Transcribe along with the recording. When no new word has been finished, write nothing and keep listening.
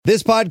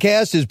This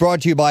podcast is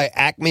brought to you by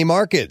Acme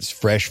Markets,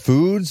 fresh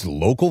foods,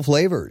 local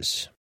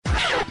flavors.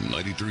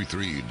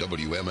 93.3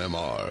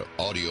 WMMR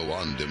Audio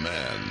on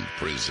Demand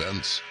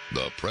presents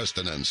the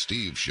Preston and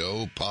Steve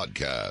Show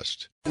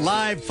podcast.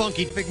 Live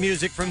funky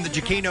music from the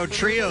Giacchino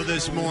Trio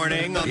this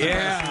morning on the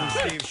Preston and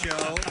Steve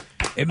Show.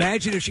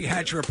 Imagine if she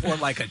had to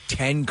report like a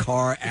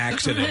 10-car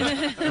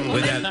accident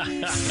with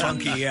that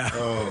funky. Oh,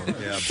 yeah.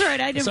 That's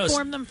right. I'd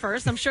inform them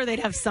first. I'm sure they'd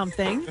have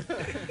something.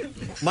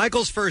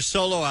 Michael's first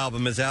solo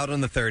album is out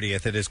on the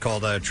 30th. It is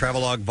called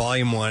Travelogue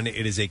Volume 1.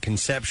 It is a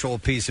conceptual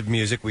piece of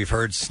music. We've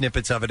heard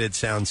snippets of it. It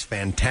sounds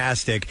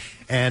fantastic.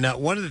 And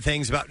one of the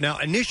things about now,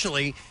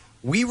 initially,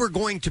 we were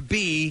going to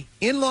be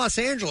in Los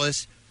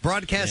Angeles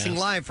broadcasting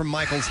live from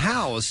Michael's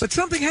house. But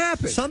something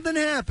happened. Something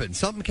happened.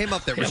 Something came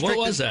up that restricted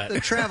what was that? the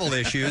travel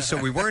issues, so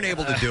we weren't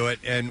able to do it,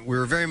 and we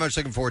were very much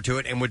looking forward to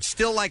it and would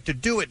still like to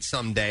do it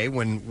someday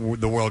when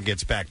the world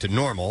gets back to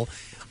normal.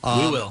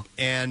 We will.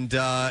 And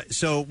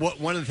so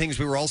one of the things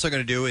we were also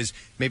going to do is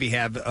maybe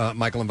have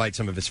Michael invite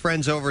some of his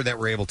friends over that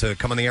were able to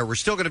come on the air. We're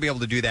still going to be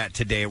able to do that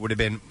today. It would have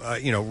been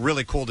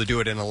really cool to do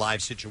it in a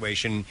live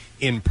situation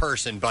in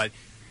person, but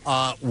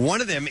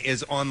one of them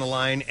is on the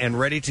line and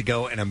ready to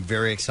go, and I'm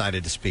very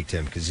excited to speak to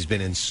him because he's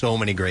been in so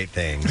many great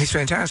things. He's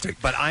fantastic.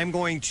 But I'm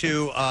going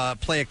to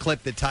play a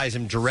clip that ties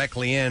him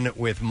directly in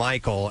with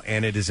Michael,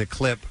 and it is a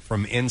clip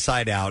from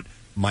Inside Out,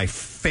 my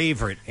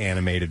favorite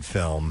animated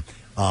film.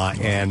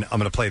 And I'm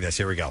going to play this.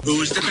 Here we go.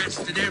 Who's the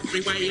best in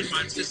every way and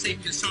wants to sing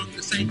the song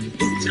the same?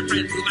 Who's your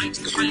friend who likes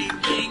to play?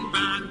 Bing,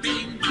 bong,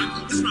 bing,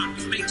 bong. The rock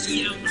makes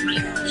you yell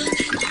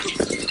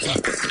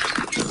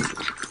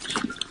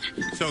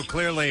So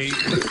clearly,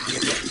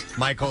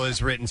 Michael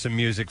has written some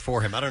music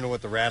for him. I don't know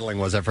what the rattling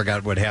was. I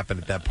forgot what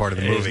happened at that part of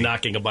the movie. He's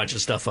knocking a bunch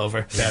of stuff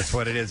over. That's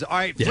what it is. All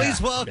right, please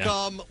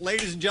welcome,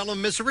 ladies and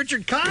gentlemen, Mr.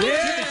 Richard Kyle to the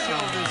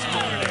show this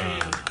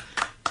morning.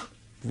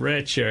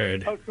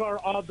 Richard. Oh, for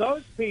all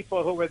those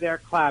people who were there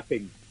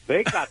clapping,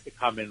 they got to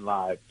come in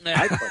live.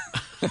 I'm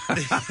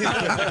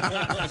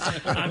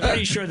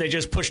pretty sure they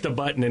just pushed a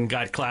button and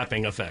got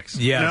clapping effects.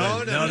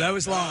 Yeah, no, that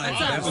was live.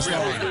 That was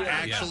live.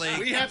 Actually,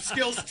 we have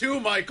skills too,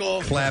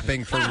 Michael.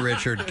 Clapping for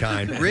Richard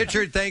Kind.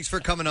 Richard, thanks for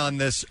coming on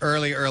this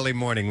early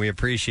morning. We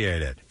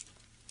appreciate it.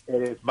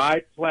 It is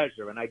my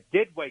pleasure, and I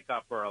did wake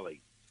up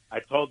early.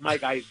 I told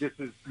Mike, this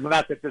is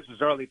not that this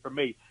is early for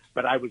me,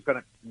 but I was going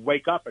to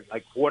wake up at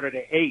like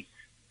 7:45.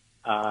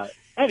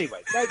 Anyway,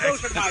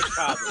 those are my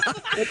problems.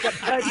 It's a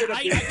pleasure to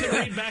be here. I could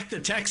read back the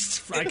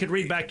texts. I could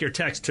read back your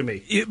text to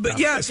me. Yeah, but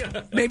yes,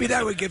 maybe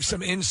that would give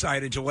some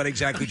insight into what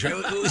exactly.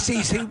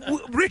 See,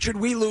 Richard,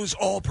 we lose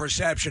all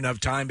perception of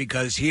time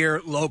because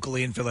here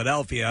locally in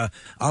Philadelphia,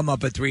 I'm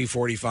up at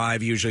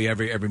 3:45 usually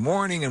every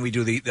morning, and we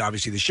do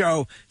obviously the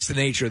show. It's the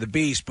nature of the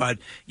beast, but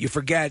you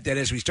forget that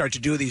as we start to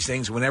do these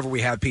things, whenever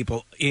we have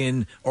people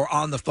in or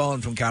on the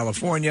phone from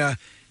California,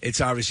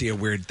 it's obviously a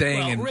weird thing.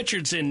 Well, and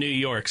Richard's in New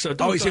York, so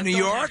don't, he's in New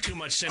York? Have too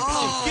much sympathy.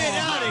 Get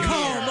out of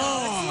Come here.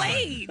 on.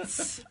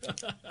 It's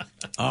late.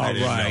 All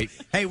right.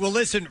 Hey, well,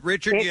 listen,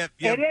 Richard, It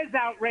is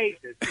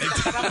outrageous. I'm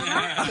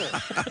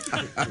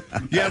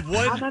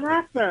an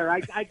actor.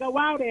 I go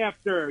out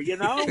after,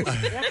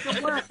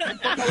 after work.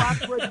 I go out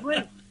for a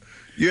drink.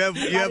 You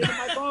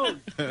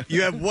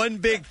have one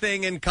big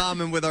thing in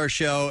common with our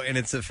show, and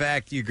it's the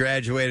fact you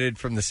graduated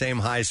from the same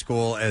high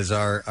school as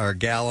our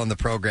gal on the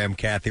program,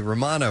 Kathy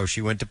Romano.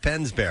 She went to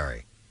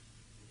Pennsbury.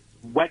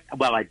 What?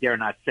 Well, I dare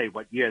not say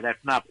what year.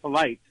 That's not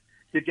polite.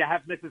 Did you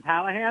have Mrs.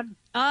 Hallahan?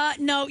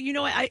 No,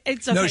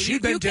 it's okay. No,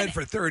 she'd been dead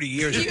for 30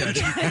 years. You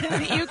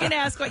can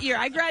ask what year.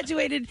 I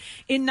graduated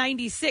in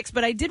 96,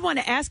 but I did want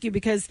to ask you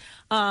because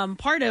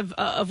part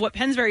of what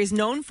Pennsbury is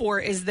known for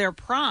is their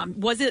prom.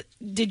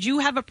 Did you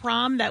have a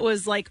prom that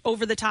was like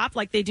over the top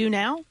like they do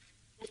now?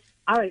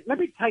 All right, let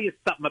me tell you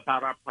something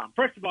about our prom.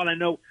 First of all, I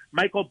know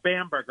Michael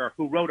Bamberger,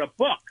 who wrote a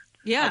book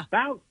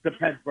about the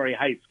Pennsbury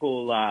High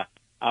School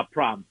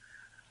prom.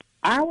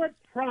 Our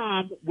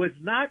prom was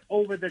not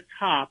over the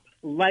top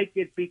like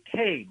it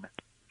became.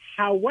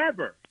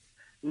 However,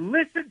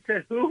 listen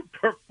to who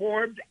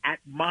performed at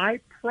my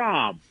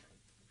prom.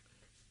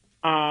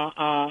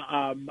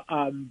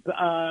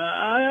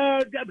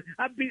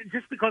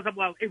 Just because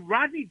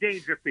Rodney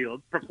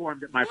Dangerfield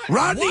performed at my prom.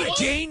 Rodney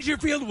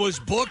Dangerfield was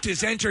booked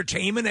as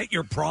entertainment at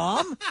your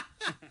prom?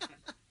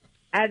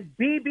 And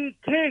B.B.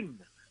 King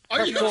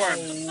performed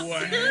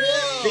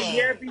the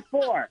year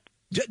before.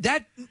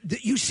 That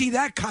you see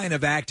that kind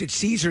of act at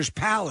Caesar's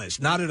Palace,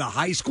 not at a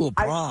high school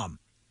prom.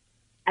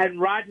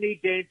 And Rodney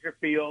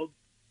Dangerfield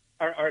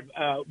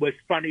was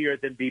funnier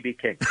than B.B.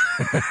 King.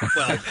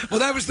 well,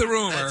 that was the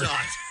rumor.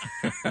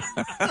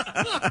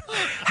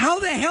 How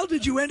the hell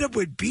did you end up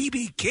with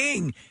B.B.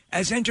 King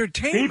as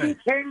entertainment? B.B.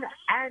 King,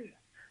 and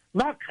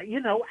look,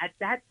 at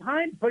that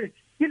time, but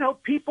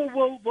people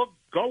will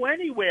go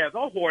anywhere.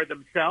 They'll whore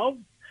themselves.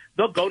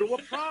 They'll go to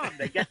a prom.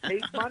 They get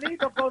paid money.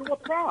 They'll go to a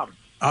prom.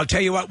 I'll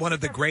tell you what, one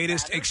of the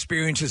greatest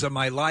experiences of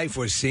my life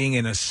was seeing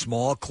in a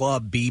small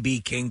club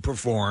B.B. King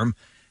perform,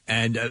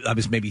 and I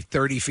was maybe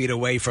 30 feet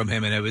away from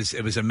him, and it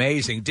was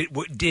amazing.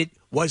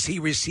 Was he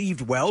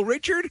received well,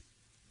 Richard?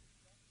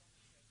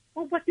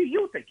 Well, what do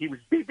you think? He was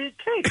B.B.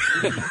 King.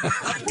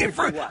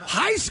 Different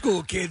high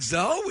school kids,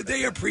 though, would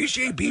they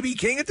appreciate B.B.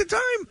 King at the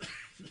time?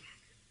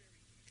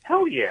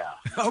 Hell yeah.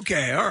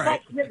 Okay, all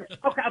right.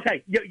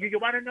 Okay. You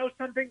want to know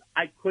something?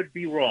 I could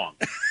be wrong.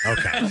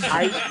 Okay.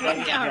 I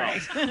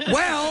don't know.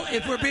 Well,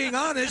 if we're being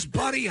honest,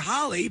 Buddy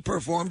Holly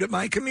performed at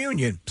my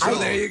communion. So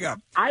there you go.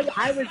 I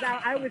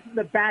was in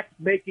the back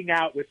making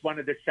out with one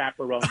of the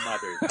chaperone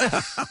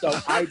mothers. So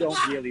I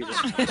don't really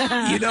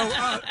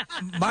remember.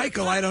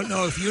 Michael, I don't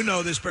know if you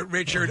know this, but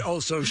Richard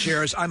also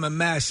shares. I'm a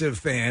massive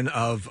fan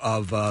of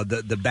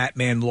the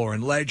Batman lore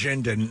and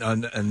legend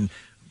and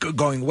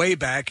going way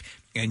back.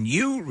 And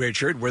you,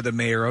 Richard, were the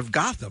mayor of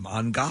Gotham.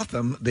 On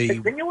Gotham,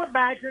 Can you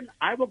imagine?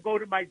 I will go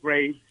to my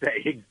grave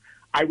saying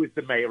I was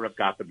the mayor of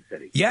Gotham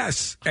City.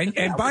 Yes.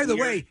 And by the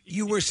way,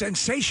 you were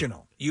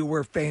sensational. You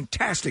were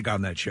fantastic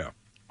on that show.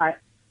 I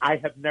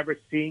have never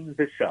seen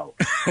the show.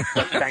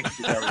 But thank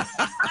you very much.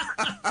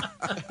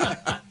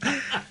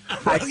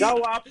 I go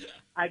up,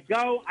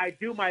 I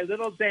do my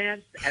little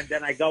dance, and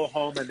then I go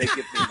home and they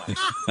give me money.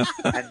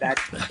 And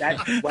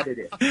that's what it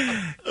is.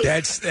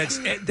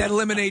 That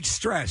eliminates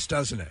stress,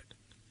 doesn't it?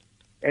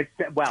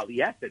 Well,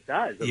 yes, it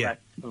does. Yeah.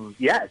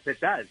 Yes,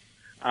 it does.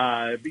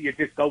 You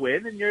just go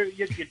in and you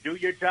do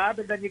your job,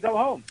 and then you go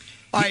home.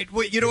 All right,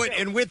 well, you know what?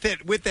 And with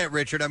that,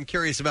 Richard, I'm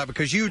curious about,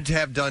 because you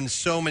have done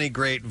so many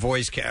great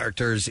voice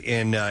characters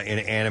in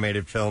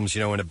animated films.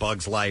 You know, in A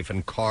Bug's Life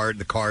and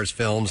the Cars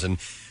films and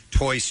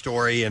Toy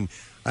Story and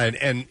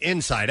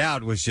Inside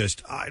Out was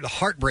just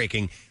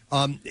heartbreaking.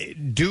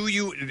 Do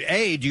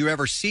you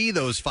ever see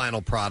those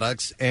final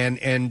products,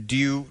 and do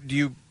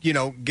you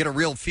get a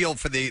real feel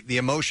for the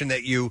emotion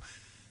that you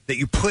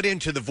put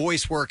into the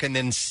voice work and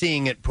then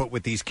seeing it put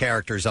with these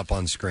characters up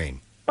on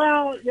screen?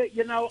 Well,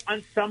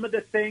 on some of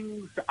the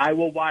things I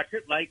will watch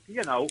it, like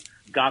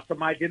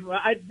Gotham. I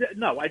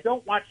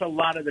don't watch a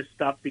lot of the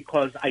stuff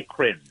because I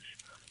cringe.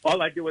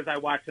 All I do is I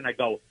watch and I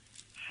go,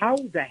 how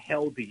the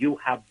hell do you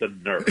have the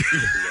nerve?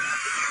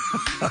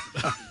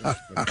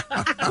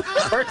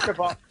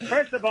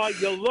 First of all,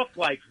 you look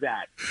like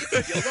that.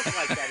 It's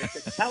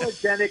a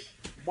telegenic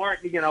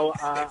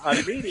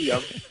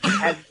medium,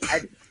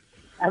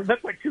 and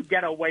look what you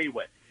get away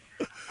with.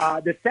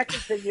 The second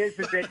thing is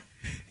that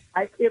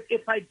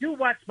if I do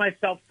watch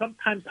myself,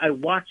 sometimes I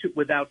watch it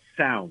without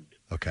sound.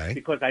 Okay.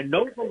 Because I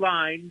know the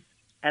lines,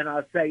 and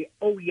I'll say,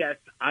 "Oh yes,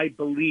 I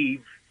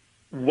believe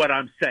what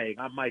I'm saying"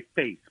 on my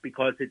face,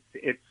 because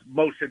it's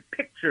motion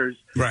pictures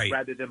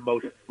rather than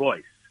motion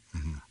voice.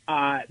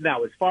 Mm-hmm.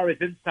 Now, as far as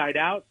Inside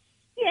Out,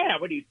 yeah,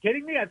 what are you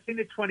kidding me? I've seen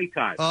it 20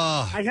 times.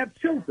 I have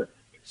children.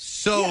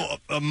 So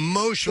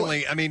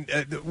emotionally, I mean,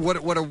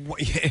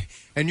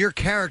 and your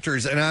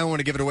characters, and I don't want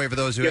to give it away for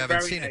those who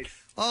haven't seen it.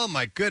 Oh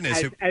my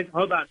goodness!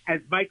 Hold on,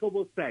 as Michael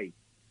will say,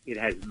 it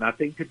has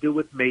nothing to do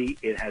with me.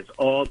 It has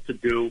all to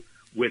do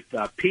with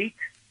Pete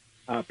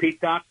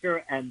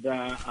Docter, and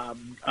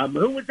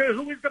who was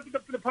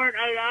the part?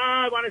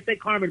 I want to say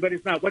Carmen, but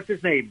it's not. What's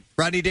his name?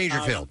 Rodney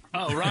Dangerfield.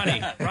 Ronnie.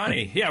 Yeah,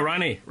 Ronnie. Yeah,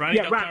 Ronnie.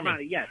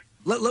 Yes.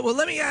 Well,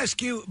 let me ask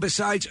you.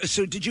 Besides,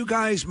 so did you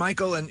guys,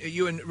 Michael and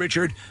you and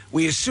Richard?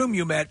 We assume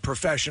you met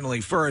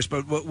professionally first,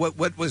 but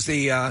what was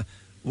the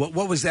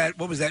what was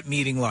that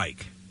meeting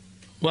like?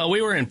 Well,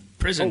 we were in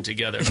prison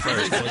together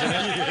first, wasn't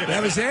it?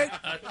 That was it?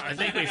 I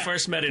think we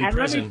first met in and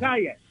prison. Let me tell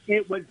you,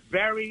 it was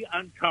very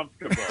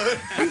uncomfortable.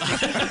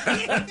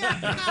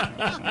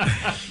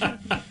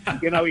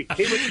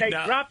 He would say,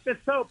 "Drop the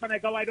soap," and I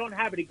go, "I don't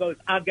have it." He goes,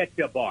 "I'll get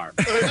you a bar."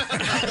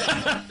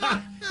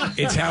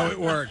 It's how it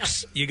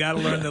works. You got to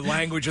learn the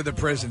language of the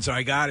prison. So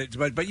I got it,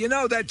 but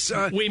that's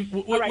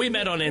we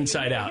met on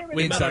Inside Out.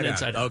 We met on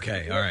Inside Out.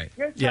 Okay, all right.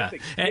 Here's something.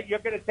 You're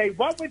going to say,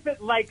 "What was it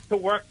like to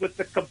work with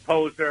the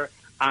composer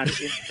on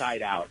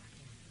Inside Out?"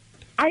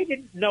 I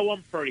didn't know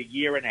him for a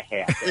year and a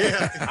half.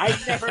 I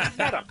never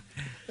met him.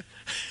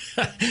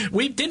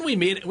 Didn't we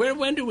meet?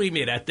 When did we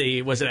meet?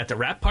 Was it at the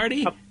rap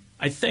party?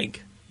 I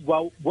think.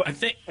 Well, I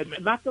think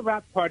not the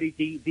rap party.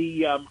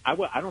 I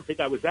don't think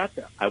I was at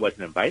there. I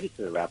wasn't invited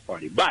to the rap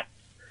party, but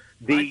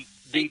the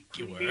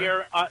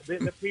premiere,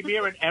 the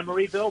premiere in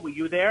Emeryville. Were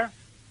you there?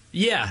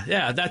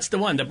 Yeah, that's the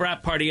one. The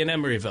rap party in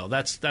Emeryville.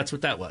 That's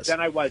what that was.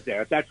 Then I was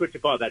there. If that's what you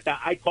call that.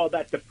 I call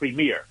that the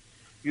premiere.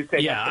 You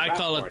say I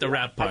call it the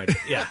rap party.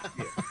 Yeah.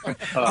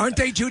 Aren't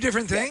they two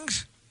different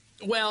things?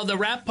 Well, the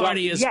rap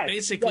party is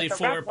basically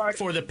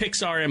for the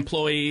Pixar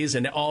employees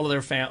and all of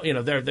their family.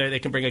 They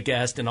can bring a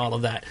guest and all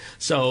of that.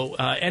 So,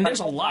 and there's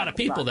a lot of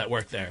people that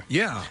work there.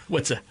 Yeah.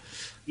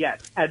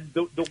 Yes, and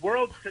the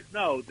world should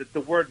know that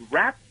the word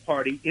rap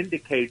party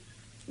indicates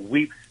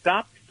we've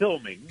stopped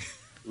filming.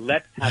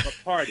 Let's have a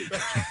party.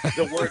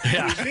 The word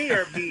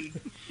premiere means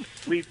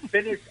we've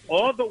finished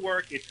all the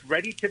work. It's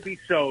ready to be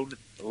shown.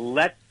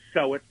 Let's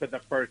show it for the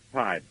first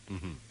time.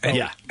 Mm-hmm.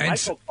 So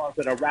Michael calls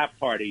it a rap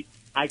party.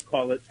 I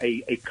call it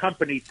a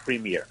company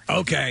premiere.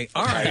 Okay,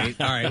 all right.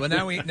 Well,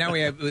 now we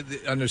have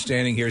the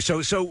understanding here.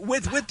 So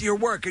with your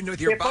work and with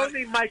your if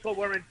only Michael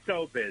were in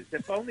showbiz.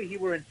 If only he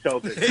were in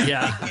showbiz.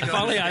 Yeah, if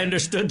only I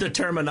understood the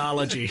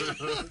terminology.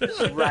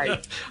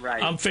 Right.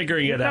 I'm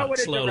figuring it out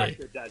slowly. You know what a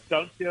director does,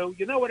 don't you?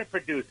 You know what a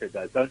producer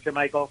does, don't you,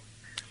 Michael?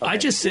 Okay. I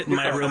just sit in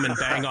my room and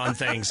bang on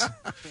things.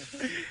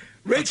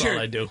 Richard, That's all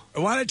I do. I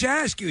wanted to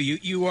ask you.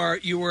 You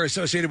were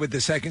associated with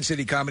the Second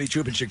City Comedy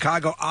Troupe in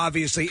Chicago.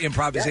 Obviously,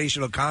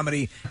 improvisational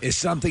comedy is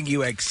something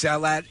you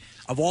excel at.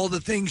 Of all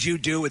the things you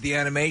do with the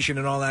animation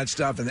and all that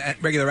stuff and the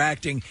regular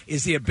acting,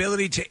 is the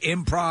ability to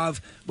improv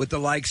with the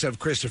likes of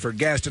Christopher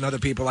Guest and other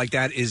people like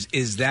that,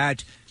 is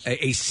that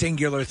a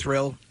singular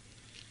thrill?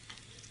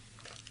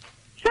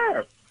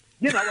 Sure.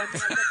 You know, I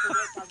get to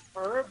work on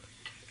Curb.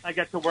 I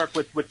get to work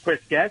with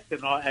Chris Guest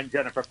and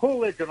Jennifer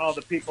Coolidge and all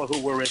the people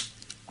who were in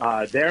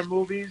their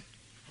movies.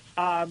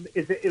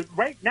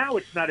 Right now,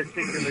 it's not a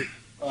singular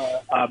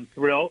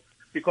thrill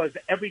because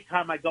every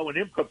time I go and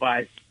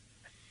improvise,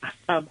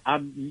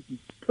 I'm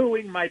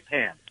pooing my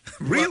pants.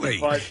 Really?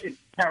 Because it's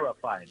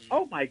terrifying.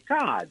 Oh, my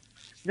God.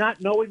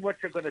 Not knowing what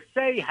you're going to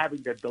say,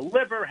 having to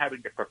deliver,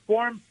 having to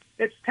perform,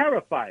 it's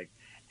terrifying.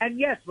 And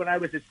yes, when I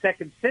was at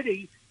Second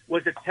City,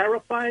 was it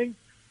terrifying?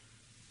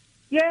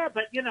 Yeah,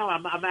 but, you know,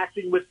 I'm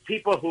acting with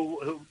people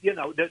who you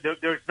know,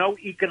 there's no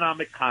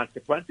economic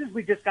consequences.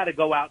 We just got to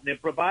go out and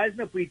improvise. And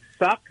if we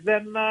suck,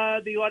 then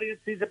the audience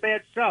sees a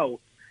bad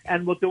show,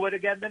 and we'll do it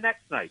again the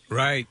next night.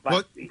 Right.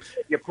 But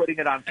you're putting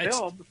it on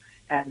film,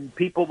 and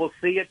people will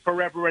see it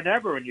forever and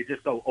ever, and you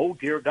just go, oh,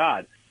 dear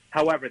God.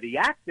 However, the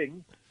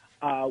acting,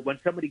 when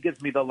somebody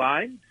gives me the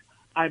lines,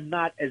 I'm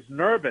not as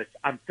nervous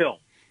on film.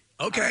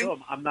 Okay. On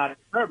film, I'm not as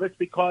nervous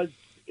because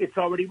it's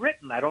already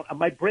written.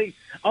 My brain,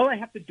 all I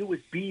have to do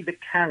is be the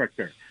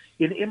character.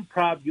 In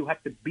improv, you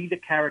have to be the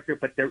character,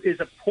 but there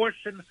is a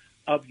portion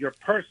of your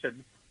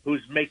person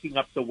who's making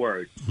up the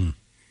words.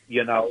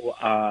 You know,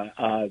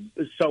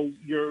 so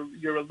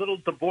you're a little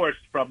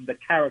divorced from the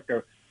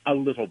character a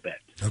little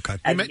bit. Okay.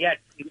 And yet,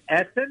 in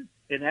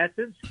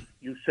essence,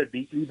 you should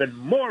be even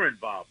more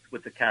involved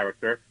with the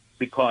character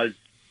because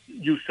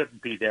you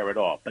shouldn't be there at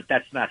all. But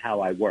that's not how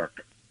I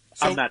work.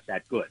 So, I'm not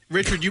that good.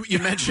 Richard, you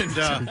mentioned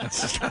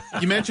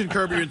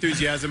Curb Your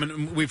Enthusiasm,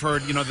 and we've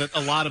heard that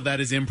a lot of that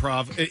is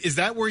improv. Is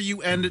that where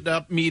you ended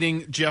up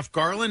meeting Jeff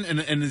Garlin,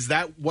 and is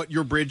that what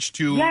your bridge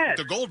to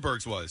the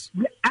Goldbergs was?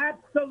 Yeah,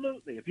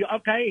 absolutely.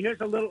 Here's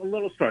a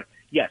little story.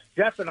 Yes,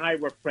 Jeff and I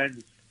were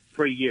friends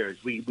for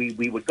years. We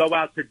would go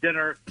out to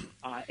dinner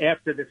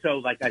after the show.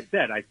 Like I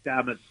said,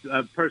 I'm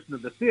a person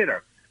of the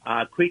theater,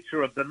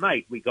 creature of the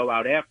night. We go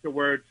out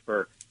afterwards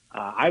for.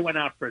 I went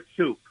out for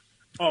soup.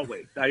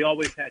 Always. I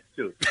always had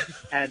soup.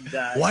 And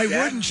why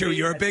wouldn't you?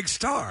 You're a big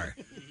star.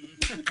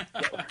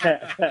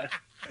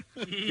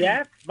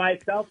 Jeff,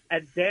 myself,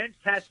 and Dan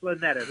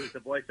Castellaneta, who's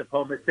the voice of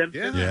Homer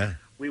Simpson. Yeah.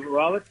 We were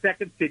all at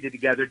Second City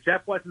together.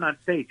 Jeff wasn't on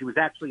stage. He was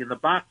actually in the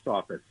box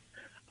office.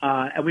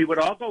 And we would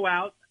all go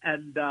out,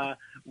 and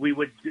we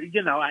would,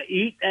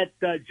 eat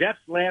at Jeff's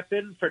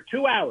Laugh-In for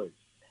 2 hours,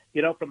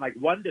 from like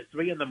 1 to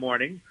 3 in the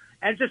morning,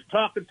 and just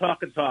talk and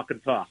talk and talk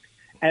and talk.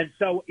 And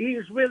so he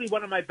is really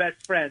one of my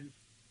best friends.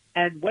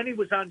 And when he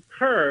was on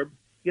Curb,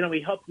 he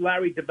helped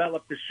Larry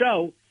develop the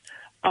show.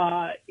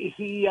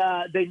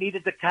 They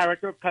needed the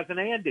character of Cousin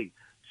Andy,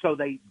 so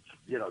they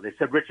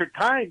said Richard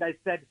Kind. I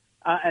said,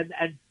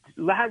 and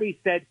Larry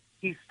said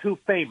he's too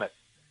famous.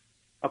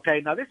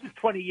 Okay, now this is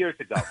 20 years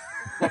ago.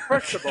 Well,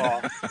 first of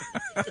all,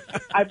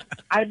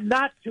 I'm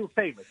not too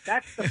famous.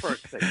 That's the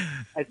first thing.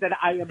 I said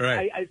I am.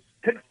 Right. I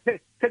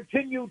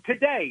continue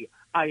today.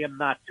 I am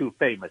not too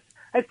famous.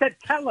 I said,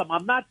 tell him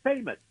I'm not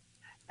famous.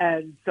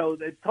 And so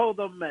they told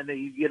him, and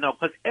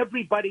because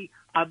everybody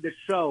on the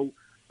show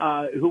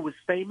who was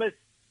famous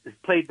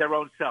played their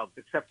own selves,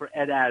 except for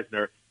Ed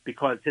Asner,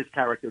 because his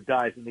character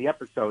dies in the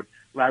episode.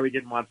 Larry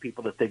didn't want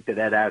people to think that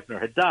Ed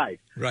Asner had died.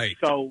 Right.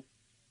 So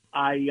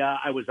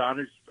I was on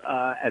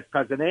as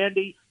Cousin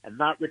Andy and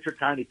not Richard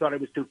Kind. He thought I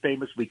was too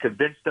famous. We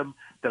convinced him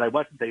that I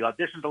wasn't. They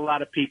auditioned a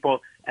lot of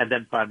people, and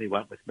then finally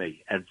went with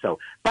me. And so,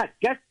 but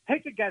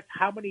take a guess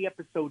how many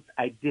episodes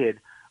I did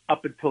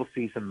up until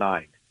season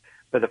 9.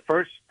 For the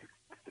first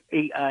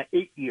 8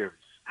 years,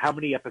 how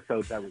many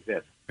episodes I was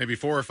in? Maybe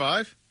 4 or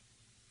 5?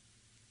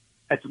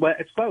 It's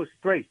close,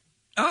 3.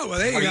 Oh, well,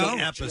 there you go.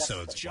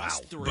 Episodes,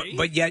 just 3.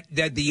 But yet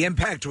that the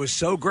impact was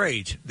so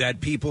great that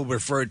people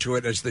referred to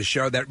it as the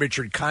show, that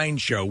Richard Kind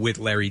show with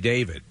Larry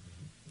David.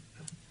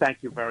 Thank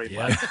you very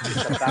much.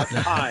 It's about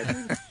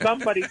time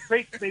somebody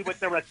treats me with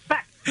the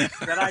respect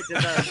that I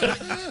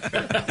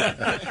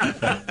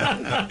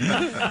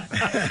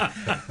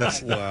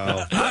deserve.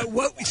 Wow.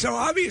 So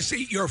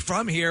obviously you're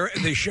from here.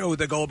 The show,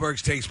 The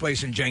Goldbergs, takes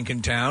place in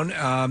Jenkintown,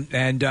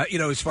 and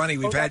it's funny.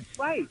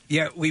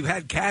 We've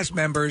had cast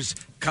members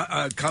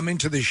come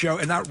into the show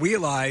and not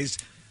realize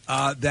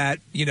that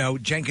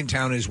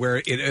Jenkintown is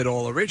where it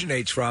all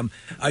originates from.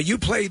 You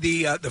play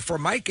the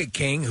Formica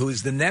King, who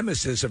is the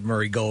nemesis of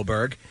Murray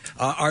Goldberg.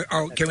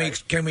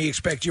 Can we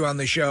expect you on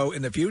the show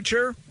in the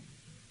future?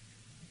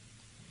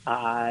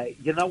 I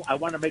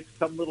want to make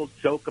some little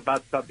joke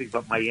about something,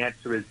 but my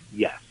answer is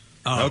yes.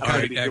 Oh, okay. I'm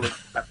going to be doing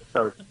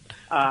episodes.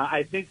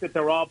 I think that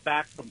they're all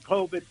back from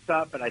COVID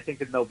stuff, and I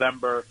think in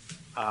November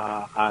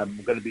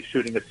I'm going to be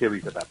shooting a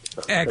series of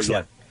episodes.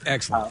 Excellent. So, yes,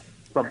 Excellent.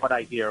 From what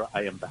I hear,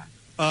 I am back.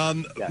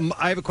 Yes.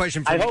 I have a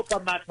question for you. I hope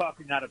I'm not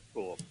talking out of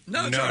school.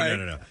 No. Don't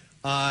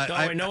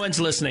worry, no one's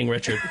listening,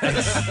 Richard.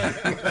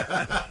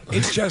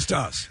 It's just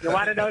us. You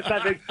want to know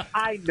something?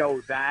 I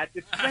know that.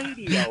 It's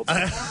radio.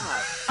 Come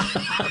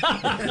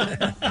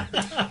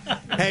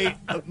on. Hey,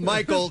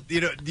 Michael,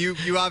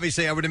 you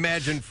obviously, I would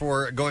imagine,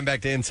 for going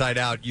back to Inside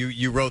Out,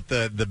 you wrote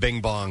the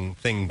Bing Bong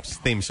theme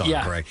song,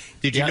 Yeah. correct?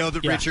 Did you Yeah, know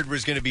that yeah. Richard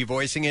was going to be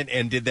voicing it,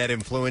 and did that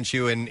influence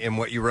you in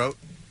what you wrote?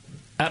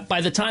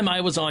 By the time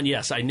I was on,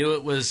 yes, I knew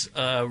it was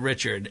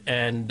Richard,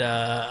 and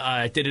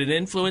did it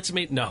influence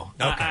me? No,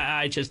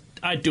 Okay.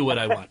 I do what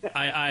I want.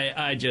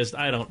 I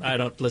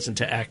don't listen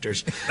to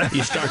actors.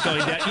 You start going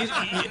down,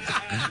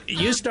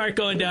 you start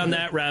going down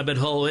that rabbit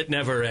hole, it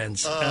never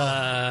ends.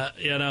 No,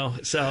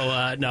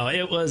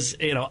 it was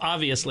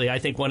obviously I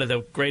think one of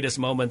the greatest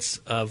moments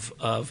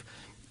of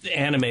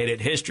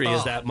animated history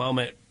is that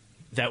moment.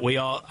 That we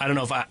all, I don't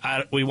know if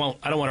I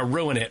don't want to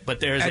ruin it, but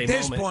there's At a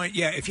this moment. point,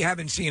 if you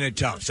haven't seen it,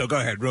 tough. So go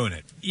ahead, ruin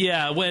it.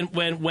 Yeah,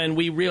 when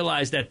we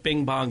realize that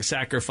Bing Bong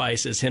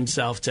sacrifices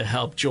himself to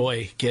help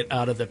Joy get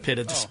out of the pit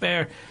of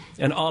despair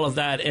and all of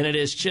that, and it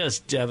is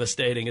just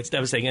devastating. It's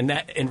devastating,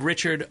 and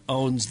Richard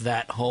owns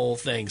that whole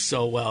thing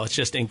so well. It's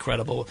just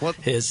incredible.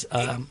 His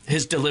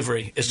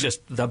delivery is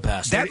just the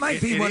best. That might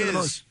be one of the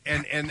most.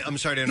 And I'm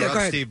sorry to go interrupt,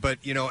 ahead. Steve, but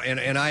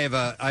and I have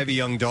a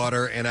young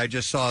daughter, and I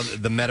just saw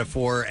the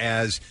metaphor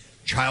as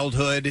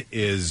childhood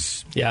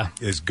is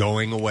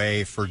going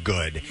away for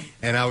good,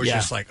 and I was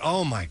just like,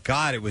 oh my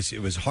God, it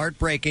was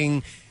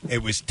heartbreaking,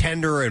 it was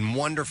tender and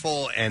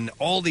wonderful, and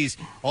all this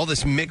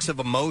mix of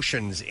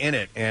emotions in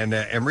it, and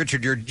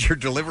Richard, your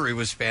delivery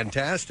was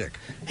fantastic.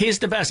 He's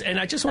the best, and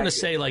I just want to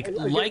say, like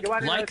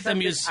the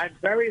music. I'm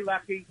very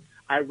lucky.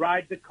 I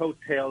ride the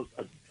coattails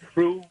of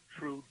true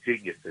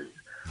geniuses,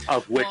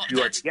 of which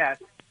your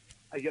guest,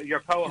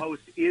 your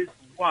co-host, is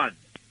one.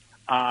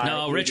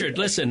 No, Richard,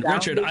 listen,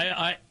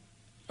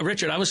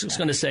 Richard, I was just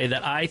going to say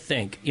that I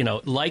think,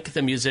 like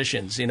the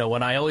musicians,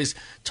 when I always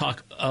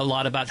talk a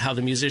lot about how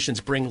the musicians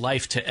bring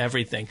life to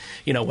everything,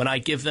 when I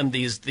give them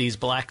these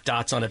black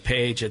dots on a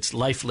page, it's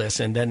lifeless.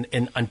 And then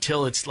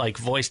until it's like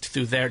voiced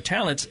through their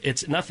talents,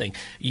 it's nothing.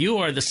 You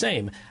are the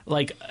same.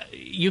 Like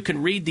you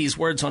can read these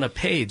words on a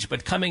page,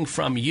 but coming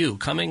from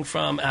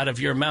out of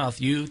your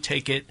mouth, you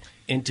take it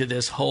into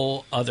this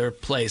whole other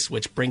place,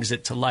 which brings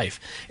it to life.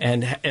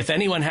 And if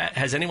anyone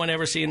has anyone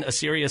ever seen A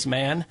Serious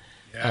Man?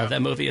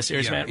 That movie, A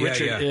Serious Man.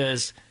 Richard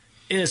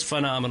is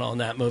phenomenal in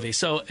that movie.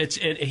 So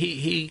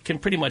he can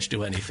pretty much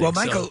do anything. Well,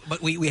 Michael,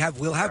 but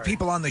we'll have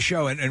people on the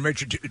show, and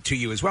Richard to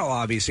you as well,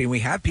 obviously. And we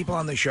have people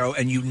on the show,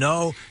 and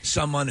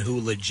someone who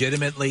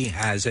legitimately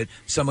has it,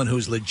 someone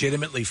who's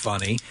legitimately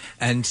funny,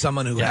 and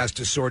someone who has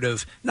to sort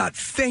of not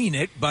feign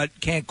it, but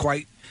can't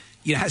quite.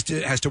 Has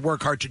to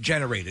work hard to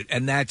generate it,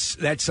 and that's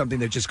something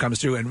that just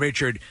comes through. And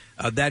Richard,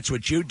 that's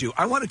what you do.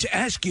 I wanted to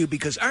ask you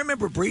because I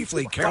remember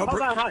briefly, Carol.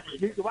 Hold on.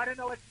 You want to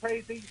know what's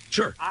crazy?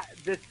 Sure.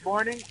 This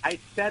morning, I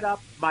set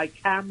up my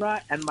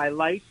camera and my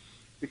lights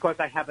because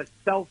I have a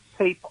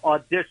self-tape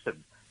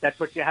audition. That's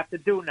what you have to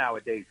do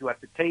nowadays. You have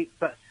to tape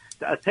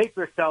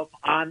yourself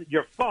on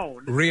your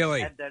phone,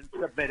 really, and then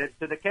submit it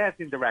to the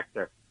casting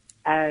director.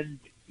 And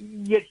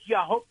you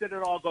hope that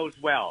it all goes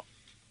well.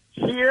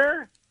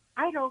 Here,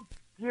 I don't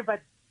give a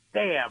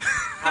damn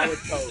how it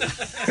goes.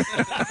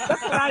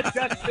 Look what I've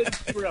just been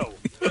through.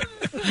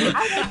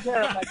 I don't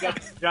care if I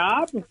get the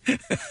job.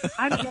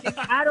 I'm getting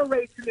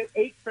adoration at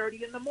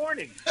 8:30 in the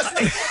morning.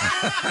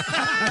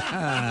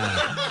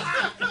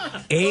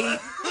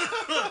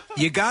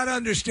 You got to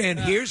understand,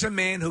 here's a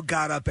man who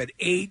got up at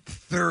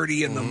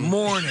 8:30 in the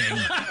morning.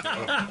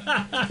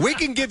 We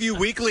can give you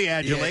weekly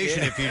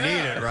adulation if you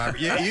need it,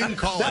 Robert. You can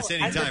call us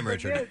anytime,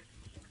 Richard.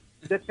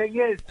 The thing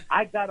is,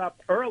 I got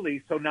up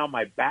early, so now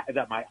my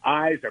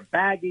eyes are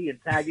baggy and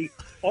saggy,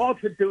 all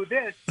to do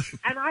this,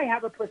 and I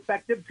have a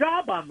prospective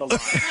job on the line.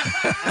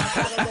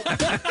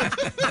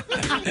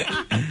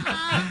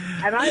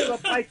 And I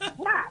look like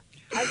crap.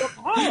 I look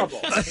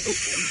horrible.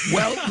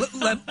 Well,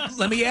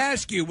 let me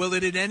ask you, will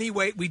it in any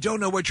way, we don't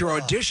know what you're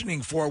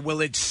auditioning for, will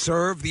it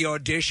serve the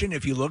audition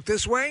if you look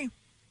this way?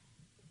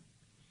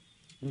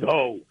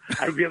 No,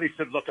 I really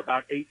should look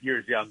about 8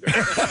 years younger.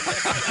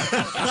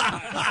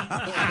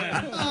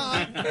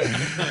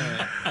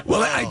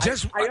 Well, I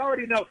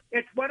already know.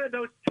 It's one of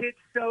those kids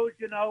shows,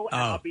 and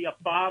I'll be a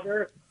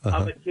father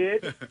of a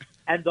kid,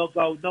 and they'll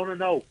go,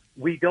 no,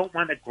 we don't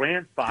want a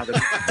grandfather, we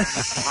want a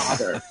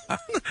father.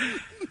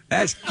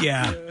 That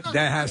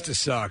has to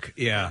suck.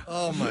 Yeah.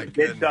 Oh my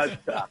goodness. It does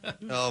suck.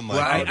 Oh my.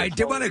 Well, I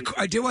did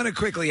want to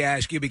quickly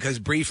ask you because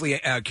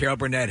briefly, Carol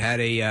Burnett had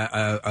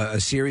a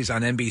series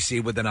on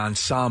NBC with an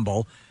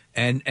ensemble,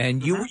 and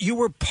you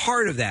were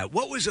part of that.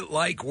 What was it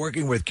like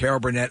working with Carol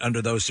Burnett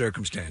under those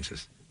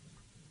circumstances?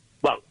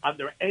 Well,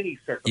 under any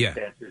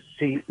circumstances,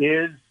 she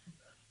is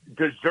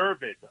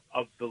deserved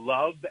of the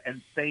love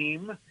and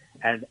fame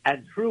and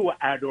true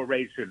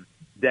adoration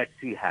that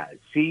she has.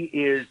 She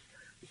is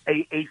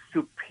a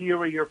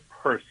superior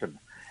person,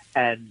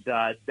 and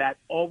that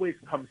always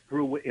comes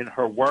through in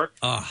her work.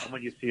 And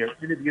when you see her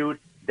interviewed,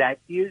 that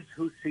is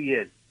who she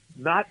is.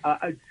 Not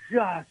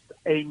just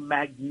a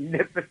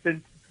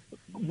magnificent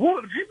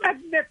woman. She's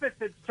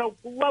magnificent, so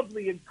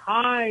lovely and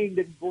kind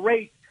and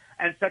great,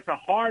 and such a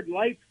hard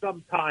life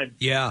sometimes.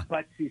 Yeah.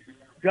 But she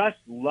just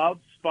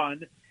loves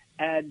fun,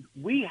 and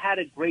we had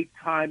a great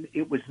time.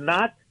 It was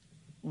not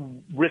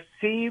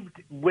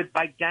received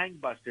by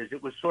gangbusters.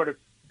 It was sort of,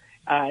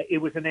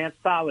 it was an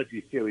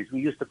anthology series. We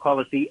used to call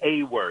it the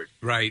A word.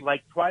 Right.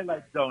 Like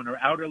Twilight Zone or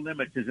Outer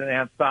Limits is an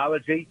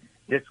anthology.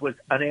 This was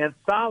an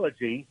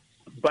anthology,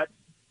 but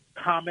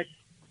comic,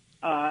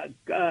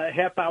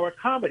 half-hour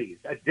comedies,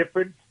 a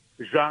different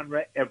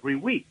genre every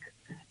week.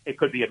 It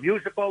could be a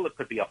musical. It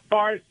could be a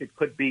farce. It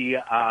could be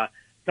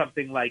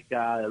something like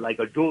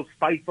a Jules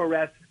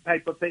Pfeiffer-esque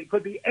type of thing. It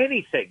could be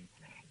anything.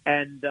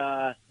 And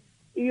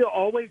he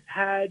always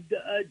had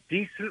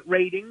decent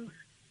ratings,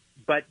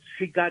 but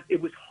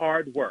it was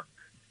hard work.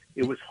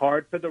 It was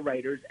hard for the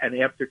writers, and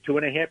after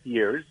 2.5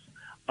 years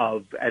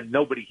and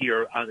nobody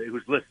here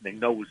who's listening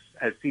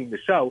has seen the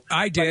show.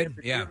 I did,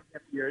 after yeah. 2.5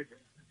 years,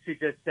 she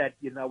just said,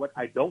 you know what,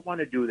 I don't want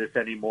to do this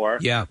anymore.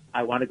 Yeah.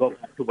 I want to go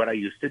back to what I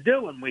used to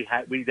do. And we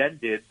then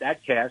did,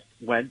 that cast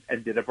went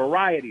and did a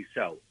variety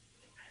show.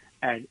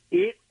 And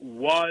it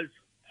was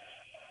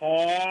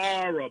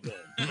horrible.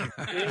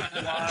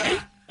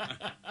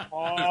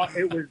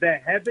 It was the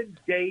Heaven's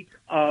Gate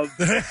of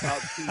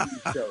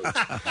TV shows.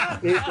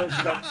 It was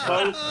the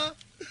most.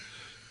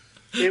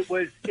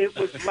 It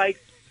was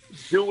like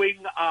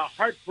doing a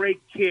Heartbreak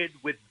Kid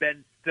with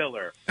Ben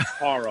Stiller.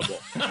 Horrible.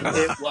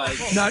 It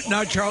was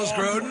not Charles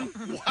Grodin.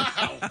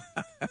 Wow.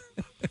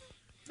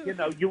 You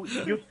know,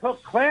 you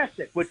took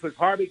classic, which was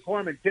Harvey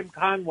Korman, Tim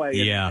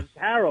Conway, and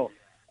Carol,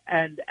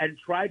 and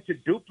tried to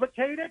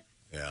duplicate it.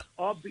 Yeah.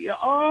 I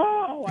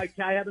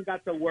haven't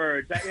got the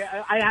words.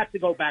 I have to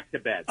go back to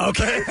bed.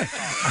 Okay.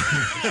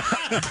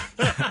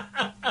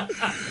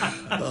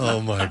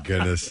 Oh, my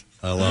goodness.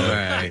 I love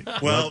it.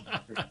 Right. Well,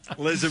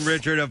 Liz and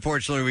Richard,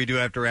 unfortunately, we do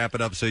have to wrap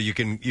it up, so you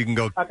can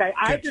go. Okay,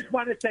 I just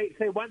want to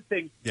say one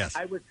thing. Yes.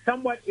 I was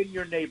somewhat in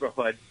your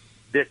neighborhood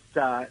this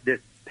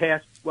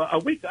past a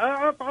week,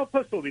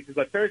 close to a week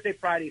ago, Thursday,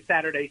 Friday,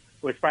 Saturday,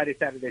 was Friday,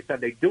 Saturday,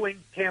 Sunday,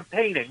 doing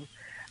campaigning.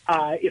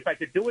 If I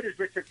could do it as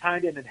Richard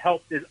Tyndon and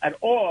help at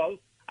all,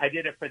 I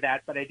did it for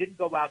that, but I didn't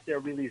go out there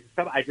really.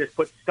 I just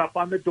put stuff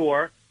on the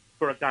door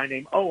for a guy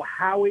named,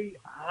 Howie.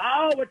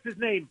 What's his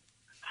name?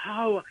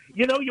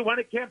 You want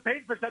to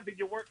campaign for something,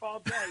 you work all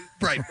day.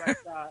 Right.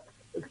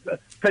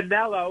 But,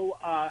 Finello,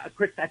 I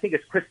think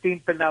it's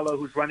Christine Finello,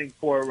 who's running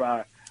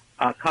for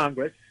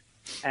Congress,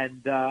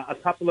 and a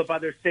couple of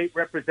other state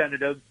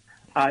representatives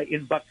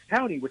in Bucks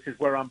County, which is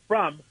where I'm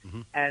from,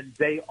 and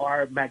they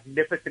are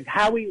magnificent.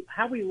 Howie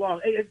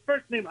Long, his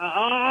first name,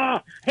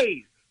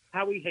 Hayes.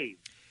 Howie Hayes.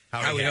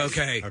 Howie,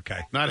 okay.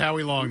 Not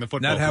Howie Long, the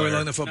football player. Not Howie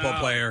Long, the football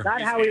player.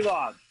 Not Howie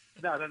Long.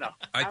 No.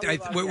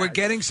 We're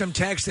getting some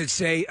texts that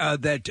say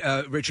that,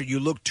 Richard, you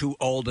look too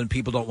old and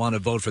people don't want to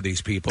vote for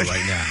these people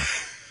right now.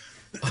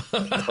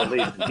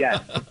 Believe me,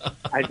 yes.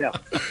 I know.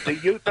 The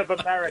youth of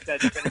America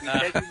is going to be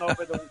taking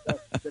over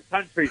the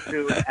country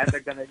soon, and they're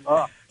going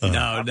to,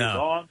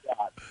 No.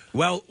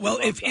 Well,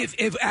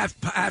 if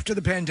after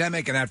the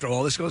pandemic and after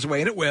all this goes away,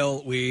 and it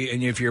will,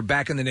 and if you're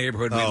back in the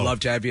neighborhood, we'd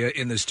love to have you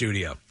in the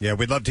studio. Yeah,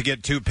 we'd love to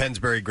get two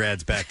Pennsbury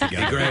grads back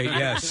together. Great,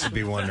 yes. It'd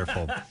be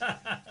wonderful.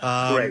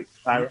 Great.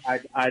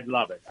 I'd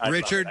love it.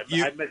 Richard,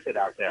 I miss it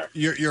out there.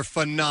 You're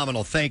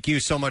phenomenal. Thank you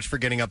so much for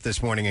getting up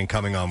this morning and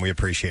coming on. We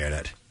appreciate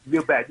it.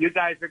 You bet. You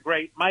guys are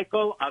great.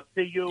 Michael, I'll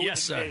see you in days.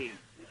 Excellent.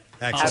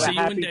 I'll see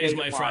you in days,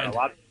 my friend.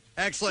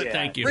 Excellent. Yeah.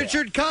 Thank you.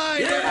 Richard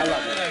Kind. I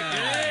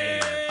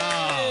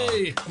love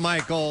you.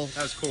 Michael.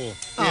 That was cool.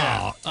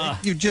 Yeah.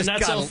 You just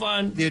Isn't that so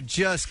fun? You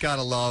just got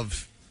to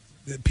love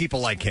people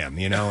like him,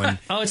 And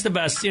it's the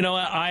best.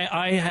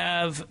 I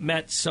have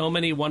met so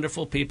many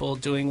wonderful people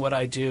doing what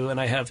I do, and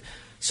I have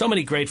so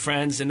many great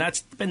friends, and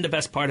that's been the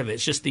best part of it.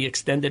 It's just the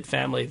extended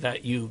family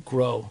that you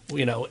grow,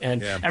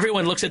 and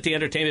everyone looks at the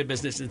entertainment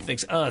business and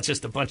thinks, it's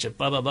just a bunch of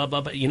blah, blah, blah,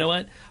 blah. But you know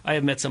what? I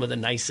have met some of the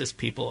nicest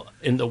people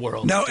in the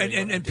world. No,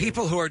 and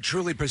people who are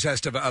truly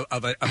possessed of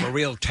a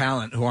real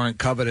talent, who aren't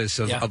covetous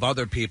of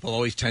other people,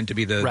 always tend to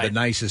be the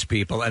nicest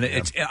people. And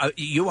it's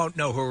you won't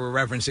know who we're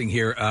referencing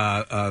here,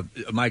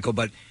 Michael,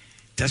 but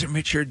doesn't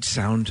Richard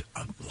sound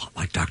a lot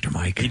like Dr.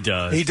 Mike? He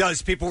does. He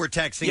does. People were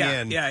texting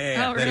in.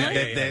 Yeah. Oh,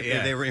 really?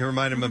 They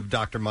remind him of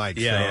Dr. Mike.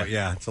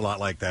 Yeah, it's a lot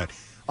like that.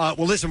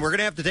 Well, listen, we're going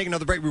to have to take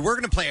another break. We were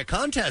going to play a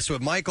contest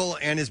with Michael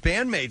and his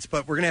bandmates,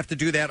 but we're going to have to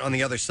do that on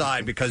the other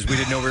side because we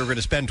didn't know we were going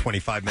to spend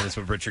 25 minutes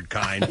with Richard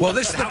Kind. Well,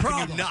 this is the How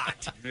problem. can you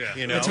not? Yeah.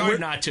 You know? It's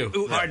hard not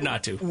to. Hard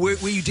not to.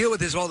 We deal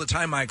with this all the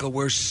time, Michael.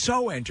 We're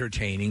so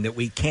entertaining that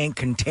we can't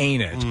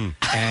contain it.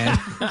 And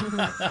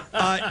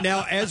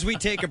now, as we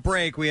take a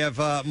break, we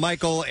have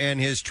Michael and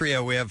his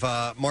trio. We have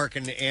Mark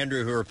and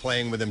Andrew who are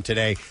playing with him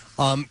today.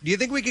 Do you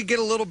think we could get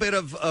a little bit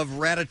of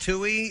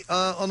Ratatouille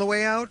on the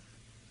way out?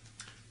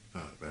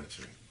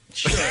 Ratatouille.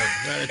 Sure.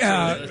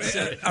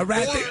 a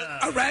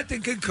rat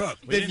that can cook.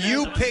 Then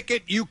you pick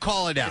it, you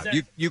call it out.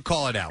 You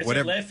call it out. Is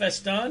Whatever. it Le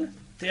Festin?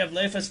 Do you have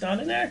Le Festin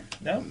in there?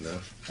 No? No.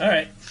 All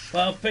right.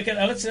 Well, pick it.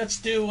 Let's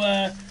do,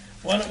 why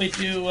don't we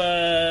do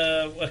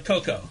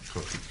Coco?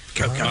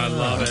 Coco. I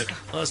love it.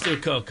 Let's do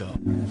Coco.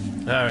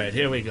 All right,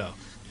 here we go.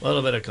 A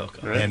little bit of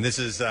Coco. And this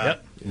is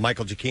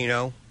Michael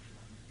Giacchino,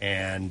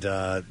 and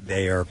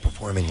they are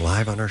performing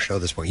live on our show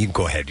this morning. You can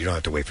go ahead. You don't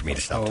have to wait for me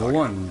to stop talking.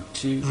 1,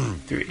 2,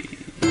 3.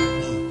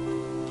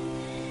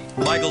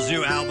 Michael's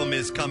new album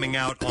is coming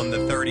out on the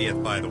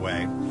 30th, by the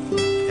way,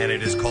 and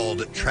it is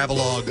called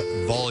Travelogue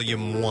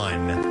Volume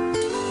 1.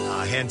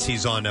 Hence,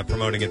 he's on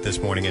promoting it this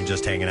morning and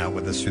just hanging out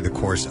with us through the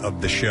course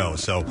of the show.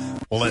 So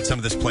we'll let some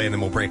of this play, and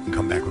then we'll break and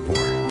come back with more.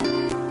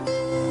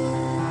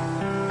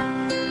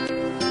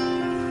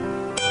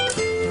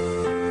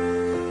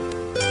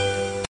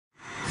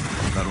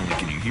 Not only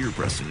can you hear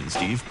Preston and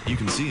Steve, you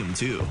can see them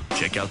too.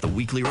 Check out the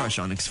Weekly Rush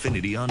on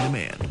Xfinity On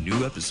Demand.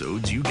 New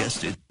episodes, you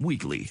guessed it,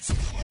 weekly.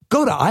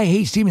 Go to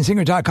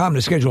IHateStevenSinger.com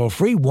to schedule a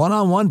free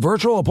one-on-one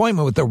virtual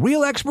appointment with the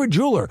real expert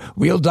jeweler.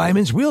 Real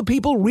diamonds, real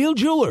people, real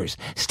jewelers.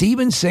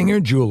 Steven Singer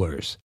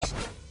Jewelers.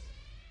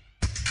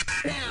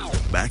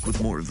 Back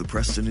with more of the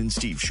Preston and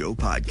Steve Show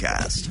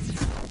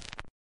podcast.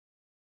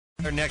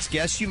 Our next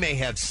guest you may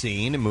have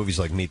seen in movies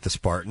like Meet the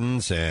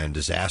Spartans and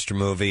Disaster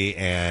Movie,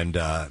 and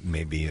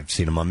maybe you've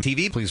seen him on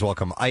TV. Please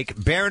welcome Ike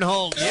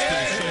Barinholtz.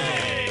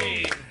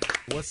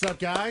 What's up,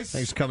 guys?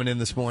 Thanks for coming in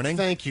this morning.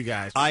 Thank you,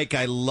 guys. Ike,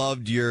 I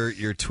loved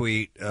your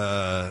tweet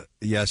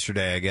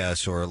yesterday, I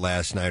guess, or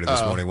last night or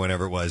this morning,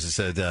 whenever it was. It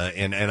said,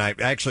 and I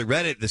actually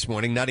read it this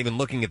morning, not even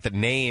looking at the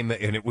name,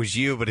 and it was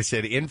you, but it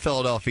said, in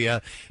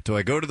Philadelphia, do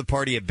I go to the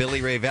party at Billy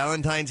Ray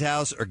Valentine's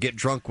house or get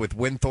drunk with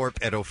Winthorpe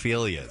at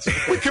Ophelia's?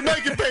 We can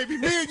make it, baby.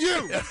 Me and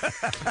you.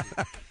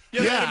 You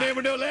know the man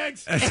with no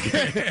legs?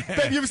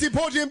 Baby, you ever see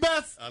Porgy and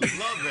Beth? I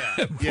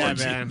love that. Yeah,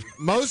 man.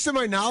 Most of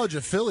my knowledge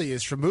of Philly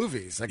is from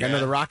movies. Like, I know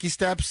the Rocky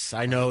Steps.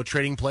 I know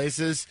Trading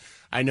Places.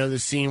 I know the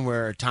scene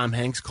where Tom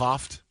Hanks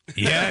coughed.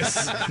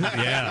 Yes.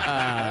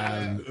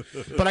 Yeah.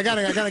 But I got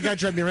a guy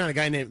driving me around. A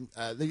guy named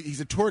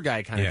he's a tour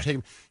guy kind of.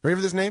 You ready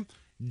for this name?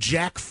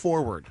 Jack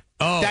Forward.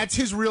 Oh, that's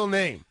his real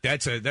name.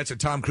 That's a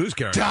Tom Cruise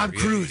character. Tom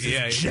Cruise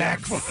is Jack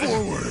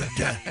Forward.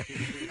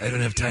 I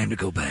don't have time to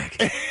go back.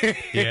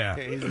 Yeah,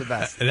 he's the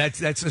best.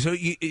 That's so.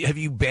 Have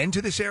you been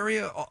to this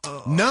area?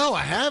 No,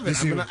 I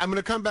haven't. I'm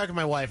gonna come back with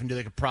my wife and do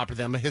like a proper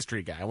thing. I'm a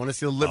history guy. I want to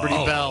see the Liberty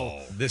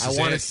Bell. I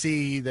want to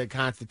see the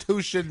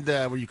Constitution,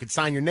 where you could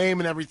sign your name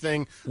and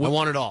everything. I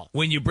want it all.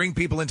 When you bring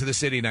people into the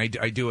city, and I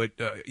do it,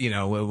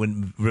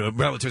 when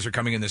relatives are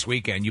coming in this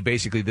weekend, you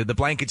basically the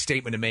blanket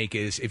statement to make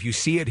is if you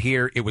see it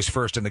here, it was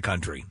first in the country.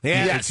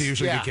 Yeah, it's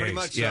usually the case. Pretty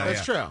much so. Yeah,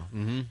 that's true.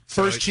 Mm-hmm.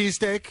 First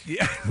cheesesteak.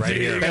 Yeah, right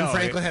here. Ben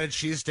Franklin had a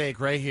cheesesteak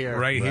right here.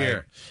 Right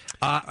here.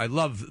 I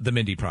love the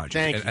Mindy Project.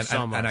 Thank you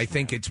so much. And I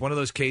think it's one of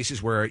those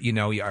cases where,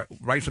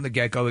 right from the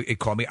get-go, it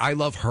called me. I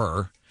love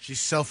her. She's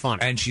so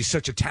funny. And she's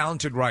such a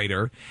talented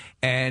writer.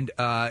 And,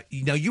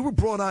 you were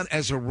brought on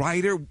as a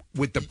writer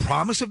with the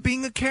promise of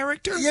being a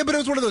character? Yeah, but it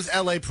was one of those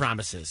L.A.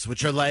 promises,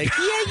 which are like,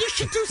 yeah, you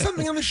should do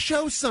something on the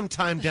show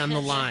sometime down the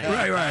line.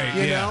 Right.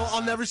 You know,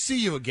 I'll never see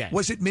you again.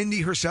 Was it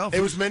Mindy herself? It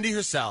was Mindy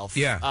herself.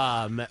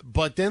 Yeah.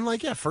 But then,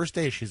 first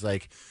day, she's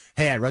like,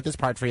 hey, I wrote this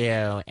part for you,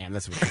 and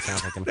this is what it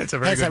sounds like. That's a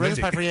very good I wrote Mindy.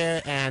 this part for you,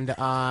 and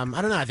I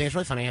don't know, I think it's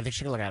really funny. I think you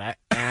should look at it.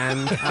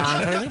 And what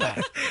do you think about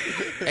it?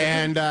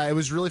 And it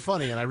was really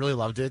funny, and I really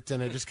loved it,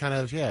 and it just kind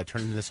of,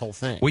 turned into this whole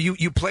thing. Well,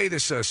 you play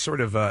this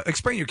sort of,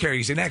 explain your character.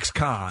 He's an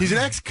ex-con. He's an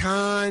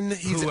ex-con.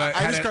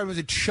 I describe him as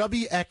a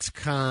chubby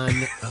ex-con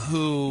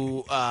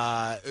who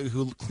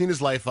cleaned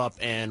his life up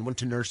and went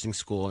to nursing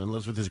school and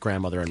lives with his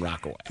grandmother in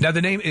Rockaway. Now,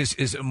 the name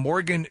is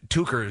Morgan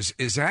Tukers.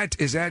 Is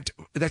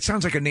that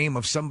sounds like a name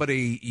of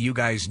somebody you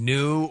guys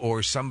knew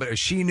or somebody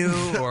she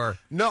knew or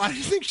No, I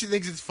just think she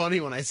thinks it's funny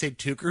when I say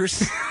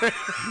Tukers.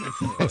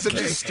 It's such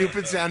a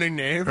stupid sounding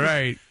name.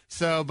 Right.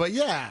 So, but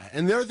yeah.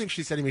 And the other thing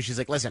she said to me, she's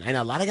like, listen, I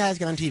know a lot of guys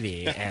get on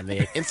TV and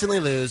they instantly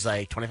lose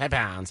like 25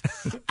 pounds.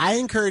 I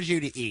encourage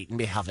you to eat and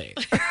be healthy.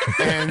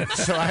 And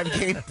so I've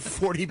gained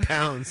 40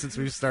 pounds since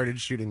we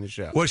started shooting the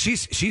show. Well,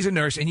 she's a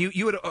nurse, and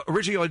you had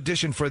originally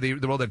auditioned for the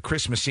role that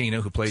Chris Messina,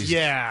 who plays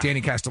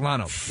Danny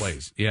Castellano,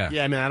 plays. Yeah.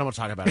 Yeah, man, I don't want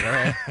to talk about it. All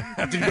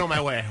right? Didn't go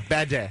my way.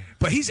 Bad day.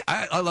 But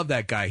I love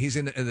that guy. He's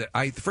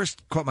I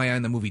first caught my eye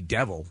in the movie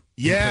Devil.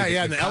 Yeah,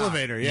 in the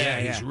elevator.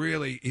 Yeah, he's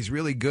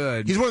really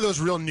good. He's one of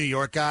those real New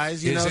York guys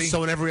guys, you Is know. he?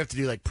 So whenever we have to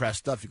do like press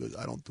stuff, he goes,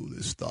 "I don't do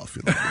this stuff.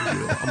 You know,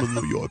 I'm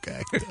a New York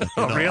actor. You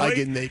know, really? I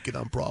get naked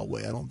on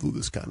Broadway. I don't do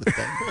this kind of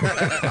thing.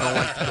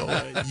 I don't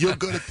like to go. You're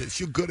good at this.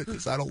 You're good at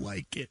this. I don't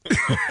like it."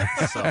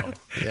 So yeah.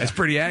 That's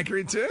pretty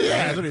accurate too.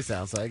 Yeah, that's what he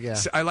sounds like. Yeah.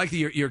 So I like that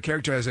your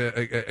character has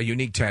a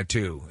unique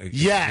tattoo.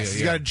 Yes,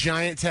 he's got a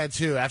giant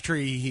tattoo. After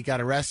he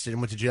got arrested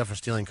and went to jail for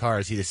stealing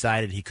cars, he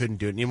decided he couldn't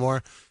do it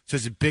anymore. So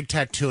it's a big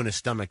tattoo on his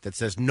stomach that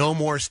says "No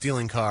more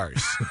stealing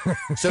cars."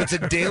 So it's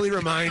a daily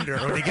reminder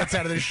when he gets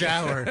out of the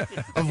shower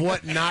of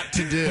what not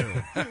to do.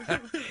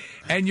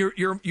 And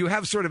you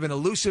have sort of an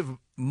elusive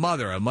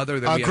mother, a mother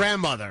that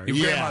grandmother, your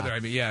yeah. grandmother. I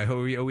mean,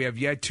 who we have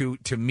yet to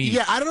meet.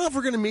 Yeah, I don't know if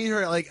we're gonna meet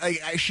her. Like,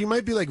 she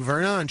might be like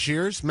Verna on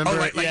Cheers. Remember?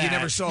 Like you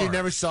never saw her. You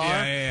never saw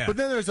her. Yeah. But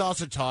then there's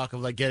also talk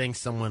of like getting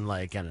someone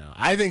like, I don't know.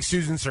 I think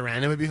Susan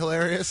Sarandon would be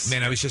hilarious.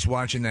 Man, I was just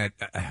watching that.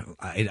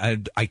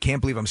 I can't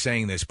believe I'm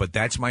saying this, but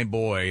that's my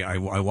boy. I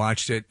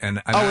watched it,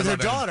 and with her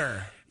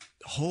daughter.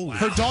 Holy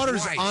her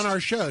daughter's Christ. on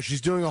our show.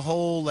 She's doing a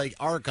whole like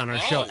arc on our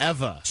show.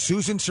 Eva.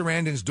 Susan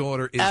Sarandon's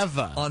daughter is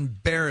Eva.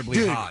 unbearably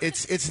Dude, hot.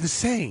 it's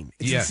insane.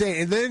 It's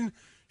insane. And then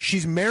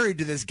she's married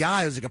to this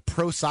guy who's like a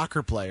pro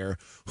soccer player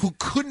who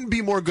couldn't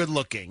be more good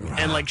looking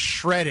and like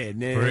shredded.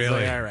 And Really? It's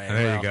like, all right,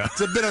 There you go.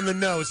 It's a bit on the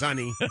nose,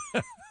 honey.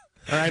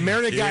 All right,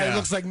 married a guy who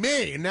looks like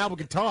me, and now we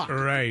can talk.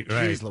 Right.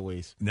 Jeez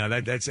Louise. No,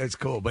 that's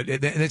cool, but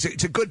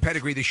it's a good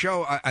pedigree. The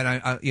show, and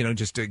I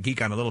just to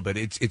geek on a little bit,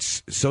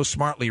 it's so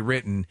smartly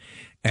written,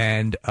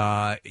 and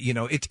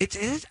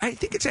it's I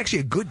think it's actually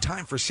a good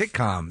time for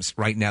sitcoms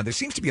right now. There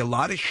seems to be a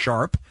lot of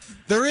sharp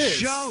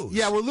shows.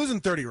 Yeah, we're losing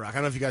 30 Rock. I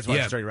don't know if you guys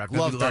watch 30 Rock.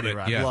 Love 30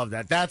 Rock. Yeah. Love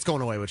that. That's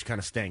going away, which kind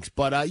of stinks.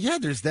 But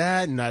there's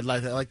that, and I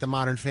like the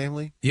Modern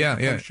Family.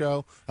 Yeah.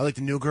 Show. I like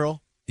the New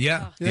Girl.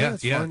 Yeah,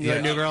 it's fun. You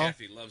like New Girl?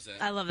 Kathy loves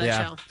that. I love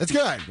that show. It's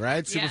good,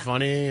 right? Super Yeah.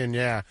 funny, and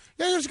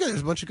there's good. There's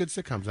a bunch of good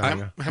sitcoms on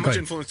there. How much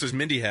influence does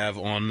Mindy have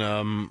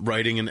on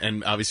writing?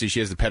 And obviously, she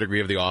has the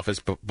pedigree of The Office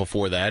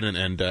before that,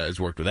 and has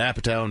worked with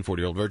Apatow and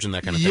 40-Year-Old Virgin,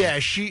 that kind of thing. Yeah,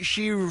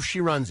 she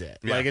runs it.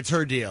 Yeah. Like, it's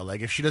her deal.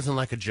 Like, if she doesn't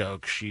like a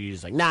joke,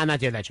 she's like, "Nah, I'm not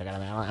doing that joke. I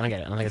don't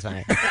get it. I don't think it's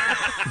funny."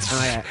 I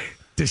don't get it.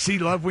 Does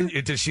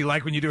she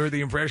like when you do her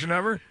the impression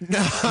of her?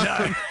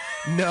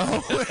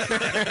 No,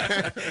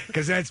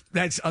 because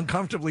that's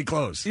uncomfortably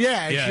close.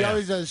 Yeah, she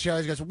always does. She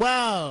always goes,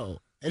 "Whoa!"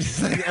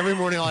 It's like every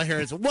morning all I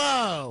hear is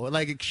 "Whoa!"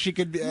 Like she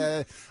could,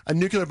 a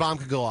nuclear bomb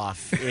could go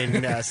off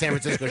in San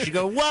Francisco. She'd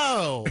go,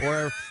 "Whoa!"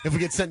 Or if we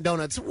get sent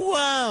donuts,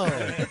 "Whoa!"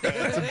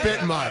 It's a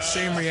bit much.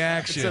 Same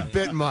reaction. It's a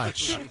bit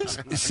much.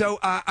 So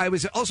I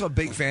was also a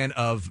big fan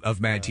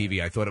of Mad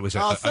TV. I thought it was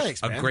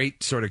a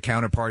great sort of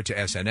counterpart to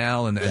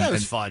SNL, and it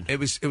was fun. It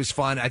was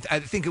fun. I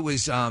think it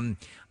was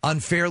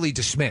unfairly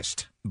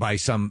dismissed by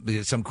some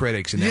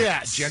critics, and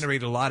that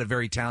generated a lot of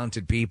very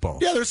talented people.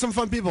 Yeah, there's some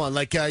fun people on.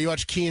 Like you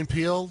watch Key and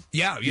Peele.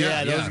 Yeah,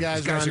 those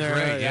guys were on there.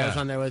 Great, I was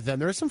on there with them.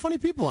 There were some funny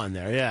people on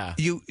there. Yeah.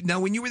 Now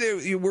when you were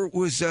there,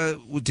 was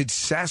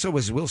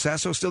Will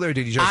Sasso still there? Or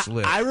did he just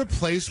live? I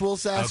replaced Will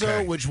Sasso,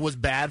 Okay. which was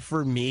bad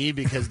for me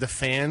because the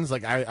fans,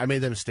 like, I made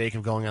the mistake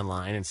of going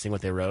online and seeing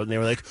what they wrote, and they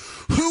were like,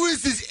 "Who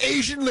is this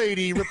Asian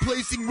lady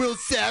replacing Will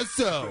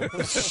Sasso?"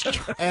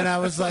 And I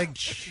was like,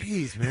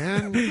 "Jeez,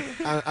 man,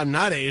 I'm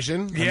not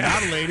Asian. I'm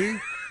not a lady."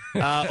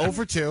 0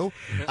 for 2.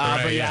 But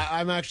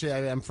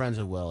I'm friends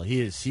with Will.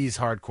 He's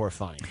hardcore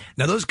funny.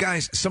 Now those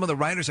guys, some of the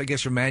writers, I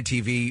guess, from Mad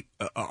TV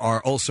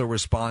are also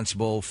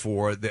responsible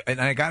for and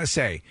I gotta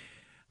say,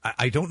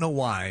 I don't know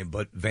why,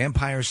 but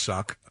vampires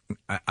suck.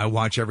 I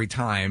watch every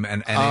time,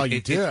 and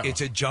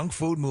it's a junk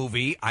food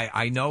movie.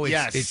 I know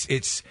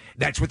it's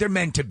that's what they're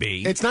meant to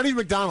be. It's not even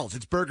McDonald's;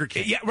 it's Burger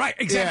King. Yeah, right,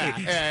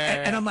 exactly.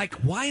 Yeah. And I'm like,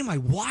 why am I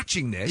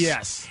watching this?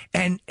 Yes,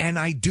 and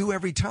I do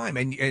every time.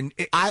 And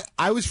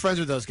I was friends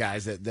with those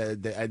guys that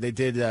they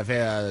did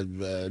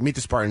Meet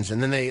the Spartans,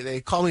 and then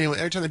they call me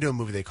every time they do a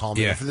movie. They call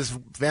me for this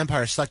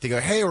vampire suck. They go,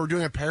 "Hey, we're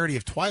doing a parody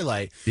of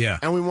Twilight,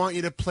 and we want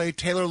you to play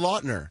Taylor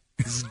Lautner."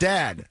 His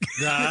dad.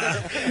 So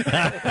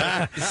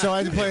I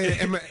had to play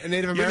a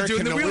Native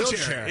American in a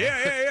wheelchair.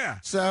 Yeah.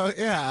 So,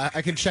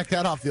 I can check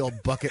that off the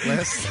old bucket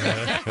list.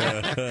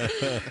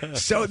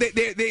 So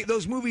they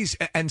those movies,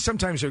 and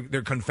sometimes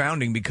they're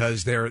confounding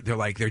because they're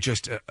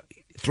just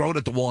throw it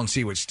at the wall and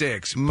see what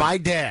sticks. My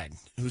dad,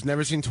 who's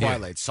never seen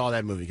Twilight, saw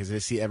that movie because they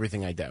see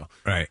everything I do.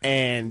 Right.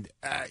 And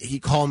he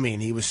called me,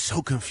 and he was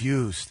so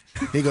confused.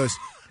 He goes,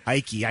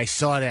 "Ike, I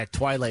saw that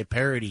Twilight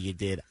parody you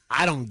did.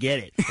 I don't get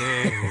it.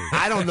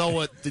 I don't know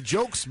what the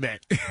jokes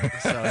meant."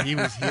 So he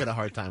had a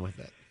hard time with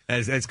it.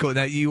 That's cool.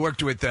 Now you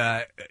worked with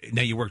the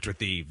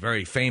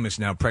very famous,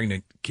 now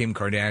pregnant Kim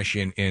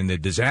Kardashian in the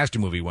Disaster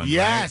movie one.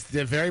 Yes,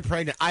 they're very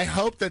pregnant. I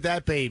hope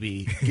that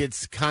baby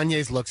gets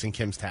Kanye's looks and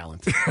Kim's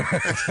talent.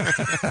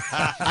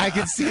 I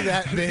can see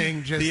that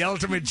being just the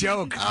ultimate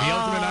joke, the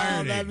ultimate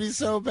irony. That'd be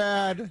so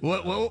bad.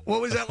 What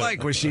was that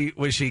like? Was she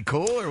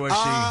cool or was she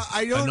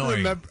I don't annoying?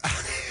 remember.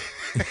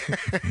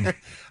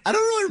 I don't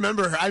really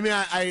remember her. I mean,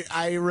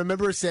 I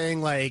remember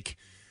saying like,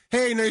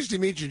 "Hey, nice to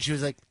meet you," and she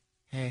was like,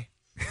 "Hey."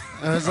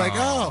 I was like,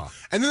 "Oh."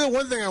 And then the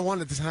one thing I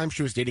wanted at the time,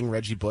 she was dating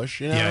Reggie Bush,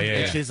 you know? Yeah.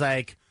 And she's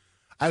like,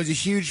 I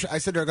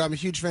said to her, I'm a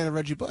huge fan of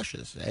Reggie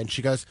Bush's. And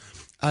she goes,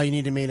 oh, you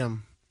need to meet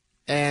him.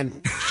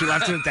 And she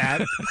left it at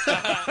that.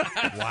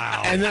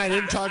 Wow. And then I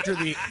didn't talk to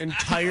her the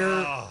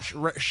entire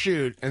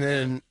shoot. And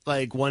then,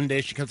 like, one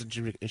day she comes up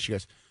to me and she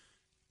goes,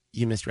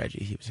 you missed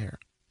Reggie. He was here.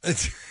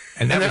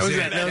 And that was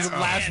it. That was the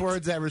last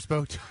words I ever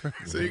spoke to her.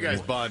 So you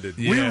guys bonded.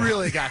 We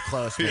really got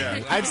close,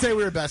 man. I'd say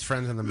we were best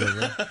friends in the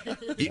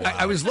movie.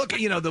 I was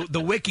looking,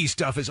 the wiki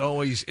stuff is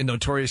always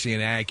notoriously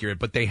inaccurate,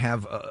 but they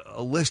have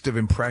a list of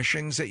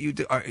impressions that you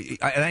do.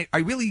 And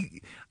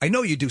I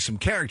know you do some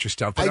character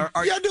stuff, but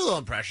I do little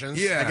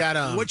impressions. Yeah. I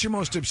got, what's your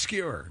most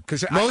obscure?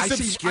 Because most I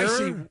obscure?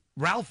 see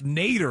Ralph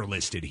Nader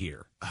listed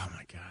here. Oh,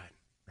 my God.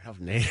 Ralph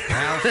Nader.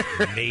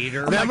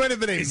 Nader. That might have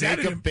been a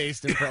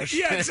makeup-based impression.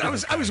 Yes,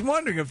 I was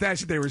wondering if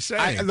that's what they were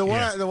saying. The one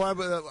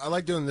I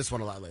like doing this one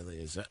a lot lately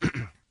is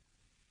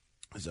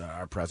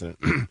our president.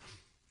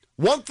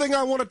 One thing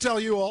I want to tell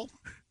you all,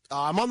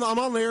 I'm on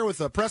the air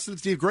with Preston and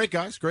Steve, great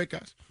guys,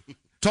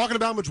 talking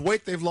about how much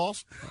weight they've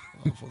lost.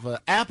 An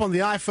app on the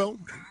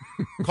iPhone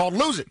called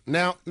Lose It.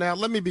 Now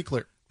let me be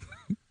clear.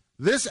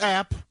 This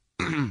app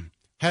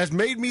has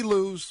made me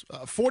lose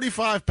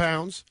 45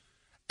 pounds.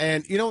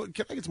 And, can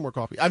I get some more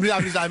coffee? I'm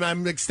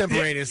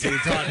extemporaneously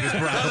talking to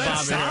Barack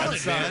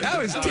Obama. That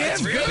was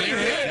damn good.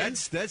 Man.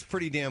 That's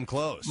pretty damn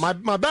close.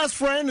 My best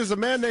friend is a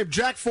man named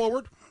Jack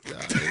Forward.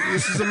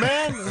 This is a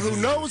man who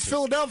knows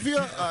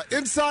Philadelphia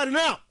inside and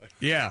out.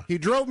 Yeah. He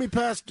drove me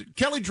past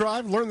Kelly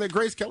Drive, learned that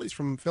Grace Kelly's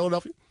from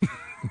Philadelphia.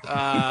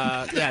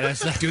 That's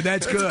good.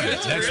 That's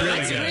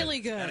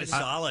really good. That is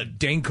solid.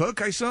 Dane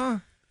Cook, I saw?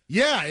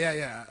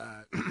 Yeah.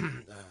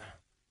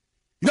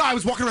 I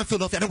was walking around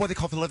Philadelphia. I don't know why they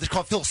call Philadelphia. They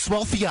call it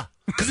Philadelphia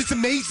because it's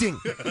amazing.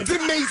 It's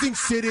an amazing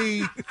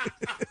city.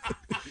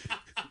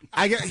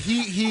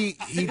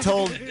 He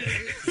told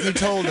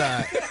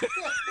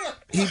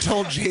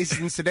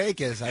Jason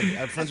Sudeikis.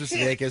 I'm friends with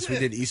Sudeikis. We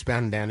did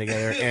Eastbound and Down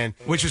together, and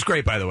which was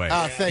great, by the way.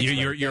 Oh, thanks.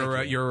 You're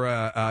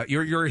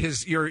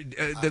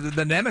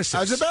the nemesis. I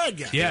was a bad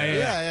guy.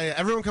 Yeah.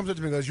 Everyone comes up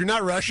to me and goes, "You're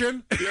not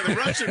Russian." You're the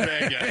Russian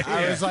bad guy.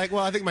 I was like,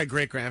 "Well, I think my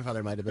great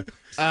grandfather might have been."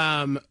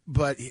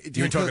 But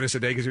you were talking to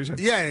Sudeikis, you said?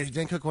 Yeah.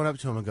 Dan Cook went up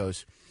to him and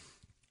goes,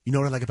 "You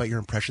know what I like about your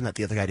impression that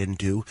the other guy didn't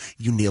do?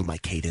 You nailed my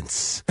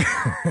cadence."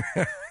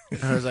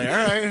 I was like, all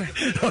right.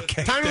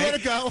 Okay. Time to let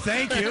it go.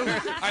 Thank you. All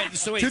right,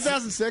 so wait.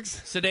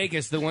 2006.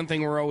 Sudeikis, the one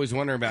thing we're always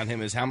wondering about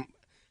him is how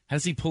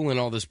does he pull in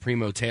all this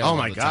primo tail? Oh,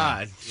 my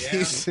God.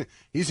 Yeah.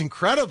 He's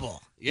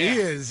incredible. Yeah. He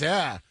is,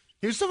 yeah.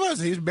 He was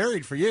he was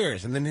married for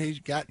years, and then he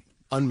got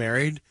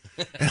unmarried,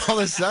 and all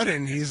of a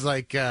sudden he's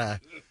like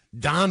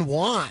Don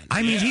Juan.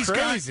 I mean, he's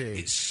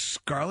crazy. got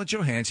Scarlett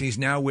Johansson. He's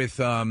now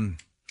with...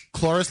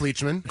 Cloris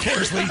Leachman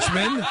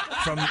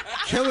from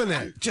killing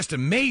it, just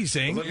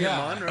amazing. Olivia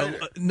Munn, right?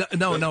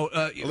 No.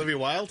 Olivia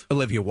Wilde.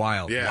 Olivia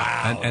Wilde. Yeah,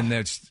 wow. And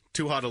that's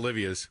two hot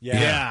Olivias.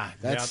 Yeah.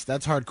 That's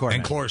hardcore.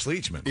 And Cloris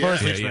Leachman.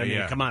 Cloris Leachman.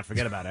 Yeah. Come on,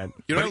 forget about it.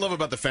 You know what I love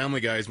about the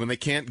Family Guy is when they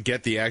can't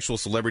get the actual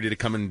celebrity to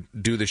come and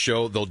do the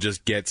show, they'll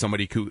just get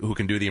somebody who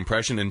can do the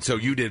impression. And so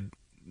you did.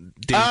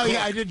 Dane Cook.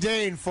 Yeah, I did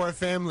Dane for a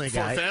Family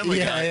Guy. For a Family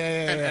Guy.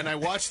 Yeah. And I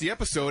watched the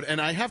episode,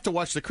 and I have to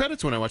watch the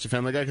credits when I watch the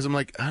Family Guy because I'm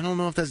like, I don't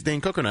know if that's Dane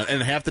Cook or not.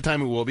 And half the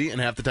time it will be,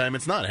 and half the time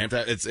it's not.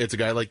 It's a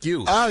guy like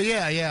you. Oh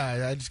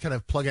yeah. I just kind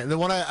of plug it. The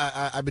one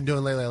I've been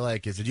doing lately I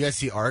like is, did you guys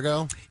see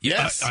Argo?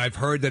 Yes, I've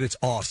heard that it's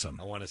awesome.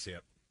 I want to see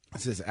it.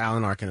 This is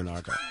Alan Arkin in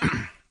Argo.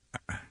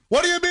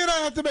 What do you mean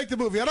I have to make the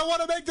movie? I don't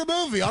want to make the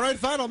movie. All right,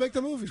 fine, I'll make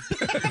the movie.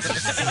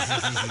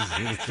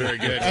 Very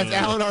good. That's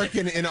Alan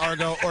Arkin in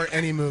Argo or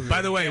any movie.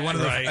 By the way, one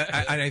of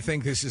I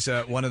think this is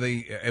one of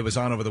the. It was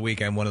on over the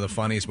weekend. One of the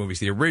funniest movies,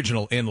 the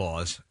original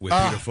In-Laws with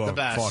Peter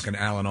Falk and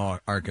Alan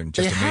Arkin.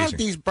 Just they amazing. had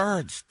these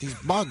birds, these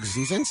bugs,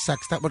 these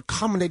insects that would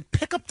come and they'd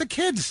pick up the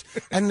kids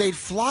and they'd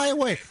fly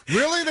away.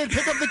 Really? They'd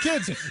pick up the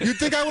kids? You'd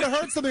think I would have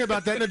heard something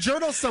about that in a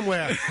journal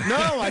somewhere.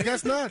 No, I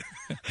guess not.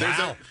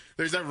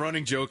 There's that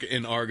running joke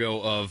in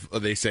Argo of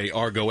they say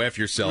Argo F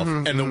yourself,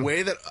 and the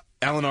way that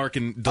Alan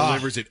Arkin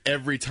delivers it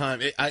every time,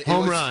 it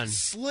run,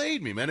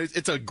 slayed me, man.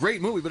 It's a great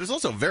movie, but it's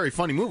also a very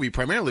funny movie,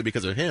 primarily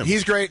because of him.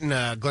 He's great in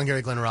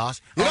Glengarry Glen Ross.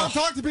 You don't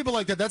talk to people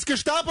like that. That's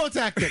Gestapo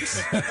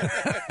tactics.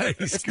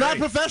 It's not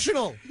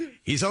professional.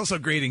 He's also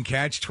great in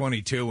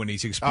Catch-22 when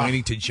he's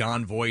explaining to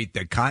John Voight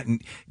that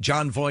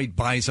John Voight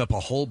buys up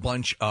a whole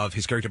bunch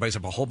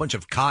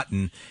of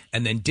cotton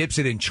and then dips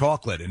it in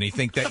chocolate, and he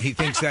thinks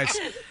that's.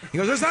 He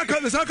goes, "It's not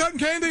cotton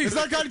candy. It's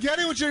not cotton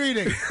candy. What you're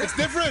eating? It's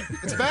different.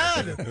 It's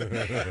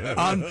bad."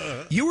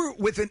 You were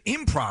with an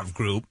improv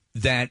group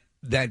that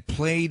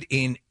played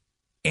in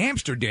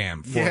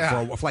Amsterdam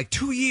for like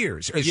 2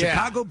 years. A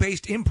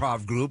Chicago-based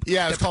improv group.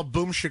 Yeah, it's called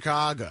Boom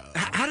Chicago.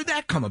 How did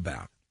that come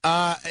about?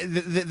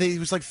 It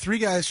was like three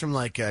guys from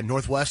like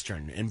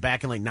Northwestern, and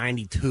back in like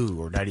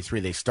 '92 or '93,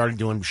 they started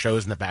doing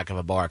shows in the back of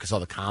a bar because all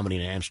the comedy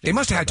in Amsterdam. They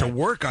must have had to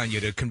work on you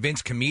to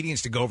convince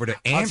comedians to go over to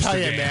Amsterdam.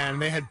 I'll tell you, man,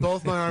 they had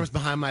both my arms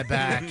behind my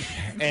back,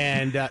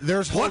 and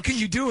what can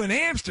you do in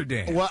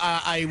Amsterdam? Well,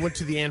 I went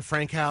to the Anne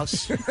Frank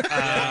house, the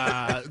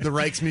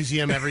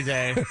Rijksmuseum every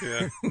day.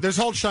 Yeah. There's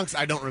whole chunks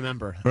I don't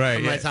remember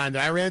from my time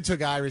there. I ran into a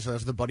guy recently,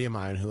 with a buddy of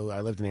mine who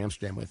I lived in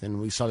Amsterdam with,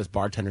 and we saw this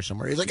bartender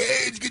somewhere. He's like,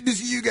 "Hey, it's good to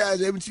see you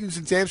guys. I haven't seen you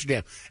since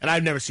Amsterdam," and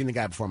I've never seen the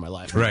guy before in my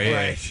life.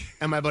 Right.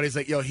 And my buddy's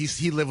like, "Yo,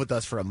 he lived with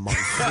us for a month."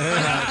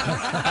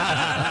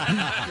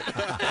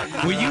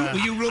 Were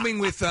you rooming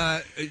with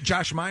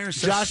Josh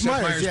Myers? Josh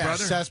Myers, yeah,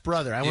 brother? Seth's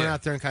brother. I went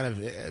out there and kind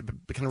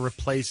of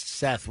replaced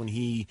Seth when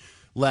he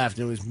left.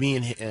 And it was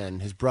me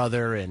and his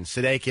brother and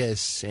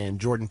Sudeikis and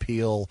Jordan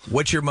Peele.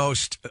 What's your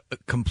most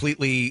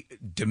completely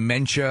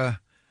dementia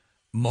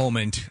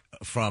moment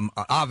from?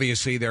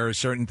 Obviously, there are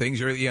certain things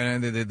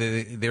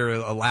they're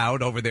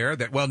allowed over there.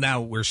 That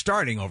now we're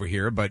starting over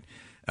here, but.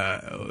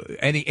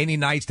 Any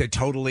nights that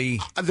totally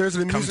there's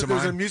an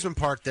amusement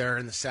park there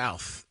in the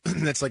south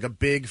that's like a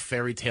big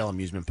fairy tale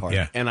amusement park.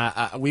 Yeah. And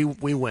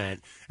we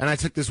went, and I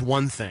took this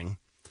one thing,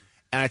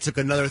 and I took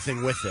another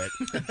thing with it,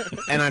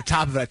 and on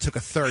top of it I took a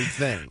third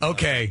thing.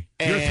 Okay,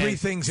 you're 3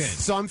 things in.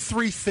 So I'm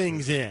 3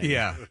 things in.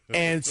 Yeah.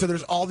 And so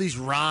there's all these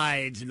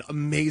rides and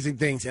amazing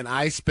things, and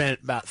I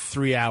spent about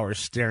 3 hours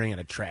staring at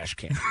a trash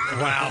can.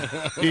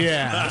 Wow.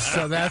 Yeah.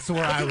 So that's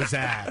where I was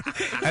at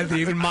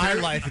in my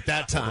life at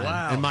that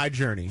time, in my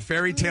journey.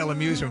 Fairy tale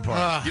amusement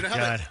park. You know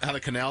how the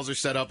canals are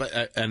set up,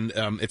 and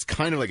it's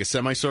kind of like a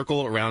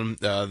semicircle around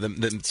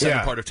the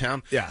center part of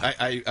town? Yeah.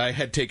 I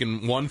had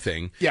taken one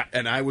thing,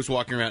 and I was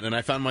walking around, and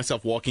I found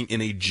myself walking in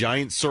a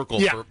giant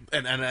circle,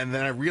 and then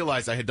I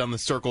realized I had done the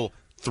circle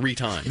 3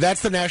 times.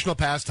 That's the national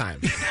pastime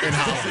in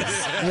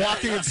Holland.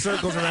 Walking in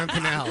circles around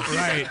canals.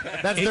 Right.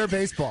 That's their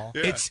baseball.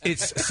 Yeah.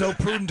 It's so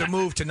prudent to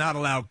move to not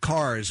allow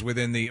cars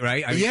within the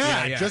right. I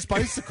mean, just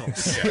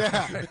bicycles.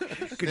 Yeah.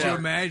 Could you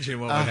imagine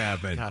what would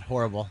happen? God,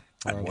 horrible.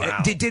 Wow.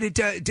 Did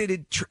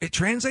it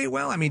translate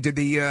well? I mean, did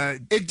the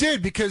It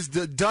did, because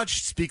the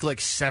Dutch speak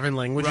like 7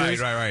 languages.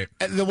 Right.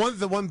 And the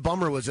one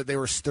bummer was that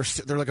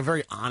they're like a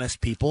very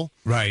honest people.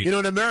 Right. You know,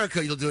 in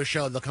America, you'll do a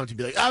show and they'll come to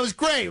be like, "I was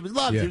great. It was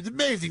lovely. It was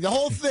amazing. The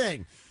whole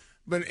thing."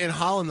 But in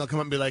Holland, they'll come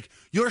up and be like,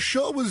 "Your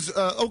show was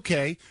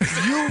okay.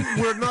 You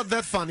were not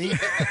that funny.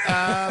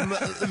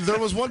 There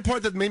was one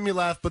part that made me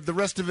laugh, but the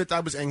rest of it, I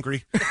was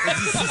angry.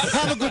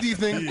 Have a good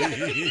evening."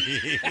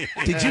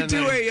 Did you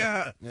do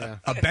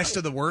a best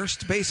of the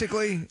worst,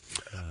 basically?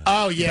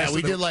 Oh, yeah.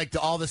 We did like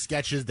all the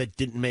sketches that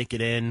didn't make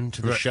it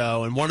into the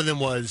show, and one of them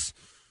was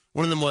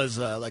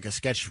like a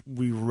sketch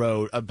we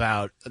wrote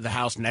about the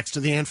house next to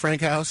the Anne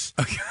Frank house.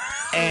 Okay.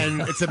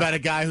 And it's about a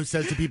guy who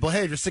says to people,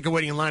 "Hey, if you're sick of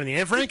waiting in line in the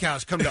Anne Frank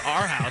house, come to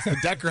our house, the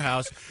Decker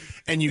house."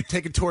 And you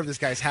take a tour of this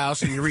guy's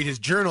house, and you read his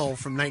journal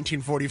from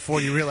 1944,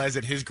 and you realize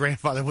that his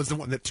grandfather was the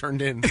one that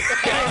turned in.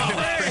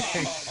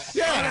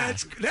 Yeah,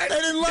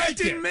 I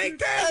didn't make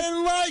that. I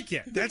didn't like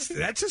it.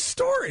 That's a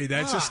story.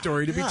 That's a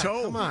story to be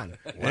told. Come on.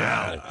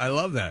 Wow, I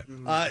love that.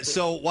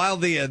 So while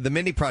the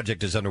Mindy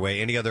project is underway,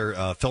 any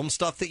other film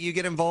stuff that you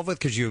get involved with?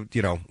 Because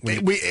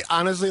we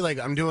honestly, like,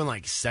 I'm doing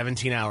like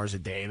 17 hours a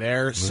day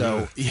there,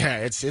 so yeah,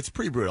 it's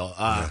pretty brutal.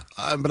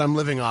 But I'm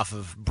living off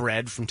of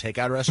bread from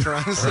takeout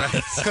restaurants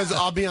because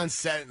I'll be on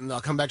set and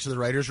I'll come back to the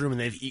writer's room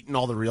and they've eaten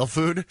all the real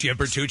food. Do you have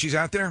Bertucci's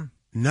out there?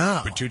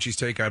 No. Bertucci's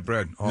takeout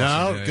bread. Awesome.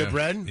 No, good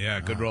bread?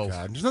 Yeah, good rolls.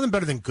 God. There's nothing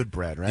better than good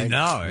bread, right?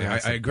 No, I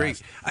agree.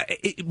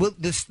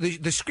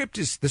 The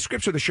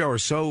scripts of the show are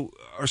so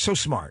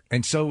smart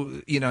and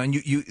so and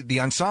you the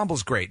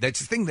ensemble's great.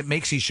 That's the thing that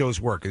makes these shows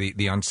work.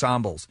 The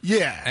ensembles.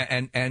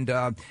 Yeah, and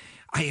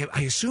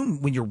I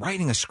assume when you're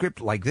writing a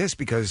script like this,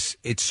 because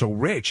it's so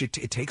rich, it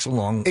takes a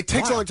long. It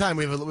takes a long time.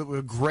 We have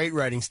a great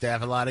writing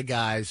staff. A lot of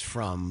guys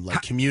from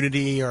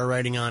Community are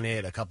writing on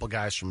it. A couple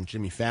guys from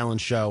Jimmy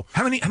Fallon's show.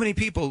 How many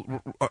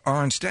people are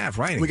on staff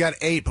writing? We got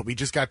 8, but we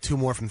just got 2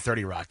 more from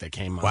 30 Rock that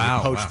came on. Wow,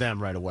 we poached them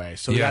right away.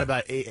 So we got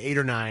about 8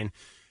 or 9.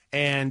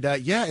 And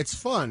it's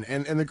fun.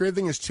 And the great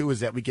thing is too is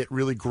that we get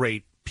really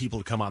great people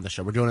to come on the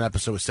show. We're doing an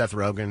episode with Seth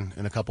Rogen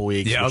in a couple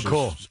weeks. Yeah, which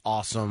cool. is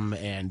awesome.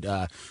 And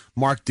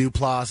Mark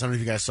Duplass. I don't know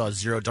if you guys saw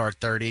Zero Dark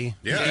 30.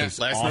 Yeah,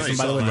 last awesome, night.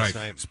 By the way,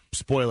 Last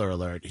spoiler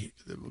alert: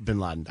 Bin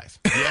Laden dies.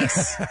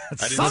 Yes, I'm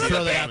gonna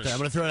throw that out there. I'm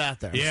gonna throw it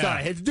out there. Yeah. Sorry,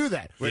 I hate to do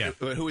that. Wait,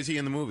 who is he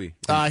in the movie?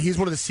 He's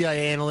one of the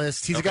CIA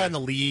analysts. He's a guy in the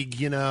league.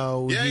 Yeah.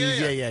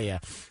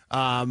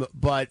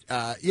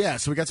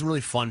 So we got some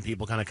really fun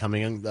people kind of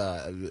coming in.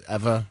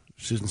 Eva,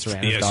 Susan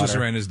Sarandon's daughter.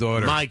 Susan Sarandon's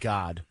daughter. My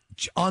God.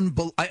 I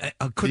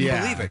couldn't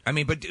believe it. I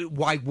mean, but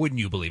why wouldn't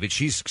you believe it?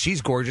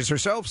 She's gorgeous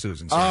herself,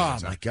 Susan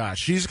Sarandon. Oh my gosh,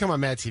 she used to come on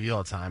Mad TV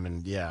all the time,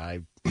 and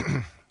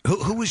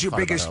Who was your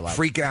biggest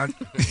freak out?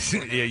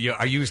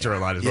 I used her a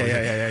lot as well.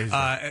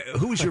 Yeah.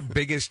 Who was your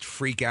biggest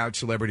freak out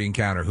celebrity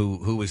encounter?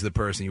 Who was the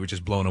person you were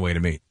just blown away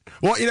to meet?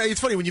 Well, it's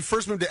funny when you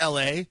first moved to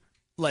L.A.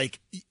 like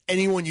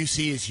anyone you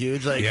see is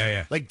huge. Like,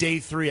 like day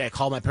 3, I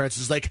called my parents.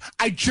 It's like,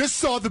 I just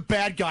saw the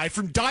bad guy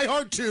from Die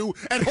Hard 2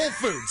 at Whole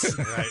Foods.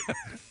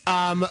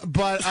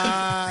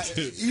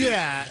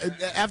 Yeah,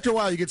 after a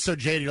while you get so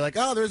jaded. You're like,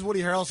 oh, there's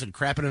Woody Harrelson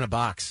crapping in a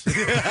box.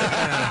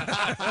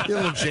 You're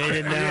a little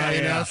jaded now,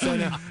 you know. So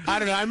now, I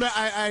don't know.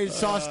 I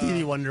saw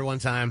Stevie Wonder one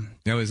time.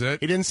 That was it?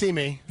 He didn't see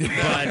me,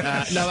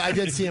 but no, I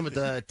did see him at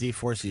the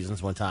D4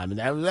 Seasons one time, and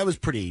that was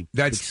pretty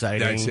exciting.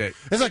 That's it.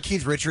 I saw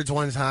Keith Richards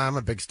one time. I'm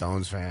a big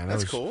Stones fan. That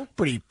was cool.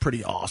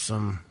 Pretty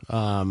awesome.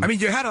 I mean,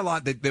 you had a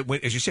lot that,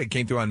 as you said,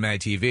 came through on Mad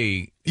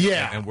TV.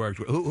 Yeah, and worked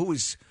with. Who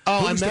was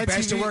the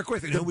best to work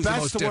with, and who was the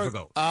most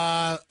difficult?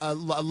 I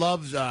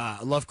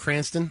love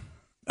Cranston.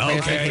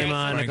 Cranston came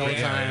on a couple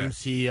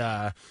times. He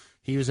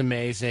was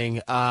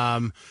amazing.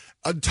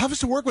 Toughest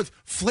to work with,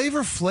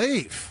 Flavor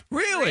Flav.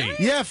 Really?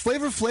 Yeah,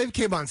 Flavor Flav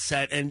came on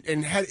set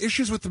and had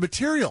issues with the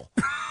material.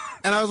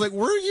 And I was like,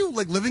 were you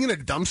like living in a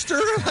dumpster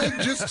like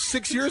just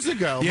 6 years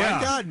ago? Yeah.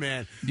 My God,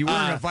 man. You were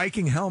in a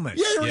Viking helmet.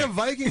 Yeah, you're in a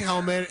Viking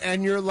helmet,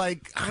 and you're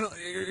like,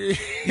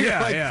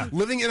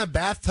 living in a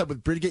bathtub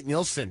with Brigitte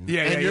Nielsen.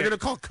 Yeah, you're going to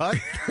call cut?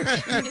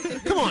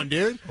 Come on,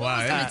 dude. What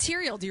was the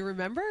material? Do you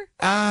remember?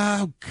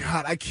 Oh,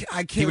 God, I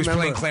can't He was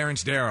remember. playing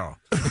Clarence Darrow.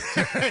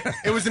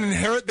 It was an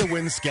Inherit the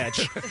Wind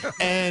sketch,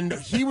 and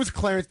he was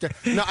Clarence Darrow.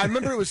 No, I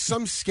remember it was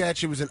some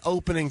sketch. It was an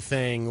opening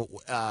thing,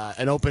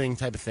 an opening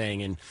type of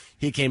thing, and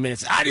he came in and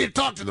said, I need to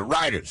talk to the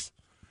writers.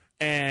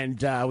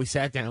 And we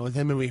sat down with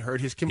him, and we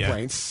heard his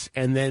complaints,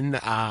 and then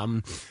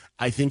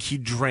I think he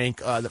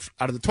drank out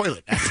of the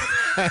toilet.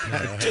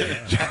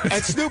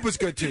 And Snoop was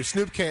good, too.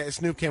 Snoop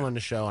came on the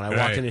show, and I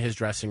walked into his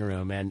dressing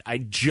room, and I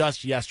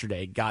just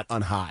yesterday got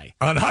on high.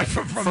 On high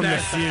from the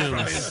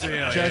fumes.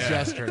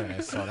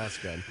 Yesterday, so that's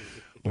good.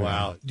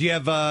 Wow. Do you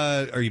have,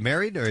 are you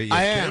married? Or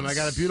I am. I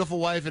got a beautiful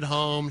wife at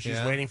home. She's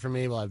waiting for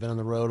me while I've been on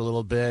the road a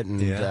little bit, and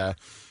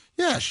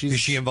is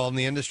she involved in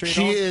the industry at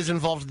She all? is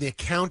involved in the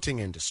accounting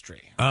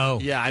industry. Oh,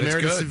 yeah. I that's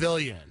married a good.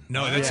 civilian.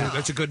 No,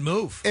 that's a good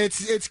move.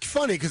 It's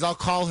funny because I'll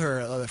call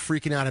her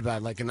freaking out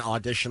about like an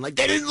audition. Like,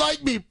 they didn't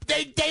like me.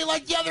 They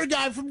like the other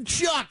guy from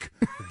Chuck.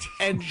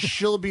 And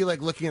she'll be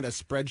like looking at a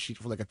spreadsheet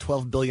for like a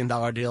 $12 billion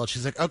deal.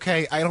 She's like,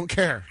 okay, I don't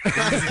care.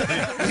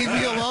 Leave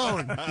me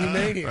alone. You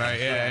made it. Right,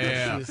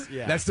 yeah.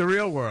 That's the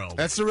real world.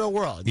 That's the real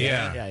world.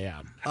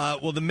 Yeah.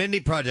 Well, the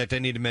Mindy Project, I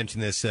need to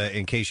mention this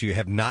in case you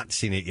have not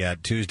seen it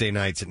yet. Tuesday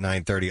nights at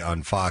 9:30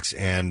 on Fox,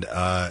 and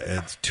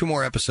it's 2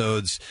 more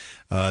episodes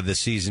this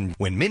season.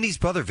 When Mindy's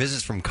brother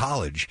visits from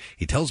college,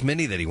 he tells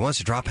Mindy that he wants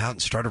to drop out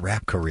and start a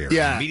rap career,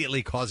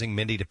 immediately causing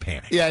Mindy to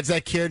panic. Yeah, it's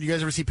that kid. You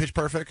guys ever see Pitch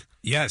Perfect?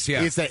 Yes,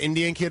 yeah. It's that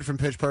Indian kid from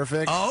Pitch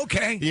Perfect. Oh,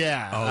 okay.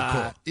 Yeah.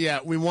 Oh, cool. Yeah,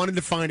 we wanted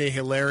to find a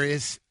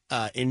hilarious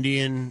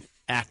Indian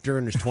actor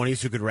in his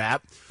 20s who could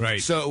rap.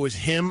 Right. So it was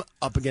him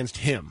up against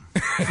him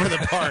for the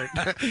part.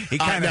 He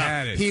kind of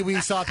had it.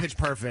 We saw Pitch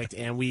Perfect,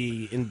 and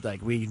we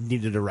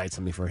needed to write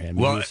something for him.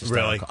 Well, He was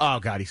hysterical. really? Oh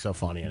God, he's so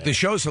funny in it. The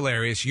show's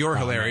hilarious. You're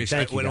hilarious.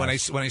 man. Thank you, when I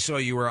guys. saw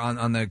you were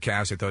on the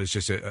cast, I thought it was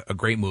just a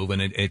great move,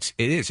 and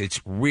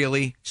it's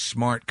really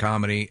smart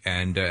comedy,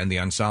 and the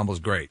ensemble's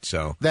great.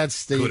 So You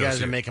kudos guys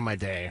to are you. making my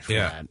day for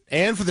Yeah. that.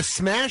 And for the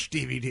Smash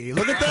DVD.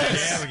 Look at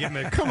this. Yeah, we're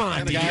getting Come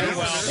on, guys.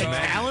 well, A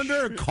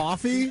calendar,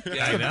 coffee. Yeah,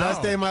 It's I the know.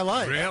 best day of my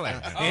life. Really?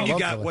 And you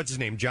got, what's his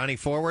name, Johnny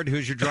Forward?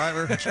 Who's your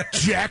driver?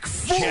 Jack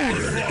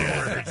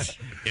Forward.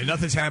 Yeah,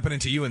 nothing's happening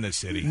to you in this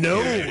city.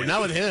 No,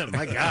 not with him.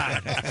 My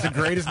God. He's the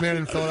greatest man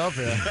in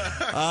Philadelphia.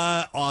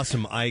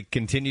 Awesome.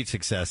 Continued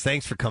success.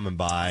 Thanks for coming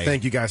by.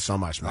 Thank you guys so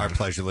much, man. Our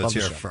pleasure. Let's Love the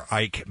hear it show. for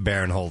Ike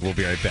Barinholtz. We'll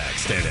be right back.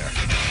 Stay there.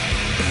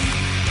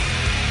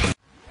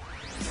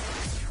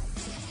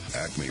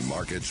 Acme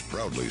Markets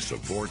proudly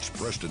supports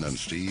Preston and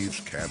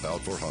Steve's Camp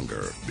Out for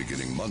Hunger,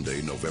 beginning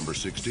Monday, November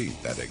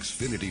 16th at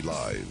Xfinity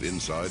Live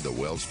inside the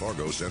Wells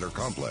Fargo Center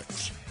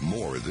complex.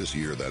 More this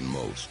year than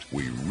most.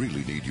 We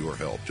really need your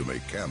help to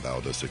make Camp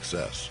Out a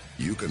success.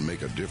 You can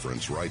make a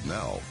difference right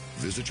now.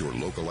 Visit your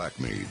local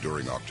Acme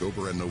during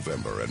October and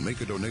November and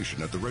make a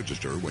donation at the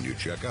register when you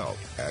check out.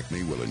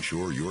 Acme will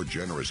ensure your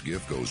generous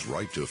gift goes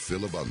right to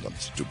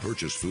Philabundance to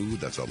purchase food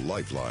that's a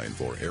lifeline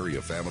for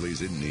area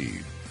families in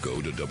need. Go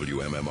to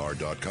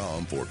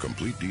WMMR.com for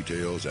complete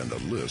details and a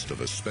list of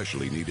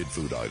especially needed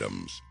food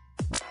items.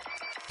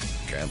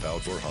 Camp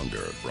Out for Hunger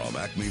from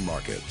Acme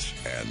Markets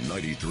and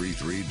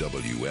 93.3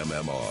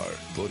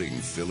 WMMR, putting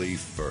Philly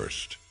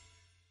first.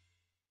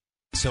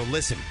 So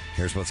listen,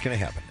 here's what's going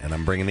to happen, and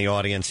I'm bringing the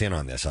audience in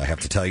on this. I have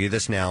to tell you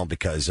this now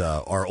because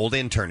our old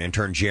intern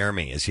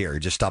Jeremy, is here. He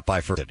just stopped by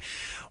for it.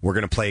 We're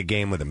going to play a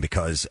game with him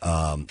because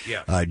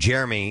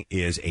Jeremy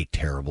is a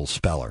terrible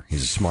speller.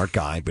 He's a smart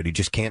guy, but he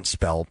just can't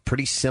spell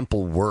pretty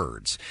simple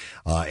words.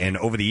 And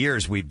over the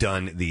years, we've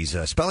done these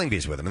spelling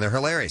bees with him, and they're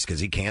hilarious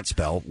because he can't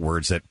spell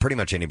words that pretty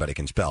much anybody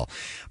can spell.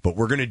 But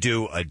we're going to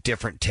do a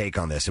different take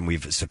on this, and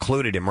we've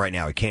secluded him right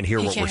now. He can't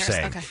hear what we're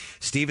saying. Okay.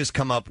 Steve has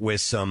come up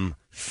with some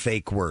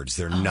fake words.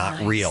 They're not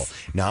real.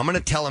 Now, I'm going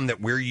to tell him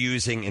that we're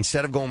using,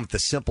 instead of going with the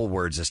simple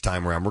words this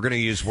time around, we're going to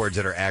use words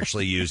that are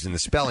actually used in the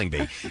spelling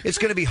bee. It's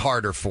going to be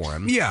harder for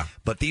him. Yeah.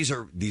 But these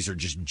are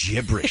just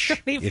gibberish.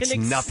 It's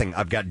nothing.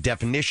 I've got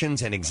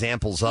definitions and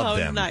examples of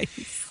them.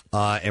 Nice.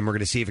 And we're going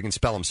to see if we can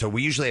spell them. So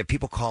we usually have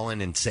people call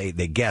in and say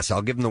they guess.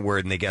 I'll give them the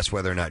word, and they guess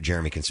whether or not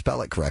Jeremy can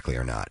spell it correctly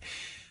or not.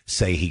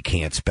 Say he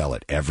can't spell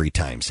it every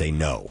time. Say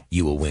no.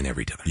 You will win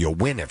every time. You'll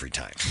win every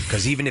time.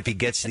 Because even if he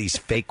gets these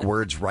fake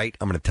words right,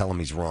 I'm going to tell him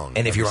he's wrong.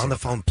 And if you're on the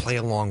phone, play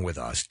along with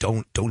us.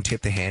 Don't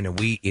tip the hand. And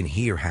we in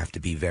here have to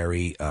be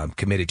very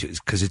committed to it,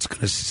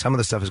 because some of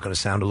the stuff is going to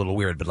sound a little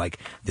weird. But like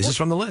this is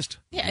from the list.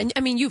 Yeah, and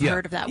I mean you've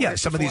heard of that. Yeah, word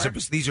some before.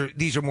 of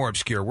these are more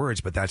obscure words,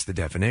 but that's the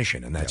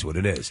definition, and that's what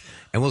it is.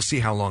 And we'll see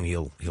how long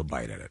he'll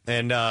bite at it.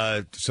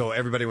 And so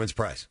everybody wins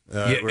prize.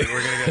 We're going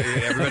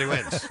to everybody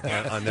wins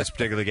on this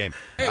particular game.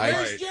 Hey,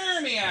 where's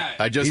Jeremy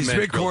at? He's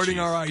recording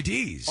our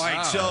IDs. All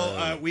right,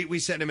 so we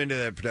sent him into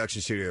the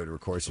production studio to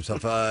record some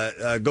stuff.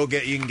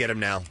 You can get him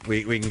now.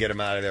 We can get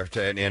him out of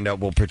there,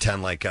 and we'll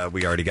pretend like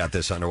we already got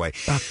this underway.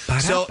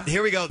 So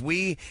here we go.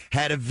 We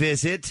had a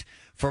visit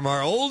from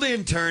our old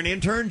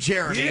intern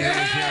Jeremy.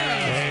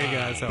 Hey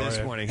guys, how are you?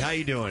 This morning. How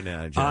you doing,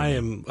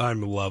 Jeremy?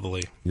 I'm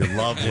lovely. You're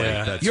lovely.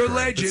 Yeah. That's Your great.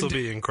 legend This will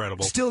be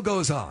incredible. Still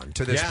goes on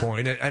to this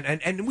point,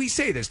 and we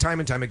say this time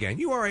and time again.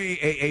 You are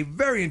a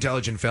very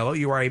intelligent fellow.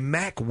 You are a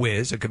Mac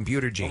whiz, a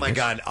computer genius. Oh my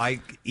God, I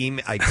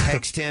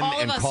text him All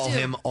of and us call do.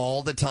 him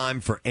all the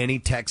time for any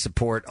tech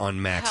support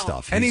on Mac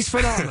stuff. And he's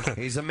phenomenal.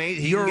 He's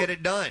amazing. He can get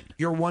it done.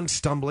 Your one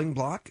stumbling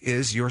block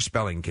is your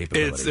spelling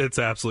capability. It's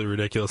absolutely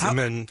ridiculous. And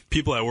then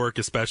people at work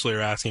especially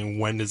are asking,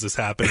 when does this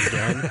happen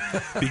again?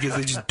 Because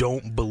they just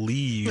don't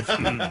believe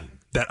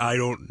that I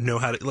don't know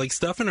how to, like,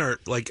 stuff in our,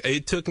 like,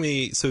 it took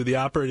me, so the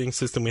operating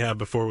system we have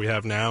before we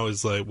have now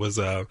was I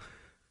don't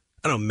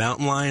know,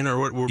 Mountain Lion or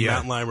what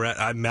Mountain Lion we're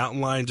at.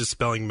 Mountain Lion, just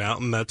spelling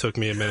mountain, that took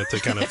me a minute to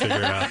kind of figure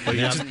it out. Like,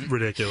 it's just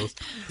ridiculous.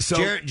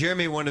 So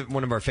Jeremy, one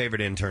of our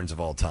favorite interns of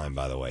all time,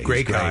 by the way.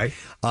 Great He's guy.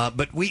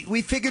 But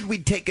we figured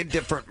we'd take a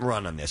different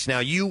run on this. Now,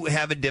 you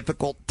have a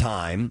difficult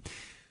time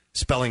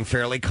spelling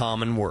fairly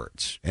common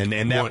words, and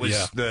that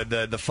was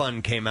the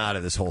fun came out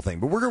of this whole thing.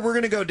 But we're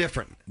going to go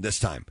different this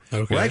time.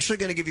 Okay. We're actually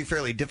going to give you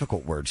fairly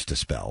difficult words to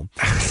spell.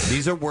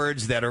 These are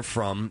words that are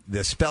from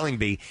the spelling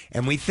bee,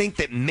 and we think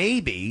that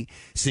maybe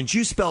since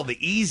you spell the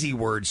easy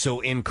words so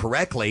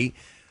incorrectly,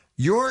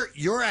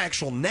 your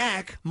actual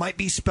knack might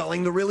be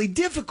spelling the really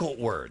difficult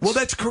words. Well,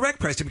 that's correct,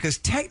 Preston, because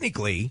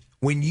technically,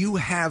 when you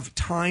have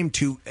time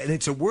to, and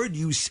it's a word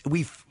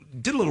we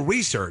did a little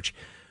research.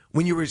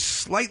 When you were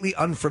slightly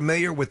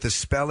unfamiliar with the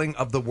spelling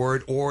of the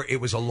word, or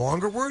it was a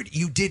longer word,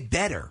 you did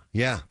better.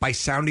 Yeah. By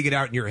sounding it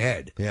out in your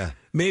head. Yeah.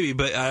 Maybe,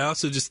 but I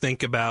also just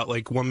think about,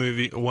 like, one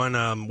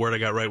word I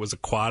got right was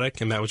aquatic,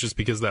 and that was just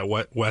because of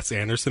that Wes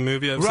Anderson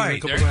movie I've seen a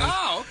couple times.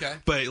 Oh, okay.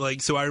 But,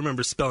 like, so I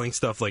remember spelling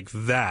stuff like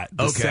that.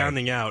 The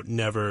sounding out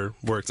never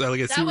works. I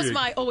see That was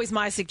always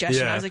my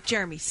suggestion. Yeah. I was like,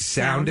 Jeremy,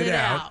 sound it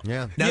out.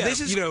 Yeah. Now, this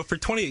is, for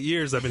 28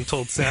 years, I've been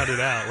told sound it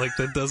out. Like,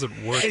 that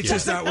doesn't work. It's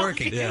just not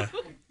working. Yeah.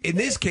 In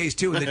this case,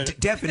 too, the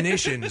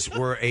definitions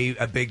were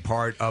a big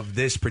part of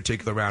this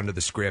particular round of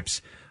the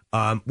scripts.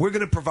 We're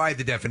going to provide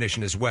the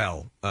definition as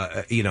well,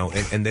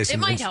 in this. It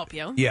might help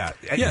you. Yeah.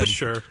 Yeah,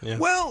 sure. Yeah.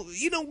 Well,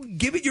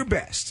 give it your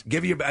best.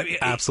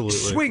 Absolutely.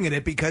 Swing at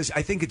it, because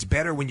I think it's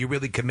better when you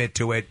really commit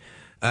to it.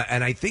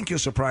 And I think you'll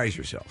surprise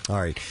yourself. All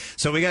right.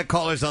 So we got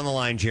callers on the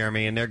line,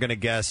 Jeremy, and they're going to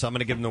guess. I'm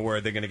going to give them the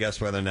word. They're going to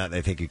guess whether or not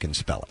they think you can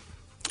spell it.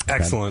 Okay?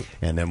 Excellent.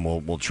 And then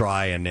we'll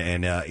try, and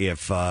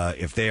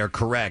if they are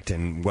correct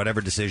in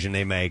whatever decision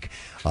they make,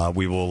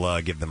 we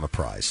will give them a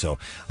prize. So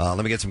let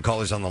me get some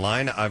callers on the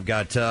line. I've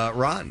got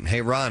Ron.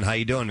 Hey, Ron, how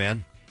you doing,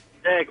 man?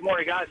 Hey, good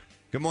morning, guys.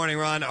 Good morning,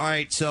 Ron. All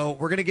right, so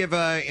we're going to give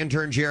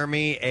intern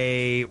Jeremy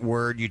a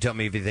word. You tell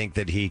me if you think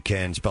that he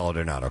can spell it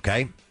or not,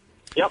 okay?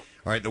 Yep.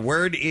 All right, the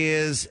word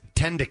is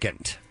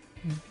tendicant.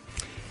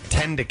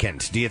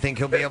 Tendicant. Do you think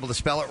he'll be able to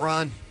spell it,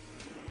 Ron?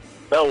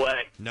 No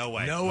way. No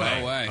way. No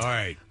way. All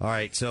right. All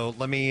right. So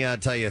let me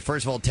tell you.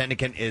 First of all,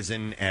 tendicant is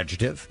an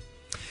adjective.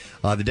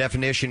 The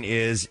definition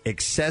is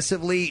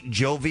excessively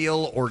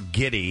jovial or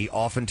giddy,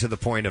 often to the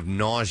point of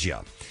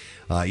nausea.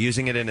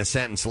 Using it in a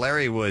sentence,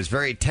 Larry was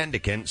very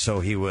tendicant, so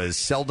he was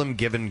seldom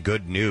given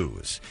good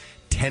news.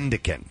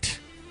 Tendicant.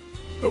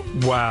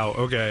 Wow.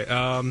 Okay.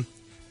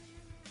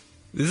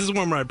 This is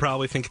one where I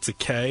probably think it's a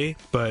K,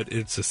 but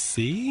it's a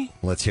C.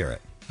 Let's hear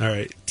it. All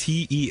right.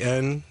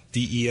 TENDENKENT.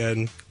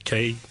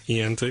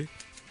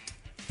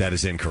 That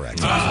is incorrect.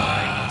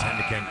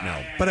 Tendicant,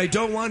 no. But I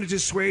don't want to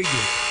dissuade you.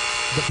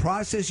 The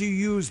process you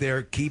use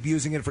there, keep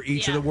using it for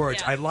each of the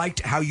words. I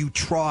liked how you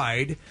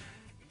tried,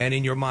 and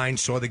in your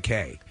mind saw the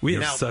K. We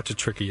have such a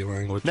tricky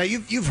language. Now,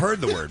 you've heard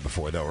the word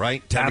before, though,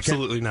 right? Tendicant?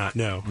 Absolutely not.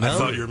 No. I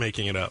thought you were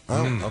making it up.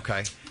 Oh,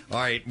 okay. All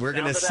right. We're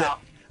going to set...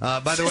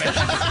 by the way,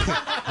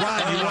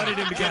 Ron, you wanted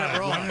him to get it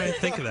wrong. Why did I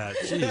think of that?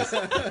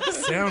 Jeez.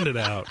 Sound it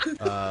out.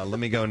 Let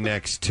me go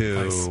next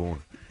to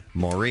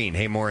Maureen.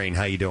 Hey, Maureen,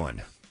 how you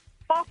doing?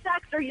 Ball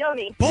sacks are are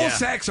yummy. Bull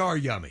sacks are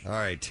yummy. All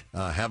right,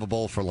 have a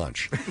bowl for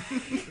lunch.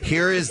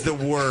 Here is the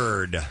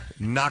word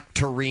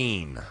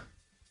nectarine.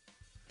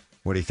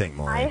 What do you think,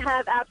 Maureen? I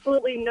have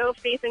absolutely no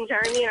faith in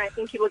Jeremy, and I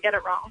think he will get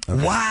it wrong.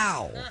 Okay.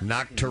 Wow.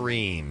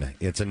 Nectarine.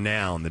 It's a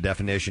noun. The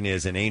definition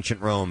is in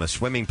ancient Rome, a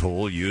swimming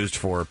pool used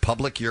for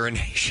public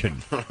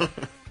urination.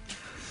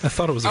 I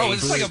thought it was.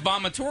 It's like a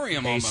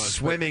vomitorium a almost.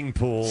 swimming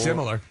pool,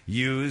 Similar.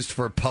 used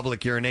for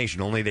public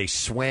urination. Only they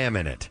swam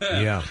in it.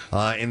 Yeah.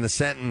 In the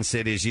sentence,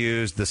 it is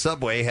used. The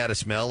subway had a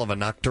smell of a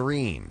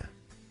nectarine.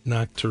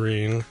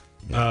 Nectarine.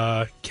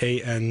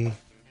 KN.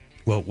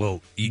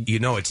 Well, you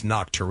know it's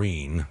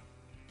nectarine.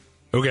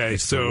 Okay,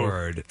 It's so the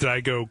word. did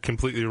I go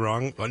completely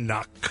wrong?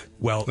 Knock.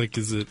 Well, like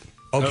is it?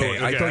 Okay,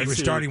 Oh, I thought you were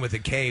see. starting with a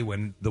K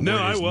when the No,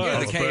 word I is was. Yeah,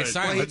 the K is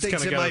silent. He I just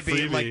thinks kinda it got might a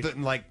be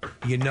freebie. like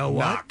You know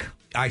what? knock.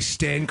 I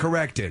stand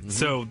corrected.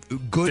 So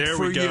Good there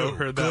for we go. you.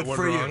 Heard Good that one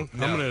for you. wrong.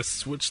 No. I'm gonna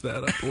switch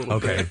that up a little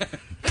Okay. bit.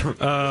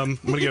 I'm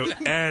gonna go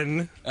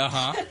N.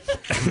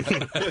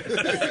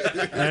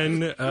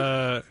 N.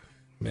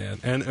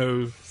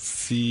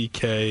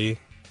 NOCK.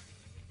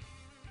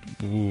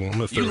 Ooh, I'm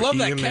gonna throw You love E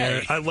that in K.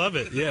 there. I love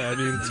it. Yeah, I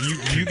mean,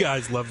 you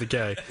guys love the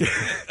K.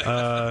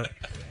 All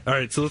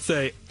right, so let's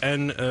say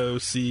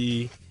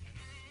NOCK.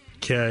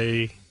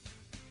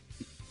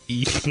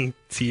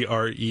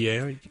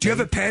 ETREA. Do you have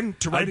a pen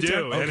to write I it do,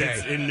 down? and Okay.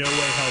 it's in no way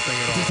helping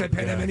at all. Does that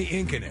pen have any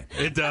ink in it?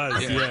 It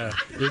does, yeah.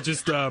 It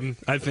just,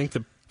 I think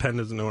the pen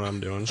doesn't know what I'm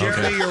doing.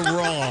 Jeremy, you're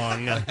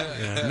wrong.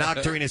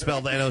 Nectarine is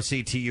spelled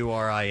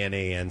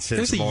Nocturine, and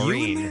since There's a U in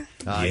Maureen,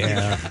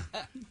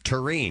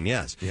 Turine,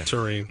 yes,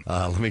 Turine.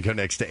 Let me go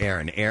next to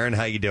Aaron. Aaron,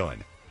 how you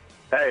doing?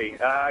 Hey,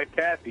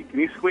 Kathy, can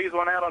you squeeze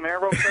one out on air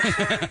real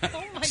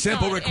quick?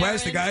 Simple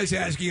request. The guy's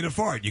asking you to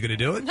fart. You going to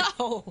do it? No.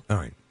 All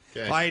right.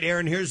 All right,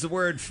 Aaron, here's the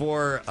word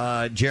for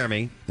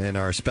Jeremy in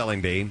our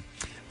spelling bee.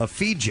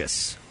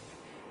 Ephegus.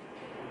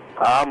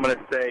 I'm going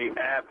to say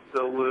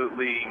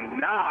absolutely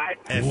not.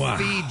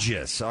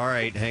 Ephegus. All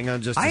right, hang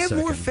on just a I have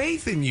second. more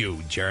faith in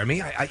you,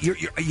 Jeremy.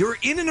 You're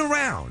in and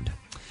around.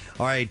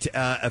 All right,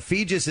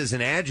 ephegus is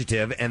an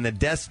adjective, and the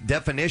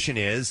definition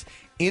is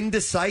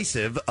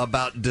indecisive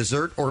about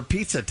dessert or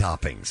pizza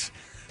toppings.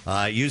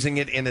 Using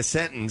it in a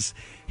sentence,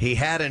 he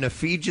had an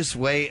ephegus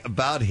way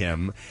about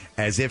him,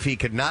 as if he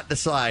could not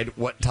decide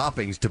what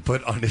toppings to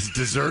put on his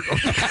dessert or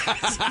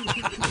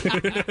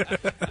pizza.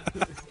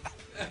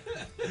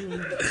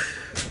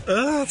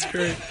 Oh, that's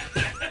great.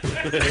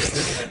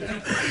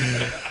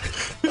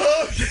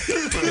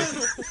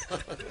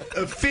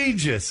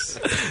 Ephegus.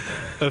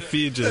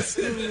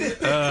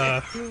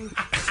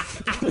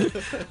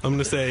 I'm going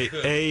to say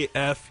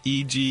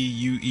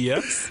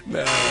AFEGUES.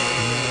 No.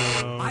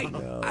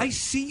 I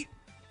see.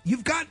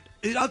 You've got.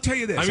 I'll tell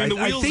you this. I mean, the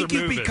wheels think are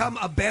you've moving. become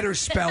a better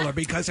speller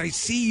because I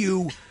see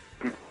you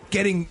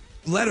getting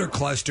letter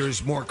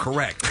clusters more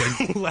correct.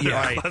 All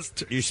right,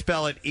 you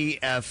spell it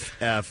EFFEGIIS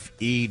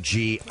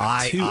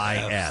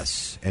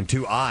and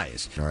two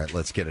I's. All right,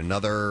 let's get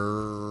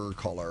another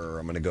caller.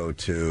 I'm going to go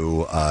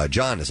to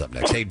John is up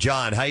next. Hey,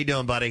 John, how you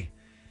doing, buddy?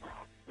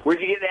 Where'd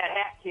you get that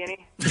hat,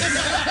 Kenny?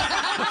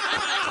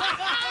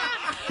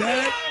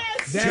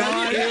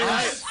 John,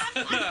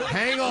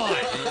 hang on,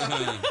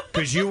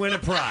 because you win a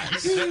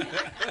prize.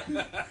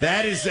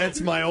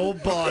 That's my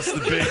old boss, the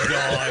big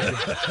dog,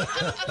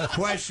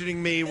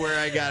 questioning me where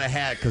I got a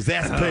hat, because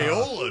that's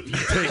payola.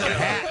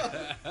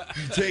 If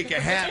you take a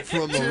hat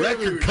from a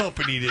record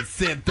company that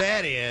sent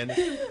that in,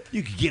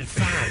 you could get a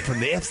fine from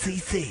the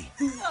FCC.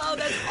 Oh,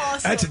 that's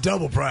awesome. That's a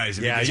double prize.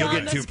 Yeah, John,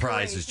 you'll get two that's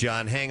prizes,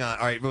 John. Hang on.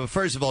 All right, well,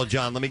 first of all,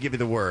 John, let me give you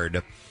the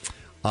word.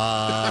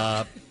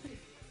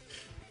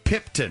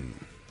 Pipton.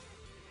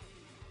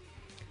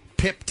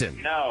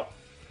 Pipton.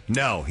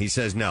 No, he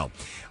says no.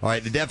 All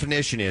right, the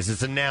definition is,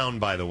 it's a noun,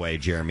 by the way,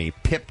 Jeremy.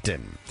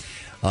 Pipton.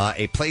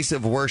 A place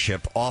of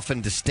worship often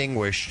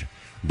distinguished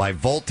by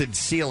vaulted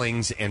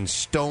ceilings and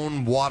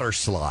stone water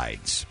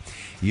slides.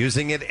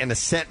 Using it in a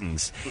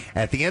sentence,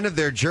 at the end of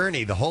their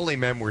journey, the holy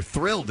men were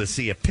thrilled to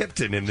see a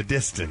Pipton in the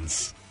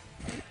distance.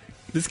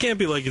 This can't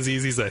be like as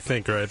easy as I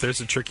think, right? There's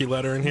a tricky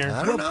letter in here.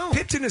 I don't know.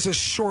 Pipton is a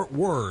short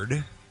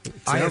word.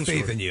 I have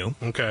faith in you.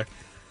 Okay.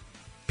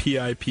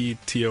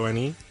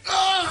 PIPTONE.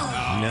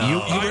 No. You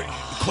were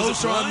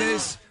closer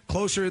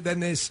than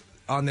this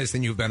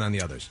than you've been on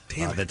the others.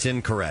 That's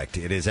incorrect.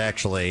 It is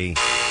actually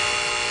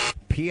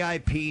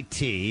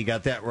PIPT. You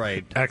got that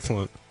right.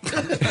 Excellent.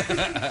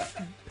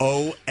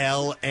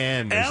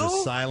 OLN. There's a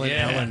silent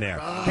L in there.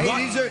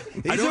 Hey,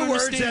 these are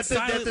words that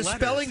the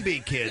spelling bee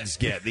kids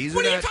get. These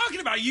What are are you not, talking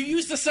about? You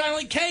used the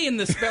silent K in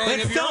the spelling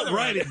It of your felt other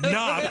right. one. It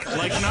knock,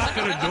 like knock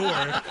on a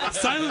door.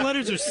 Silent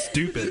letters are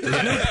stupid.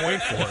 There's no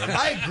point for them.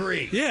 I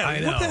agree. Yeah, I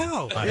know. what the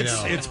hell?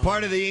 It's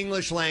part of the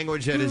English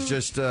language that is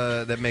just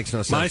that makes no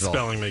sense. My at all.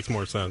 spelling makes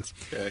more sense.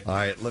 All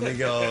right, let me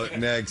go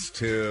next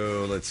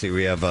to. Let's see.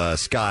 We have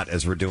Scott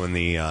as we're doing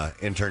the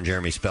intern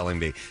Jeremy spelling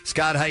bee.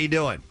 Scott, how you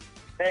doing?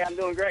 Hey, I'm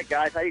doing great,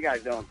 guys. How you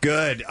guys doing?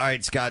 Good. All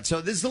right, Scott.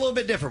 So this is a little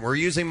bit different. We're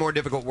using more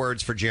difficult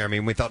words for Jeremy,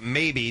 and we thought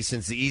maybe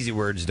since the easy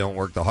words don't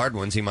work, the hard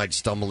ones, he might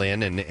stumble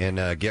in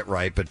and get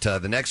right. But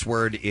the next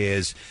word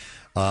is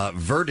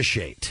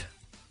Verdicate.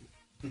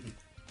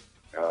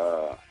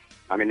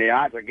 I mean, the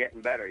odds are getting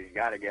better. You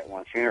got to get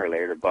one sooner or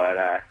later, but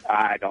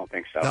I don't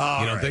think so.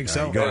 All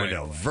right, Go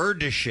no.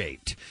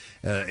 Verdicate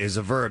is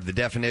a verb. The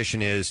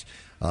definition is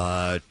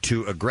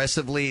to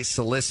aggressively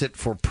solicit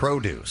for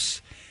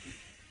produce.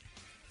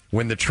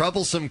 When the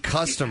troublesome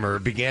customer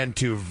began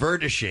to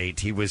verdicate,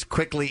 he was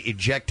quickly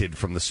ejected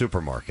from the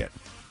supermarket.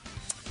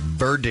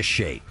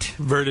 Verdicate.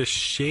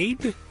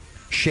 Verdicate?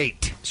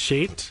 Shate.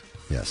 Shate?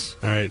 Yes.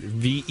 All right.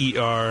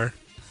 Vertashate?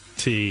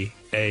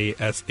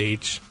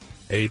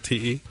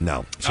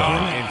 No.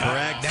 Sorry.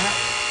 Incorrect.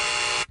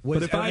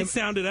 But if I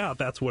sound it out,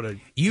 that's what I...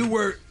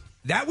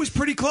 That was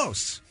pretty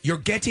close. You're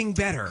getting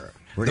better.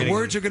 The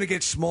words are going to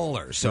get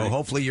smaller, so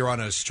hopefully you're on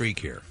a streak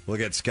here. We'll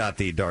get Scott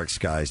the Dark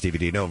Skies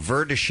DVD. No,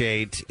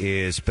 verdicate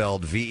is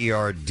spelled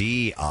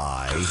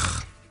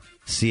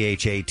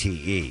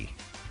Verdicachate.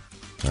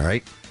 All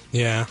right?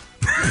 Yeah.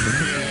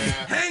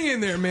 Hang in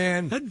there,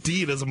 man. That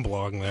D doesn't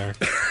belong there.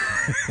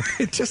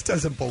 It just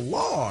doesn't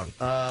belong.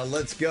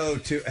 Let's go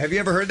to... Have you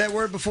ever heard that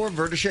word before,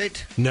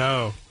 verdicate?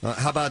 No.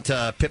 How about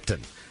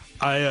Pipton?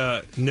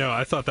 No,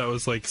 I thought that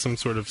was like some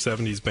sort of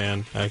 70s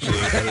band, actually.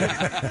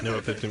 I didn't know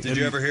what Pipton. Did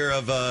you ever hear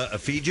of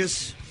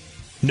Ephegus?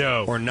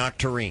 No. Or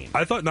nectarine?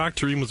 I thought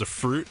nectarine was a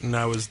fruit, and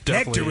I was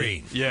definitely...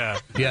 Nectarine. Yeah.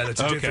 Yeah,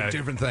 that's a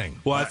different thing.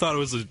 Well, I thought it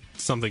was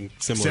something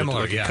similar to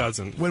like a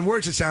cousin. When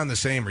words that sound the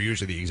same are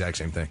usually the exact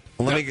same thing.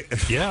 Let me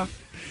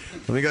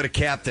go to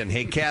Captain.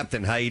 Hey,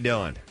 Captain, how you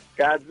doing?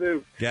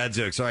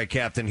 Gadzooks. All right,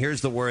 Captain,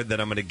 here's the word that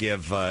I'm going to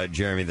give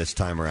Jeremy this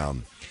time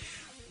around.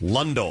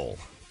 Lundol.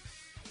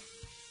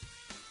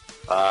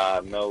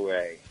 No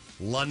way.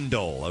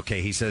 Lundol.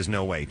 Okay, he says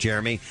no way.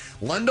 Jeremy,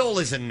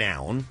 Lundol is a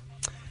noun.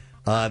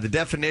 The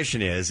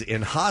definition is,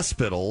 in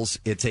hospitals,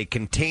 it's a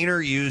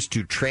container used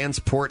to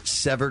transport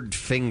severed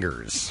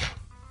fingers.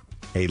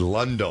 A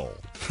Lundol.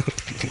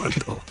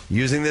 Lundol.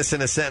 Using this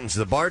in a sentence,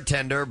 the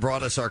bartender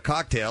brought us our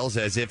cocktails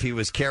as if he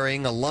was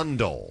carrying a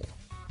Lundol.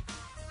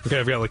 Okay,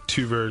 I've got like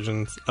two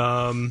versions.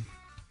 Loneddull.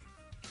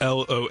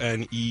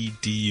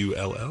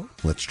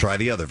 Let's try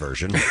the other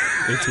version.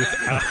 It's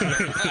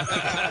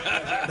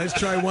without. Let's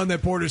try one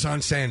that borders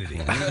on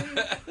sanity.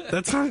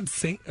 That's not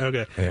insane.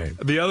 Okay. Hey.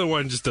 The other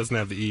one just doesn't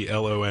have the E.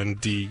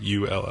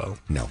 Londull.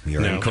 No,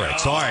 you're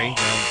incorrect. Sorry.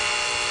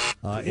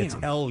 It's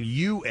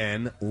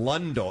Lun Lundol.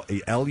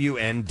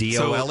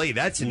 Lundole.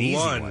 That's an easy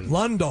one.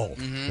 Lundol.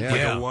 Yeah.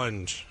 Like a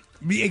lunge.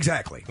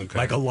 Exactly. Okay.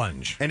 Like a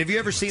lunge. And have you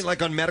ever seen,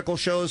 like, on medical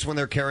shows when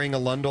they're carrying a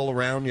Lundol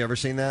around? You ever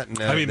seen that?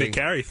 I mean, they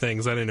carry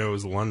things. I didn't know it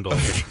was Lundol.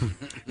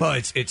 Well, I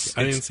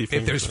didn't see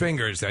if there's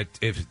fingers, that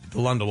if the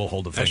Lundol will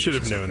hold the fingers. I should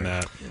have known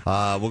that.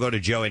 We'll go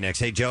to Joey next.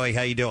 Hey, Joey,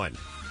 how you doing?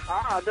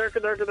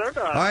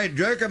 Durka. All right,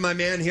 Durka, my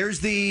man. Here's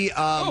the...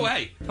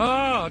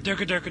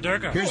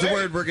 Durka. Here's the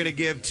word we're going to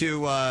give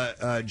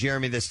to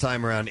Jeremy this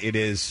time around. It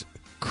is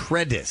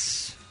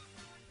credis.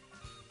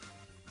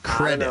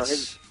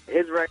 Credis.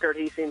 His record,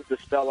 he seems to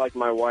spell like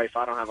my wife.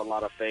 I don't have a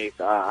lot of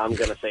faith. I'm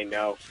going to say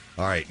no.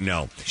 All right,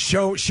 no.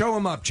 Show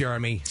him up,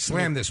 Jeremy.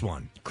 Slam this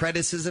one.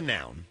 Credis is a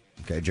noun.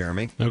 Okay,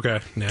 Jeremy. Okay.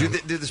 No. Do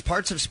the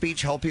parts of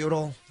speech help you at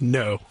all?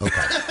 No.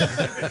 Okay.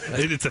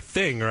 It's a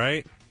thing,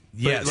 right?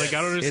 Yes. But,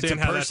 I don't understand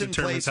how that person,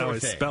 determines how I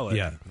thing. spell it.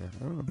 Yeah.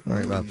 All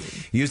right, well,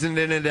 using it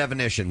in a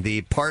definition,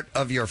 the part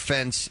of your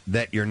fence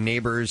that your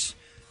neighbors...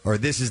 Or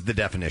this is the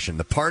definition.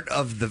 The part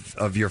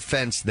of your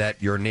fence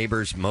that your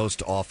neighbors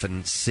most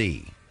often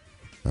see.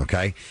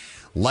 Okay?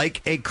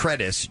 Like a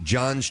cretis,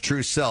 John's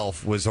true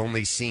self was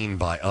only seen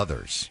by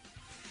others.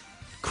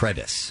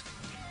 Cretis.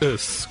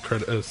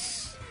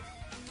 Cretis.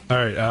 All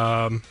right.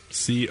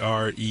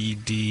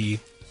 Credius.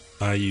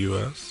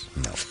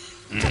 No.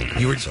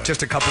 You were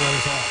just a couple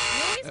letters off.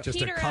 Just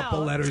Peter a couple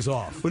out. letters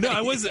off. Well, no,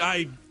 I was.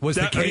 Was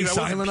the K I wasn't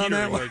silent on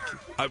that petering,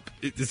 one?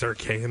 Is there a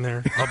K in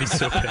there? I'll be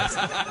so pissed.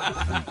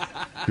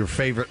 Your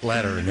favorite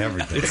letter and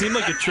everything. It seemed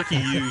like a tricky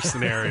you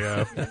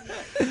scenario.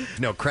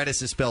 No,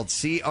 Cretis is spelled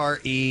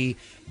Crediddis.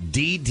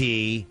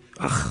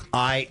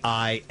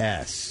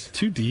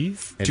 2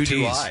 D's? And Two two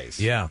Ds. I's.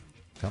 Yeah.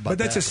 How about But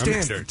that's that? a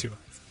standard. Two I's.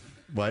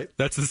 What?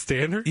 That's the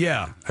standard?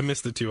 Yeah. I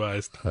missed the 2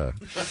 I's. All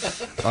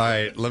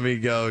right, let me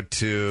go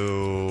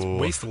to...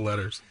 Waste of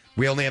letters.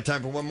 We only have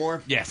time for one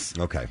more? Yes.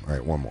 Okay, all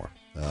right, one more.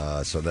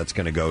 So that's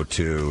going to go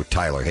to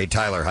Tyler. Hey,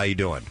 Tyler, how you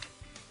doing?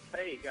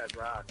 Hey, you guys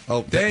rock.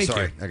 Oh, Thank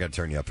sorry. I got to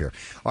turn you up here.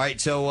 All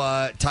right,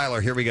 so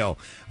Tyler, here we go.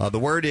 The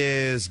word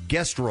is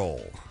guest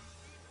roll.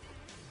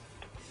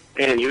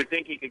 And you would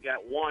think he could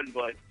get one,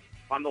 but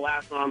on the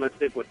last one, I'm going to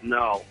stick with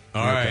no.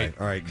 All right.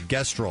 All right,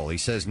 guest roll. He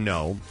says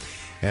no.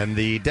 And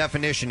the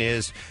definition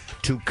is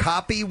to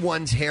copy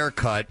one's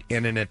haircut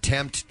in an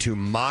attempt to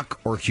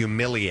mock or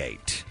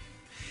humiliate.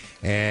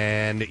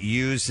 And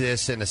use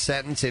this in a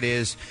sentence. It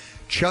is,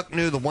 Chuck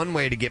knew the one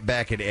way to get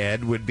back at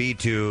Ed would be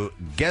to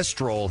guest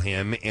roll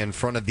him in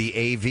front of the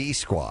AV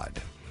squad.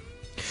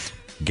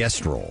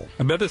 Guest roll.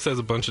 I bet this has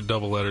a bunch of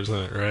double letters in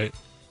it, right?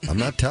 I'm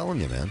not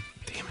telling you, man.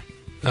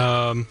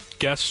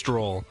 Guest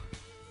roll.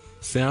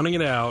 Sounding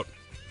it out.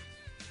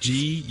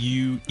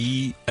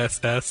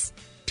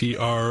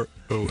 GUESSTROLL.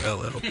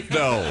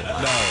 No.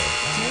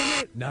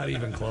 Not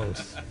even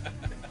close.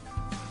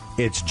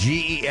 It's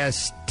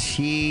GESTROHL.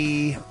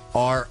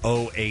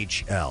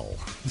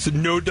 So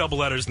no double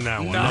letters in that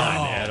one.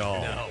 None at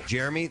all. No.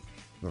 Jeremy,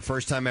 the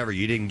first time ever,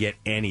 you didn't get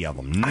any of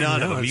them.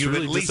 None of them. You've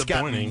really at least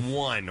gotten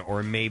one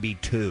or maybe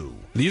two.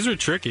 These are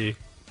tricky.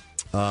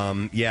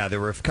 Yeah,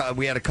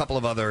 we had a couple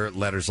of other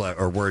letters left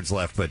or words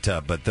left,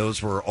 but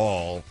those were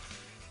all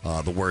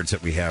the words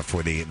that we have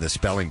for the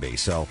spelling bee.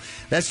 So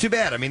that's too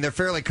bad. I mean, they're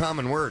fairly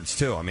common words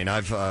too. I mean,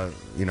 I've heard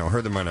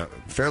them on a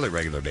fairly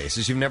regular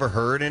basis. You've never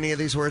heard any of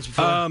these words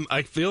before?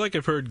 I feel like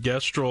I've heard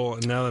gestrol,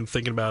 and now that I'm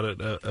thinking about it,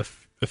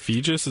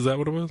 Ephegis, is that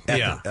what it was?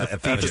 Yeah,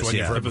 Ephegis.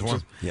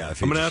 Yeah,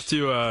 I'm gonna have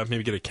to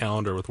maybe get a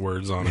calendar with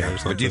words on it or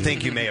something. But do you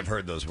think you may have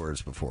heard those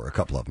words before? A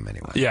couple of them,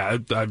 anyway. Yeah,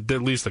 I've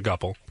at least a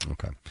couple.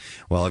 Okay.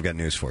 Well, I've got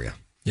news for you.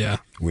 Yeah,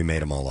 we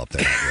made them all up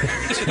there.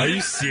 Are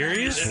you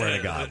serious? Swear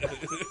to God.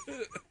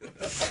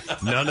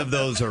 None of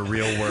those are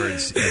real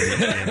words.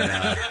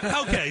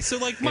 Okay, so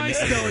like my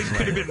spelling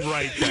could have been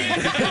right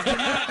then. Because they're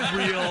not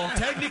real.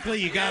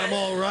 Technically, you got them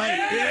all right.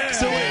 Yeah.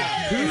 So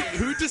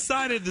who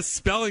decided the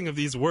spelling of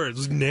these words?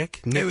 Was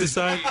Nick? Nick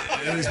decided?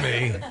 It was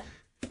me.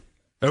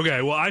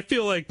 Okay, well, I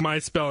feel like my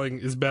spelling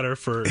is better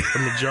for a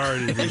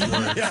majority of these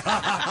words.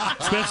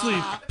 Especially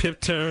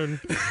Piptone.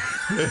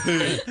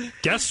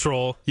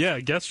 Gestrol. Yeah,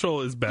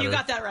 Gestrol is better. You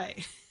got that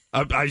right.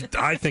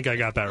 I think I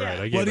got that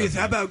right.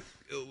 How about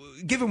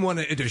give him one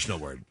additional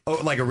word? Oh,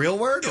 like a real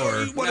word?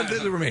 Or one of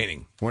the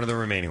remaining. One of the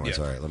remaining ones.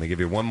 Yeah. All right, let me give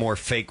you one more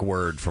fake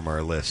word from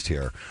our list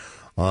here.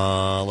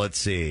 Let's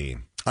see.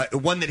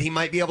 One that he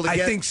might be able to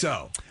get? I think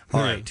so.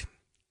 All right.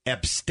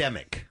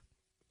 Epistemic.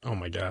 Oh,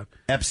 my God.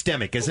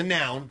 Epistemic is a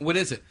noun. What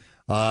is it?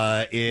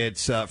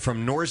 It's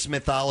from Norse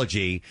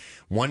mythology,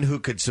 one who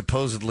could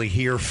supposedly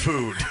hear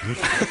food.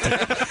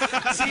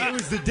 See, it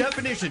was the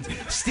definitions.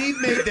 Steve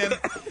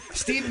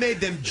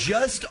made them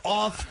just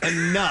off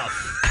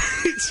enough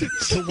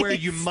to where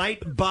you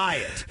might buy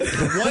it.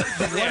 The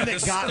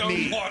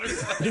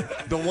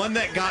one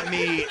that got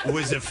me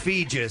was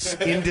Ephegis,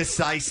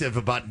 indecisive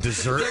about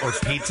dessert or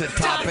pizza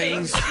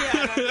toppings.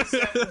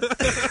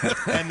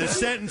 And the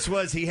sentence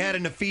was he had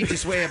an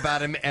Ephegis way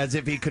about him, as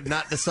if he could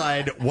not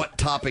decide what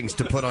toppings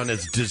to put on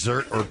his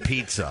dessert or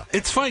pizza.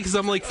 It's funny because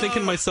I'm like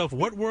thinking to myself,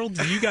 what world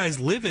do you guys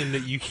live in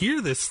that you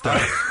hear this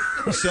stuff?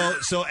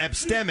 So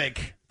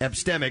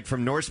epistemic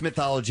from Norse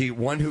mythology,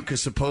 one who could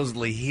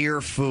supposedly hear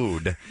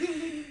food.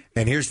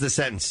 And here's the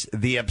sentence.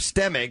 The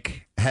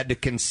epistemic had to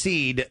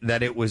concede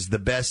that it was the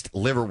best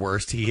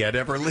liverwurst he had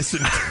ever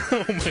listened to.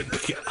 Oh, my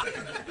God.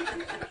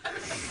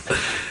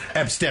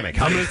 Epistemic.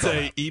 I'm going to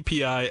say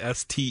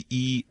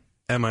Epistemic.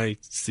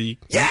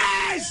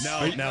 Yes!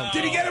 No.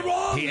 Did he get it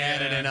wrong? He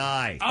added an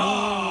I. Oh.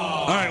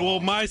 All right, well,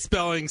 my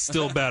spelling's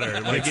still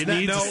better. Like, it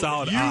needs a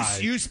solid I.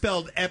 You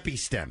spelled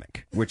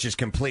epistemic, which is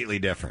completely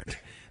different.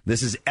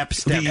 This is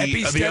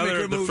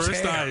epistemic. The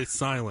first I is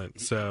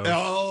silent, so...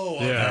 Oh,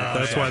 okay. Yeah,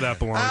 that's why that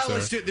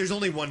belongs there. There's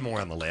only one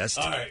more on the list.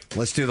 All right.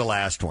 Let's do the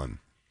last one.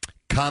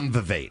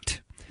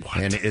 Convivate. What?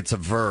 And it's a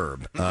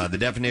verb. The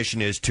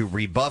definition is to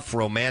rebuff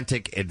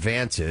romantic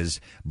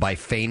advances by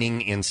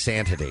feigning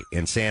insanity.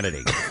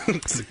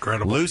 It's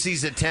incredible.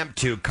 Lucy's attempt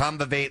to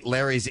convivate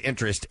Larry's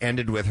interest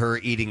ended with her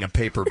eating a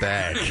paper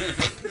bag.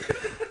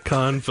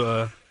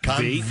 Convivate.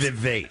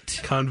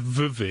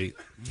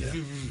 Yeah.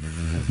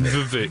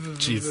 Vivate.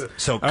 Jeez.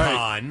 So all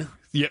con. Right.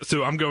 Yeah,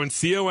 so I'm going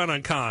CON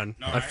on con.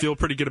 All I feel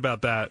pretty good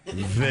about that.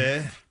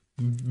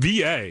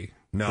 VA.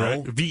 No.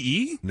 Right?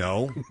 VE?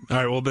 No. All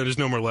right, well, there's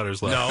no more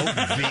letters left.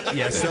 No.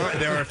 Yes,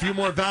 there are a few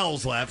more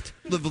vowels left.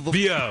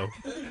 VO.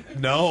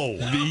 No.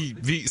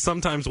 V.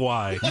 Sometimes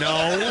Y. No.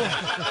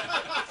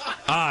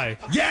 I.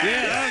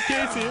 Yeah.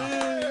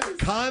 Okay.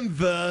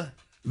 Convivate.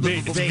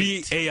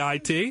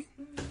 VAIT?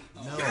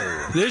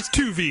 No. There's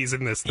two V's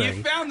in this thing.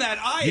 You found that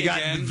I You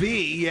again. got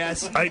V,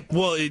 yes.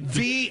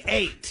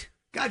 V8.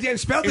 Goddamn,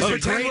 spell this for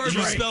 10 words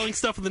You're right. spelling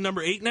stuff with the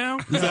number 8 now?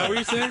 Is that what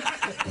you're saying?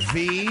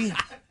 V,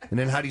 and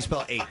then how do you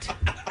spell 8?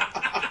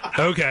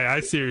 Okay, I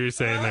see what you're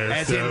saying there.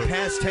 As in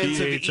past tense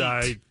of eat.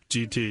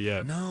 EHIGT,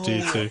 yeah. No.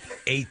 GT.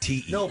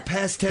 ATE. No,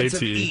 past tense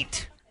of ATE.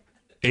 eat.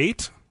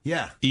 8?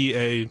 Yeah.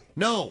 EA.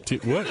 No.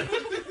 What?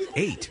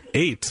 8.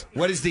 8.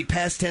 What is the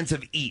past tense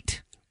of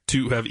eat?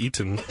 To have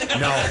eaten.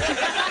 No.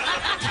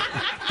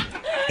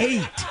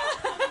 8.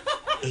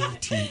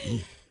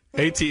 ATE.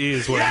 ATE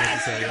is what I meant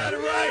to say. You got it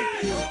right.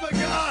 Oh, my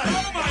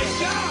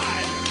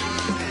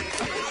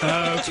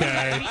God.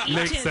 Okay,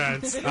 makes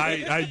sense.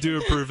 I do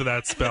approve of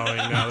that spelling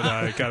now that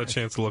I got a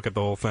chance to look at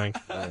the whole thing.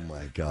 Oh,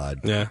 my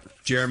God. Yeah.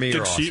 Jeremy, good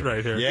you're sheet awesome.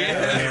 right here. Yeah,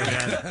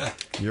 man.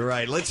 You're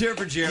right. Let's hear it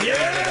for Jeremy,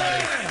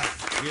 everybody.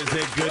 He is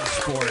a good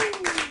sport.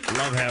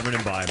 Love having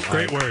him by.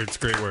 Great words.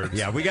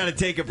 Yeah, we got to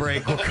take a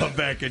break. We'll come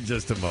back in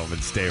just a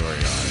moment. Stay where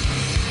you are.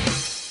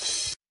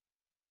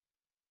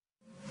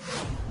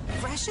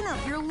 Freshen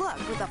up your look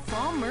with a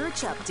fall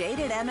merch update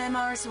at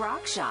MMR's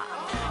Rock Shop.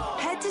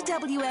 Head to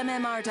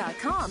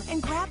WMMR.com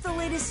and grab the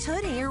latest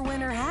hoodie or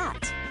winter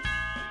hat.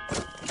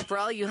 For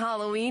all you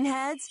Halloween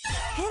heads,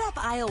 hit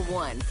up aisle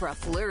 1 for a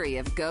flurry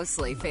of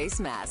ghostly face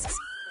masks.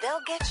 They'll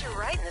get you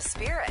right in the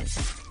spirit.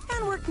 And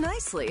can work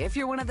nicely if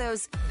you're one of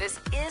those, this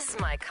is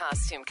my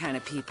costume kind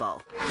of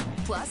people.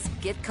 Plus,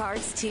 gift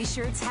cards,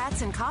 t-shirts,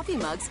 hats, and coffee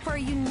mugs for a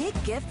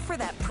unique gift for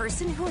that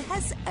person who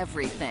has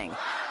everything.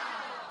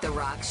 The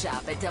Rock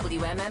Shop at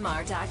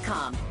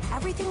WMMR.com.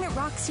 Everything that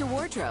rocks your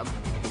wardrobe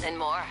and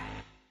more.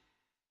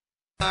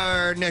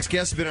 Our next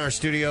guest has been in our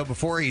studio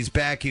before. He's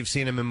back. You've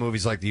seen him in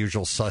movies like The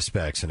Usual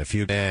Suspects and A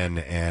Few Men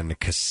and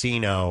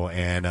Casino,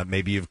 and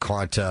maybe you've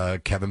caught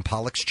Kevin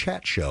Pollak's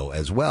Chat Show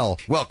as well.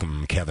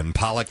 Welcome, Kevin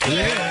Pollak.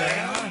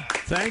 Yeah.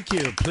 Thank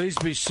you. Please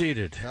be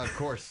seated. Of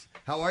course.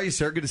 How are you,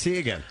 sir? Good to see you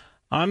again.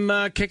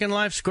 I'm kicking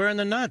life square in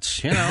the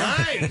nuts, you know.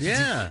 Nice.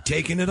 Yeah.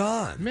 Taking it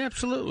on. Yeah,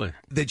 absolutely.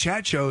 The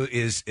Chat Show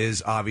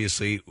is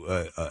obviously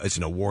it's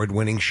an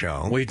award-winning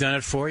show. We've done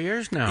it 4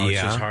 years now, which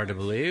is hard to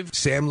believe.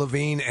 Sam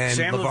Levine and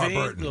LeVar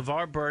Burton.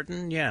 LeVar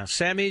Burton, yeah.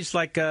 Sammy's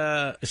like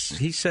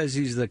he says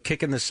he's the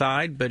kick in the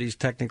side, but he's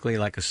technically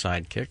like a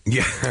sidekick.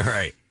 Yeah,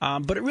 right.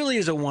 But it really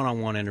is a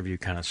one-on-one interview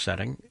kind of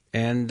setting.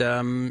 And,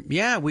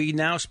 we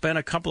now spend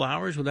a couple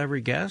hours with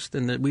every guest,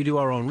 and we do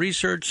our own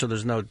research, so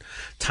there's no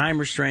time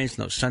restraints,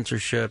 no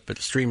censorship. It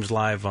streams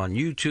live on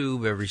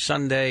YouTube every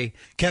Sunday.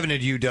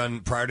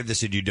 Kevin, prior to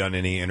this, had you done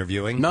any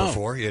interviewing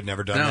before? You had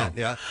never done that?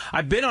 Yeah.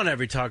 I've been on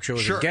every talk show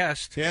as a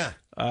guest. Yeah.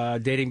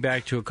 Dating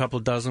back to a couple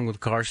dozen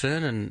with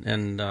Carson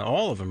and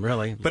all of them,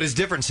 really. But it's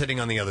different sitting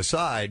on the other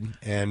side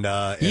and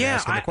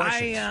asking the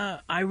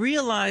questions. I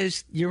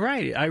realized, you're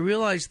right, I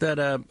realized that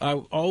I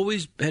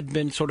always had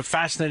been sort of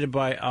fascinated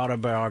by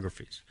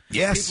autobiographies.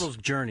 Yes. People's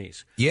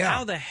journeys. Yeah.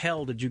 How the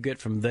hell did you get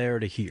from there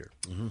to here?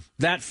 Mm-hmm.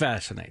 That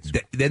fascinates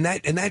me.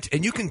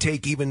 And you can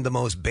take even the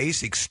most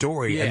basic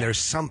story, and there's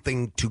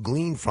something to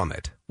glean from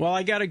it. Well,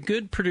 I got a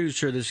good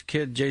producer, this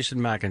kid, Jason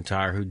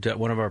McIntyre,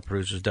 one of our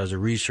producers, does a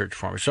research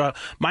for me. So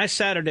my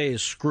Saturday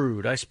is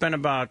screwed. I spent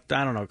about,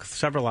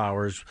 several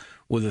hours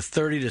with a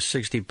 30 to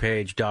 60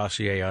 page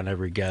dossier on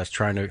every guest,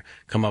 trying to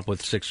come up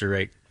with 6 or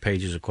 8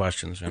 pages of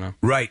questions, you know?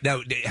 Right. Now,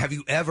 have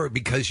you ever,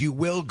 because you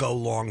will go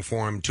long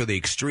form to the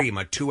extreme,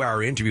 a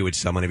 2-hour interview with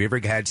someone, have you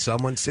ever had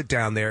someone sit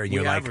down there and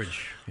you're like,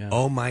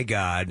 oh my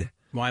God.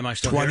 Why am I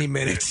still 20 here?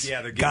 minutes.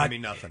 Yeah, they're giving me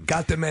nothing.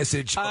 Got the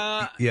message.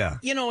 Yeah.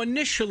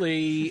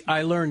 Initially,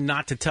 I learned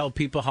not to tell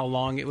people how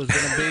long it was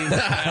going to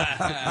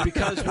be.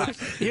 Because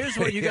here's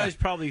what you guys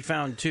probably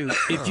found, too.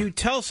 If you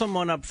tell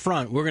someone up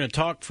front, we're going to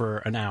talk for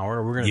an hour,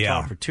 or we're going to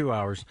talk for 2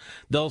 hours,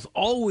 they'll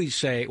always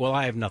say, well,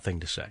 I have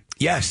nothing to say.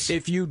 Yes.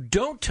 If you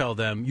don't tell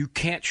them, you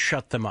can't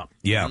shut them up.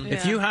 Yeah.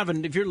 If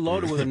you're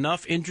loaded with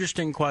enough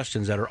interesting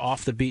questions that are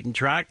off the beaten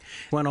track,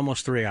 it went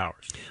almost 3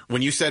 hours.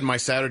 When you said my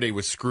Saturday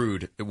was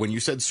screwed, when you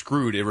said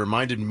screwed, it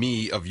reminded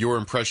me of your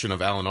impression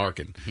of Alan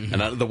Arkin.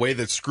 And the way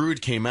that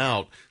Screwed came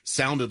out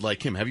sounded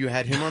like him. Have you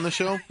had him on the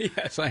show?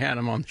 Yes, I had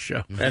him on the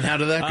show. And how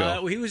did that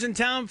go? He was in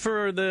town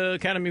for the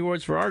Academy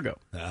Awards for Argo.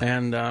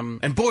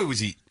 And boy, was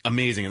he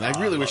amazing. And I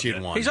really wish he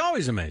had won. He's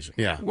always amazing.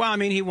 Yeah. Well, I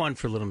mean, he won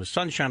for Little Miss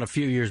Sunshine a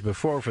few years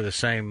before for the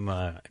same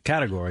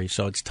category,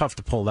 so it's tough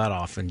to pull that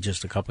off in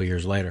just a couple of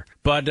years later.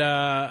 But,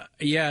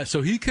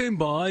 so he came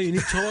by and he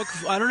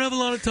talked. I don't have a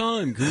lot of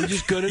time. Can we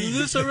just get into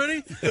this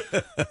already?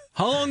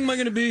 How long am I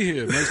going to be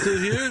here? Am I still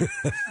here?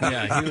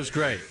 Yeah, he was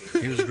great.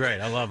 He was great.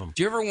 I love him.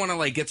 Do you ever want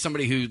to get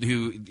somebody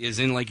who is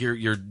in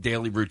your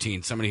daily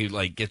routine, somebody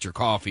who gets your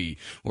coffee,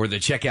 or the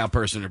checkout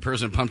person, or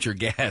person who pumps your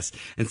gas,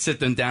 and sit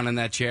them down in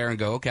that chair and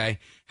go, okay,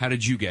 how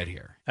did you get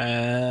here?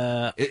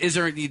 Do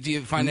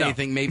you find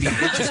anything maybe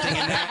interesting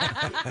in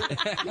that?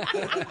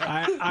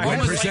 When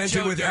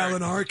presented with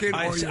Alan Arkin?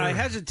 I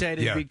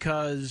hesitated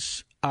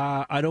because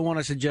I don't want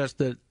to suggest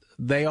that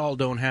they all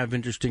don't have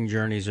interesting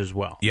journeys as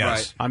well.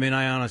 Yes. Right. I mean,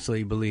 I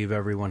honestly believe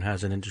everyone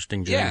has an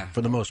interesting journey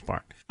for the most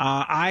part.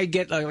 I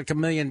get like 1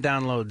 million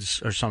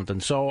downloads or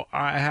something, so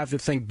I have to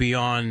think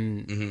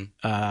beyond.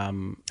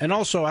 And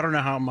also, I don't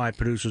know how my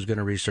producer's going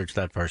to research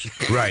that person.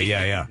 Right,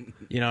 yeah.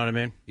 You know what I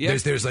mean? Yeah.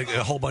 There's like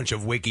a whole bunch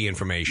of wiki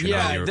information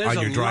on your dry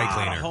cleaner. There's a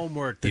lot of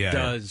homework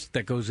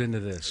that goes into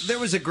this. There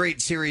was a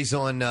great series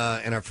on,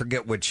 and I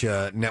forget which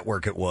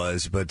network it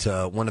was, but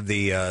one of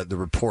the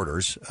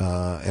reporters,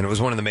 and it was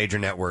one of the major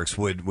networks,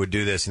 would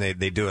do this, and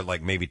they do it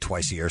like maybe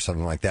twice a year or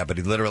something like that. But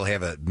he'd literally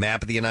have a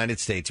map of the United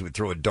States. He would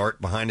throw a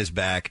dart behind his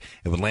back.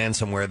 It would land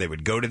somewhere. They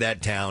would go to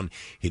that town.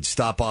 He'd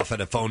stop off at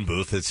a phone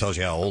booth that tells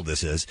you how old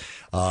this is.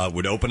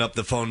 Would open up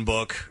the phone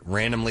book,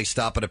 randomly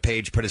stop at a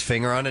page, put his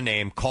finger on a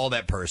name, call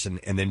that person,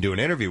 and then do an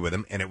interview with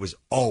him. And it was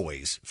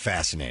always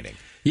fascinating.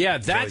 Yeah,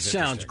 that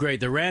sounds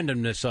great. The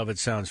randomness of it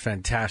sounds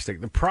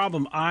fantastic. The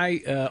problem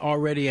I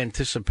already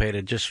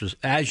anticipated, just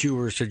as you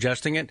were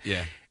suggesting it,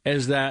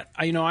 is that,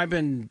 I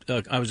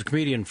was a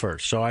comedian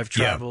first, so I've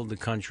traveled the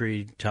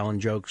country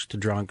telling jokes to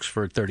drunks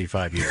for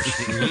 35 years.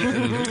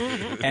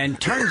 And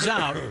turns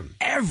out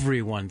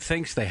everyone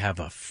thinks they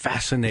have a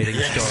fascinating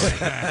story.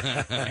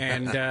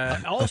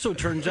 And also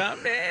turns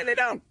out, they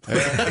don't.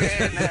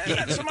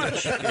 Not so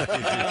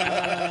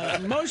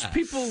much. Most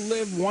people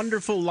live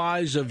wonderful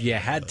lives of you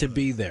had to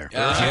be there.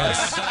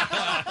 Yes.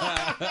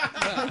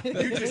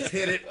 You just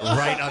hit it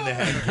right on the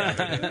head,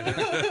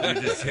 Kevin.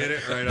 You just hit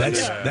it right on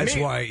the head. That's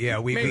why,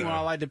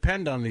 Meanwhile, I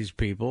depend on these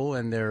people,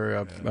 and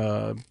they're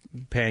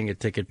paying a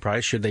ticket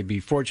price. Should they be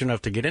fortunate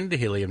enough to get into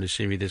Helium to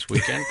see me this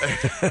weekend?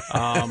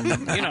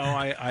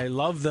 I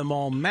love them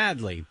all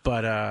madly,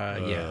 but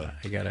I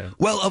gotta.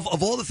 Well,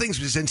 of all the things,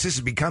 since this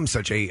has become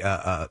such a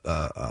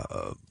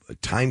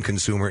time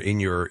consumer in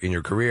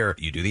your career,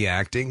 you do the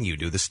acting, you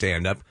do the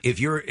stand up. If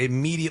you're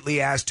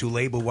immediately asked to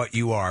label what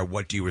you are,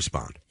 what do you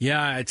respond?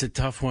 Yeah, it's a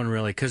tough one,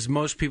 really, because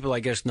most people, I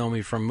guess, know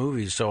me from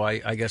movies, so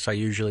I guess I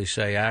usually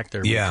say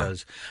actor. Yeah.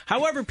 Because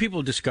however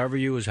people discover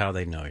you is how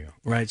they know you,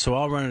 right? So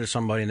I'll run into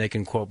somebody and they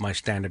can quote my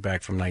stand-up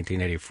act from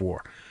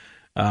 1984.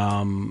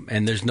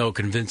 And there's no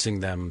convincing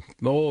them,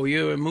 oh,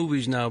 you're in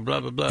movies now, blah,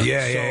 blah, blah.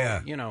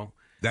 Yeah. You know.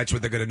 That's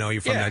what they're going to know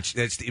you from. Yeah.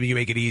 You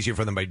make it easier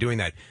for them by doing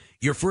that.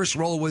 Your first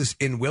role was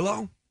in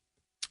Willow?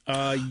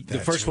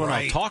 The first one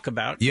I'll talk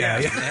about.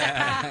 Yeah.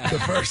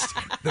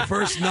 the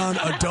first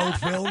non-adult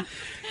film.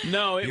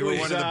 No, it You was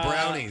were one of the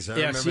brownies. I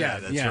remember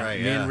that. That's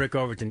right. Me Yeah. and Rick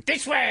Overton.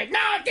 This way! No,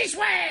 this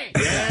way!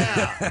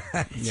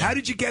 How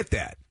did you get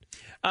that?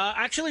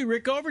 Actually,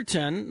 Rick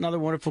Overton, another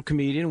wonderful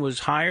comedian, was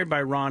hired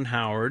by Ron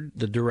Howard,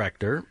 the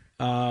director,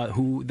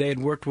 who they had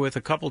worked with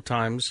a couple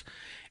times.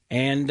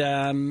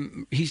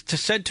 And he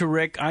said to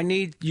Rick, I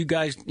need you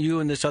guys, you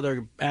and this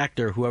other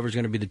actor, whoever's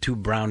going to be the two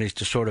brownies,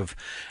 to sort of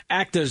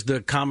act as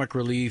the comic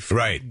relief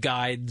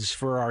guides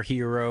for our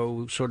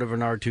hero, sort of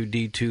an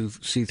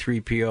R2-D2,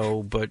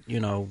 C-3PO, but,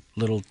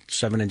 little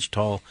 7-inch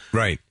tall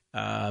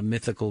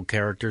mythical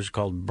characters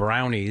called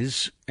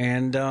brownies.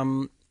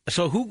 And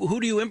so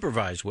who do you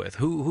improvise with?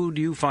 Who do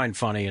you find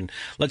funny? And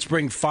let's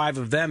bring 5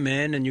 of them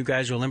in, and you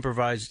guys will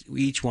improvise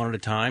each one at a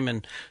time.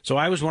 And so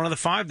I was one of the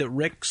 5 that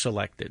Rick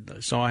selected.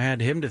 So I had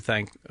him to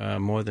thank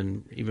more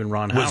than even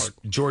Ron Howard.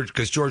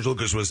 Because George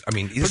Lucas was,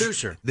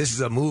 producer. This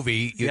is a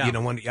movie.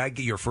 I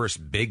get your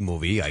first big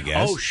movie, I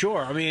guess. Oh,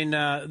 sure. I mean,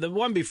 the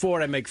one before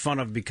it I make fun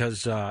of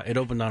because it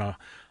opened on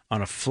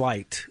a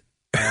flight.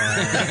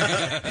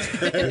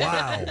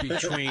 Wow.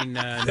 Between New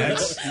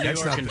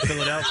York and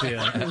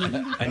Philadelphia,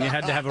 and you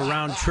had to have a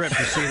round trip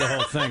to see the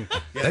whole thing.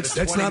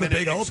 That's not a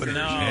big opener.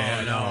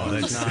 No,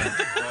 that's not.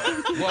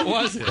 What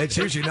was it? That's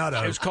usually not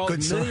a. It was called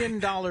good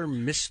 $1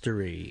 Million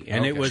Mystery,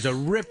 and it was a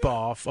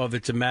ripoff of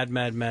It's a Mad,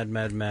 Mad, Mad,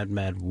 Mad, Mad,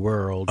 Mad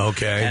World.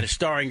 Okay, and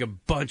starring a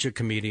bunch of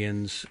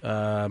comedians,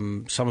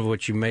 some of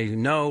which you may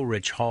know,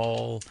 Rich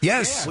Hall.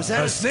 Yes, Was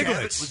that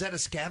Sniglets. Was that a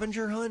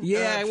scavenger hunt?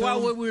 Yeah,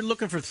 well, film? we were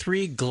looking for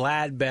 3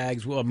 glad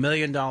bags, $1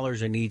 million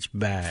in each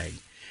bag.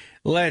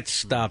 Let's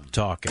stop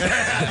talking. Really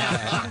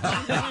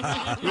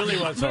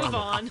was Move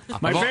on.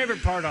 My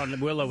favorite part on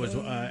Willow was,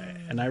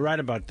 and I write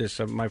about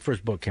this, my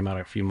first book came out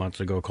a few months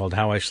ago called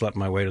How I Slept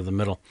My Way to the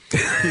Middle.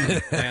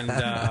 And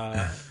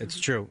it's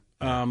true.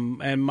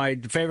 And my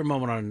favorite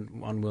moment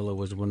on Willow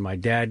was when my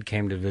dad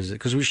came to visit,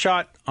 because we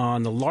shot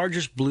on the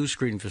largest blue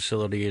screen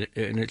facility,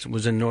 and it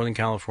was in Northern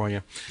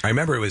California. I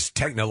remember it was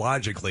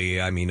technologically,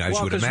 as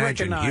you would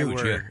imagine, Rick and huge.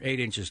 I were 8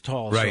 inches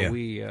tall, Right, so yeah.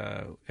 we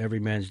every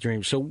man's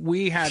dream. So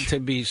we had to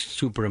be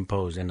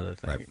superimposed into the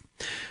thing.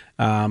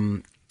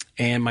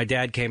 And my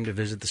dad came to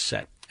visit the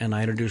set. And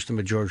I introduced him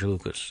to George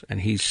Lucas.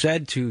 And he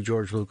said to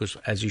George Lucas,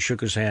 as he shook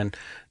his hand,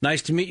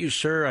 "Nice to meet you,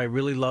 sir. I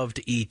really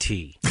loved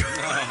E.T."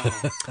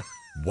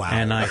 Wow.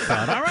 And I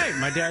thought, all right,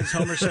 my dad's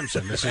Homer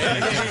Simpson. This is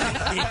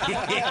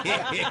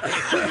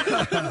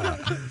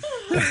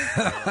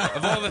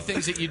Of all the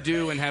things that you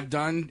do and have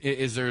done,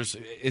 is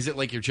it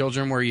like your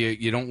children where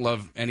you don't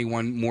love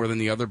anyone more than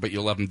the other, but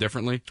you love them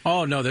differently?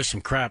 Oh, no, there's some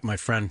crap, my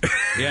friend.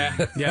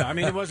 Yeah. Yeah, I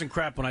mean, it wasn't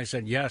crap when I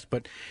said yes,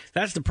 but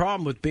that's the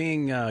problem with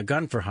being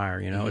gun for hire,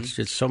 It's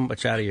just so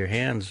much out of your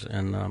hands.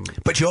 And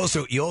But you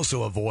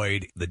also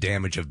avoid the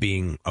damage of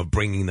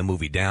bringing the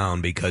movie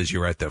down because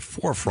you're at the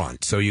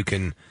forefront. So you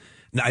can...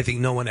 I think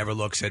no one ever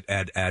looks at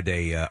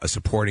a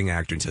supporting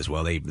actor and says,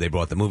 well, they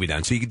brought the movie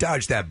down. So you can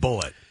dodge that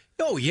bullet.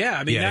 Oh, yeah.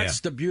 I mean, that's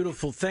the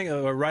beautiful thing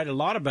I write a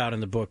lot about in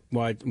the book.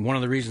 Why one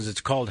of the reasons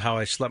it's called How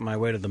I Slept My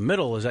Way to the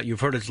Middle is that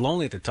you've heard it's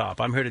lonely at the top.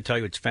 I'm here to tell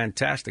you it's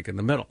fantastic in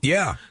the middle.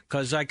 Yeah.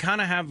 Because I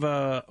kind of have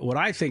what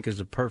I think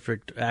is a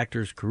perfect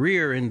actor's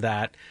career in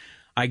that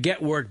I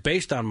get work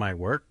based on my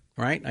work.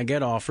 Right, I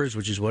get offers,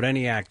 which is what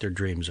any actor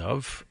dreams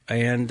of,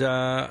 and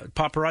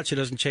paparazzi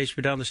doesn't chase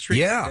me down the street.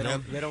 Yeah,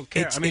 they don't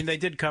care. They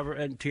did cover,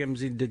 and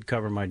TMZ did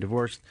cover my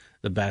divorce.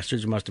 The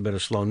bastards, must have been a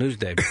slow news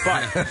day, but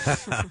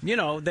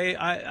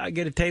I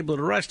get a table at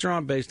a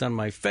restaurant based on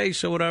my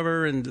face or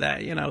whatever, and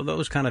that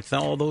those kind of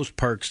all those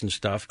perks and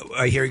stuff.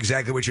 I hear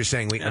exactly what you're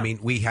saying.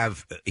 We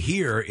have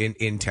here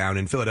in town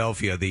in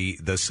Philadelphia,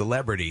 the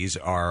celebrities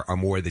are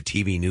more the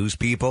TV news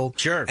people.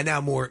 Sure, and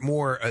now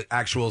more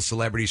actual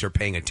celebrities are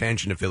paying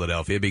attention to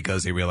Philadelphia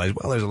because they realize,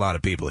 well, there's a lot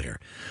of people here.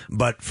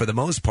 But for the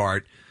most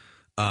part,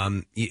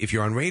 if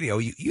you're on radio,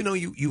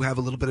 you have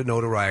a little bit of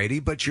notoriety,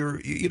 but you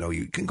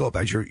can go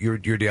about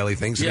your daily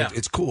things. And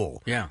it's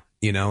cool. Yeah.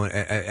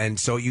 And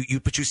so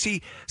but you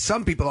see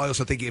some people. I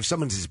also think if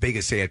someone's as big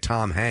as say a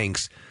Tom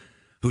Hanks,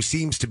 who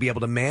seems to be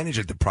able to manage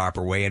it the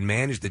proper way and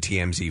manage the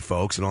TMZ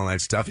folks and all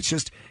that stuff. It's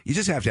just you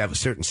just have to have a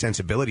certain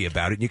sensibility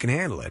about it, and you can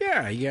handle it.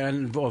 Yeah, you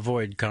can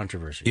avoid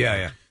controversy.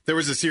 Yeah. There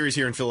was a series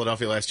here in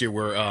Philadelphia last year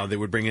where they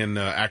would bring in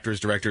actors,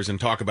 directors, and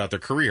talk about their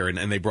career.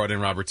 And they brought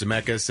in Robert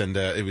Zemeckis, and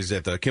it was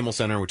at the Kimmel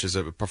Center, which is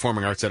a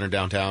performing arts center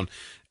downtown.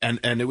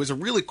 And it was a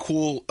really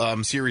cool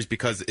series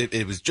because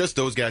it was just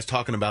those guys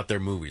talking about their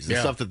movies and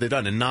stuff that they've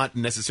done, and not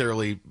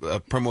necessarily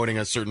promoting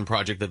a certain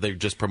project that they're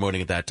just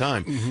promoting at that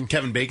time. Mm-hmm.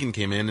 Kevin Bacon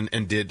came in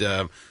and did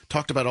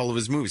talked about all of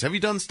his movies. Have you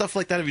done stuff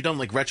like that? Have you done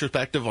like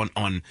retrospective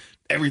on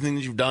everything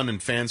that you've done,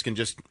 and fans can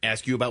just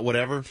ask you about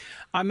whatever?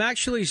 I'm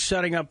actually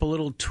setting up a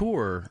little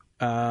tour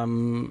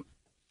of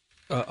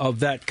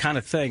that kind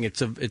of thing.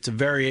 It's a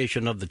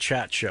variation of the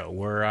chat show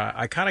where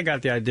I kind of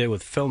got the idea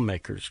with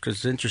filmmakers, because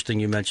it's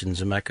interesting you mentioned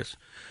Zemeckis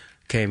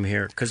came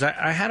here, because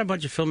I had a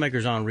bunch of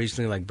filmmakers on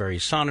recently, like Barry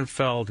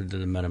Sonnenfeld, who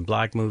did the Men in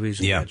Black movies,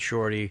 and Ed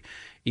Shorty,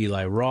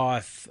 Eli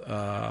Roth,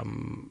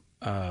 Paul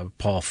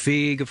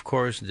Feig, of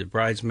course, did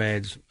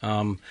Bridesmaids.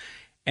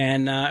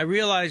 And I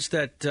realized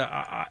that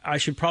I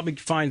should probably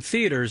find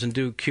theaters and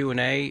do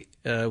Q&A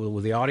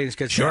where the audience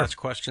gets to ask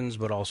questions,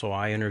 but also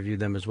I interview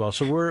them as well.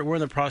 So we're in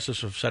the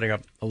process of setting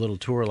up a little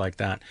tour like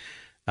that.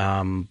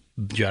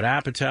 Judd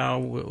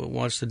Apatow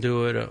wants to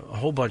do it. A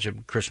whole bunch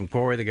of Chris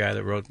McQuarrie, the guy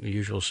that wrote The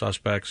Usual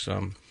Suspects.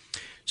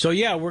 So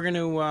yeah, we're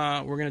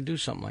gonna do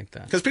something like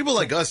that. Because people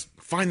like us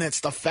find that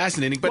stuff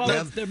fascinating.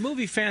 But they're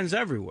movie fans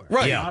everywhere,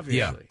 right?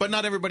 Obviously. But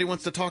not everybody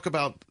wants to talk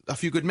about A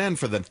Few Good Men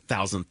for the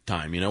 1,000th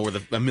time, or the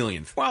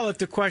 1,000,000th. Well, if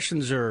the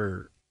questions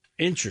are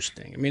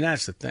interesting, I mean,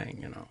 that's the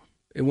thing,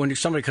 When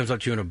somebody comes up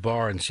to you in a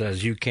bar and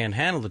says you can't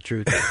handle the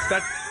truth,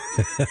 that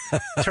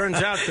turns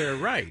out they're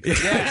right.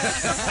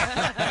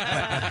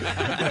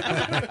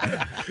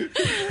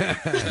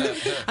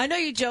 I know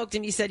you joked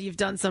and you said you've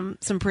done some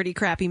pretty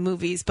crappy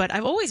movies, but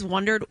I've always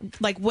wondered,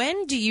 like,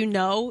 when do you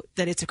know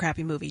that it's a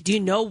crappy movie? Do you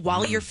know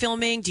while you're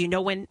filming? Do you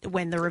know when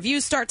the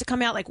reviews start to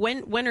come out? Like,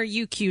 when are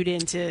you cued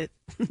into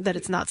that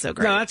it's not so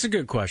great? No, that's a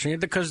good question,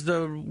 because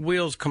the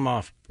wheels come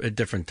off at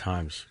different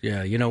times.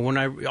 Yeah,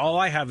 when all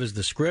I have is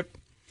the script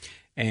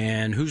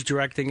and who's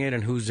directing it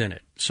and who's in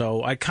it.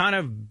 So I kind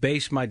of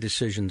base my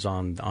decisions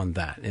on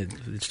that.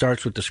 It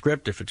starts with the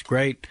script. If it's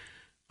great,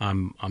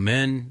 I'm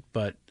in,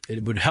 but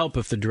it would help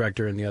if the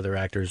director and the other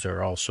actors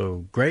are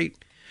also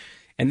great.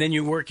 And then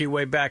you work your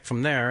way back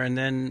from there. And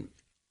then,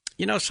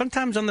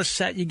 sometimes on the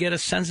set you get a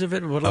sense of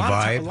it, but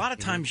a lot of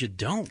times you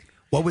don't.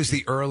 What was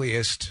the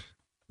earliest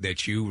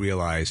that you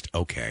realized,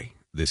 okay,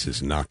 this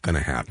is not going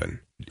to happen?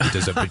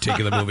 Does a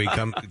particular movie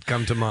come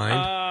to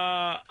mind?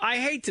 I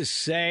hate to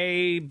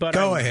say, but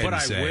I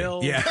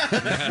will. Yeah.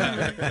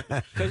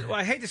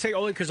 I hate to say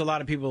only because a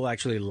lot of people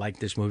actually like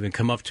this movie and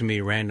come up to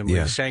me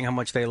randomly saying how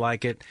much they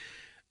like it.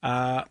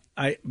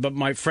 But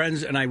my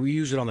friends and we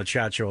use it on the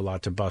chat show a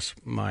lot to bust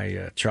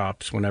my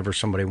chops whenever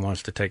somebody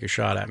wants to take a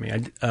shot at me.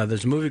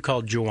 There's a movie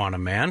called Joanna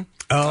Man.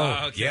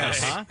 Oh, okay.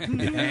 Yes. And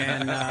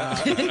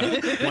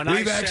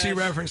we've actually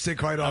referenced it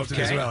quite often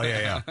as well.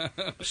 Yeah.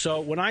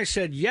 So when I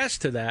said yes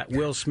to that,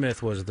 Will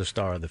Smith was the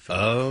star of the film.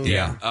 Oh,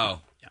 yeah. Oh.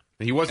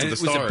 He wasn't the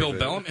star. Was it Bill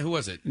Bellamy? Who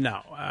was it?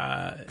 No.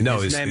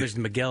 His name is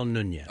Miguel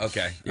Nunez.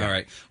 Okay. Yeah. All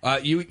right.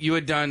 You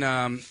had done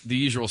The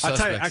Usual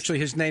Suspects. I'll tell you, actually,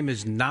 his name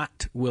is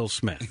not Will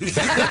Smith. You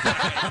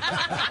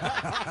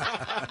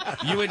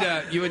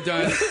had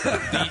done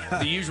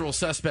the Usual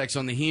Suspects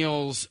on the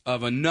heels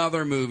of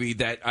another movie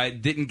that I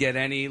didn't get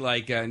any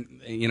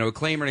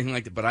acclaim or anything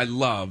like that, but I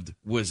loved,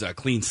 was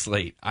Clean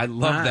Slate. I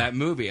loved that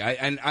movie.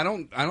 I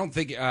don't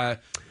think.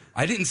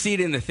 I didn't see it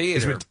in the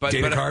theater. But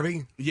Dana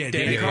Carvey? Yeah,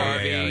 Dana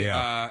Carvey.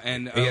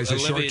 And he has a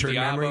Olivia short-term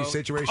Diabo. memory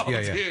situation. Oh,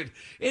 dude,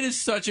 it is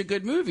such a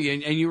good movie,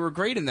 and you were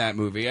great in that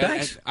movie.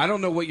 Thanks. I don't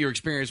know what your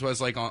experience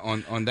was like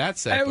on that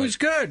set. It was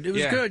good. It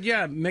was good.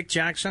 Yeah, Mick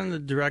Jackson, the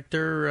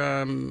director,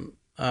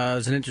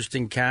 is an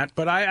interesting cat.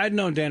 But I'd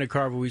known Dana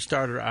Carvey. We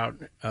started out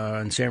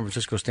in San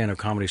Francisco stand-up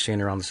comedy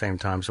scene around the same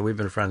time, so we've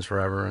been friends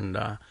forever. And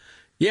I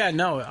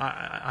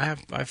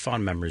have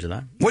fond memories of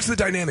that. What's the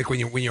dynamic when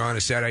you're on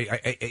a set?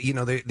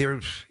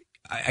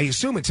 I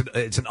assume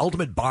it's an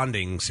ultimate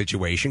bonding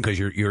situation because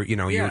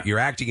your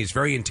acting is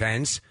very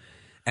intense.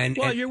 And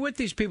you're with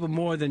these people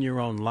more than your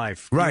own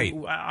life. Right.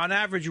 On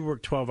average, you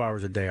work 12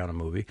 hours a day on a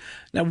movie.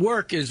 Now,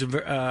 work is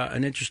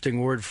an interesting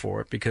word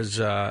for it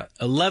because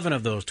 11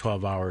 of those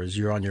 12 hours,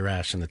 you're on your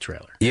ass in the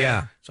trailer.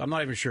 Yeah. So I'm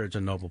not even sure it's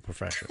a noble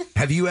profession.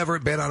 Have you ever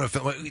been on a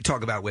film? We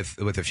talk about with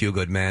A Few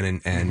Good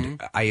Men,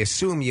 and I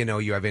assume,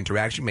 you have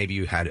interaction. Maybe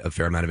you had a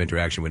fair amount of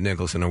interaction with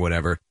Nicholson or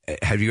whatever.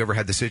 Have you ever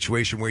had the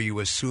situation where you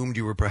assumed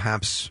you were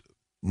perhaps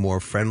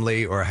more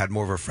friendly or had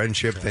more of a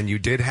friendship than you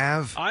did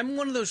have? I'm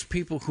one of those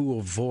people who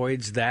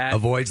avoids that.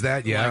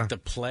 Yeah. Like the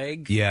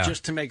plague. Yeah.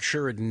 Just to make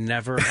sure it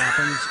never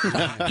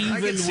happens.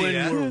 Even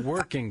when we're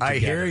working together. I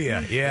hear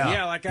you. Yeah.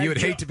 Yeah, you would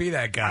hate to be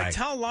that guy. I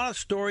tell a lot of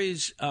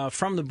stories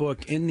from the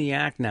book in the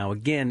act now.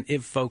 Again,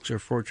 if folks are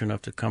fortunate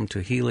enough to come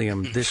to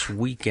Helium this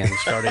weekend,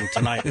 starting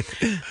tonight,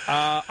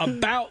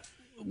 about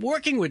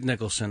working with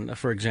Nicholson,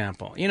 for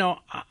example.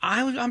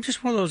 I'm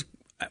just one of those.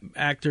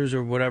 actors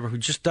or whatever who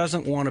just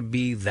doesn't want to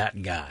be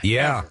that guy.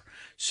 Yeah. Ever.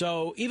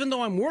 So even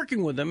though I'm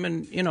working with him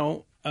and,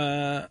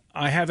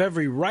 I have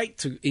every right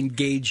to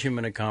engage him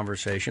in a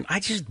conversation, I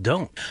just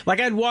don't. Like,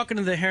 I'd walk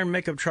into the hair and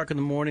makeup truck in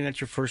the morning.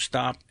 That's your first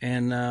stop.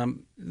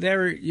 And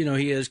there,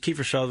 he is.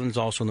 Kiefer Sutherland's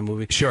also in the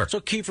movie. Sure. So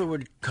Kiefer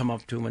would come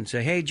up to him and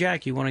say, "Hey,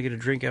 Jack, you want to get a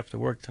drink after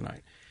work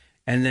tonight?"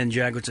 And then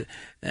Jack would say,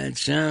 "That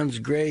sounds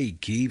great,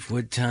 Keith.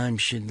 What time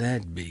should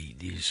that be,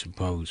 do you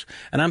suppose?"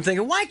 And I'm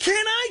thinking, why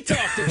can't I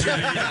talk to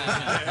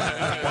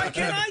Jack? Why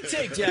can't I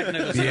take Jack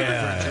Nicholson for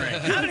a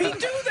drink? How did he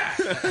do that?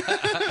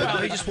 Well,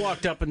 he just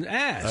walked up and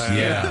asked.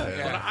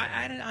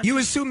 But you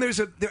assume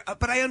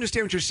but I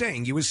understand what you're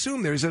saying. You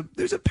assume there's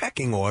a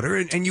pecking order,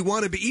 and you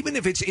want to be, even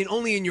if it's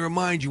only in your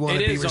mind, you want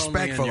to be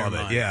respectful of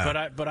it.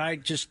 Yeah. But I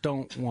just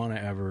don't want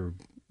to ever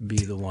be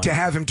the one to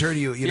have him turn to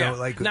you. You know,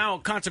 like now.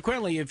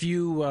 Consequently, if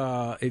you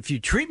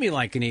treat me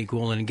like an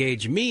equal and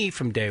engage me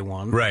from day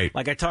one, right?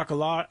 Like I talk a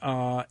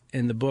lot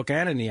in the book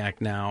and in the act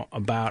now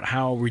about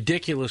how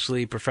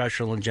ridiculously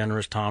professional and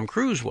generous Tom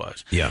Cruise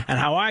was, and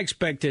how I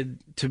expected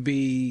to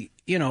be,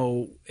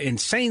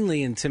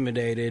 insanely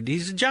intimidated.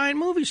 He's a giant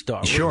movie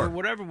star. Sure.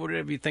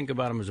 Whatever you think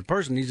about him as a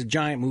person, he's a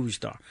giant movie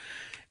star.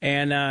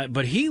 And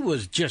but he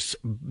was just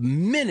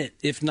minute,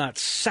 if not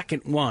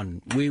second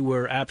one. We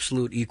were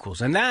absolute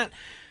equals, and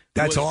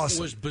that's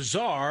awesome. Was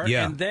bizarre.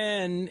 Yeah. And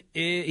then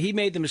he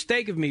made the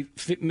mistake of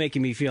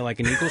making me feel like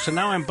an equal. So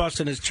now I'm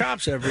busting his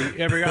chops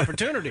every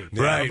opportunity.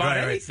 About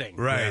anything.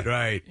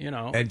 Right.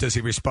 And does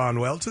he respond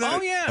well to that?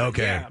 Oh yeah.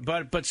 Okay.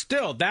 Yeah. But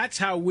still, that's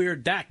how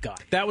weird that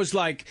got. That was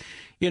like,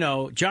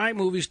 giant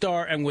movie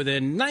star, and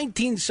within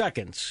 19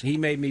 seconds, he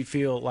made me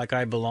feel like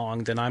I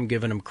belonged, and I'm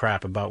giving him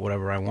crap about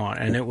whatever I want.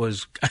 And it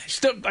was,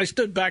 I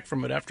stood back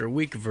from it after a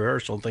week of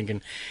rehearsal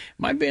thinking,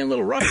 am I being a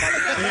little rough?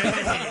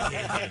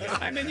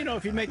 I mean,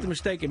 if you make the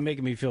mistake of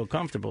making me feel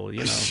comfortable,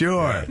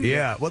 Sure,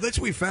 yeah. Well, that's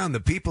what we found. The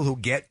people who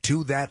get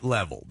to that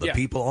level,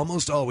 people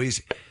almost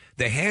always...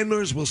 The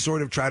handlers will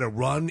sort of try to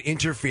run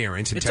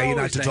interference and tell you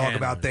not to talk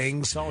about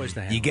things. It's always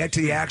the handlers. You get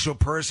to the actual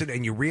person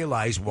and you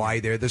realize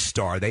why they're the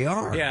star they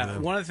are. Yeah,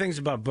 one of the things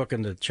about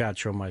booking the chat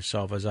show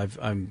myself is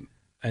and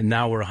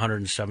now we're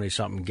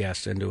 170-something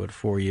guests into it,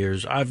 4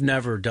 years. I've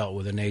never dealt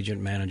with an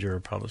agent, manager, or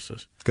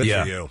publicist. Good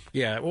for you.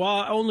 Yeah,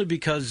 well, only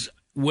because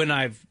when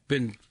I've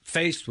been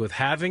faced with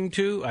having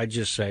to, I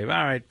just say, all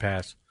right,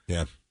 pass.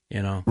 Yeah.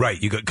 Right,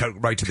 you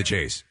cut right to the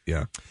chase.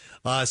 Yeah.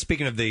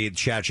 Speaking of the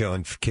chat show,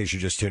 in case you're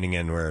just tuning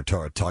in, we're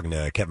talking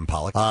to Kevin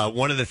Pollak.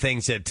 One of the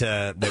things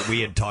that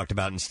we had talked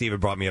about and Steve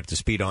had brought me up to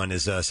speed on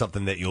is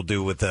something that you'll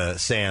do with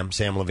Sam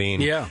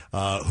Levine. Yeah.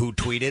 Who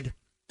tweeted?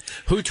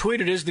 Who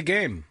tweeted is the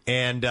game.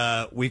 And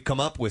we've come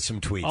up with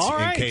some tweets all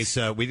right. in case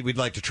we'd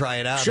like to try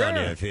it out sure. on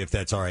you, if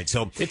that's all right.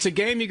 So it's a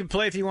game you can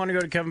play if you want to go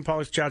to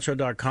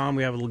KevinPollak'sChatShow.com.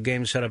 We have a little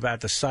game set up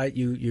at the site.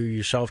 You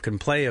yourself can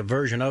play a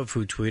version of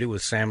Who Tweeted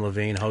with Sam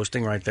Levine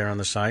hosting right there on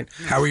the site.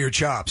 How are your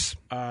chops?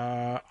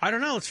 I don't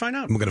know. Let's find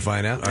out. We're going to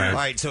find out. All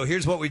right. So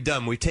here's what we've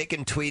done. We've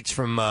taken tweets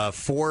from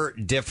 4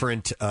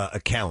 different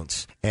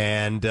accounts,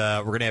 and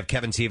we're going to have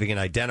Kevin see if he can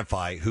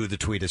identify who the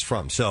tweet is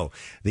from. So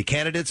the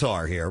candidates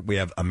are here. We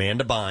have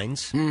Amanda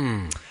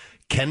Bynes,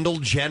 Kendall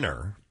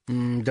Jenner.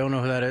 Don't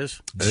know who that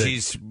is.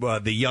 She's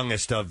the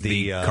youngest of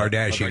the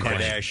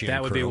Kardashian.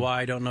 That would crew. be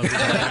why I don't know who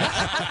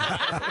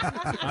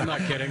that is. I'm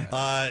not kidding.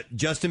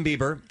 Justin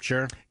Bieber.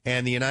 Sure.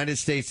 And the United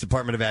States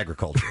Department of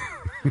Agriculture.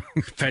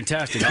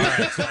 Fantastic. All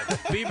right. So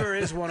Bieber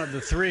is one of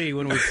the 3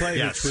 when we play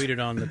Yes. Who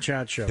Tweeted on the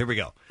chat show. Here we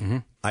go. Mm-hmm.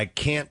 I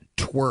can't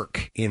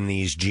twerk in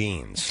these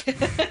jeans. Do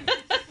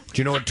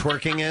you know what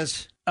twerking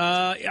is?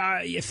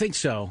 I think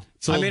so.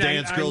 It's a little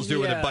dance girls do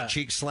with their butt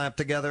cheeks slapped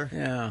together.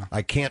 Yeah.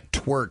 I can't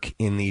twerk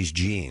in these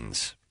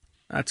jeans.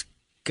 That's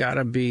got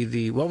to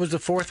be what was the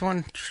 4th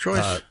one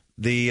choice?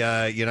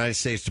 The United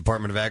States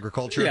Department of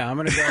Agriculture. Yeah, I'm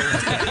going to go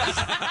with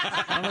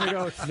I'm going to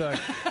go with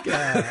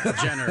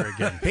Jenner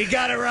again. He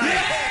got it right.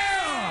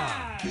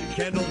 Yeah!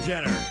 Kendall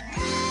Jenner.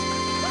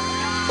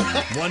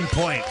 1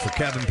 point for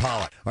Kevin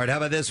Pollak. All right, how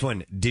about this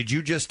one? Did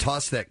you just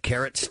toss that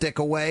carrot stick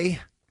away?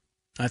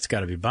 That's got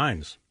to be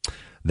Bynes.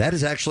 That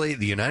is actually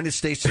the United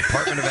States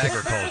Department of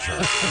Agriculture.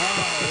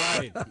 Oh,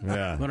 right.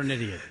 Yeah. What an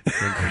idiot.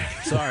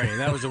 Sorry,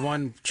 that was the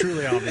one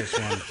truly obvious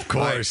one. Of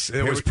course.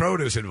 There was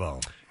produce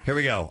involved. Here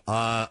we go.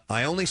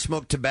 I only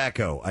smoke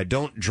tobacco. I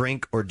don't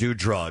drink or do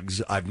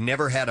drugs. I've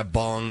never had a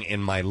bong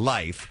in my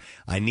life.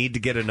 I need to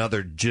get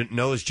another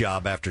nose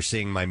job after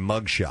seeing my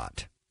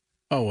mugshot.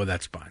 Oh, well,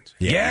 that's Bynes.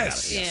 Yeah,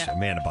 yes. Yeah.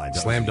 Amanda Bynes.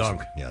 Slam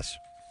dunk. Yes.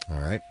 All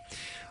right.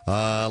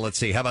 Let's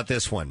see. How about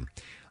this one?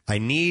 I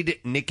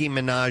need Nicki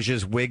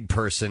Minaj's wig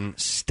person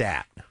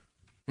stat.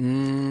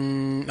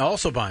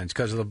 Also Bynes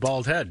because of the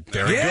bald head.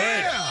 Very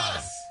good.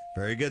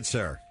 Very good,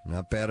 sir.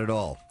 Not bad at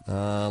all.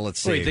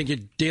 Let's see. What, you think you're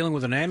dealing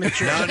with an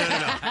amateur?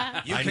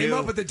 No. You came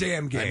up with the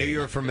damn game. I knew you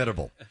were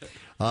formidable.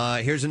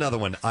 Here's another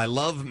one. I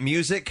love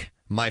music,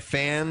 my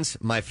fans,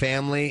 my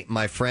family,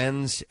 my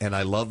friends, and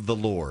I love the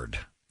Lord.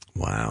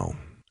 Wow.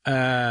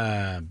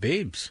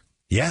 Biebs.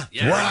 Yeah.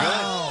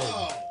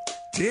 Wow.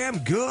 Damn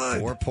good.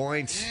 4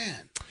 points.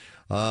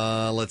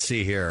 Let's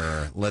see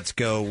here. Let's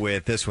go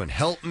with this one.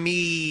 Help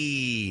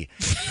me.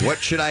 What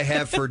should I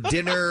have for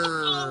dinner?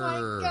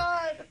 Oh, my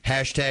God.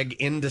 Hashtag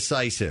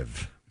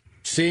indecisive.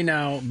 See,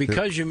 now,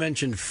 because you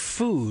mentioned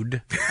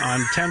food,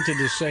 I'm tempted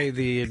to say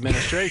the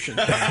administration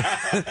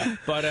thing.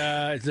 But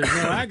there's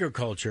no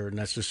agriculture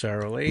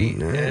necessarily,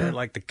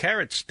 like the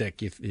carrot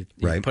stick you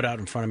put out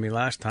in front of me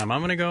last time. I'm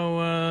going to go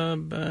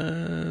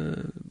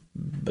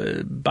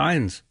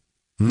Bynes.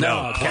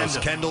 No,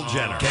 Kendall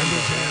Jenner.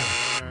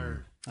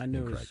 I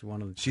knew it was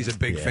one of the... She's a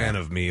big fan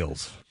of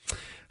meals.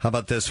 How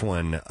about this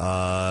one?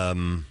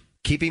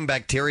 Keeping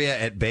bacteria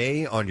at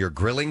bay on your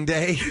grilling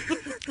day?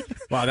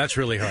 Wow, that's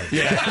really hard.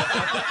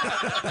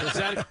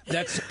 Yeah.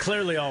 That's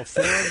clearly all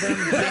four of them.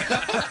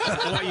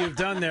 What you've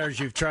done there is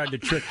you've tried to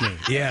trick me.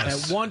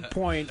 Yes. At one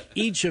point,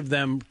 each of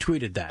them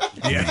tweeted that.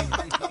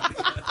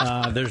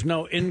 Yeah. There's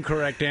no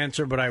incorrect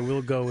answer, but I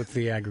will go with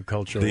the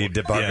agricultural. The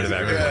Department of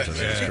Agriculture.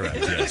 That's correct.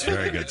 Yes,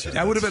 very good, sir.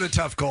 That would have been a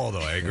tough call, though.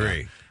 I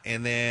agree.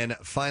 And then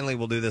finally,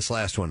 we'll do this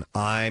last one.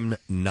 I'm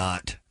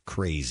not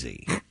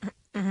crazy.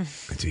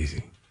 It's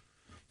easy.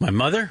 My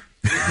mother?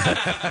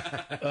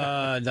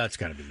 That's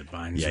got to be the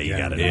Bynes. Yeah, you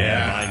got it.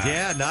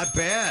 Yeah, not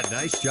bad.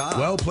 Nice job.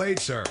 Well played,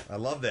 sir. I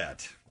love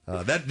that.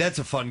 That's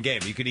a fun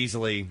game. You could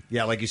easily,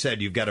 like you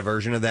said, you've got a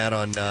version of that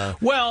on.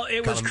 Well,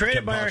 it was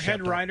created by our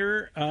head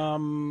writer,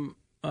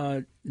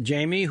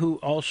 Jamie, who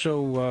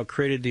also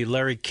created the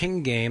Larry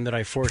King game that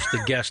I forced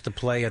the guest to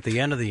play at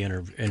the end of the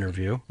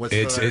interview.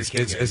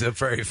 It's a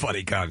very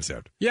funny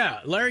concept.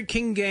 Yeah, Larry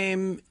King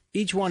game.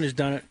 Each one is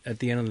done at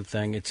the end of the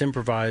thing. It's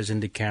improvised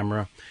into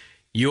camera.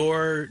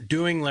 You're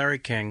doing Larry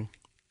King,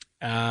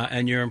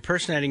 and you're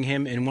impersonating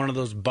him in one of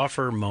those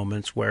buffer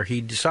moments where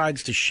he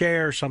decides to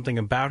share something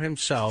about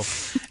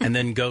himself and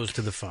then goes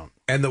to the phone.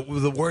 And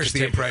the worse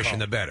the impression,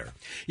 the better.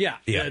 Yeah.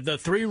 The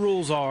three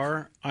rules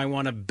are, I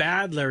want a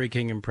bad Larry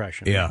King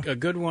impression. Yeah. A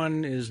good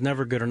one is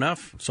never good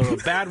enough, so a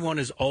bad one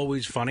is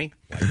always funny.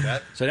 Like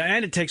that. So,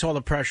 and it takes all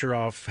the pressure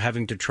off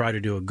having to try to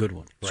do a good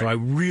one. Right. So I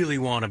really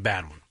want a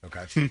bad one.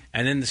 Okay.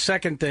 And then the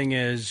second thing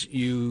is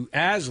you,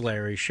 as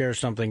Larry, share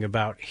something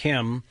about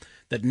him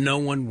that no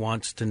one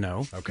wants to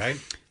know. Okay.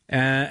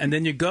 And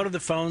then you go to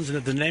the phones, and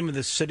if the name of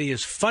the city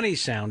is funny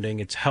sounding,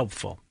 it's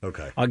helpful.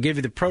 Okay. I'll give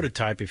you the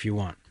prototype if you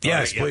want.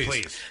 Yes,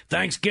 please.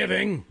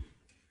 Thanksgiving.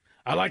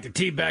 I like to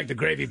teabag the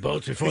gravy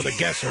boats before the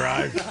guests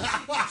arrive.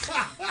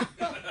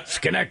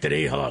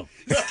 Schenectady, hello.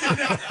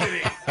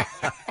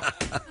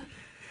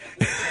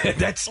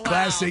 That's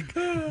classic.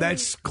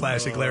 That's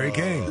classic Larry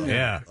King.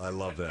 Yeah. I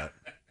love that.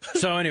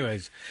 So,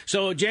 anyways,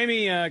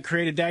 Jamie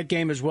created that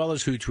game as well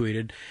as Who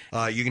Tweeted.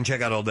 You can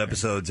check out old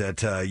episodes at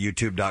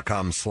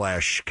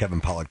youtube.com/Kevin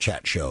Pollak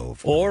Chat Show.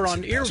 Or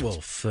on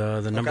Earwolf,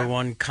 the number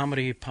one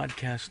comedy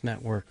podcast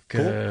network.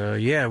 Cool.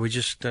 We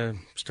just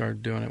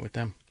started doing it with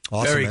them.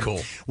 Awesome, very man.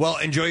 cool. Well,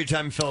 enjoy your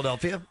time in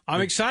Philadelphia.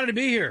 I'm excited to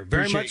be here.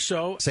 Very much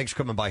so. Thanks for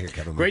coming by here,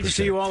 Kevin. Great to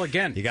see you all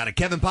again. You got it.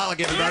 Kevin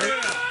Pollak, everybody.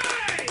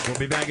 We'll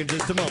be back in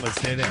just a moment.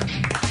 Stay there.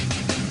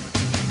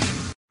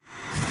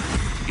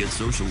 Get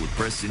social with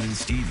Preston and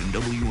Steve and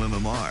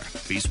WMMR.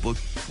 Facebook,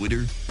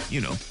 Twitter,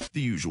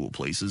 the usual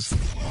places.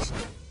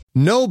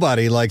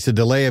 Nobody likes a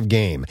delay of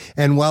game.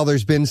 And while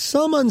there's been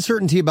some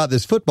uncertainty about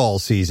this football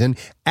season,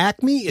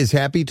 Acme is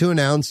happy to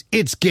announce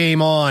it's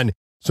game on.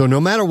 So no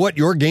matter what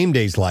your game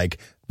day's like,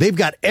 they've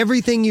got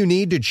everything you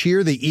need to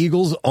cheer the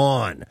Eagles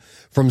on.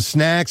 From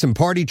snacks and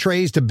party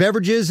trays to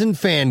beverages and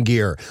fan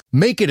gear,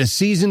 make it a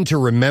season to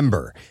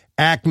remember.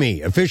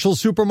 Acme, official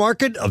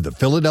supermarket of the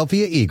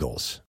Philadelphia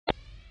Eagles.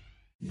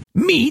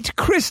 Meet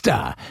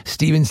Krista,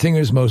 Steven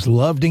Singer's most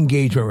loved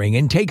engagement ring,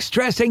 and take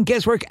stress and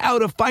guesswork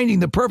out of finding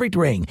the perfect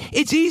ring.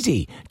 It's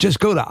easy. Just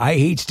go to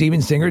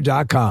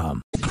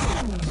IHateStevenSinger.com.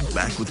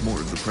 Back with more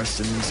of the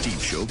Preston and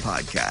Steve Show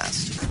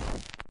podcast.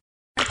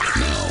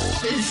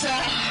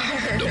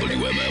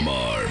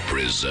 WMMR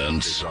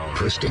presents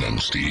Preston and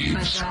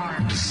Steve's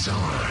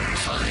Bizarre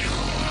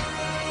File.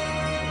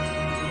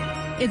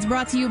 It's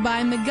brought to you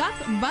by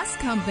McGuff Bus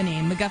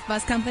Company. McGuff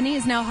Bus Company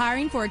is now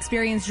hiring for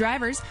experienced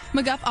drivers.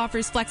 McGuff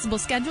offers flexible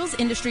schedules,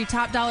 industry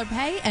top dollar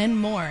pay, and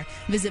more.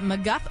 Visit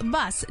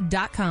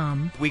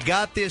McGuffBus.com. We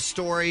got this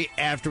story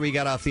after we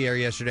got off the air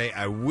yesterday.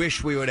 I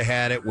wish we would have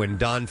had it when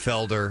Don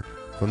Felder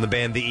from the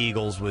band The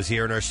Eagles was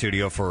here in our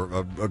studio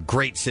for a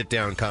great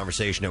sit-down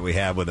conversation that we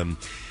had with him.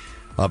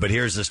 But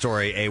here's the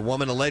story. A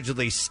woman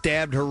allegedly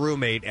stabbed her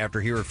roommate after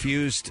he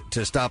refused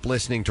to stop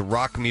listening to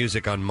rock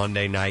music on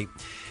Monday night.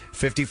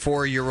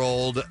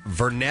 54-year-old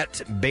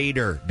Vernette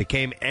Bader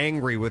became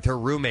angry with her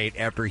roommate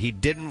after he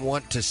didn't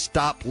want to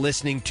stop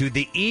listening to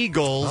the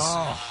Eagles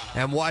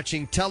and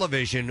watching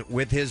television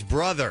with his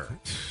brother.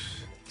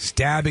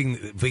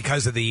 Stabbing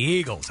because of the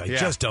Eagles. I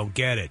just don't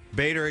get it.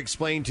 Bader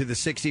explained to the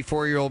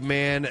 64-year-old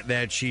man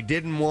that she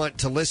didn't want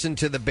to listen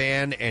to the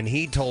band, and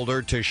he told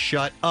her to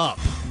shut up.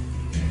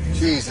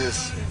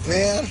 Jesus,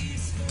 man.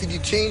 Could you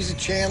change the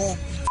channel?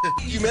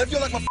 You, man, if you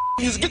don't like my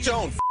music, get your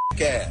own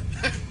ass.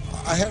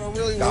 I had a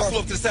really rough... I'll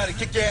flip to the side and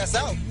kick your ass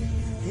out.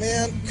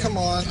 Man, come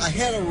on. I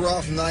had a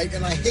rough night,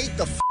 and I hate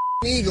the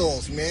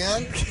Eagles,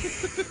 man.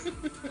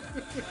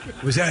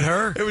 Was that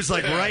her? It was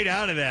like right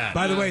out of that.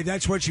 By the way,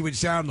 that's what she would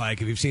sound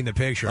like if you've seen the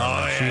picture. Oh,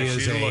 yeah,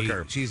 she's a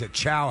looker. She's a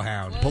chow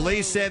hound.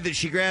 Police said that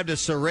she grabbed a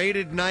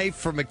serrated knife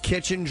from a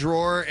kitchen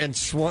drawer and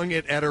swung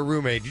it at her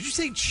roommate. Did you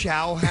say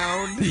chow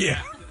hound?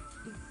 Yeah.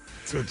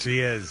 That's what she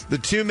is. The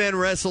two men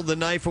wrestled the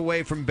knife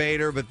away from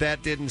Bader, but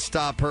that didn't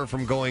stop her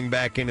from going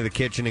back into the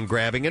kitchen and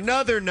grabbing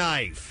another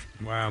knife.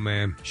 Wow,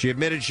 man. She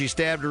admitted she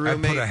stabbed her I'd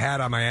roommate. put a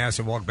hat on my ass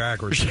and walk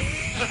backwards.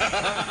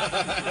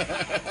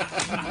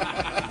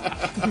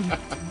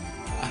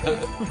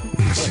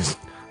 This is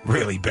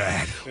really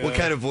bad. What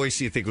kind of voice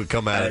do you think would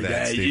come out of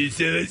that, Steve?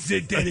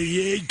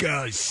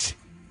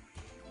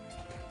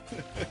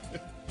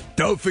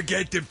 Don't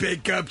forget to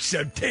pick up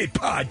some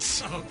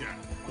teapots.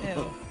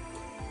 Ew.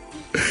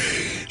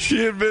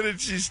 She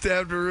admitted she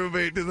stabbed her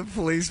roommate to the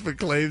police, but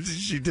claims that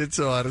she did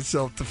so out of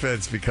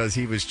self-defense because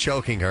he was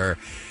choking her.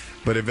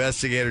 But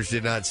investigators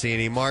did not see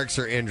any marks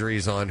or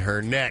injuries on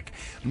her neck.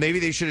 Maybe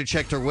they should have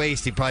checked her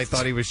waist. He probably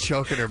thought he was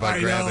choking her by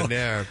grabbing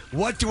there.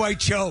 What do I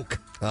choke?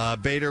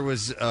 Bader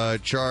was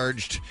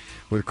charged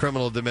with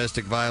criminal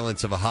domestic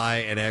violence of a high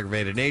and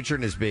aggravated nature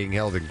and is being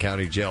held in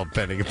county jail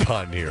pending a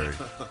bond hearing.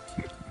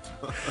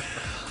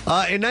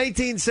 In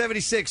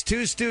 1976,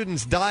 2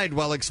 students died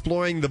while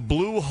exploring the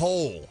Blue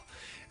Hole,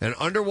 an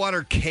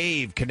underwater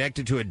cave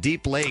connected to a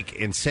deep lake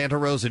in Santa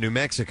Rosa, New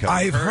Mexico.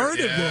 I've heard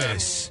of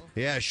this.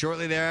 Yeah,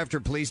 shortly thereafter,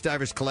 police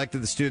divers collected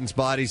the students'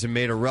 bodies and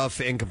made a rough,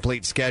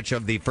 incomplete sketch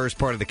of the first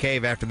part of the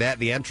cave. After that,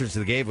 the entrance to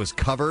the cave was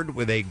covered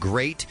with a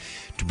grate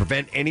to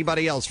prevent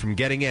anybody else from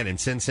getting in, and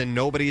since then,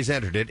 nobody has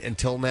entered it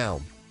until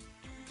now.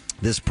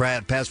 This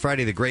past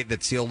Friday, the grate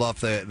that sealed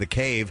off the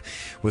cave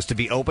was to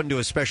be opened to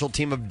a special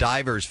team of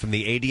divers from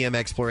the ADM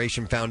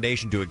Exploration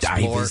Foundation to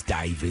explore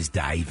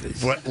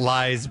Divers. what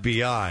lies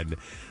beyond.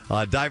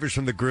 Divers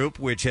from the group,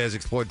 which has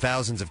explored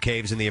thousands of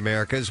caves in the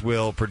Americas,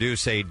 will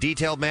produce a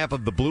detailed map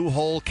of the Blue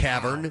Hole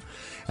Cavern,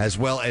 as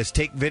well as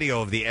take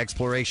video of the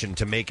exploration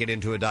to make it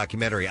into a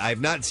documentary. I have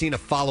not seen a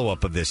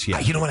follow-up of this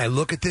yet. You know, when I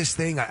look at this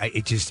thing,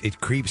 it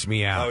creeps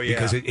me out. Oh, yeah.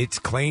 Because it's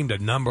claimed a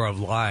number of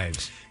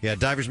lives. Yeah,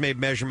 divers made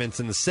measurements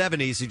in the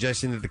 70s,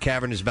 suggesting that the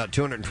cavern is about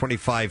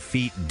 225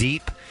 feet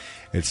deep.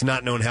 It's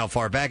not known how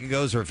far back it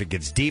goes or if it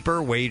gets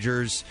deeper.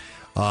 Wagers...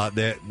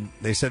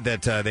 They said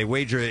that they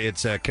wager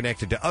it's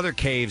connected to other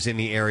caves in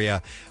the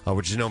area,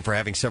 which is known for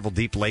having several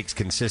deep lakes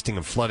consisting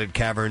of flooded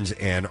caverns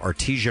and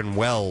artesian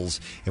wells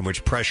in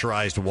which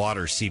pressurized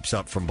water seeps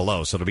up from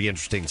below. So it'll be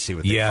interesting to see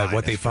what they find.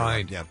 What they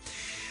find. Yeah.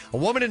 A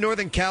woman in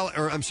northern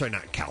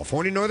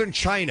northern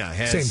China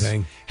has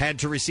had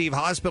to receive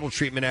hospital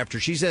treatment after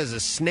she says a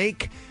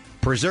snake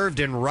preserved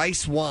in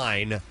rice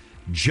wine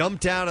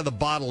jumped out of the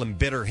bottle and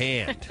bit her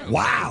hand.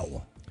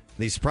 Wow.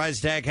 The surprise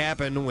attack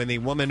happened when the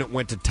woman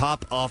went to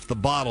top off the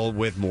bottle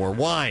with more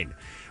wine.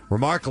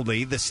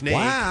 Remarkably, the snake,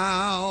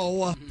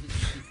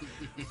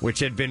 which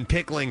had been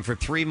pickling for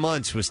 3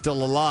 months, was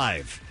still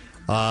alive.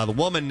 The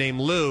woman named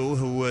Lou,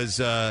 who was...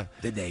 the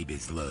name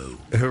is Lou.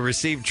 Who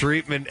received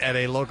treatment at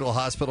a local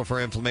hospital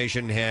for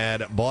inflammation,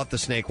 had bought the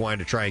snake wine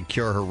to try and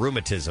cure her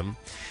rheumatism.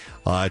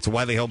 It's a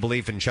widely held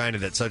belief in China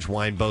that such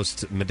wine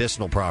boasts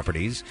medicinal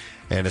properties,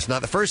 and it's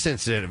not the first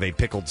incident of a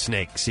pickled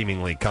snake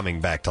seemingly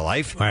coming back to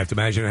life. I have to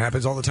imagine it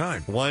happens all the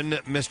time. One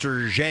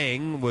Mr.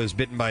 Zhang was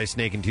bitten by a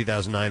snake in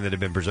 2009 that had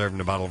been preserved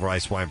in a bottle of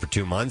rice wine for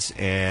 2 months,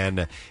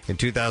 and in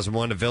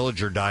 2001, a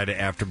villager died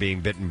after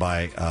being bitten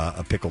by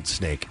a pickled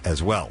snake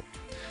as well.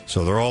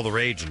 So they're all the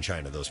rage in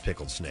China, those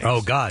pickled snakes. Oh,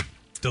 God.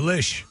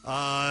 Delish.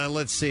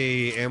 Let's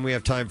see, and we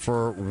have time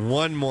for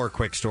one more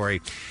quick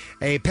story.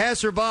 A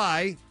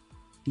passerby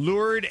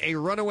lured a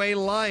runaway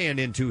lion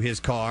into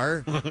his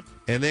car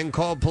and then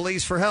called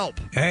police for help.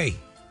 Hey,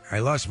 I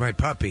lost my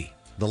puppy.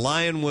 The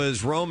lion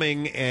was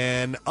roaming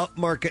an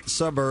upmarket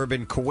suburb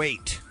in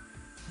Kuwait.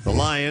 The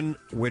lion,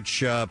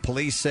 which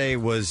police say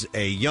was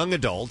a young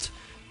adult,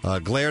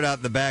 glared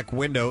out the back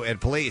window at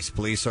police.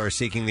 Police are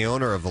seeking the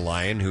owner of the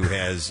lion, who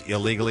has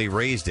illegally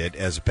raised it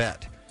as a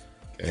pet.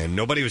 And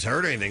nobody was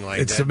hurt or anything like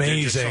It's that. amazing.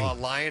 They just saw a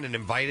lion and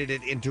invited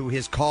it into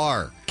his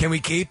car. Can we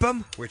keep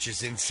him? Which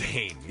is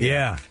insane.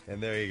 Yeah.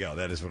 And there you go.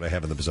 That is what I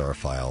have in the bizarre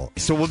file.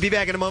 So we'll be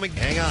back in a moment.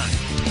 Hang on.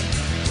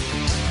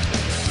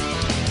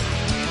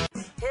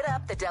 Hit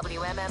up the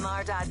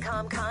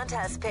WMMR.com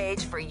contest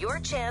page for your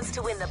chance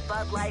to win the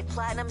Bud Light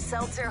Platinum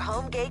Seltzer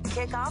Homegate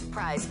Kickoff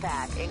Prize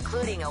Pack,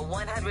 including a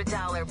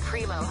 $100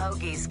 Primo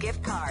Hoagies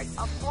gift card,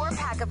 a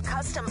 4-pack of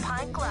custom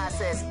pint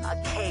glasses,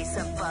 a case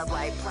of Bud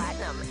Light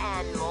Platinum,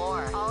 and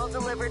more. All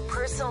delivered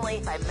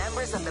personally by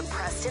members of the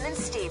Preston and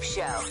Steve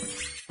Show.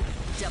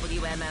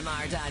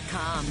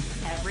 WMMR.com.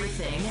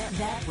 Everything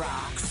that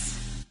rocks.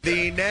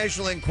 The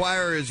National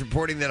Enquirer is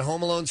reporting that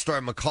Home Alone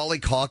star Macaulay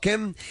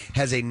Culkin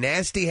has a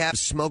nasty habit of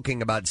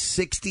smoking about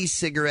 60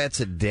 cigarettes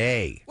a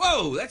day.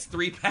 Whoa, that's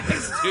 3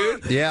 packs,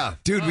 dude. Yeah.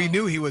 Dude, we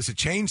knew he was a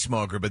chain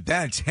smoker, but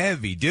that's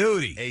heavy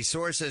duty. A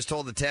source has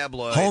told the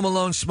tabloid Home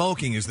Alone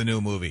smoking is the new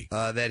movie.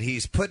 That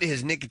he's put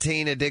his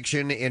nicotine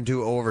addiction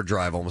into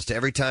overdrive. Almost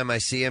every time I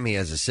see him, he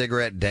has a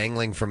cigarette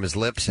dangling from his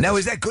lips. Now,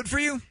 is that good for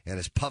you? And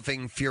is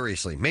puffing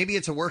furiously. Maybe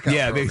it's a workout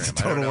Yeah, program. maybe it's a I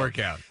don't total know.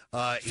 workout.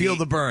 Feel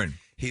the burn.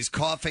 He's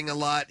coughing a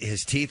lot,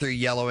 his teeth are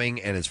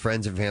yellowing, and his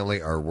friends and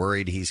family are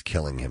worried he's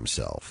killing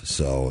himself.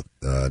 So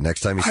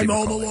next time you see I'm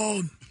home Macaulay,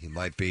 alone. he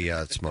might be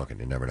smoking.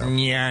 You never know.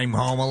 Yeah, I'm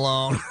home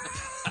alone.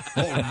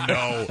 Oh,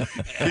 no.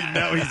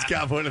 Now he's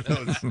got one of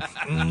those.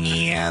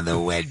 Yeah, the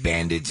wet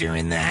bandits are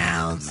in the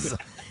house.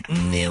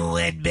 The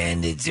wet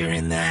bandits are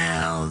in the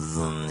house.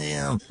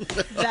 Yeah.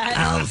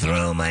 I'll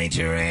throw my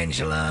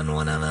tarantula on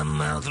one of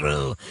them. I'll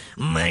throw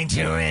my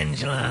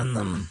tarantula on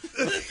them.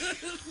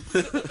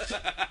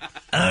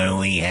 Are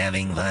we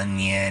having fun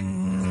yet?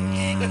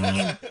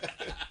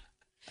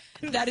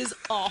 That is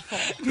awful.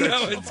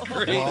 No, it's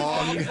great.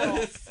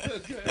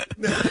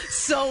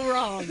 So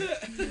wrong.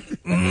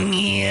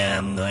 Yeah,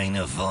 I'm going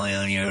to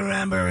foil your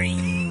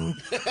rubbering.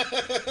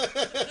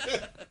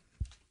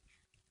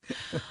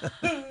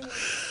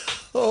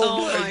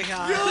 Oh my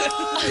God.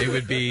 It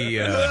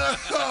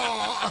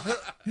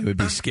would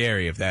be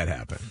scary if that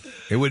happened.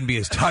 It wouldn't be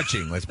as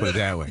touching, let's put it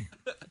that way.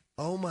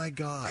 Oh, my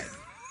God.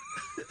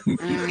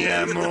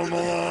 Yeah,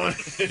 Momo.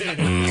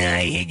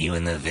 I hit you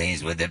in the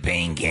face with the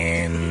paint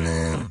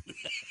can.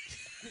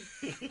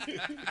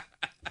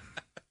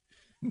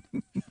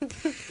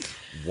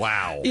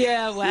 Wow.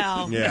 Yeah,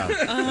 wow. Yeah.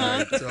 Uh-huh. All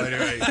right, so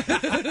anyway,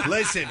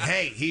 listen,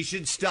 hey, he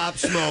should stop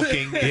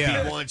smoking if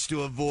he wants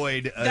to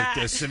avoid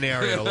a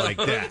scenario like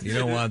that. You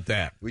don't want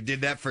that. We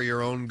did that for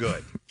your own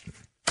good.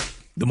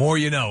 The more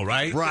you know,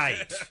 right?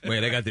 Right.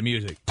 Wait, I got the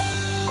music.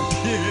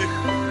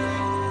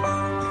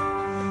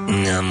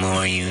 The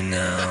more you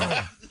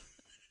know.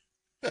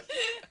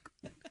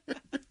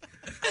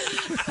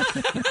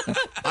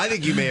 I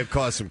think you may have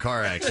caused some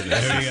car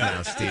accidents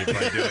now, Steve,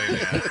 by doing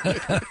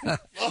that.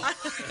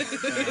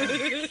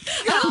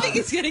 I don't think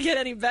it's going to get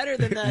any better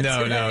than that.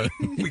 No, today.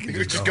 no. We can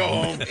Just go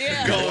home.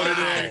 Yeah. Go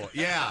today.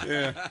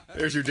 Yeah.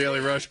 There's your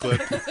Daily Rush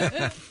clip.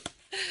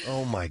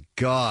 Oh, my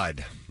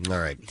God. All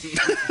right.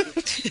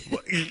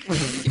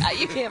 Yeah,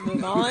 you can't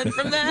move on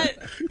from that.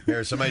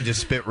 Here, somebody just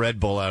spit Red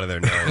Bull out of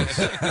their nose.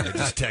 They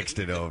just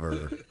texted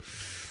over.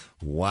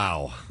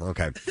 Wow.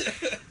 Okay.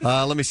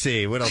 Let me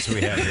see. What else do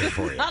we have here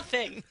for you?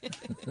 Nothing.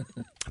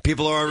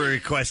 People are already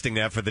requesting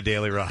that for the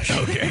Daily Rush.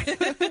 Okay.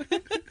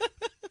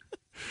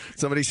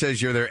 Somebody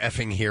says you're their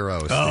effing hero,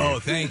 Steve. Oh,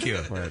 thank you.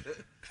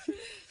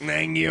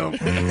 Thank you.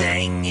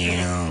 Thank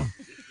you.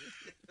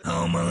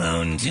 Home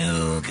Alone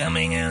 2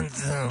 coming out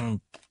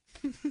soon.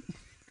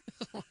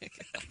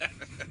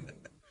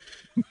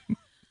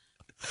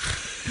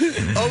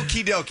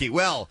 Okie dokie.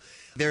 Well,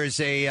 there's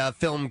a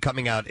film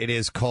coming out. It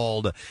is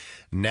called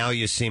Now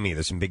You See Me.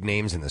 There's some big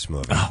names in this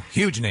movie. Oh,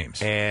 huge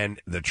names. And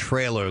the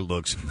trailer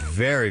looks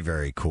very,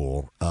 very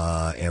cool.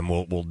 And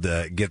we'll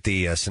get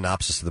the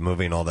synopsis of the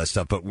movie and all that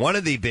stuff. But one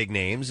of the big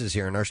names is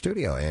here in our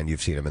studio, and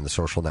you've seen him in The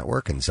Social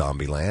Network and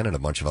Zombieland and a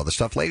bunch of other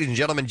stuff. Ladies and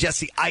gentlemen,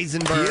 Jesse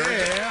Eisenberg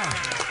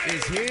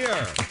is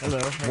here. Hello.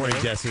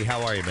 Morning, Jesse.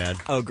 How are you, man?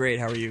 Oh, great.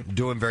 How are you?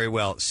 Doing very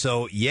well.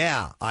 So,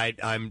 yeah,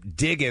 I'm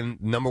digging,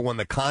 number one,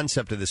 the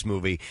concept of this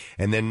movie,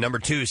 and then number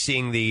two,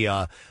 seeing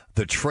the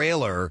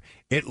trailer.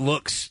 It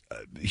looks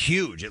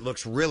huge. It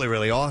looks really,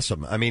 really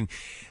awesome. I mean,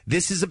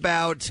 this is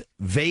about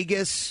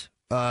Vegas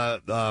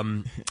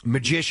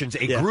magicians,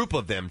 a group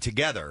of them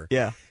together.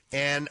 Yeah.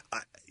 And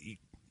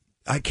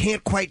I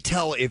can't quite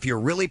tell if you're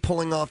really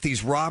pulling off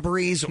these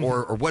robberies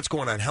or what's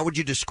going on. How would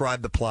you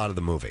describe the plot of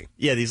the movie?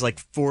 Yeah, these like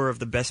 4 of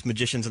the best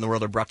magicians in the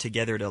world are brought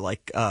together to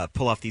like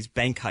pull off these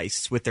bank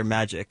heists with their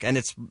magic, and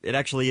it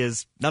actually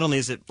is, not only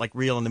is it like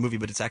real in the movie,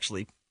 but it's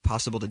actually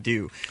possible to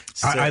do.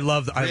 So, I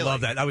love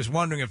that. I was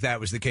wondering if that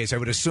was the case. I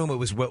would assume it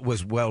was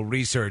well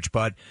researched,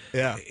 but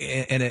yeah.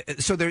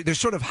 So they're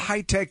sort of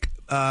high tech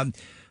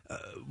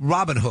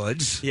Robin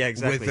Hoods, yeah,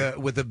 exactly,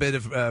 with a bit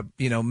of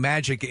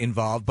magic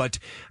involved. But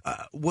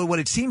what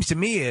it seems to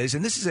me is,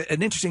 and this is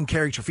an interesting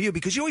character for you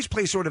because you always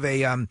play sort of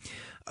an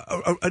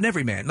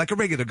everyman, like a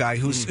regular guy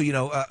who's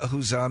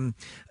who's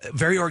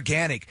very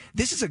organic.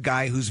 This is a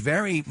guy who's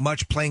very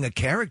much playing a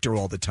character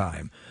all the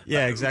time.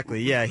 Yeah,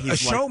 exactly. Yeah, he's a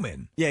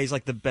showman. Yeah, he's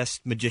like the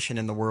best magician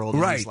in the world.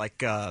 Right. And he's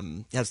like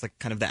has like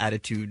kind of the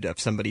attitude of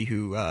somebody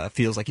who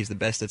feels like he's the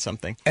best at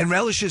something. And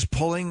relishes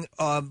pulling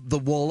the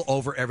wool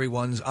over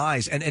everyone's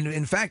eyes. And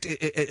in fact,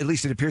 at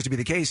least it appears to be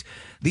the case,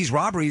 these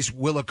robberies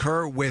will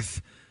occur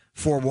with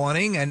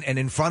forewarning and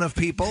in front of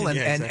people, and,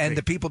 Yeah, exactly. and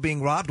the people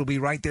being robbed will be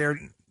right there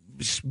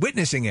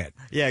witnessing it.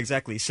 Yeah,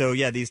 exactly. So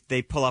yeah,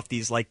 they pull off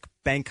these like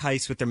bank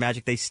heists with their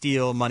magic. They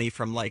steal money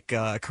from like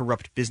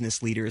corrupt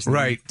business leaders and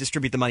Right.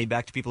 distribute the money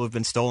back to people who've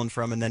been stolen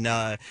from. And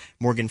then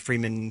Morgan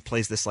Freeman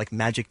plays this like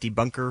magic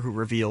debunker who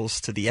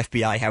reveals to the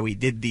FBI how he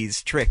did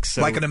these tricks.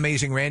 So, Like an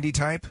Amazing Randy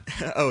type?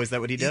 oh, is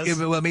that what he does?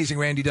 Well, Amazing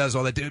Randy does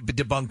all that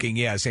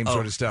debunking, same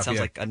sort of stuff. Sounds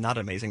yeah. like a not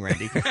Amazing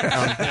Randy.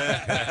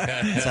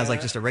 It sounds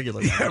like just a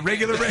regular Randy.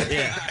 Regular Randy.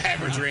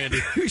 Average Randy.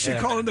 You should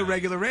call him the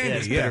regular Randy. Yeah,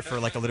 it's better for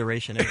like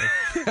alliteration.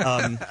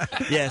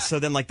 Anyway. So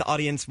then like the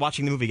audience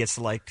watching the movie gets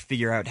to like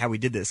figure out how we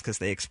did this because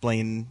they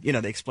explain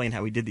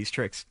how we did these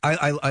tricks.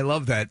 I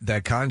love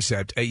that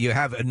concept. You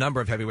have a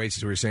number of heavyweights,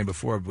 as we were saying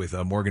before, with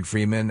Morgan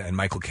Freeman and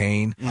Michael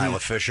Caine. Isla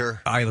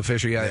Fisher. Isla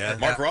Fisher, yeah.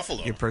 Mark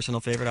Ruffalo. Your personal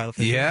favorite Isla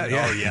Fisher? Yeah.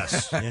 Oh,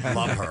 yes.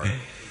 Love her.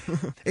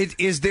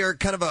 Is there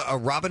kind of a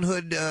Robin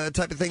Hood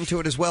type of thing to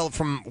it as well?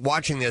 From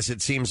watching this,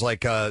 it seems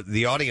like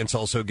the audience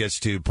also gets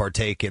to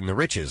partake in the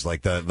riches.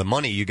 Like the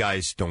money, you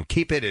guys don't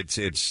keep it;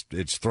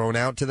 it's thrown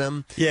out to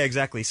them. Yeah,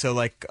 exactly. So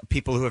like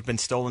people who have been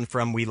stolen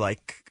from, we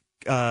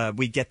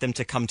get them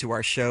to come to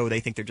our show. They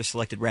think they're just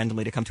selected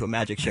randomly to come to a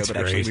magic show, but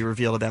actually we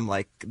reveal to them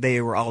like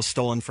they were all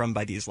stolen from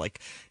by these like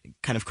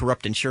kind of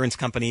corrupt insurance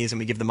companies, and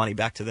we give the money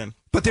back to them.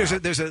 But there's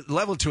a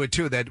level to it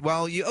too that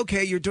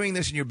you're doing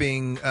this and you're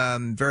being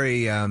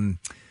very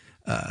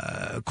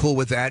cool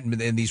with that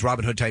and these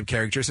Robin Hood type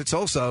characters. It's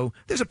also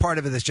there's a part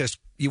of it that's just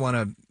you want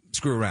to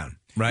screw around.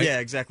 Right? Yeah,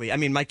 exactly. I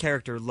mean, my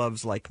character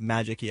loves like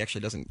magic. He actually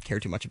doesn't care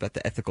too much about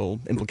the ethical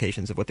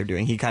implications of what they're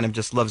doing. He kind of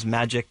just loves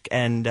magic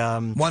and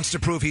wants to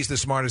prove he's the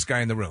smartest guy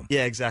in the room.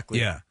 Yeah, exactly.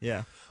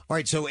 Yeah. All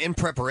right, so in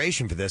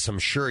preparation for this, I'm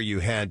sure you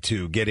had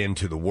to get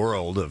into the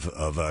world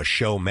of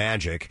show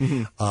magic,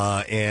 and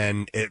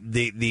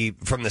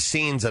from the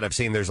scenes that I've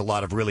seen, there's a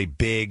lot of really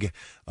big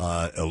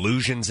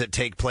illusions that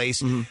take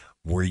place.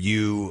 Were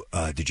you?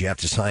 Did you have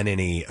to sign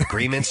any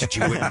agreements that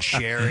you wouldn't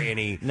share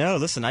any? No,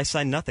 listen, I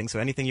signed nothing. So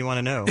anything you want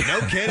to know? No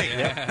kidding.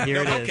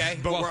 Here it is. Okay,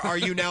 but are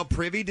you now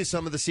privy to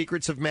some of the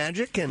secrets of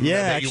magic and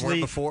Yeah, that actually, you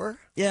weren't before?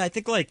 Yeah, I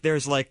think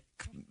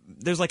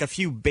there's a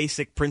few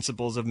basic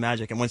principles of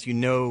magic, and once you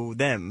know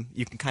them,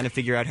 you can kind of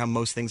figure out how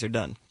most things are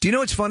done. Do you know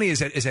what's funny is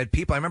that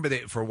people? I remember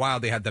for a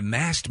while they had the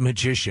masked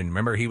magician.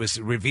 Remember he was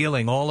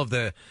revealing all of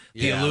the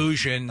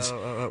illusions.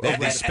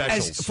 The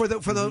specials for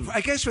the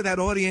I guess for that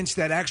audience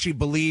that actually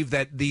believed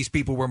that these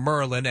people were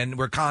Merlin and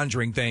were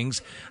conjuring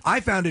things. I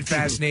found it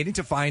fascinating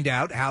to find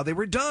out how they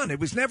were done. It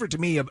was never to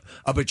me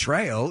a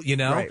betrayal, you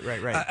know.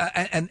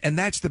 Right. And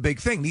that's the big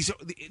thing.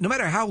 No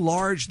matter how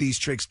large these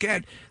tricks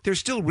get, there's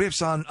still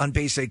riffs on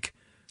basic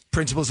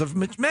principles of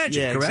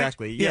magic. Yeah, correct?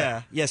 exactly.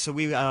 Yeah. So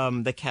we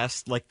the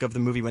cast of the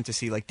movie went to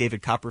see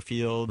David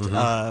Copperfield.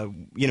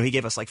 He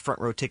gave us front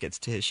row tickets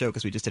to his show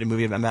because we just did a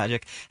movie about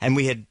magic, and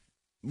we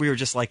were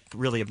just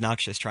really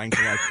obnoxious trying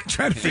to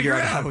figure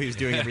out how he was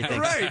doing everything.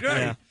 Right.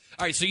 Yeah.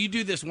 All right, so you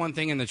do this one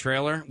thing in the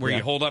trailer where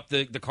you hold up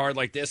the card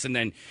like this, and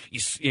then you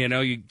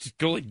just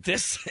go like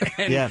this,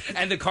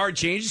 and the card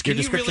changes. Can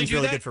Your you really description's do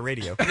really that? good for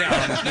radio. No,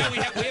 we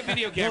have video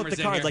You hold cameras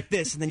the in card here. like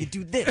this, and then you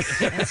do this.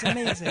 That's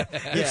amazing.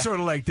 It's sort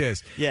of like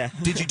this. Yeah.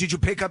 Did you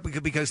pick up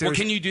because Well,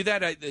 can you do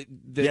that?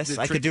 Yes,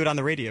 I could do it on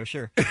the radio.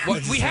 Sure.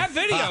 Well, we have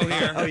video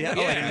here. Oh yeah.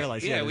 Oh, I didn't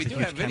realize. Yeah, there's we a do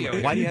huge have video.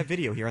 camera. Why do you have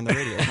video here on the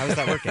radio? How is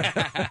that working?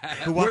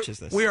 Who watches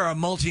this? We are a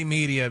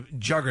multimedia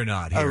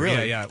juggernaut here. Oh,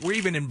 really? Yeah. We're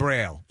even in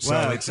Braille, so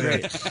Wow, it's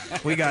great.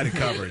 we got it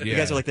covered. Yeah. You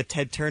guys are like the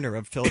Ted Turner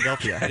of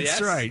Philadelphia.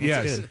 That's right.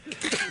 Yes.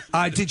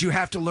 Did you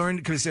have to learn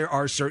because there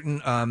are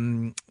certain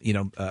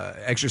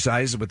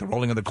exercises with the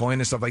rolling of the coin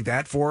and stuff like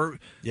that for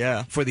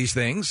these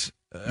things?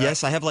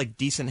 Yes, I have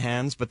decent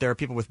hands, but there are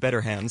people with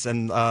better hands,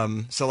 and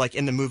so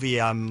in the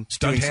movie, I'm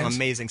doing some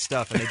amazing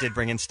stuff, and they did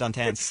bring in stunt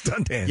hands.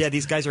 Stunt hands. Yeah,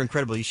 these guys are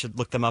incredible. You should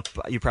look them up.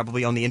 You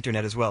probably on the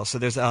internet as well. So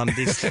there's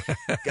these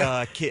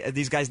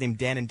guys named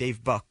Dan and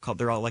Dave Buck.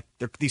 They're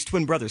these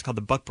twin brothers called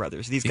the Buck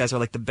Brothers. These guys are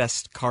the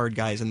best card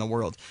guys in the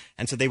world,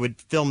 and so they would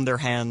film their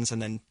hands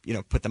and then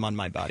put them on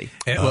my body.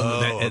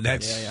 Therein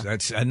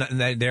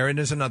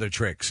is another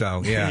trick.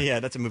 So yeah,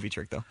 yeah, that's a movie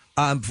trick though.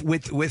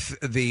 With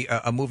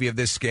a movie of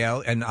this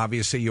scale, and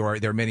obviously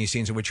there are many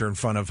scenes in which you're in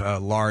front of a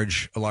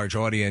large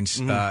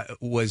audience.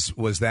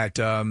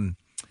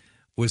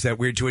 Was that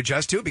weird to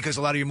adjust to? Because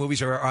a lot of your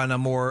movies are on a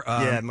more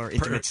more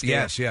intimate scale.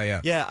 Yes, yeah.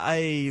 Yeah,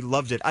 I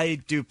loved it.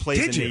 I do plays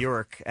Did in you? New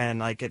York,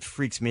 and it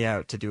freaks me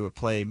out to do a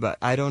play, but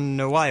I don't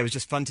know why. It was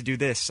just fun to do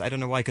this. I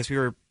don't know why, because we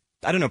were,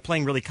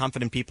 playing really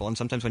confident people, and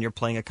sometimes when you're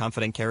playing a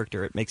confident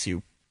character, it makes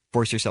you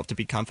force yourself to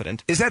be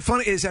confident. Is that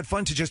fun? Is that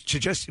fun to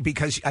just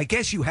because I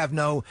guess you have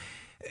no.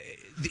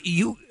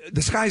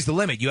 The sky's the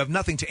limit. You have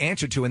nothing to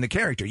answer to in the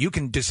character. You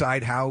can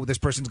decide how this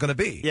person's going to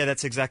be. Yeah,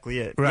 that's exactly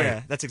it. Right.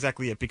 Yeah, that's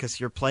exactly it. Because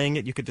you're playing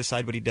it, you could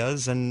decide what he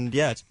does, and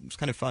it's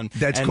kind of fun.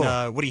 That's and,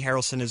 cool. Woody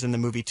Harrelson is in the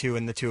movie too,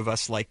 and the two of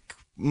us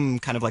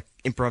kind of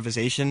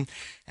improvisation,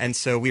 and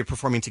so we were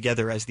performing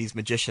together as these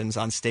magicians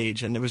on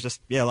stage, and it was just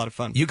a lot of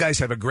fun. You guys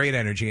have a great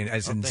energy, and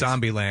as in thanks.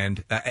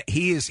 Zombieland,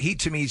 he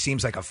to me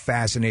seems like a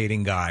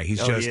fascinating guy.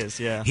 He's he is,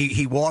 yeah.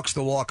 He walks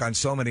the walk on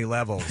so many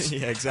levels.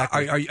 Yeah,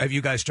 exactly. Have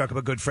you guys struck up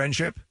a good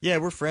friendship? Yeah,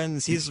 we're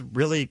friends. He's a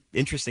really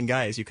interesting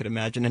guy, as you could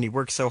imagine, and he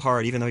works so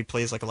hard, even though he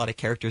plays a lot of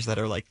characters that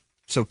are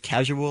so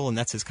casual, and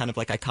that's his kind of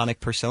like iconic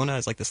persona,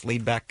 is like this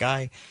laid back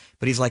guy.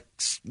 But he's like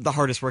the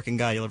hardest working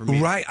guy you'll ever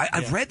meet. Right.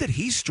 I've read that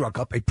he struck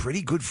up a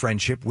pretty good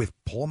friendship with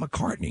Paul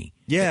McCartney.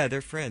 Yeah,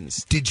 they're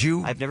friends. Did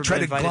you I've never try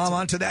been to invited glom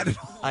onto that at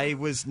all? I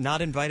was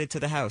not invited to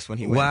the house when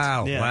he went.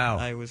 Wow, Yeah, wow.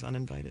 I was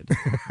uninvited.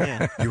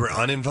 Yeah. You were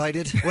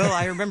uninvited? Well,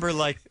 I remember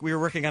like we were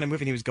working on a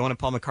movie and he was going to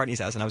Paul McCartney's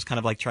house and I was kind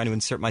of like trying to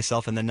insert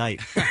myself in the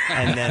night.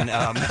 And then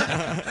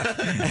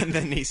and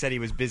then he said he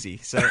was busy.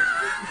 So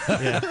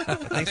yeah.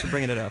 Thanks for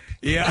bringing it up.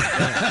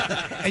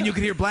 Yeah. And you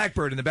could hear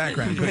Blackbird in the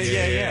background.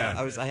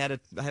 Yeah. I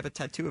have a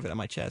tattoo of it on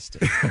my chest.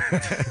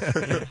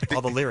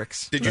 All the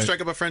lyrics. Did you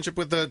strike up a friendship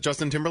with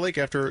Justin Timberlake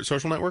after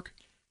Social Network?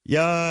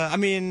 Yeah, I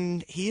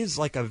mean, he is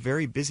like a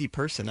very busy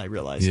person, I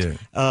realized.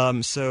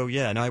 Yeah. So,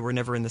 yeah, no, we're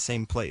never in the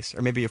same place.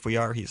 Or maybe if we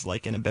are, he's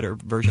like in a better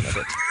version of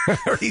it.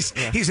 Or he's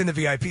in the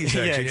VIP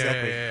section. Yeah,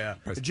 exactly. Yeah.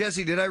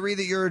 Jesse, did I read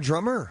that you're a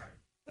drummer?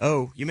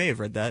 Oh, you may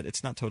have read that.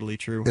 It's not totally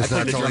true. It's I played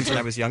not the totally drums when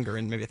true? I was younger,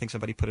 and maybe I think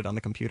somebody put it on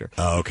the computer.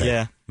 Oh, okay.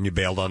 Yeah. And you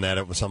bailed on that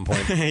at some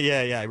point?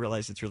 yeah, I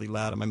realized it's really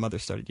loud, and my mother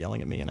started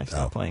yelling at me, and I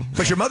stopped playing.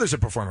 But your mother's a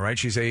performer, right?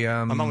 She's a...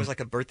 My mom was like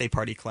a birthday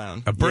party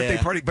clown. A birthday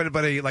Yeah. party, but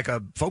like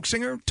a folk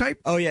singer type?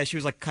 Oh, yeah, she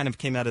was like kind of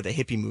came out of the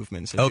hippie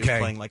movement, so she Okay. was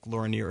playing like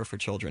Laura Nyro for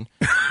children.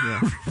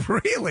 Yeah.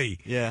 Really?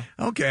 Yeah.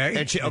 Okay.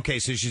 And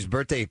so she's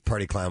birthday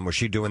party clown. Was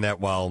she doing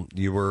that while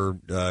you were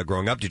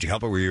growing up? Did you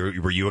help her?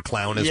 Were you a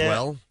clown as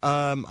well?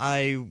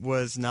 I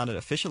was not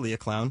officially a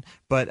clown,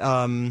 but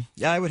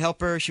I would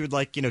help her. She would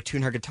like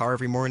tune her guitar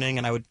every morning,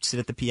 and I would sit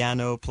at the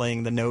piano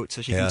playing the notes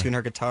so she Yeah. can tune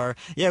her guitar.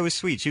 Yeah, it was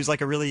sweet. She was like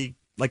a really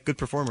like good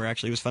performer.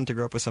 Actually, it was fun to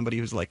grow up with somebody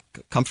who's like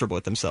comfortable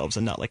with themselves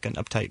and not like an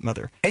uptight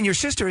mother. And your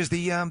sister is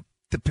the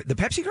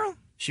Pepsi girl?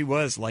 She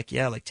was like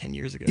 10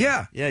 years ago.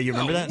 Yeah. Yeah, you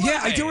remember that? Yeah,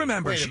 I do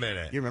remember. Wait a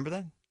minute. You remember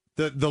that?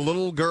 The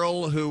little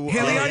girl who...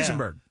 Haley yeah.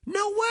 Eisenberg.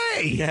 No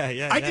way!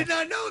 Yeah. I did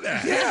not know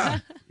that. Yeah.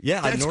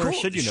 Yeah, That's nor cool.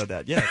 should you know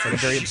that. Yeah, it's like a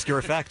very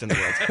obscure fact in the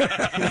world.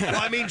 Well,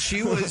 I mean,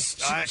 she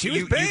was... She was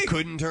you big.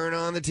 couldn't turn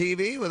on the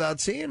TV without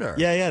seeing her.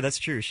 Yeah, that's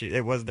true.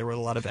 There were a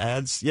lot of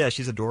ads. Yeah,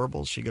 she's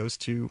adorable. She goes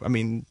to,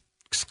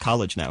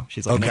 college now.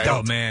 She's like an Oh,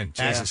 adult. man.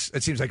 Yeah. Jesus.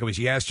 It seems like it was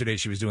yesterday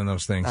she was doing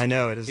those things. I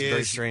know, it is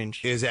very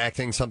strange. Is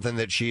acting something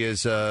that she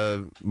has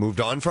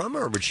moved on from,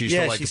 or would she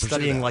still like she's to pursue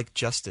studying that? like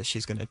justice.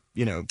 She's going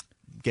to,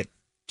 get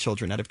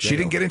children out of jail. She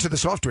didn't get into the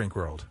soft drink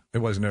world. It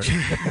wasn't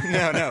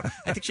her. No.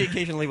 I think she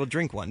occasionally will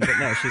drink one, but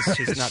no,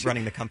 she's not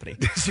running the company.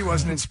 She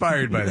wasn't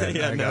inspired by that.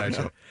 Yeah, I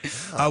no,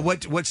 gotcha.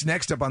 What's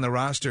next up on the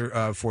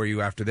roster for you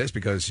after this?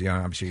 Because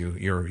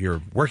obviously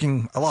you're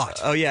working a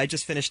lot. Oh yeah, I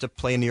just finished a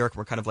play in New York.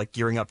 We're kind of like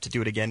gearing up to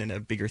do it again in a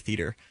bigger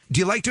theater.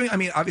 Do you like doing? I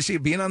mean, obviously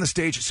being on the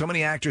stage. So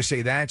many actors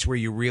say that's where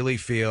you really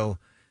feel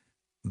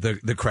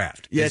the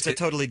craft. Yeah, it's a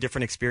totally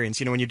different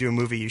experience. When you do a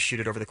movie, you shoot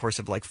it over the course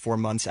of like 4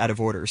 months out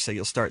of order. So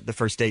you'll start the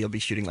first day, you'll be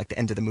shooting like the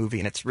end of the movie,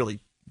 and it's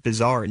really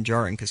bizarre and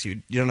jarring because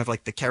you don't have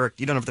like the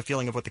character, you don't have the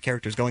feeling of what the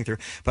character's going through.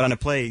 But on a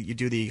play, you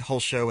do the whole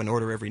show in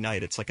order every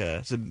night. It's like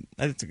it's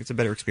a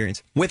better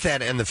experience. With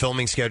that and the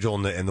filming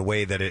schedule and the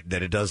way that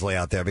it does lay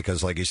out there,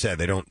 because like you said,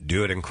 they don't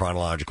do it in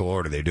chronological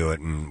order. They do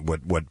it in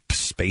what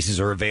spaces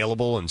are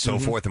available and so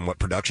forth, and what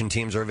production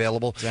teams are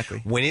available.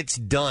 Exactly. When it's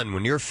done,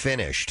 when you're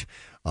finished,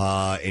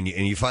 and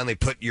you finally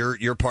put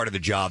your part of the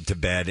job to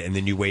bed, and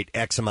then you wait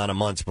X amount of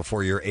months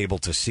before you're able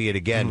to see it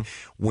again.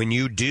 When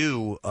you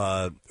do,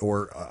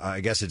 or I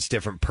guess it's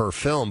different per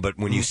film, but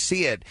when you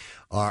see it,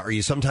 are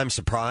you sometimes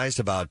surprised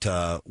about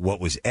what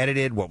was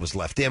edited, what was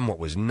left in, what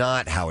was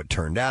not, how it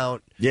turned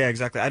out? Yeah,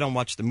 exactly. I don't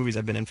watch the movies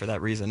I've been in for that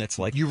reason. It's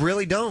like you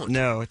really don't.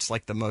 No, it's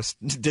like the most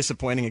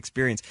disappointing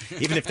experience.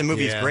 Even if the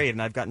movie's Yeah. great,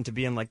 and I've gotten to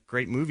be in like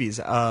great movies,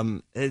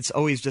 it's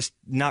always just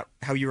not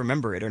how you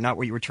remember it or not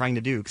what you were trying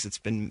to do because it's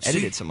been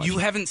edited so much. You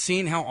haven't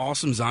seen how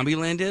awesome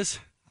Zombieland is?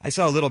 I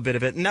saw a little bit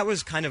of it, and that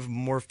was kind of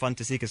more fun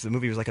to see because the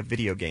movie was like a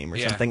video game or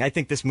Yeah. something. I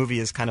think this movie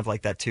is kind of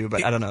like that too,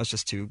 but I don't know. It's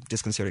just too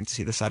disconcerting to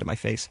see the side of my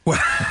face.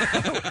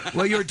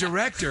 Well, your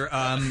director,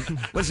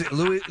 was it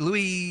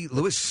Louis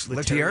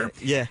Leterrier?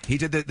 Yeah. He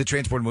did the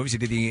Transport movies. He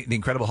did the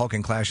Incredible Hulk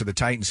and Clash of the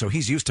Titans, so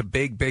he's used to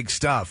big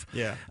stuff.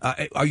 Yeah.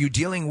 Are you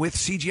dealing with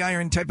CGI or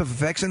any type of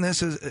effects in this,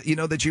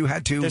 that you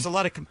had to? There's a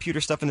lot of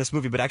computer stuff in this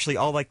movie, but actually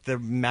all like the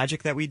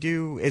magic that we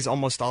do is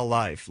almost all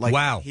live. Like,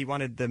 wow. He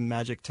wanted the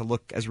magic to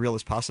look as real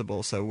as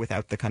possible, so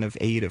without the kind of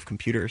aid of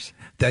computers.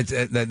 That's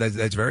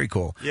very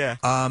cool. Yeah.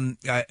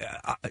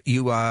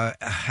 You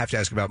have to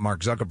ask about Mark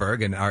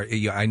Zuckerberg, and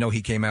I know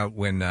he came out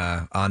when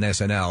on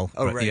SNL.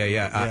 Oh, right.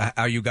 Yeah.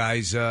 Are you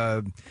guys?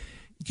 Do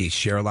you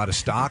share a lot of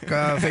stock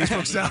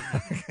Facebook stuff?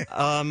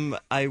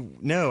 I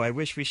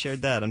wish we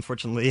shared that.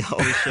 Unfortunately, all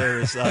we share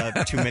is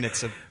 2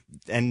 minutes of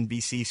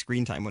NBC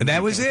screen time.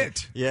 That was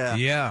it. Yeah.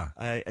 Yeah.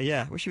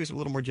 I wish he was a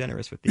little more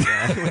generous with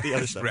the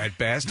other stuff. Rat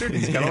bastard.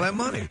 He's got all that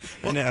money.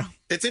 I know.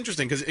 It's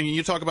interesting because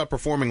you talk about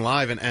performing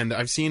live, and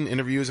I've seen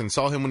interviews and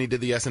saw him when he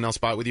did the SNL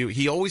spot with you.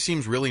 He always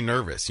seems really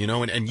nervous,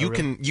 and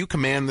you you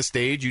command the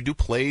stage. You do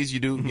plays, you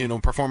do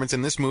performance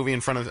in this movie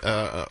in front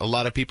of a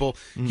lot of people.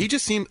 He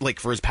just seemed like,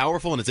 for as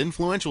powerful and as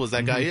influential as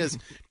that guy is,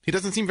 he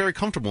doesn't seem very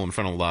comfortable in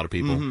front of a lot of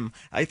people.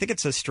 I think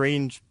it's a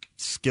strange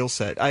skill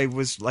set. I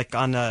was like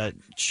on a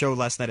show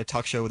last night, a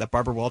talk show that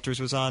Barbara Walters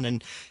was on,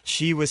 and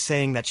she was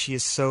saying that she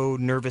is so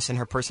nervous in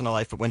her personal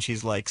life, but when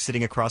she's like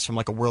sitting across from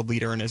like a world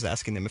leader and is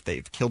asking them if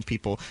they've killed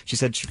people, she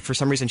said for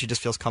some reason she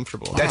just feels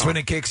comfortable. That's when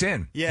it kicks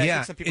in. Yeah, I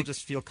think some people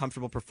just feel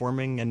comfortable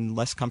performing and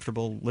less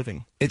comfortable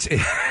living. It's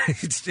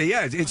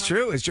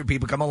true. It's true.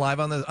 People come alive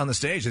on the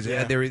stage.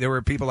 There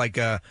were people like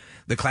the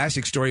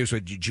classic story was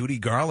with Judy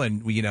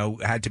Garland.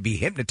 Had to be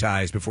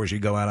hypnotized before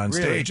she'd go out on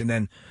stage, and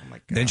then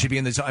she'd be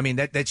in this. I mean,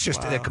 that's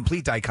just a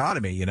complete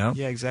dichotomy.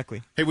 Yeah,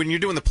 exactly. Hey, when you're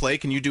doing the play,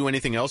 can you do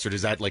anything else, or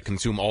does that like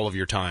consume all of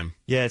your time?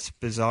 Yeah, it's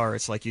bizarre.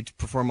 It's like you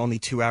perform only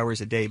 2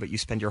 hours a day, but you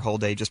spend your whole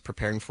day just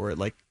preparing for it.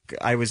 Like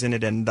I was in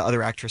it, and the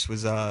other actress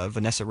was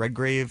Vanessa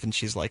Redgrave, and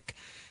she's like,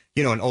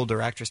 an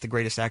older actress, the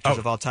greatest actress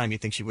of all time.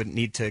 You'd think she wouldn't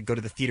need to go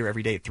to the theater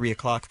every day at 3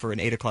 o'clock for an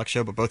 8 o'clock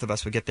show, but both of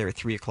us would get there at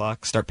 3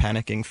 o'clock, start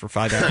panicking for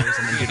 5 hours,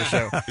 and then do the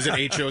show. Is it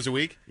 8 shows a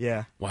week?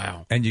 Yeah.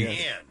 Wow. And you.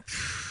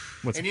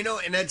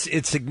 And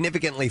it's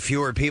significantly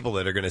fewer people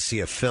that are going to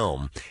see a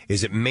film.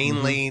 Is it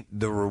mainly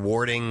the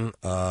rewarding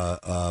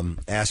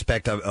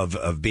aspect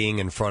of being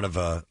in front of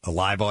a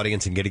live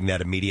audience and getting that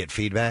immediate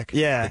feedback?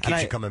 Yeah, that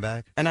keeps you coming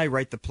back. And I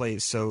write the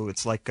plays, so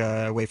it's like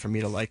a way for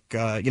me to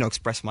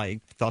express my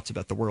thoughts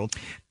about the world.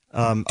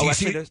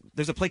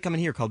 There's a play coming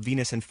here called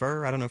Venus and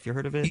Fur. I don't know if you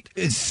heard of it.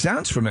 It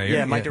sounds familiar.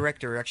 Yeah, my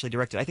director actually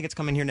directed it. I think it's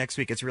coming here next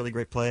week. It's a really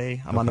great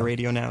play. I'm on the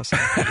radio now. So,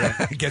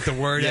 get the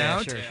word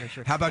out.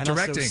 Sure. How about and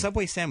directing? Also,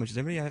 Subway sandwiches.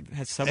 Everybody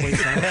has Subway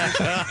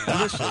sandwiches?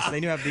 Delicious.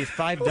 They have the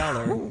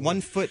 $5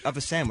 1 foot of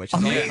a sandwich.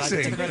 Amazing.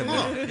 It's incredible.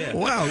 Yeah.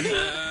 Wow.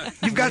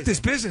 You've got this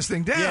business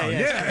thing down.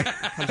 Yeah.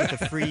 Comes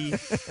with a free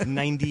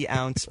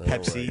 90-ounce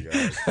Pepsi.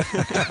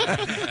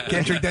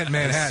 Can't drink that in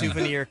Manhattan. A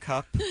souvenir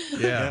cup.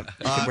 Yeah.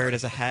 You can wear it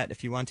as a hat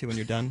if you want to when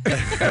you're done.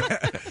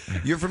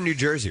 You're from New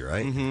Jersey,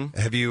 right? Mm-hmm.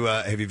 Have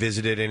you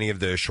visited any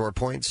of the shore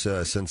points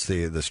since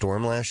the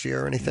storm last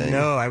year or anything?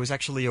 No, I was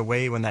actually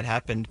away when that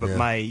happened, but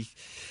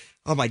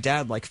my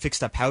dad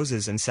fixed up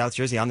houses in South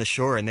Jersey on the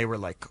shore, and they were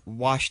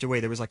washed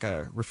away. There was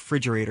a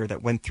refrigerator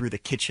that went through the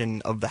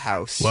kitchen of the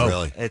house. Whoa.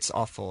 Really? It's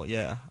awful.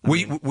 Yeah. Were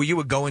you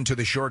a going to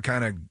the shore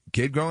kind of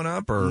kid growing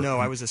up, or no?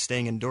 I was a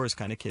staying indoors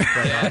kind of kid.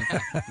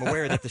 But I'm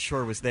aware that the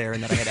shore was there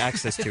and that I had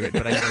access to it.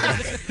 But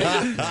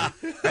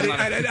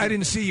I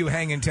didn't see you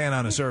hanging tan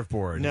on a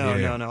surfboard. No.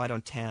 I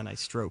don't tan. I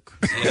stroke.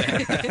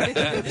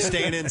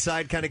 Staying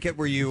inside kind of kid.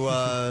 Were you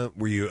a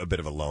bit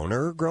of a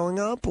loner growing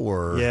up,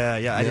 or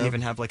Yeah. I didn't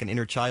even have an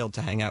inner child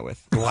to hang out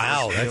with.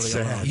 Wow, that's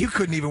really sad. You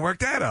couldn't even work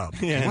that up.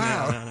 Yeah,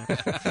 wow.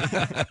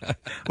 No.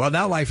 Well,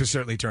 now life has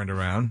certainly turned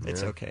around.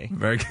 It's okay.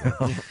 Very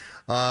good.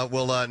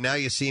 Now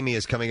You See Me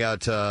is coming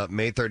out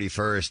May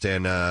 31st,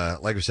 and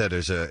like I said,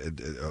 there's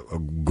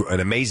an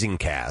amazing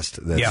cast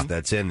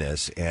that's in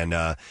this, and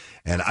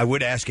I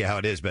would ask you how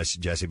it is,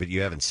 Jesse, but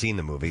you haven't seen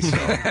the movie, so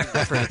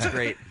I've heard it's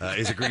great.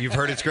 Is it? You've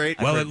heard it's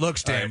great? Well, it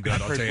looks damn good.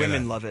 I've I'll heard tell you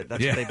women that. love it.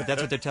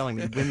 That's what they're telling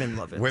me. Women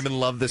love it. Women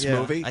love this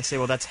movie? I say,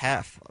 well, that's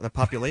half the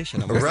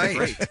population. It's great.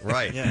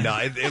 Right. Yeah. No,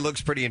 it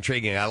looks pretty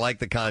intriguing. I like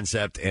the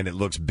concept, and it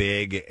looks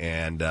big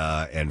and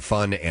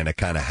fun, and a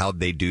kind of how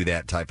they do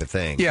that type of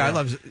thing. Yeah, I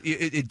love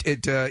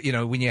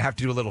it. When you have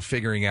to do a little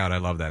figuring out, I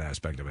love that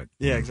aspect of it.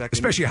 Yeah, exactly.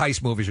 Especially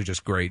heist movies are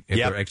just great if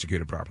they're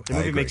executed properly. The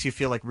movie makes you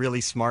feel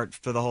really smart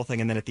for the whole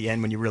thing, and then at the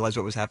end, when you realize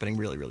what was happening,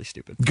 really, really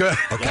stupid. Good.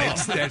 Okay,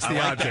 that's the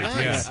object.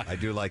 Yes, I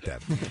do like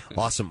that.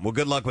 Awesome. Well,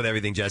 good luck with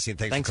everything, Jesse, and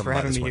thanks for for coming by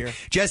having this me morning.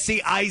 here.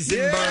 Jesse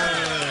Eisenberg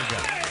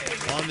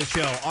on the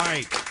show. All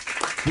right,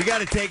 we got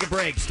to take a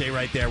break. Stay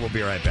right there. We'll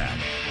be right back.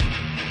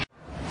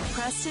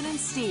 Preston and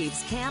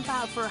Steve's Camp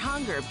Out for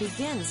Hunger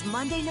begins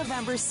Monday,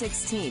 November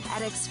 16th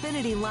at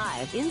Xfinity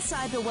Live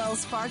inside the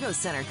Wells Fargo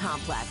Center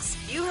complex.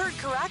 You heard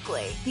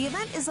correctly. The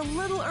event is a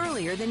little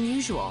earlier than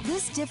usual.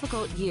 This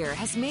difficult year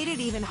has made it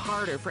even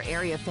harder for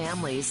area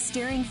families,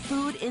 staring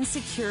food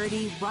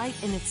insecurity right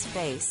in its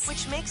face,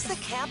 which makes the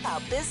Camp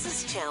Out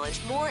Business Challenge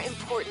more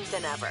important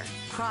than ever.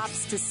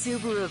 Props to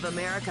Subaru of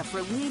America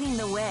for leading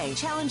the way,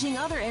 challenging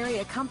other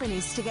area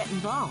companies to get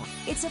involved.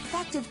 It's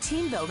effective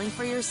team building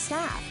for your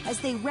staff as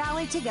they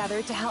rally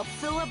together to help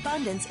fill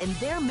abundance in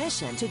their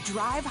mission to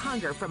drive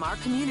hunger from our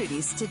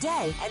communities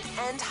today and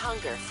end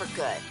hunger for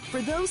good.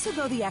 For those who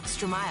go the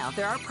extra mile,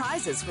 there are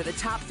prizes for the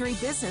top 3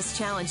 Business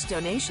Challenge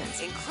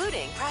donations,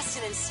 including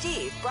Preston and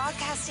Steve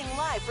broadcasting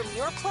live from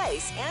your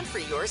place and for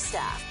your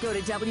staff. Go to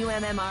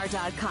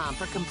WMMR.com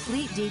for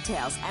complete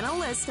details and a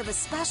list of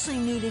especially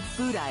needed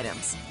food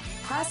items.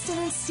 Preston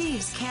and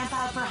Steve's Camp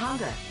Out for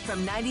Hunger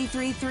from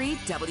 93.3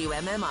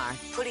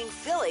 WMMR, putting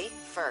Philly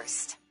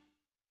first.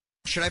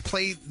 Should I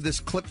play this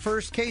clip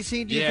first,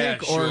 Casey? Do you Yeah,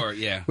 think? sure,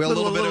 yeah. Well, a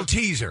little bit of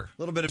teaser,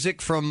 a little bit of music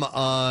from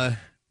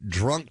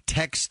 "Drunk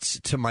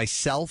Texts to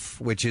Myself,"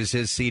 which is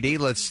his CD.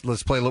 Let's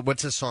play.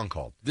 What's this song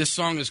called? This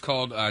song is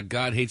called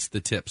 "God Hates the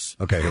Tips."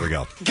 Okay, here we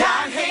go.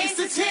 God hates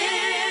the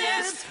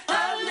tips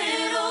of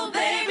little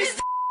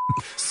babies.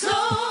 So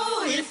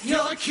if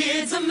your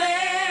kid's a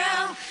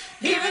male,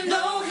 even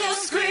though he'll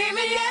scream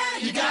and yell,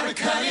 you gotta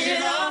cut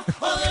it off,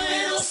 or the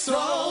little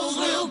souls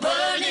will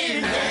burn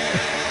in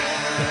hell.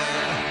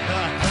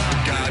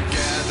 God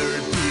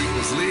gathered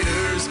people's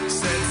leaders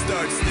said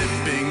start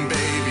snipping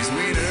babies'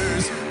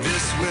 wieners.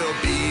 This will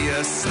be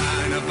a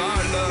sign of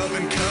our love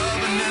and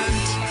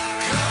covenant.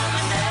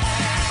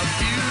 A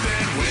few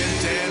then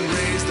went and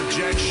raised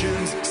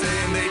objections,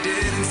 saying they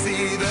didn't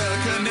see the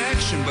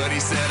connection. But he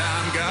said,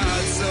 I'm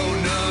God, so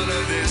none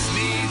of this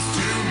needs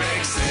to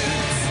make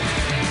sense.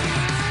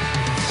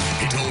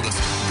 He told us,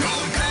 go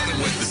and cut him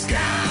with the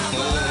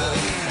scalpel,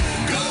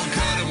 go and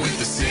cut him with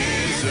the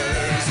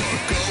scissors, or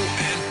go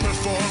and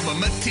perform a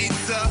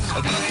matita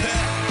of a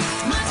pet.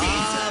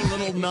 A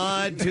little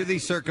nod to the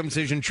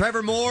circumcision.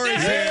 Trevor Moore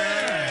is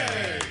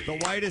here. The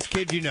whitest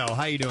kid you know.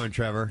 How you doing,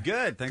 Trevor?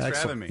 Good. Thanks for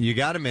having me. You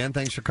got it, man.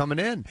 Thanks for coming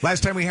in.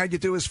 Last time we had you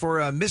do was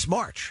for Miss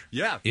March.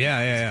 Yeah. Yeah.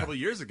 A couple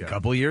years ago. A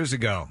couple years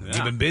ago. Yeah.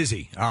 You've been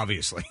busy,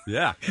 obviously.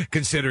 Yeah.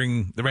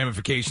 Considering the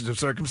ramifications of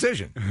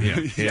circumcision. Yeah.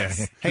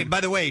 Yes. Hey,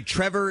 by the way,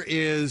 Trevor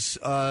is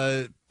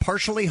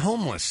partially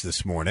homeless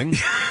this morning.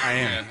 I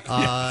am.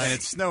 And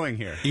it's snowing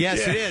here.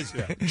 Yes, it is.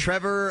 Yeah.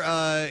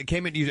 Trevor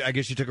came in. I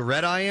guess you took a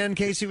red eye in,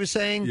 Casey was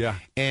saying. Yeah.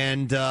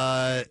 And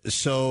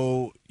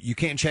so you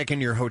can't check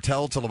into your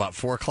hotel till about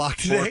 4 o'clock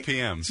today. 4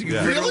 p.m. So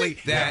Yeah. Really?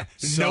 That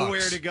sucks.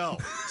 Nowhere to go.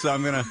 So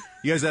I'm going to...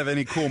 You guys have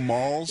any cool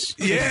malls?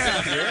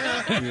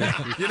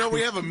 Yeah. You know,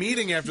 we have a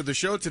meeting after the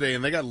show today,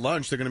 and they got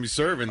lunch they're going to be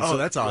serving. Oh,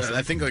 that's awesome.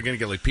 I think they're going to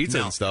get like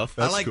pizza and stuff.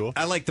 I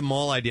like the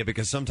mall idea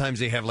because sometimes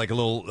they have like a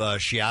little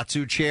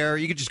shiatsu chair.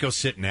 You could just go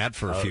sit in that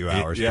for a few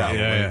hours. Yeah.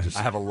 probably.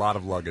 I have a lot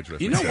of luggage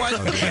with me. You know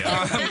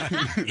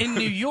what? In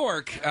New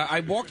York, I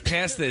walked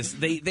past this.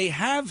 They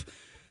have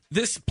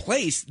this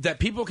place that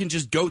people can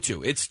just go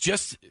to. It's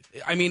just,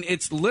 I mean,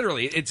 it's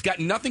literally, it's got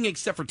nothing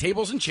except for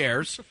tables and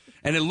chairs.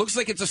 And it looks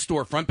like it's a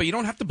storefront, but you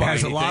don't have to buy It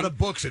has anything. a lot of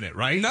books in it,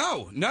 right?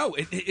 No.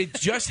 It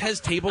just has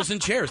tables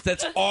and chairs.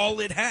 That's all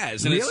it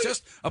has. And it's Really?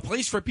 just a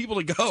place for people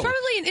to go. It's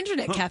probably an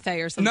internet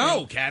cafe or something.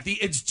 No, Kathy,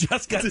 it's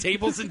just got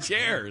tables and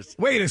chairs.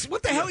 Wait,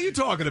 what the hell are you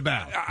talking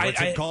about? What's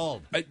it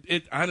called?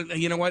 I don't.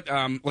 You know what?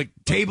 Like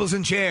tables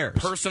and chairs,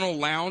 personal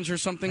lounge or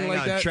something Hang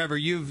like on, that. Trevor,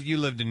 you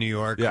lived in New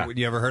York. Yeah.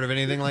 You ever heard of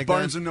anything like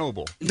Barnes that? and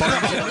Noble.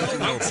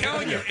 I'm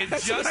telling you,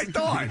 That's what I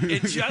thought.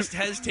 It just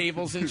has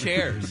tables and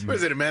chairs. What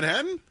is it, in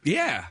Manhattan?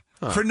 Yeah.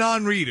 For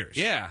non-readers.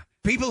 Yeah.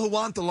 People who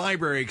want the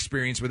library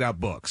experience without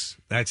books.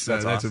 That's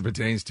awesome. what it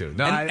pertains to.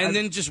 No, And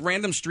then just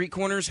random street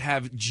corners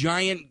have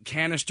giant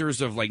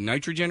canisters of like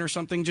nitrogen or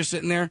something just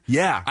sitting there.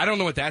 Yeah. I don't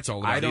know what that's all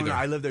about. I don't either. know.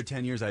 I lived there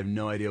 10 years. I have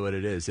no idea what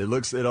it is.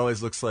 It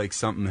always looks like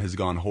something has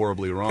gone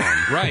horribly wrong.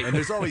 Right. And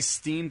there's always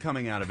steam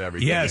coming out of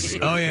everything. Yes.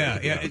 Oh, yeah.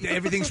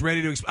 Everything's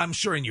ready to. I'm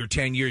sure in your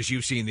 10 years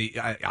you've seen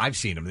I've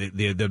seen them.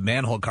 The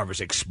manhole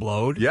covers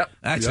explode. Yep.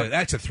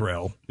 That's a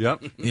thrill.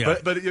 Yep. Yeah.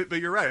 But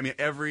you're right. I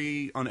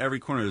mean, on every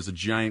corner there's a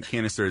giant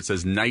canister that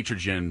says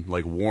nitrogen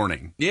like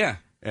warning. Yeah.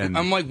 And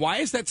I'm like, why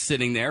is that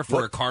sitting there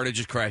for a car to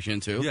just crash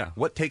into? Yeah.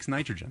 What takes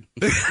nitrogen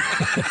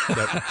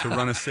to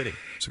run a city?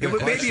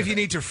 Maybe if you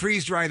need to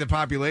freeze dry the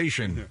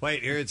population.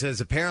 Wait, here it says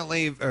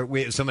apparently,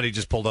 somebody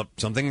just pulled up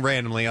something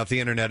randomly off the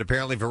internet.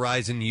 Apparently,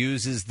 Verizon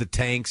uses the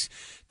tanks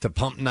to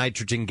pump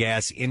nitrogen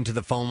gas into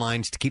the phone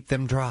lines to keep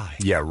them dry.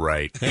 Yeah,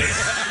 right.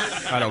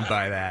 I don't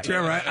buy that.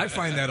 Trevor, I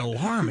find that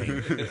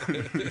alarming.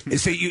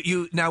 So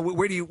you now,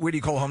 where do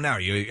you call home now? Are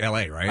you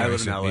L.A., right? I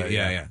live in L.A.,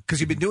 Yeah. Because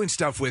you've been doing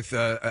stuff with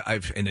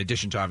I've in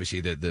addition to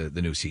obviously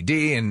the new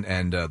CD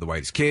and the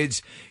Whitest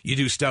Kids, you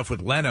do stuff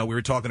with Leno. We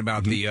were talking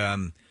about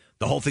the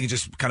whole thing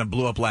just kind of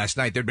blew up last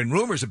night. There'd been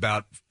rumors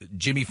about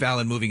Jimmy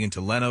Fallon moving into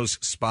Leno's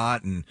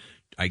spot, and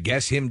I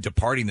guess him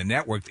departing the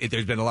network.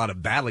 There's been a lot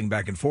of battling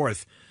back and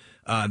forth.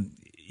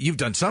 You've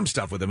done some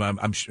stuff with him.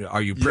 I'm sure.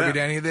 Are you privy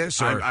to any of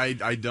this? Or?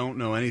 I don't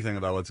know anything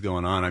about what's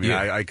going on. I mean,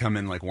 I come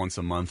in like once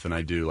a month and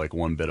I do like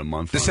one bit a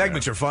month. The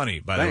segments are funny,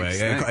 by the way.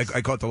 Thanks.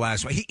 I caught the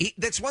last one.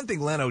 That's one thing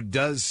Leno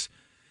does.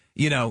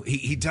 You know,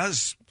 he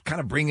does kind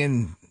of bring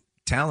in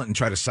talent and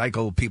try to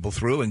cycle people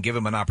through and give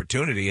him an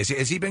opportunity.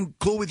 Has he been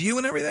cool with you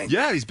and everything?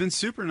 Yeah, he's been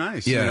super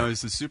nice. Yeah. You know,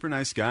 he's a super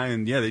nice guy,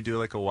 and yeah, they do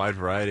like a wide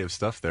variety of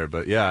stuff there.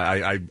 But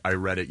yeah, I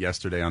read it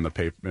yesterday on the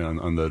paper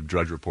on the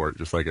Drudge Report,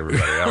 just like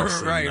everybody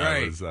else. Right.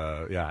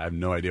 I have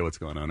no idea what's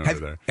going on over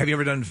there. Have you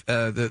ever done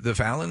the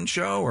Fallon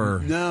show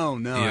or No,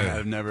 Yeah.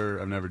 I've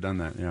never done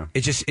that. Yeah,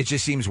 It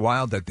just seems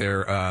wild that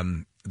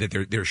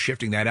they're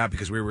shifting that out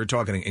because we were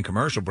talking in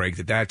commercial break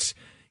that's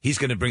he's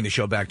going to bring the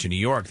show back to New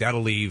York.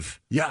 That'll leave.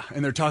 Yeah,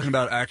 and they're talking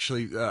about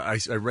actually. I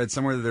read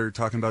somewhere that they're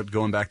talking about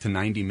going back to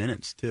 90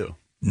 minutes too.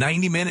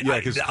 90 minutes? Yeah,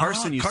 because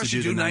Carson used to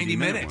do the 90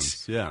 minute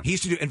minutes. ones. Yeah, he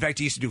used to do. In fact,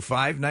 he used to do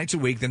 5 nights a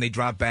week. Then they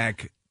dropped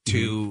back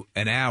to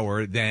an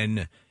hour.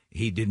 Then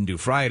he didn't do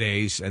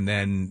Fridays, and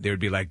then there'd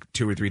be like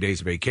 2 or 3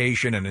 days of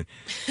vacation. And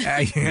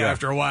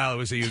after a while, it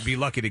was you'd be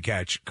lucky to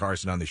catch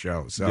Carson on the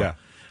show. So. Yeah.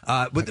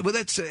 But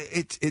that's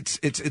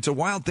it's a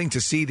wild thing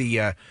to see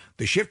the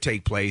shift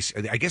take place.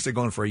 I guess they're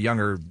going for a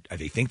younger.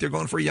 They think they're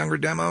going for a younger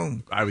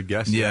demo. I would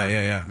guess.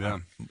 Yeah.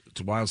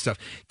 It's wild stuff.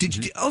 Did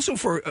you also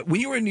for when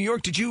you were in New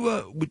York? Did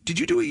you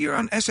do a year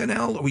on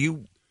SNL? Or were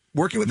you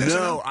working with SNL?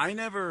 No, I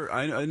never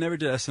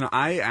did SNL.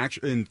 I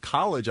actually in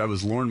college I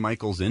was Lorne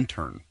Michaels'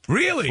 intern.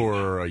 Really?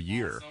 For a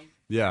year.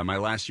 Yeah, my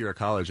last year of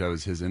college, I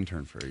was his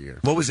intern for a year.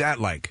 What was that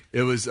like?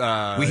 It was.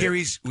 We hear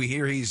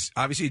he's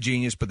obviously a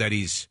genius, but that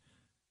he's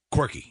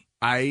quirky.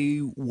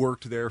 I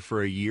worked there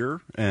for a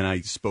year, and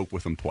I spoke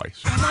with him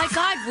twice. Oh my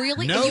God,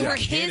 really? No you were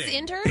kidding. his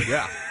intern?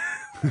 Yeah.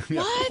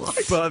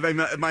 What? Well,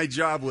 my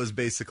job was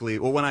basically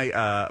when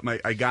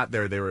I got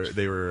there, they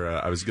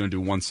were I was going to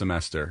do one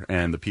semester,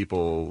 and the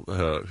people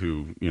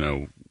who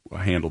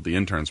handled the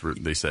interns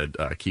they said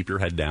keep your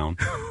head down,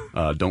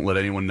 don't let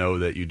anyone know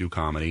that you do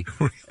comedy,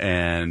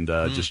 and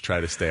just try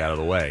to stay out of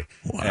the way.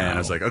 Wow. And I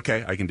was like,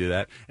 okay, I can do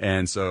that,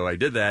 and so I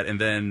did that, and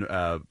then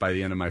by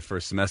the end of my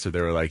first semester,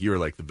 they were like, you were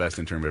like the best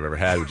intern we've ever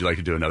had. Would you like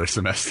to do another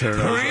semester?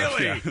 And I was like,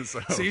 Really? yeah.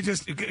 So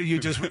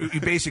you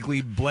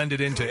basically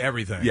blended into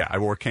everything. Yeah, I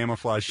wore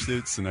camouflage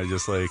suits, and I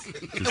just like.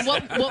 And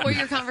what were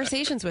your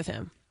conversations with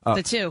him?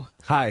 The two.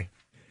 Hi.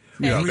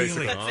 Yeah, Yeah, really?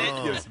 basically. That's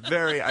it? Yes,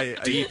 very.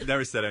 I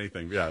never said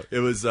anything. Yeah, it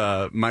was.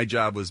 My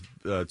job was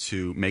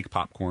to make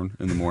popcorn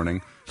in the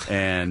morning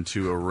and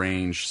to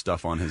arrange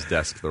stuff on his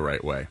desk the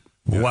right way.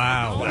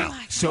 Wow.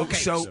 So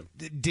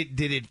did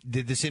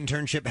this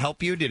internship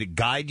help you? Did it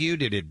guide you?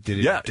 Did it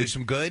do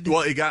some good?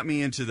 Well, it got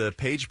me into the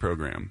Page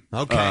program.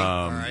 Okay,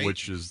 all right.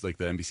 Which is like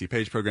the NBC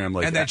Page program.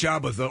 Like And that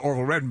job with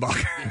Orville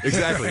Redenbacher.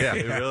 Exactly. Yeah.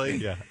 Really.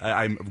 Yeah.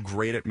 I'm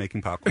great at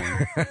making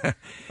popcorn.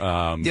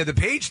 Yeah,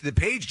 the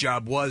page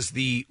job was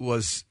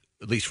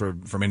at least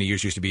for many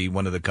years used to be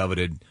one of the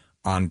coveted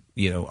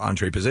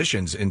entree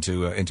positions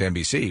into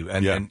NBC.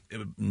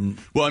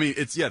 Well, I mean,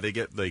 they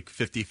get like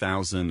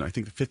 50,000. I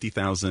think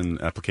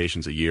 50,000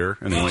 applications a year,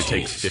 and it only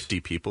takes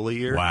 50 people a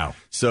year. Wow.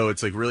 So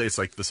it's like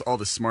all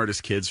the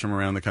smartest kids from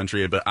around the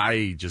country. But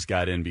I just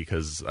got in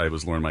because I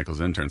was Lorne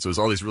Michaels' intern. So it was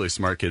all these really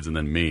smart kids, and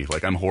then me.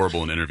 Like I'm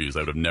horrible in interviews.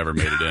 I would have never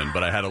made it in.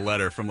 But I had a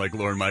letter from like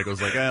Lorne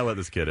Michaels, like, let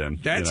this kid in.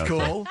 That's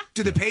cool.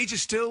 Do the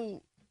pages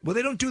still? Well,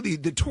 they don't do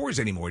the tours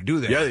anymore, do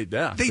they?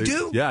 Yeah, They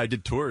do? Yeah, I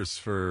did tours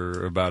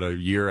for about a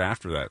year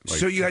after that.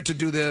 So you had to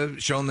do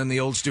showing them the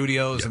old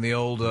studios and the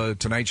old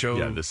Tonight Show?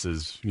 Yeah, this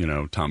is,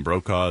 Tom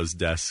Brokaw's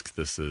desk.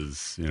 This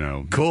is,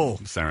 cool.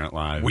 Saturday Night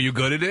Live. Were you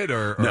good at it?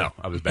 Or? No,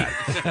 I was bad.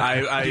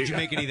 Did you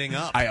make anything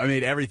up? I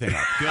made everything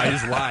up. I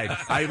just lied.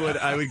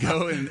 I would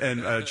go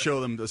and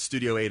show them the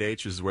Studio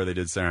 8H, is where they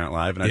did Saturday Night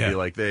Live, and I'd be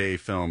like, they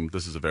filmed,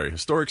 this is a very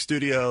historic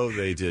studio.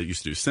 They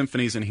used to do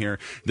symphonies in here.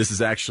 This is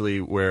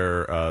actually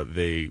where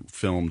they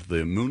filmed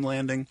the moon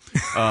landing.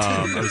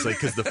 I was like,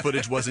 because the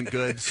footage wasn't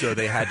good, so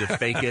they had to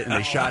fake it, and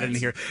they shot it in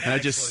here. And I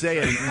just say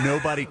it, and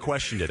nobody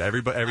questioned it. I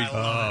did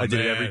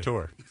it every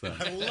tour. So.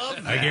 I love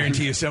that. I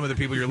guarantee you some of the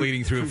people you're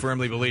leading through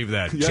firmly believe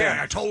that. Yeah,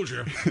 I told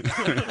you.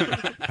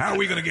 How are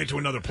we going to get to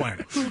another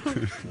planet?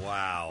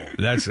 Wow.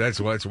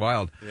 That's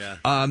wild. Yeah.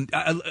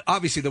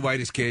 Obviously, the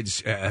Whitest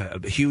Kids, a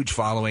huge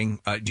following.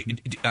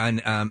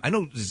 And I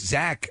know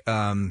Zach...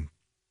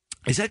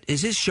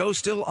 Is his show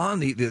still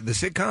on the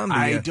sitcom?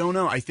 I don't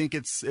know. I think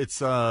it's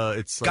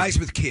Guys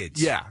with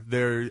Kids. Yeah,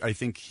 I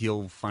think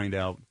he'll find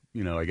out.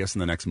 I guess in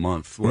the next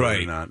month,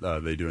 whether or not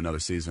they do another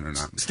season or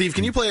not. Steve,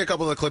 can you play a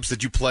couple of the clips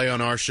that you play on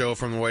our show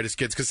from The Whitest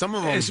Kids? Because some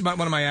of them, it's one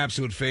of my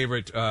absolute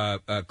favorite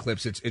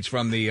clips. It's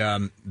from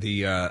the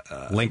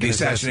Lincoln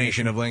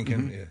assassination of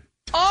Lincoln. Mm-hmm. Yeah.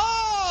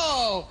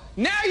 Oh,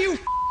 now you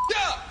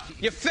up,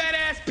 you fat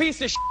ass piece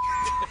of shit.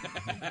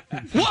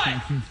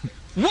 What?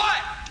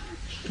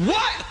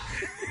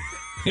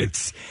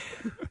 It's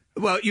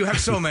you have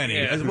so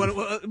many.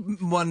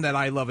 One that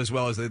I love as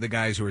well is the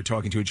guys who are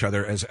talking to each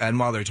other, and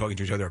while they're talking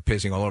to each other, are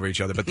pissing all over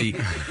each other. But the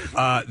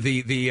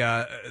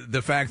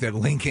fact that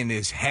Lincoln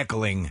is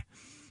heckling,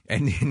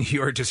 and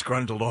you're a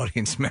disgruntled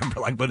audience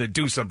member, I'm going to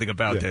do something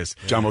about this.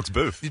 John Wilkes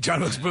Booth.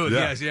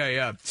 Yes,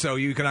 yeah. So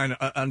you can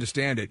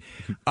understand it.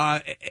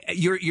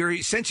 Your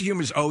sense of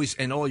humor is always,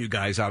 and all you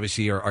guys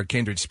obviously are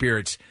kindred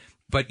spirits.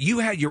 But you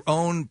had your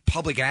own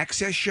public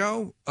access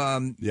show,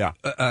 and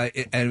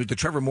the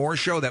Trevor Moore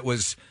show that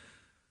was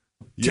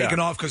taken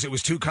off because it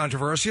was too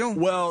controversial.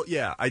 Well,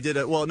 yeah, I did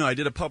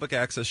a public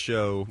access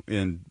show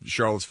in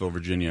Charlottesville,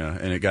 Virginia,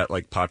 and it got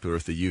popular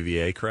with the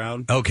UVA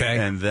crowd. Okay,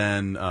 and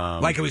then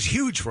it was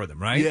huge for them,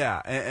 right?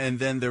 Yeah, and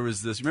then there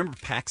was this. Remember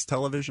PAX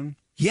Television?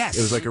 Yes,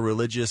 it was like a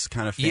religious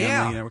kind of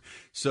family network.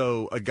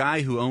 So a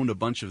guy who owned a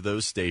bunch of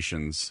those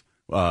stations.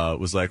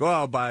 Was like,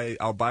 I'll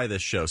buy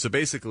this show. So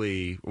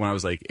basically, when I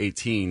was like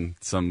 18,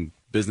 some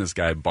business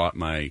guy bought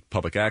my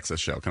public access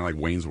show, kind of like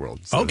Wayne's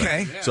World. So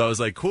I was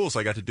like, cool. So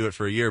I got to do it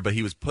for a year, but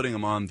he was putting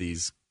them on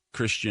these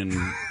Christian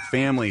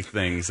family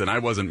things, and I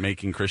wasn't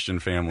making Christian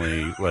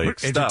family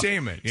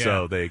entertainment.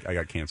 Stuff. So I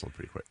got canceled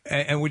pretty quick.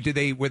 And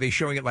were they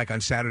showing it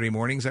on Saturday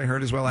mornings? I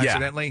heard as well.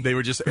 Accidentally, they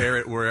would just air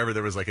it wherever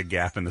there was a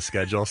gap in the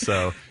schedule.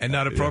 So and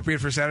not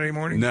appropriate for Saturday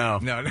morning. No,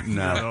 not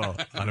at all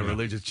on a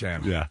religious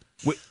channel. Yeah.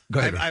 Go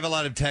ahead. I have a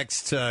lot of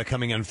texts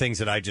coming on things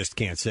that I just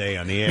can't say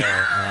on the air.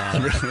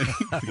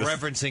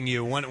 Referencing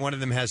you. One of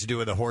them has to do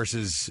with the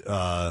horses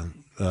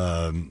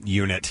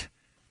unit.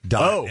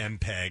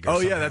 MPEG.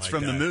 Oh yeah, that's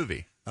from the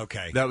movie.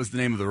 Okay, that was the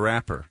name of the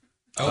rapper.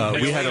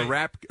 We had a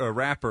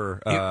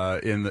rapper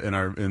in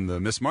the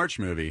Miss March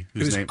movie. It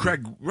was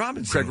Craig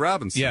Robinson.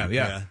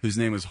 Yeah. Whose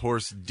name was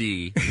Horse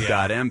D.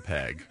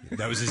 MPEG.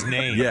 That was his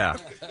name. Yeah,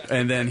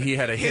 and then he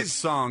had a hit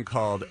song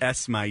called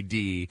 "S My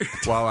D"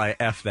 while I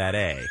F that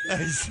A,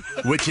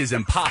 which is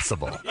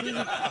impossible.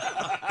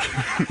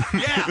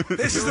 Yeah,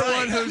 this is the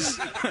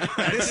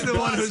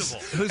one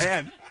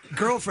whose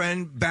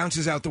girlfriend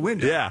bounces out the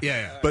window.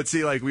 Yeah. But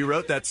see, like, we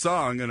wrote that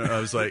song, and I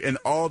was like, and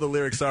all the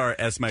lyrics are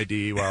 "S my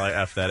D" while I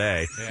F that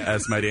A,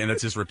 S my D, and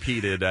it's just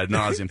repeated ad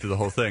nauseum through the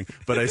whole thing.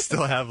 But I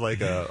still have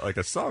like a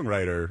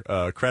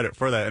songwriter credit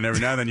for that, and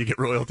every now and then you get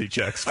royalty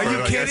checks. For, Are you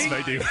like, kidding? S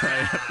my D while I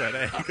F that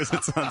A, because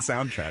it's on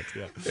soundtracks.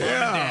 Yeah.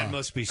 Dad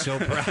must be so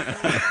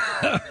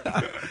proud.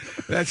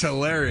 That's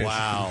hilarious.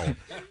 Wow.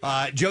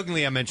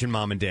 Jokingly, I mentioned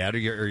mom and dad. Are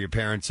your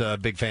parents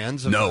big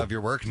fans of, No. of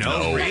your work?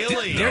 No.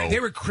 Really? They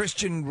were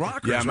Christian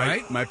rockers, Yeah,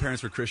 right? my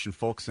parents were Christian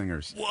folk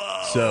singers.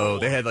 Whoa! So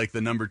they had like the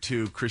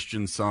 #2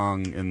 Christian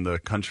song in the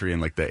country in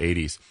like the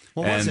 80s.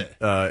 What was it?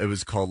 It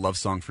was called "Love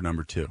Song for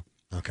Number 2."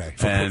 Okay.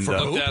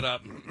 Look that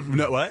up.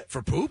 No, what?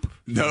 For poop?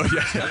 No,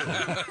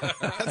 yeah.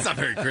 That's not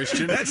very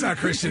Christian. That's not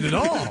Christian at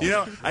all. You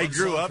know, I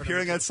grew up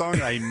hearing that song,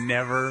 and I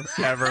never,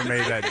 ever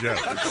made that joke.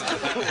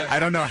 I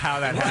don't know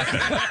how that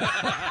happened.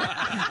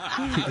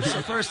 It's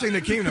the first thing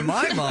that came to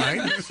my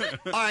mind.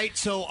 All right,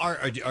 so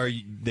are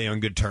they on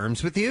good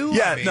terms with you?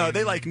 Yeah, I mean- no,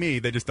 they like me.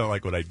 They just don't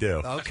like what I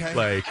do. Okay.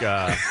 Like,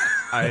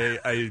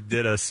 I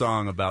did a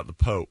song about the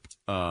Pope.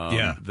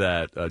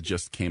 That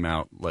just came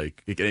out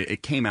like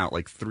it came out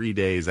like 3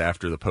 days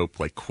after the Pope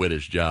like quit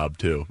his job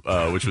too,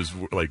 which was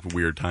like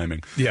weird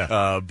timing.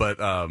 But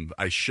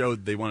I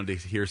showed they wanted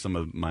to hear some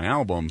of my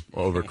album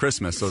over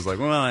Christmas, so I was like,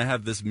 well, I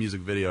have this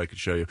music video I could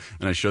show you,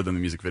 and I showed them the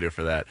music video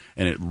for that,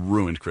 and it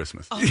ruined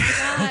Christmas. Oh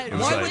my God!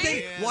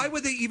 Why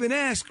would they even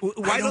ask?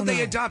 Why don't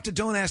they adopt a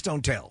 "Don't Ask,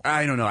 Don't Tell"?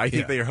 I don't know. I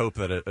think they hope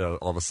that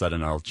all of a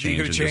sudden I'll change.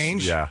 You're going to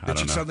change? Yeah, I That don't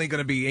you're know. suddenly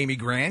going to be Amy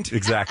Grant?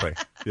 Exactly.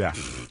 Yeah.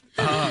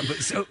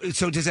 But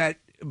so does that?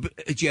 Do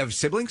you have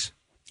siblings?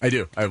 I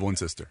do. I have one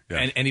sister. Yeah.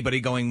 And anybody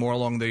going more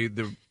along the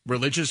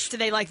religious Do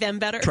they like them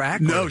better?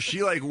 track? No,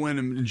 she like went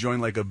and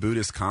joined like a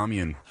Buddhist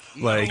commune.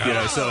 Like,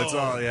 so it's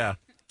all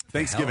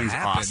Thanksgiving's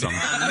awesome.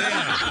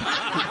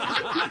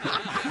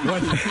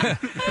 What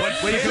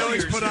you can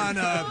always put on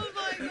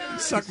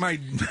suck my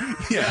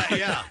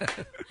Yeah.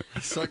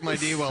 Suck my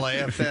D while I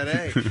F that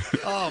A.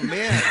 Oh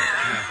man.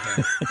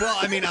 Well,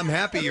 I mean, I'm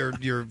happy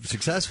you're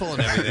successful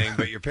and everything,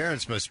 but your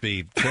parents must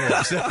be so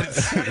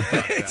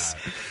upset.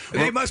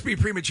 They must be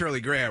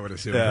prematurely gray, I would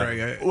assume.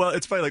 Right? Well,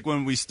 it's funny. Like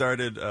when we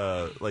started,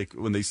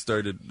 when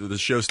the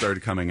show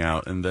started coming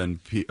out, and then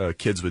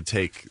kids would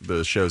take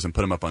the shows and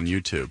put them up on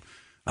YouTube.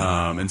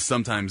 And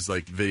sometimes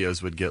like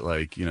videos would get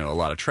like, a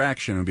lot of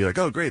traction and be like,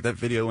 oh great, that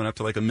video went up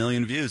to like 1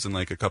 million views in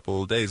like a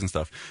couple of days and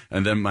stuff.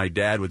 And then my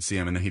dad would see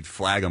him and then he'd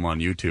flag him on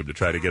YouTube to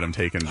try to get him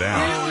taken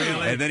down.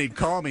 Really? And then he'd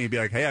call me and be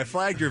like, hey, I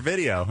flagged your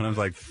video. And I was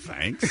like,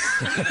 thanks,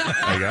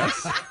 I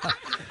guess.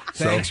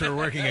 Thanks for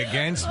working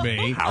against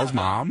me. How's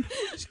mom?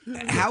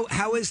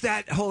 How is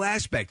that whole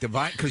aspect of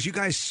because you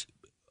guys,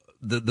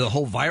 the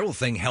whole viral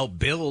thing helped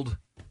build.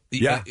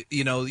 Yeah.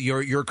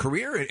 Your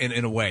career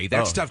in a way.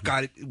 That stuff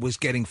was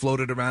getting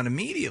floated around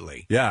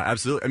immediately. Yeah,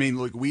 absolutely. I mean,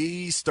 look,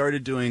 we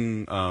started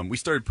putting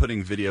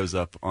videos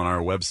up on our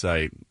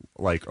website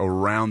like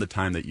around the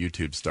time that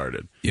YouTube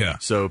started. Yeah.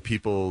 So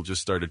people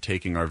just started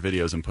taking our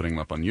videos and putting them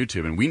up on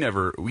YouTube, and we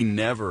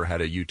never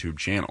had a YouTube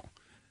channel.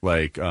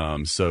 Like,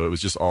 so it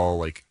was just all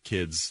like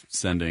kids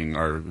sending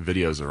our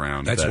videos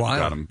around. That's that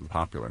wild. Got them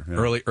popular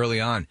yeah. Early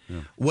on.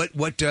 Yeah. What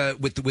with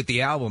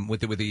the album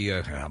with the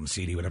album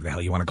CD, whatever the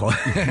hell you want to call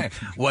it.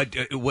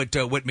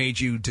 what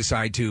made you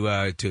decide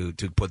to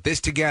put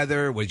this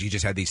together? Was you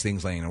just had these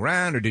things laying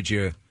around, or did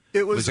you?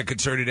 Was a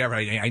concerted effort.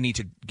 I need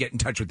to get in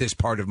touch with this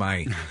part of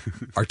my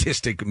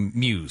artistic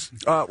muse.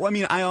 Well, I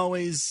mean, I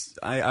always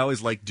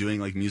like doing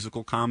like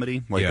musical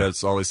comedy. Like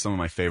that's always some of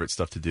my favorite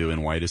stuff to do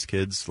in Whitest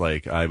Kids.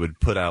 Like I would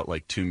put out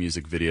like 2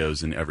 music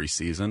videos in every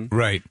season.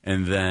 Right.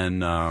 And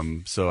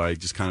then so I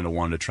just kind of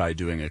wanted to try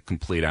doing a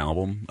complete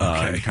album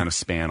and kind of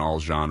span all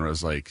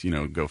genres, like,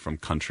 go from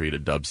country to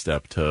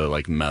dubstep to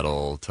like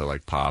metal to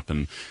like pop.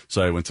 And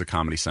so I went to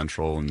Comedy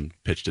Central and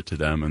pitched it to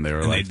them, and they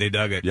were like, they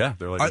dug it. Yeah,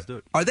 they're like, let's do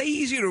it. Are they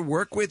easier to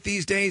work with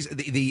these days?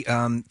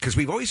 Because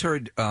we've always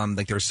heard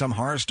like there's some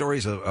horror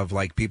stories of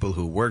like people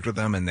who worked with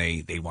them and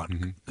they want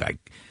like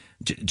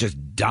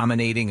just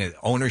dominating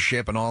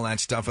ownership and all that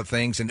stuff of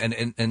things,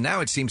 and now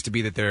it seems to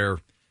be that they're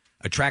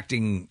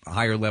attracting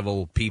higher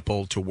level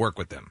people to work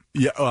with them.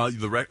 Yeah, on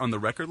the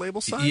record label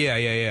side.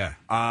 Yeah.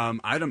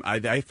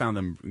 I found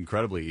them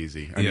incredibly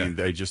easy. I mean,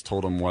 they just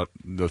told them what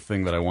the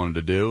thing that I wanted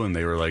to do, and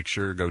they were like,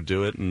 "Sure, go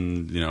do it."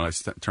 And I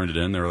turned it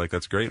in. They were like,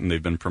 "That's great," and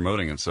they've been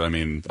promoting it. So I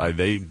mean,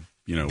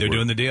 they're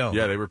doing the deal.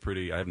 Yeah, they were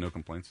pretty. I have no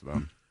complaints about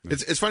them.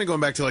 It's funny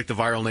going back to like the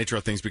viral nature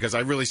of things, because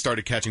I really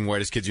started catching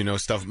Whitest Kids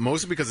stuff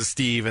mostly because of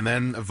Steve, and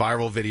then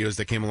viral videos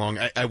that came along.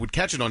 I would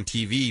catch it on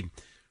TV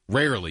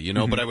rarely, you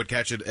know, Mm-hmm. but I would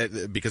catch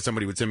it because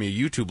somebody would send me a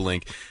YouTube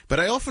link. But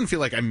I often feel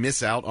like I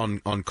miss out on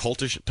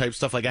cultish type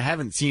stuff. Like I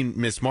haven't seen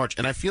Miss March,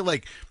 and I feel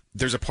like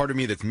there's a part of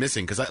me that's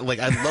missing because I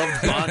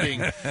loved bonding.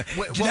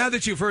 Now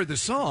that you've heard the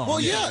song. Well,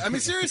 yeah, I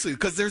mean seriously,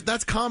 because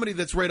that's comedy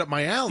that's right up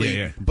my alley.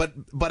 Yeah.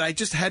 But I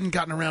just hadn't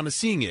gotten around to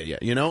seeing it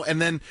yet, you know. And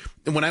then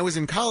when I was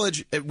in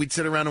college, we'd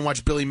sit around and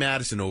watch Billy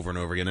Madison over and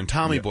over again and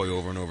Tommy Boy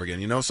over and over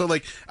again, you know. So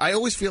like, I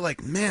always feel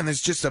like, man,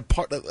 there's just a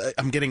part.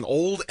 I'm getting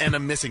old and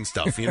I'm missing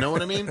stuff. You know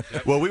what I mean?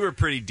 Well, we were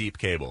pretty deep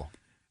cable.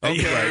 Okay.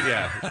 Right,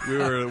 yeah. We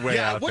were way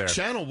out what there.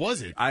 channel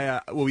was it?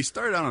 Well, we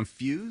started out on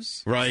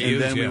Fuse, Right. and Fuse,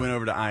 then we yeah. went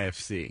over to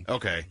IFC.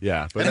 Okay,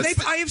 yeah, but And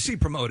IFC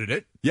promoted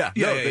it. Yeah,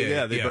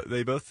 Yeah,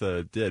 they both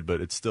did,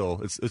 but it's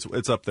still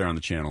it's up there on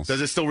the channels.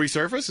 Does it still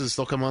resurface? Does it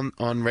still come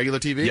on regular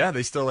TV? Yeah,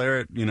 they still air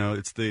it. You know,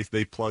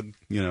 they plug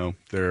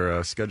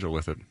their schedule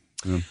with it.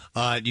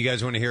 Yeah. Do you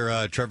guys want to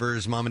hear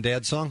Trevor's mom and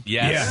dad song?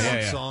 Yes. Song,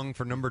 Yeah. song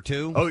for number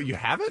 2. Oh, you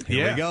have it?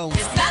 Here we go.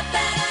 It's not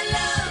that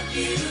I love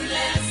you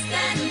less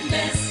than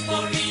best.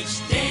 For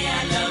each day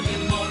I love you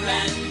more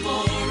and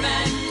more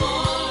and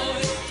more.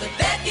 But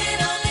that can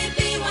only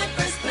be one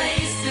first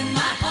place in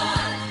my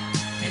heart.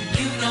 And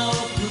you know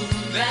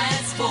who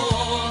that's for.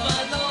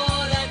 But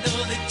Lord, I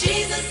know that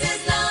Jesus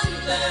is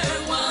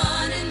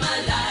 #1 in my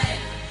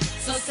life.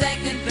 So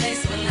second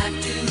place will have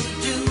to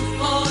do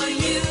for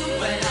you.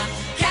 But I'm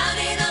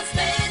counting on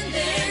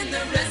spending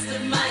the rest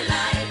of my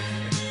life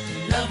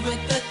in love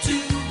with the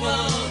two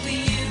of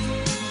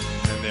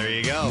you. And there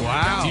you go.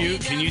 Wow.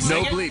 Can you No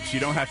sing it? bleeps. You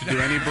don't have to do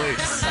any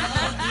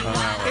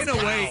bleeps. In a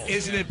way,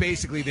 isn't it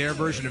basically their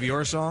version of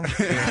your song?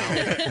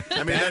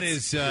 I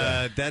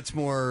mean, that's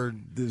more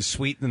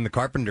sweet than the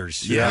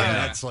Carpenters. Yeah.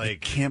 That's I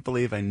like. can't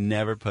believe I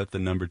never put the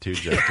number 2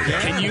 joke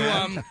together. Can you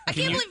I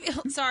can't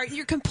believe. Sorry,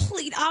 you're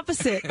complete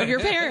opposite of your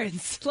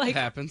parents. Like,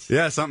 happens?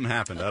 Yeah, something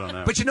happened. I don't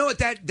know. But you know what?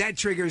 That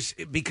triggers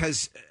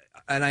because,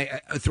 and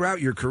I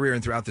throughout your career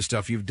and throughout the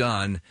stuff you've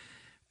done,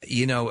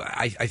 you know,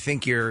 I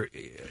think you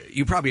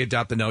probably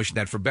adopt the notion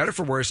that for better or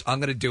for worse, I'm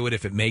going to do it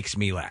if it makes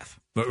me laugh.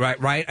 But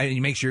right, and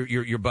you make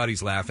your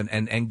buddies laugh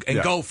and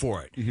Yeah. go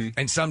for it. Mm-hmm.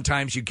 And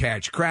sometimes you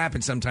catch crap,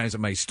 and sometimes it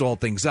might stall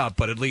things up.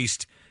 But at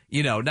least,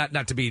 you know,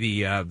 not to be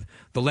the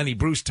Lenny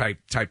Bruce type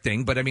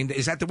thing. But I mean,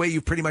 is that the way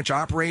you've pretty much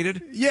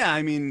operated? Yeah,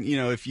 I mean, you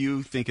know, if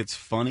you think it's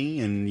funny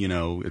and, you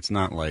know, it's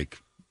not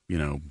like, you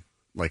know,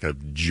 like a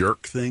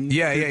jerk thing.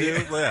 Yeah, to yeah, do.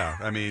 yeah. Yeah,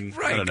 I mean,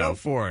 Right, I don't go know.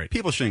 for it.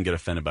 People shouldn't get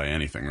offended by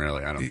anything,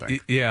 really. I don't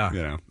think. Yeah.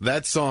 You know.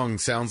 That song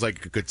sounds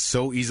like it could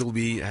so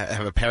easily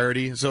have a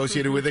parody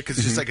associated with it because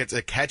it's just like it's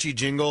a catchy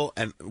jingle.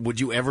 And would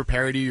you ever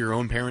parody your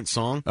own parents'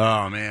 song?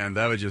 Oh man,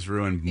 that would just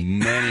ruin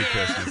many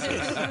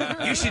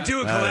Christmases. You should do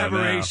a I don't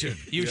collaboration. know.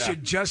 You Yeah.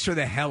 should, just for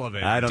the hell of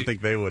it. I don't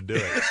think they would do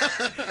it.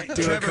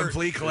 do a Trevor-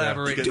 complete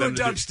collaboration. Yeah. Do a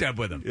dubstep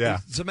with them.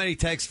 Yeah. Somebody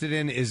texted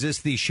in, is this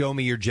the Show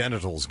Me Your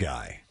Genitals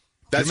guy?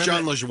 That's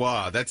Remember John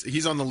LaJoie.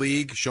 He's on the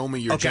league. Show me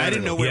your Okay, I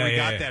didn't know where we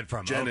got yeah. that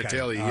from.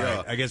 Genitalia, Okay. All yeah.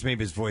 right. I guess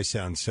maybe his voice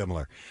sounds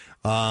similar.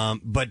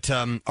 But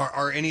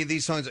are any of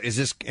these songs?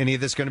 Is any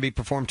of this going to be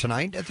performed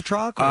tonight at the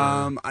Troc?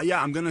 or-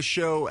 Yeah, I'm going to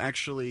show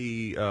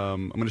actually.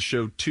 I'm going to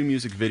show 2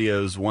 music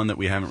videos. One that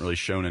we haven't really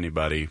shown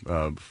anybody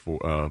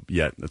before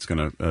yet. That's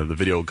going to the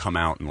video will come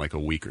out in like a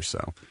week or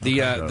so.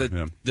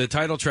 The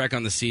title track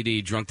on the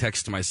CD, "Drunk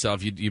Text to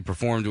Myself," you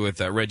performed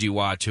with Reggie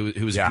Watch, who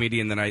was a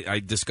comedian that I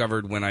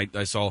discovered when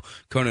I saw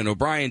Conan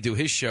O'Brien do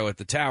his show at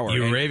the Tower. You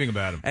were And- raving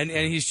about him. and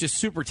he's just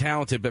super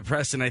talented. But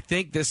Preston, I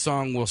think this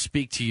song will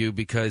speak to you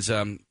because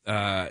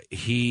I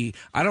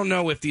don't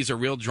know if these are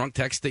real drunk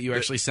texts that you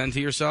actually send to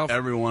yourself.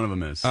 Every one of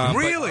them is.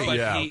 Really? But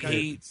Yeah.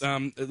 he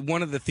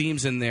one of the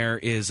themes in there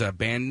is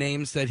band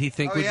names that he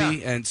think would yeah.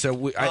 be, and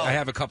so I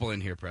have a couple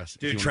in here, Preston.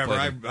 Dude, if you wanna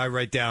Trevor, play them. I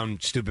write down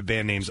stupid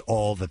band names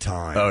all the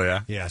time. Oh,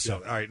 yeah? Yeah. So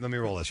all right, let me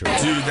roll this here.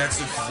 Dude,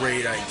 that's a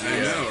great idea. I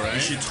know, right? You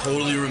should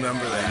totally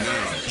remember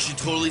that. You should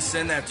totally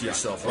send that to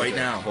yourself right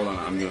now. Hold on,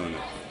 I'm doing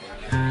it.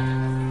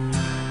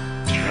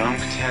 Drunk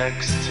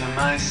text to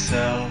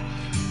myself,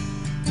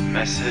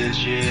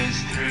 messages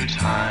through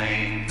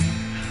time.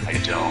 I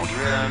don't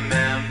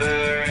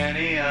remember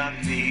any of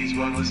these,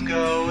 what was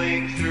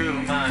going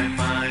through my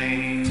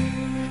mind.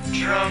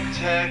 Drunk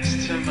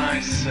text to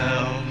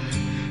myself,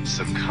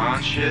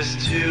 subconscious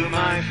to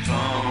my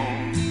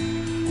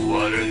phone.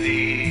 What are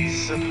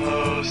these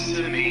supposed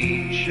to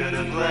mean? Should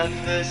have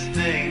left this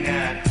thing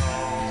at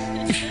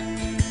home.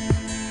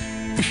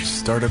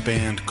 Start a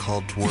band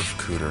called Dwarf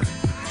Cooter.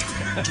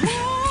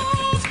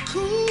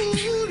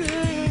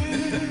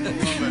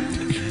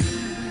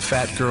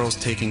 Fat Girls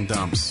Taking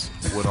Dumps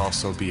would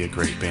also be a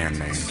great band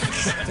name.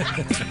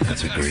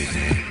 That's a great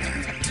name,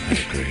 man. I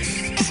agree.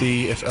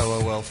 See if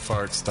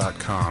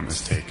lolfarts.com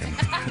is taken.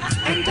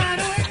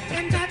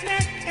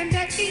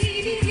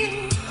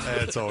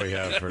 That's all we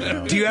have for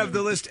now. Do you have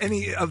the list?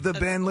 Any of the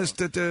band list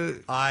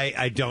that?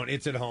 I don't.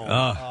 It's at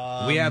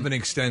home. We have an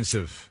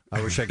extensive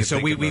I wish I could. So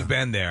think of we've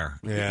been there.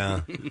 Yeah.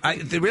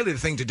 Really, the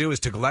thing to do is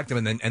to collect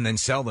them and then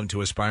sell them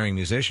to aspiring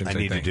musicians. I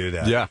need to think. do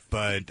that. Yeah.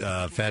 But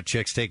fat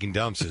chicks taking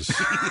dumps is.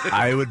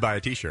 I would buy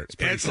a T-shirt.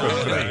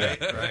 Absolutely.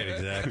 Right,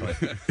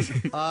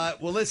 exactly.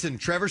 Well, listen,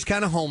 Trevor's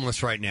kind of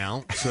homeless right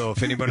now, so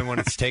if anybody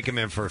wants to take him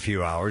in for a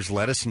few hours,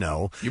 let us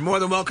know. You're more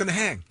than welcome to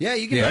hang. Yeah,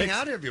 you can hang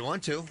out here if you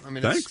want to. I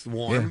mean, it's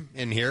warm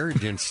in here.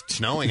 It's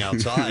snowing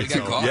outside,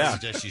 so I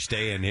suggest you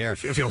stay in here. I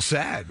feel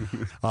sad.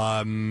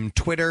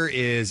 Twitter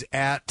is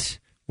at,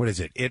 what is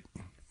it?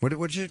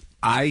 What's it?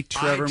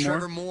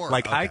 Trevor Moore.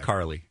 Like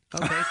iCarly.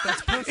 Okay,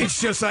 that's perfect.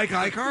 It's just like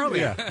iCarly.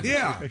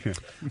 Yeah.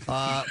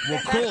 Well,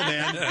 cool,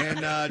 man.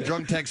 And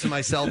Drunk Text to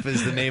Myself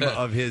is the name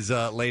of his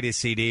latest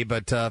CD,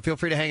 but feel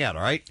free to hang out,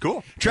 all right?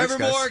 Cool. Trevor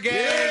Thanks, Moore, gang.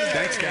 Yeah.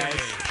 Thanks, guys.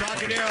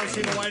 Trocadero,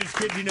 see the whitest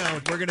kid you know.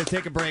 We're going to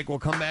take a break. We'll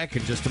come back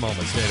in just a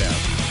moment. Stay there.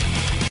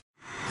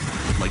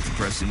 Like the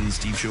Preston and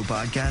Steve Show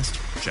podcast?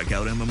 Check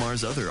out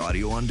MMR's other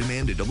audio on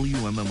demand at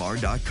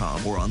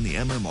WMMR.com or on the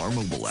MMR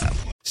mobile app.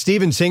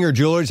 Steven Singer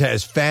Jewelers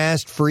has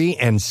fast, free,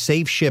 and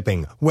safe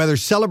shipping. Whether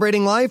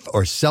celebrating life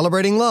or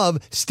celebrating love,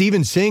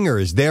 Steven Singer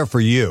is there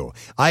for you.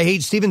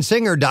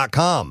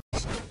 IHateStevenSinger.com.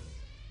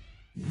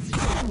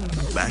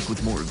 Back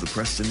with more of the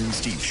Preston and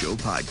Steve Show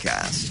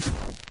podcast.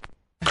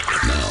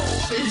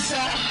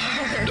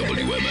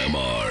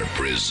 WMMR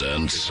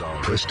presents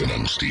Preston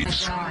and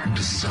Steve's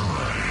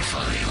Bizarre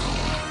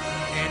File.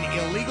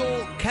 An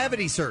illegal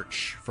cavity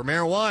search for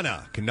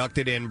marijuana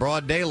conducted in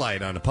broad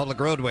daylight on a public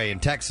roadway in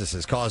Texas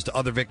has caused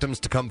other victims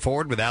to come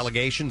forward with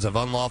allegations of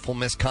unlawful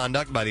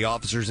misconduct by the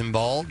officers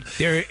involved.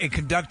 They're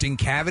conducting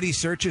cavity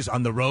searches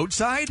on the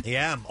roadside?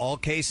 Yeah, all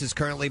cases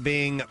currently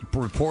being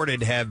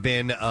reported have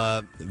been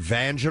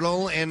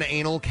vaginal and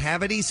anal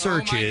cavity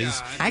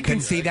searches. I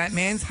can see that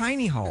man's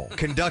hiney hole.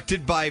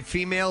 Conducted by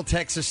female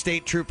Texas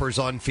state troopers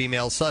on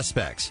female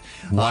suspects.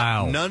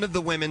 Wow. None of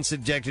the women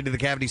subjected to the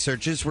cavity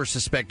searches were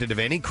suspected of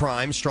any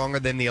crime stronger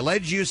than the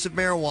alleged use of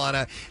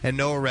marijuana, and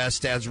no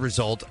arrest as a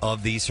result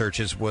of these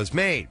searches was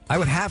made. I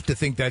would have to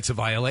think that's a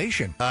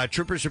violation.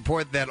 Troopers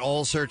report that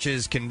all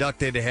searches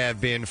conducted have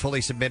been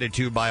fully submitted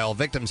to by all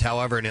victims.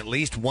 However, in at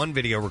least one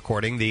video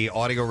recording, the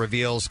audio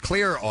reveals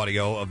clear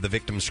audio of the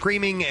victim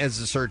screaming as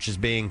the search is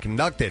being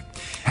conducted.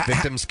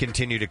 Victims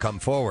continue to come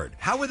forward.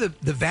 How were the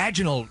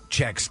vaginal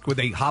checks? Would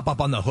they hop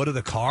up on the hood of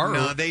the car?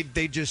 No,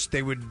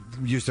 they would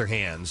use their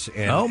hands.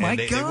 And, oh, my and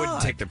they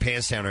wouldn't take their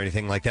pants down or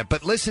anything like that.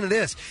 But listen to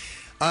this.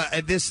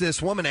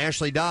 This woman,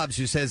 Ashley Dobbs,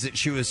 who says that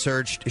she was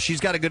searched, she's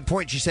got a good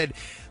point. She said,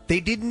 they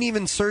didn't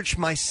even search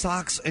my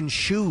socks and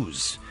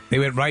shoes. They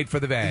went right for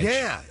the vag.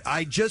 Yeah,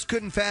 I just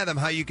couldn't fathom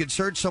how you could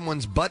search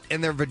someone's butt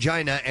and their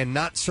vagina and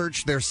not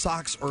search their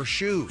socks or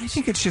shoes. I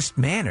think it's just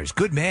manners,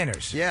 good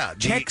manners. Yeah.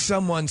 Check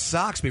someone's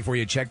socks before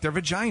you check their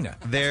vagina.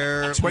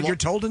 That's what you're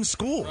told in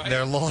school. Right.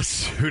 Their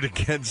lawsuit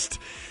against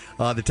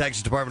the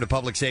Texas Department of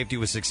Public Safety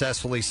was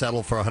successfully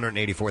settled for a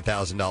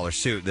 $184,000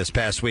 suit. This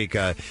past week,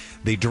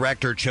 the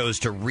director chose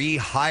to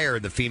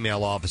rehire the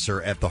female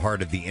officer at the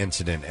heart of the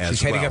incident as well.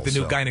 She's heading up the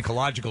new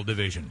gynecological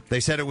division. They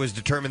said it was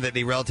determined that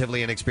the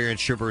relatively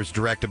inexperienced trooper was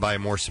directed by a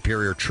more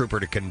superior trooper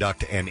to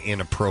conduct an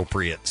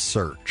inappropriate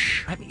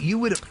search. I mean, you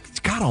would,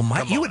 God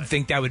Almighty, you would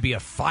think that would be a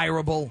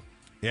fireable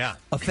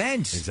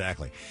offense.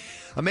 Exactly.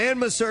 A man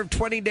must serve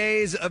 20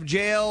 days of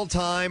jail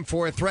time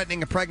for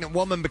threatening a pregnant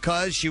woman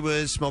because she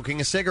was smoking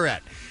a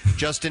cigarette.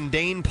 Justin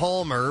Dane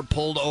Palmer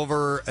pulled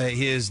over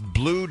his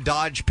blue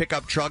Dodge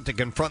pickup truck to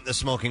confront the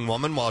smoking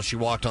woman while she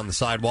walked on the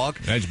sidewalk.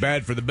 That's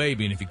bad for the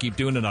baby, and if you keep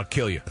doing it, I'll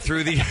kill you.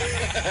 Through the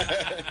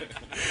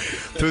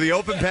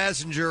open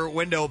passenger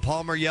window,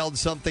 Palmer yelled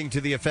something to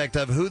the effect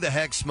of, "Who the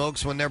heck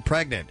smokes when they're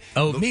pregnant?"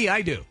 Oh, me,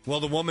 I do. Well,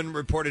 the woman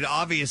reported,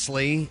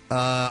 obviously,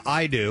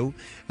 I do.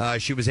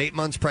 She was 8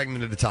 months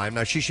pregnant at the time.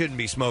 Now, she shouldn't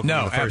be smoking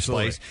in the first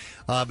place.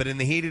 But in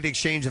the heated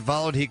exchange that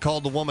followed, he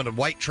called the woman a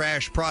white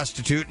trash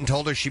prostitute and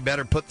told her she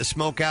better put the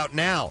smoke out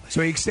now.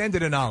 So he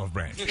extended an olive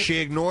branch. She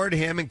ignored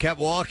him and kept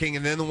walking,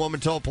 and then the woman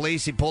told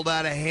police he pulled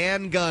out a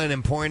handgun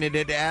and pointed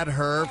it at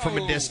her from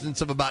a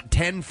distance of about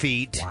 10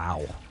 feet.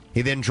 Wow.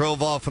 He then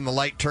drove off when the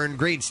light turned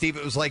green. Steve,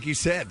 it was like you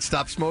said,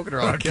 stop smoking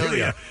or I'll kill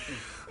you.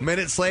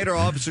 Minutes later,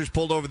 officers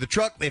pulled over the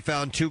truck. They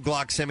found 2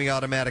 Glock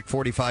semi-automatic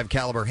 .45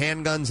 caliber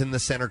handguns in the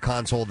center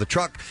console of the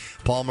truck.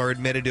 Palmer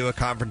admitted to a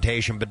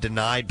confrontation but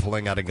denied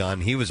pulling out a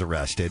gun. He was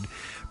arrested.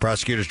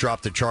 Prosecutors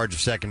dropped the charge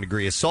of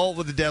second-degree assault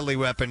with a deadly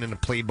weapon in a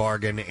plea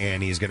bargain,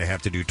 and he's going to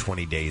have to do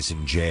 20 days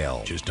in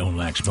jail. Just don't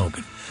like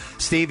smoking.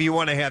 Steve, you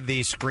want to have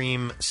the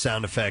scream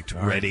sound effect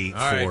ready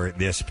for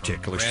this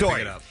particular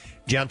story.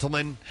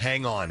 Gentlemen,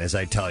 hang on as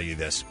I tell you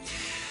this.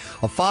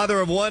 A father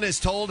of one is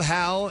told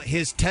how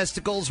his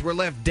testicles were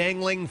left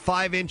dangling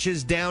 5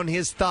 inches down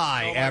his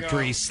thigh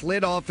after he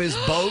slid off his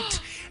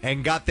boat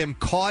and got them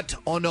caught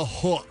on a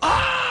hook.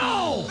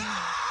 Oh!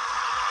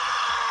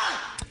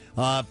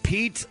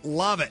 Pete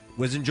Lovett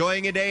was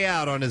enjoying a day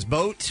out on his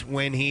boat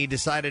when he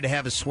decided to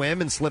have a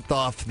swim and slipped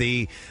off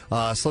the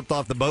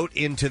boat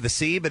into the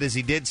sea. But as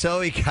he did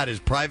so, he got his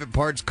private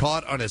parts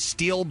caught on a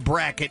steel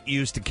bracket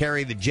used to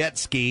carry the jet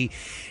ski,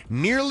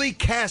 nearly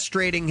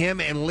castrating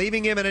him and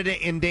leaving him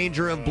in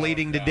danger of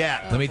bleeding to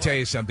death. Let me tell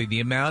you something.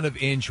 The amount of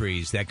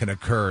injuries that can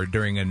occur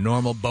during a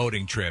normal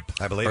boating trip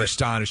are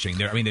astonishing.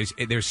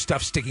 There's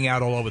stuff sticking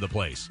out all over the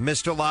place.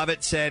 Mr.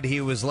 Lovett said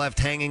he was left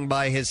hanging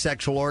by his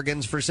sexual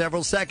organs for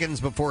several seconds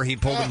before he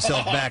pulled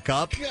himself back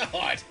up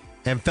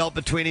and felt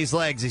between his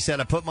legs. He said,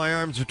 I put my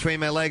arms between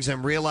my legs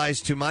and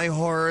realized to my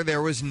horror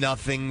there was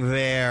nothing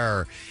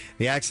there.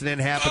 The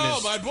accident happened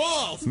as my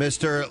balls!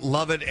 Mr.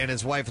 Lovett and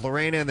his wife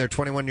Lorena and their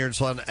 21-year-old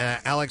son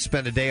Alex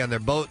spent a day on their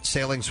boat,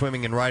 sailing,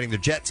 swimming, and riding the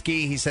jet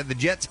ski. He said the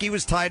jet ski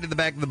was tied to the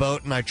back of the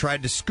boat, and I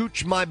tried to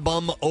scooch my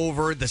bum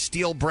over the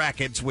steel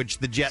brackets which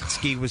the jet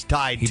ski was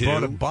tied to. He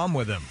brought a bum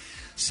with him.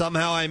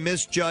 Somehow I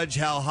misjudged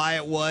how high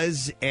it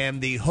was,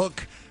 and the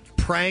hook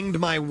pranged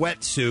my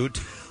wetsuit,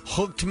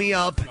 hooked me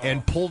up,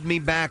 and pulled me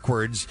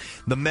backwards.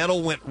 The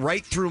metal went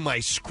right through my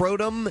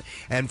scrotum,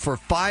 and for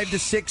 5 to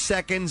 6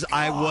 seconds,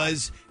 I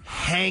was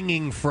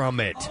hanging from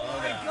it.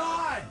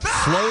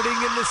 Floating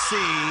in the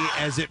sea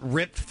as it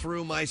ripped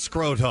through my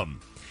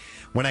scrotum.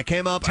 When I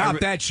came up...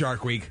 that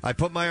Shark Week. I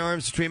put my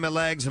arms between my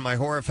legs, and my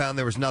horror found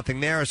there was nothing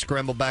there. I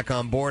scrambled back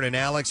on board, and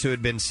Alex, who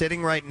had been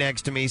sitting right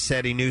next to me,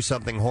 said he knew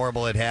something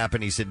horrible had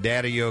happened. He said,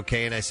 Dad, are you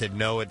okay? And I said,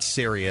 no, it's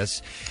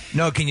serious.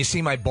 No, can you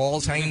see my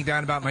balls hanging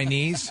down about my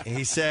knees?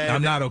 He said...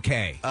 I'm not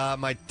okay.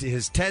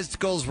 His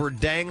testicles were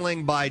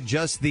dangling by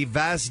just the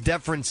vas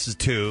deferens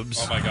tubes.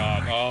 Oh, my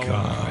God. Oh,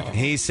 God.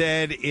 He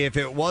said if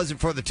it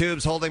wasn't for the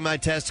tubes holding my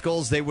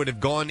testicles, they would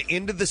have gone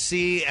into the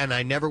sea, and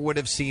I never would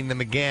have seen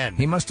them again.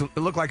 He must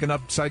look like an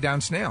upside down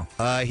snail.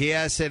 He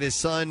has said his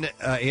son.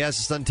 He has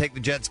his son take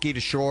the jet ski to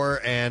shore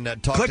and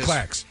talk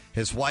to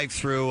his wife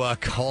through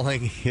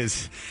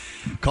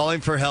calling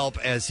for help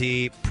as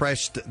he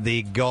pressed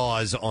the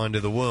gauze onto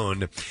the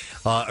wound.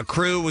 A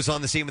crew was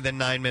on the scene within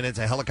 9 minutes.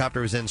 A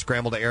helicopter was then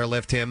scrambled to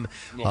airlift him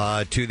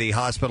to the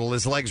hospital.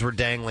 His legs were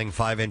dangling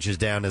 5 inches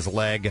down his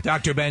leg.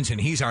 Dr. Benson,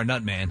 he's our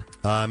nut man.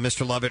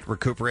 Mr. Lovett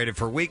recuperated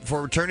for a week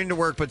before returning to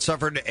work, but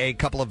suffered a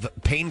couple of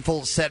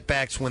painful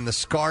setbacks when the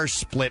scar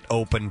split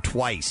open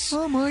twice.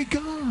 Oh, my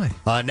God.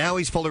 Now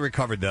he's fully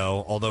recovered,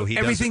 though, although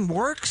everything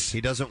works. He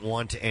doesn't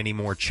want any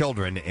more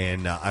children,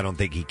 and I don't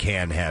think he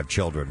can have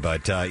children.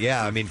 But,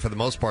 yeah, I mean, for the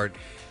most part,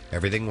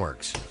 everything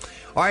works.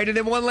 All right, and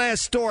then one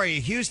last story. A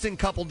Houston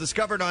couple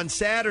discovered on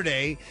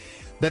Saturday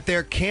that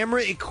their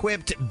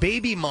camera-equipped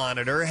baby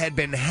monitor had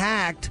been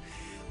hacked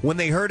when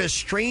they heard a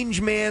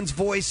strange man's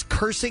voice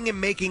cursing and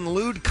making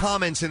lewd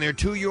comments in their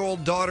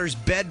 2-year-old daughter's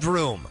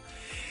bedroom.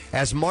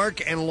 As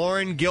Mark and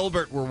Lauren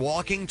Gilbert were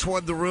walking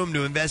toward the room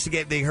to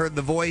investigate, they heard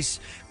the voice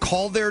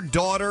call their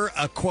daughter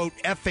a, quote,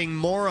 effing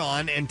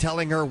moron and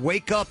telling her,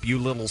 wake up, you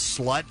little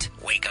slut.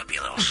 Wake up, you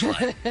little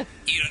slut.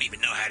 You don't even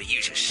know how to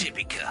use a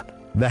sippy cup.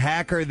 The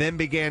hacker then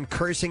began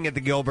cursing at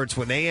the Gilberts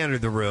when they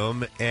entered the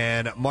room,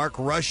 and Mark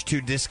rushed to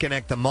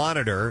disconnect the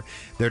monitor.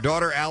 Their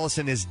daughter,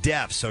 Allison, is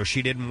deaf, so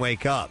she didn't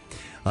wake up.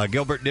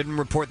 Gilbert didn't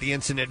report the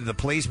incident to the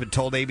police, but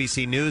told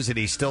ABC News that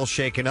he's still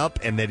shaken up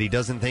and that he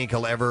doesn't think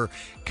he'll ever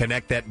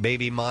connect that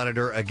baby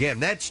monitor again.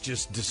 That's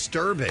just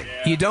disturbing.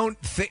 You don't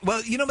think...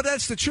 Well, but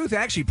that's the truth,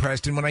 actually,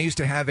 Preston. When I used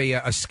to have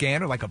a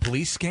scanner, like a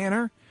police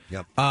scanner...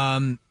 Yep.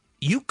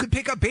 You could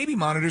pick up baby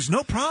monitors,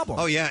 no problem.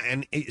 Oh, yeah,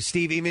 and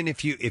Steve, even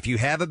if you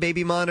have a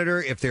baby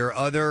monitor, if there are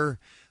other...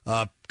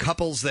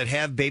 couples that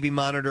have baby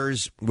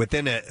monitors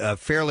within a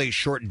fairly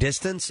short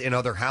distance in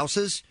other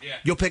houses,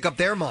 you'll pick up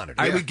their monitor.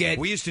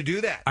 We used to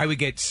do that. I would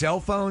get cell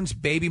phones,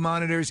 baby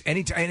monitors,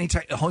 anytime,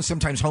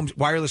 sometimes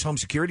wireless home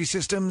security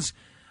systems.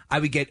 I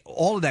would get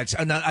all of that.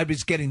 I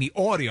was getting the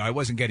audio. I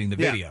wasn't getting the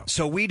video. Yeah.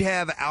 So we'd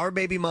have our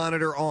baby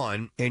monitor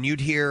on, and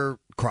you'd hear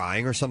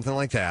crying or something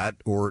like that,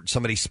 or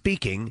somebody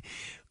speaking.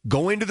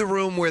 Go into the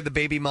room where the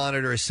baby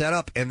monitor is set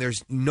up, and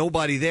there's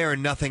nobody there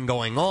and nothing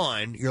going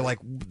on. You're like,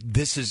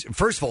 this is...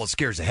 First of all, it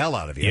scares the hell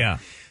out of you. Yeah.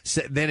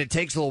 So then it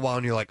takes a little while,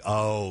 and you're like,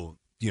 oh...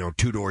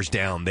 2 doors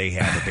down, they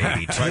have a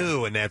baby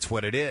too, and that's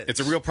what it is. It's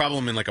a real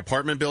problem in like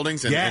apartment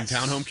buildings and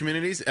townhome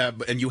communities,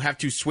 and you have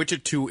to switch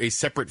it to a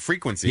separate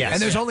frequency. Yes.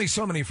 And there's only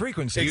so many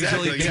frequencies.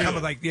 Exactly.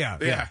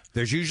 Usually,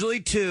 There's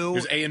usually 2.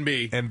 There's A and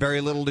B, and very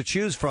little to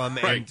choose from.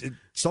 Right. And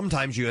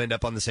sometimes you end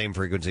up on the same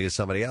frequency as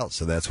somebody else,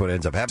 so that's what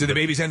ends up happening. Do the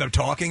babies end up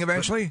talking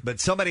eventually?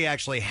 But somebody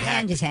actually hacked.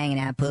 I'm just hanging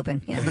out,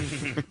 pooping.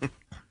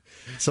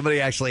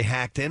 Somebody actually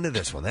hacked into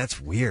this one.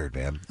 That's weird,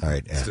 man. All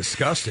right. It's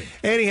disgusting.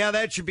 Anyhow,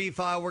 that's your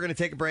B-File. We're going to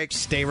take a break.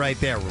 Stay right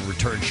there. We'll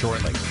return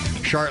shortly.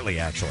 Shortly,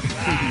 actually.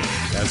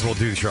 As we'll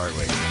do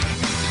shortly.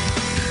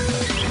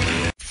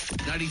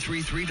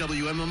 93.3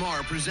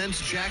 WMMR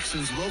presents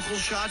Jackson's Local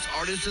Shots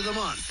Artist of the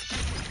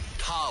Month,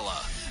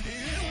 Tala.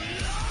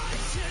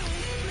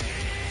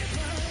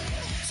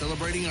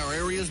 Celebrating our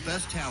area's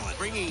best talent,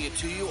 bringing it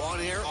to you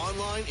on air,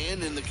 online,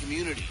 and in the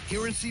community.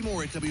 Hear and see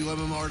more at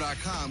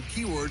WMMR.com,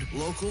 keyword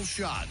local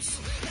shots.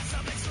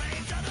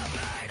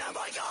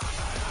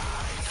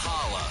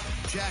 Tala,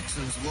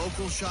 Jackson's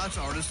local Shots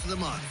Artist of the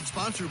Month.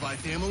 Sponsored by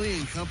Family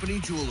and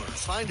Company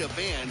Jewelers. Find a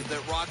band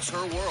that rocks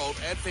her world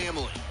at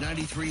Family.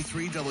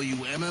 93.3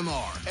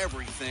 WMMR.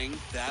 Everything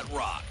that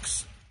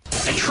rocks.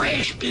 The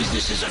trash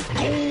business is a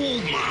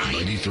gold mine.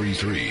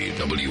 93.3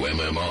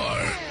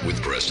 WMMR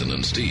with Preston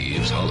and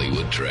Steve's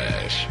Hollywood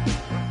Trash.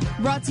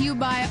 Brought to you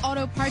by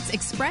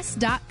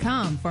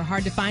AutoPartsExpress.com. For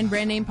hard-to-find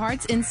brand name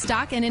parts in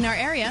stock and in our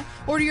area,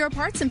 order your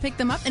parts and pick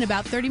them up in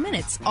about 30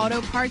 minutes.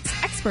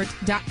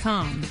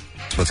 AutoPartsExpert.com.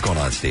 What's going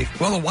on, Steve?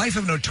 Well, the wife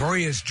of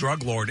notorious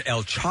drug lord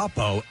El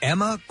Chapo,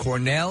 Emma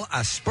Cornell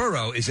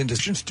Aspuro, is in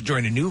discussions to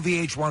join a new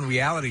VH1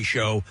 reality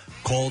show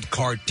called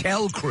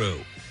Cartel Crew.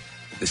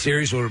 The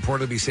series will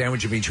reportedly be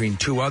sandwiched between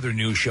two other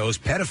new shows,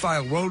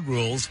 Pedophile Road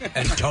Rules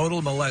and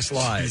Total Molest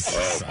Live.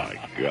 Oh, my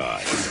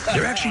God.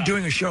 They're actually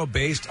doing a show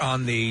based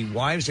on the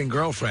wives and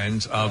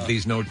girlfriends of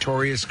these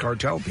notorious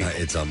cartel people.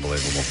 It's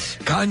unbelievable.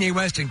 Kanye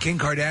West and Kim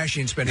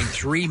Kardashian spending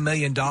 $3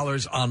 million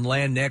on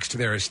land next to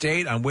their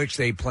estate, on which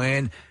they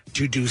plan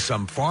to do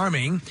some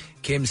farming.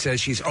 Kim says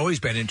she's always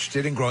been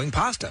interested in growing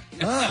pasta.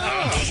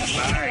 Oh,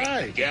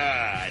 my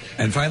God.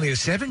 And finally, a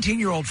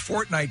 17-year-old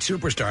Fortnite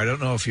superstar. I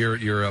don't know if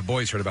your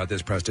boys heard about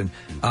this, Preston.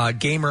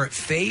 Gamer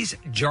FaZe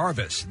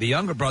Jarvis, the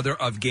younger brother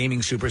of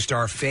gaming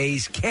superstar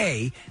FaZe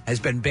K, has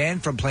been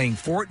banned from playing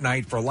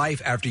Fortnite for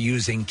life after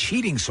using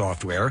cheating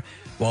software.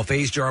 While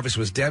FaZe Jarvis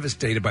was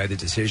devastated by the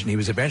decision, he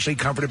was eventually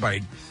comforted by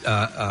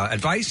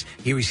advice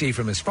he received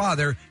from his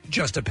father,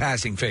 just a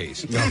passing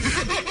phase.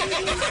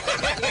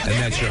 And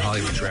that's your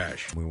Hollywood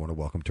Trash. We want to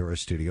welcome to our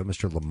studio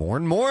Mr.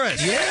 Lamorne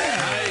Morris. Yeah.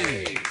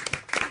 Hi.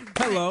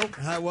 Hello.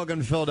 Hi,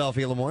 welcome to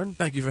Philadelphia, Lamorne.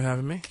 Thank you for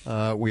having me.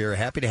 We are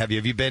happy to have you.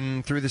 Have you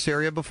been through this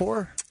area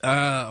before?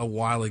 A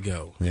while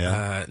ago.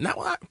 Yeah.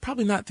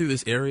 Probably not through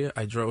this area.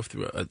 I drove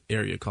through an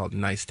area called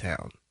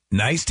Nicetown.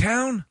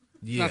 Nicetown?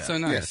 Yeah. Not so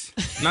nice.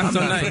 Yes. Not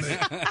so nice.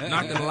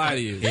 Not going to lie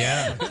to you.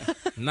 Yeah.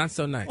 Not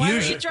so nice. Why were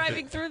you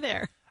driving through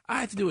there? I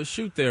had to do a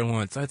shoot there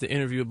once. I had to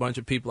interview a bunch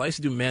of people. I used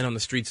to do man on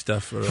the street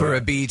stuff for a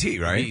BET,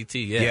 right? BET,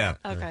 yeah.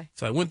 Okay.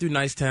 So I went through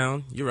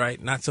Nicetown. You're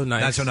right. Not so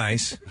nice. Not so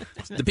nice.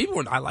 The people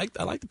were. I like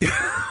the people.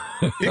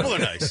 People are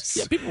nice.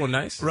 Yeah, people were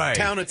nice. Right.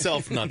 Town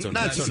itself, not so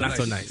nice. Not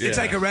so nice. It's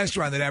like a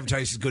restaurant that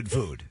advertises good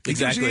food. It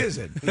Exactly. usually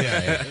isn't.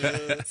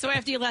 Yeah. So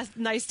after you left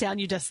Nicetown,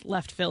 you just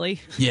left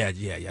Philly. Yeah.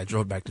 I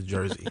drove back to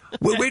Jersey.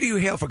 Where do you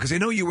hail from? Because I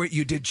know you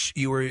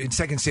were in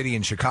Second City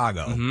in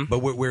Chicago, Mm-hmm. but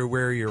where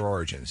are your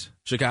origins?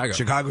 Chicago.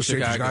 Straight to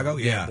Chicago?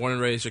 Yeah. Born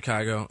and raised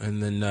Chicago,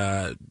 and then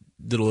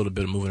did a little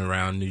bit of moving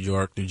around New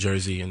York, New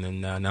Jersey, and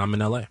then now I'm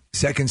in L.A.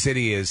 Second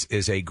City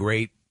is a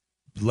great,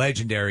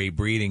 legendary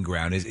breeding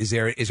ground. Is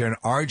there an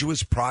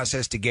arduous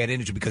process to get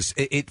into? Because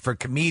it for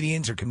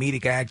comedians or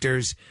comedic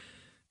actors,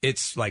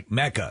 it's like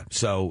Mecca.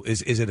 So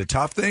is it a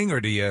tough thing,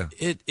 or do you?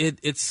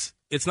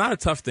 It's not a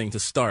tough thing to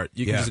start.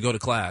 You can just go to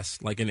class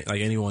like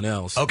anyone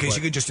else. Okay,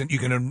 so you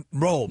can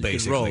enroll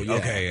basically. You can roll, yeah.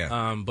 Okay,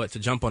 yeah. But to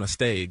jump on a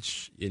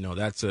stage,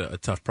 that's a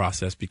tough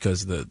process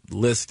because the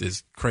list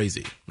is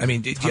crazy. I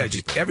mean,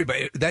 just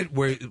everybody.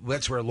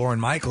 That's where Lorne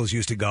Michaels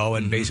used to go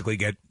and basically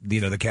get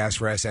the cast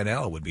for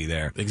SNL would be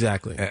there.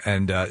 Exactly.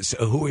 And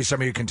so who are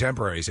some of your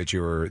contemporaries that you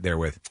were there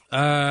with?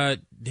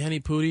 Danny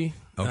Pudi,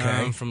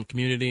 from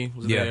Community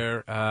was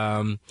there.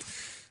 Let's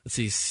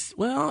see.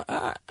 Well,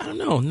 I don't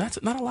know. Not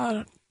a lot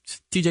of.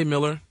 TJ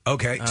Miller.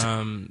 Okay.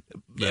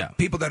 Yeah.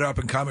 People that are up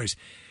and comers.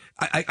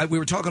 We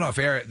were talking off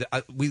air.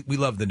 We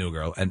love the New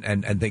Girl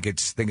and think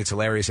it's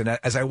hilarious. And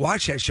as I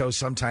watch that show,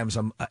 sometimes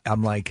I'm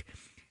like,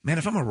 man,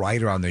 if I'm a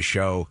writer on this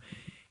show,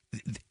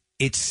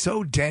 it's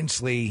so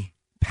densely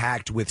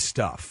packed with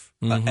stuff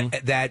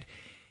that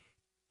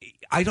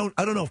I don't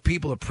know if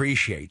people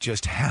appreciate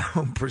just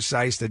how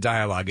precise the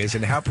dialogue is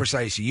and how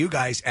precise you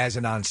guys as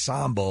an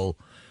ensemble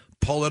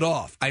pull it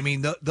off. I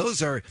mean,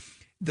 those are.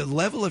 The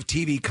level of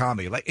TV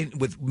comedy, like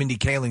with Mindy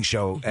Kaling's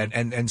show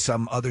and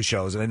some other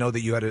shows, and I know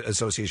that you had an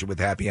association with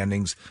Happy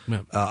Endings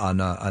on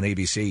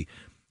ABC,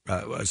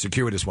 a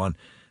circuitous one.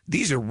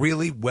 These are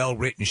really well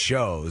written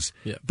shows,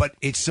 but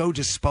it's so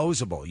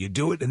disposable. You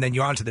do it, and then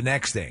you're on to the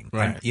next thing.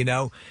 Right.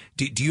 And,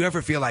 do you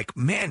ever feel like,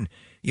 man,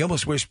 you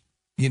almost wish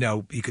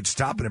you could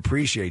stop and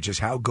appreciate just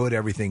how good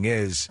everything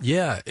is?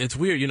 Yeah, it's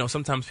weird.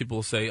 Sometimes people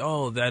will say,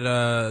 "Oh, that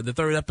the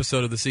third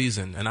episode of the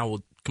season," and I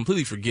will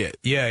completely forget.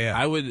 Yeah.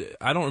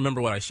 I don't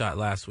remember what I shot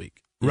last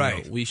week.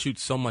 Right. We shoot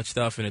so much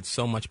stuff, and it's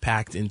so much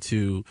packed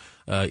into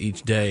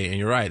each day. And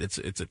you're right. It's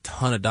a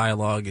ton of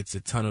dialogue. It's a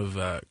ton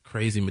of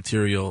crazy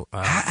material.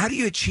 How do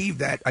you achieve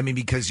that? I mean,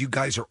 because you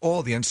guys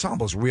are the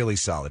ensemble's really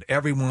solid.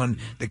 Everyone,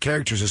 the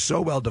characters are so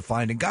well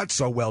defined and got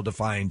so well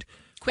defined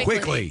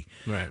quickly.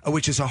 Right.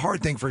 Which is a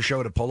hard thing for a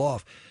show to pull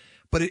off.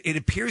 But it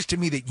appears to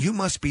me that you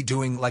must be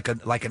doing like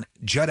an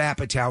Judd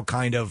Apatow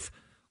kind of.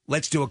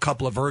 Let's do a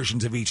couple of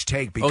versions of each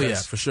take.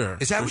 Because, for sure.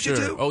 Is that for what sure.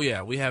 you do? Oh,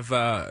 yeah. We have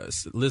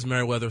Liz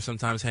Merriweather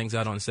sometimes hangs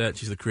out on set.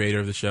 She's the creator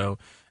of the show.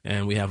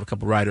 and we have a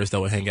couple writers that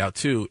will hang out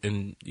too,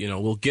 and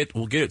we'll get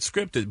it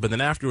scripted, but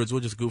then afterwards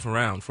we'll just goof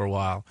around for a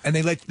while. And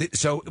they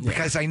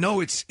because I know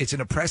it's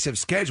an oppressive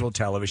schedule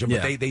television,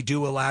 but they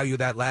do allow you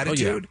that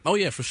latitude. Oh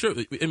yeah, for sure.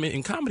 I mean,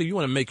 in comedy, you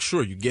want to make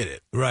sure you get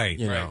it right.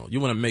 You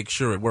want to make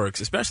sure it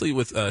works, especially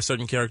with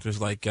certain characters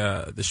like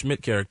the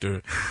Schmidt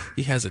character.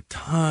 He has a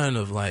ton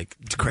of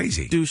it's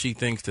crazy douchey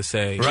things to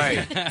say.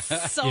 Right.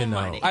 So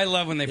funny. I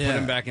love when they put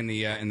him back in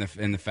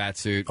the fat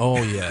suit.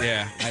 Oh yeah,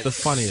 yeah. It's the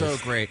funniest. So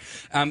great.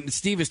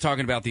 Steve is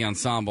talking about the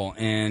ensemble,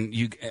 and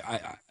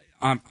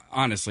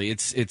honestly,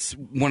 it's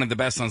one of the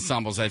best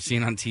ensembles I've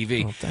seen on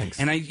TV. Oh, thanks.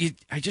 And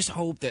I just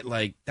hope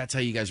that that's how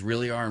you guys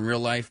really are in real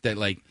life. That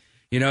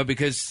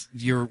because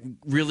you're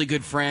really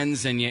good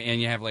friends and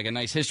you have a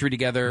nice history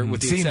together.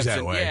 With the seems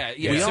exception, that way.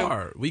 We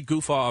are. We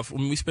goof off. I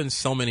mean, we spend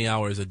so many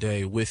hours a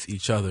day with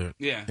each other.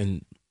 Yeah.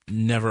 And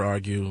never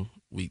argue.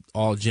 We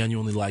all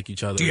genuinely like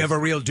each other. Do you have a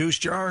real douche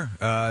jar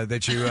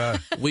that you?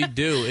 We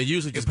do. It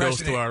usually just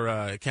goes to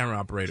our camera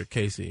operator,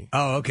 Casey.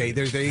 Oh, okay.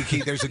 There's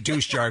a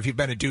douche jar. If you've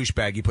been a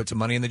douchebag, you put some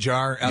money in the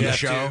jar on the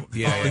show.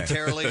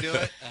 Voluntarily do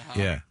it.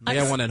 Yeah. I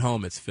got one at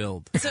home. It's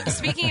filled. So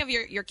speaking of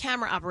your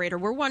camera operator,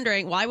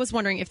 I was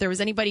wondering if there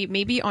was anybody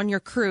maybe on your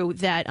crew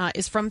that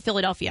is from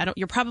Philadelphia.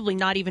 You're probably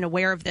not even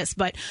aware of this,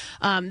 but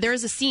there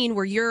is a scene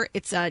where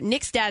it's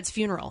Nick's dad's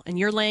funeral, and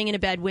you're laying in a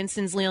bed.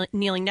 Winston's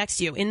kneeling next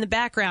to you. In the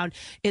background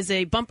is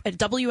a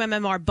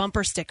WMMR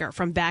bumper sticker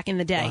from back in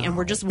the day, and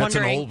we're just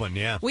wondering. That's an old one,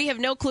 yeah. We have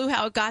no clue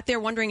how it got there.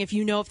 Wondering if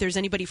if there's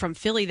anybody from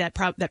Philly that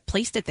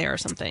placed it there or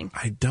something.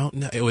 I don't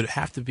know. It would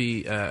have to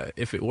be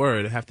if it were,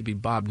 it'd have to be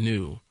Bob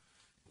New.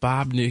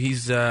 Bob New.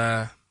 He's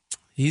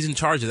in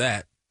charge of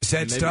that.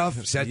 Set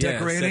decorating? Set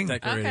decorating.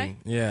 Okay.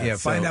 Yeah.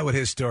 Find out what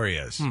his story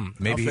is.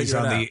 Maybe he's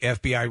on the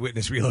FBI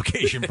witness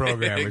relocation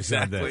program or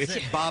something. Is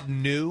it Bob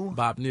New?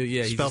 Bob New,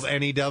 yeah. Spelled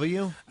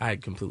N-E-W? I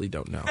completely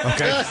don't know.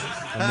 Okay.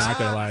 I'm not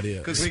going to lie to you.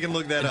 Because we can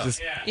look that up.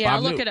 Yeah,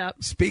 I'll look it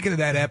up. Speaking of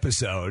that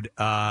episode,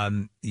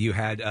 you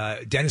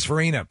had Dennis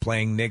Farina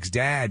playing Nick's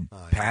dad,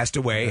 passed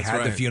away, That's had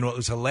the right. funeral. It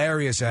was a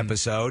hilarious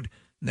episode.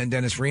 And then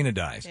Dennis Farina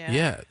dies.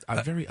 Yeah,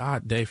 a very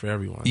odd day for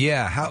everyone.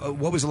 Yeah.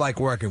 What was it like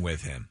working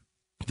with him?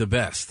 The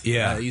best.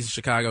 Yeah. He's a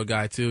Chicago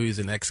guy, too. He's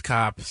an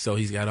ex-cop, so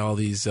he's got all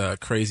these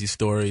crazy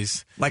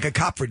stories. Like a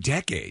cop for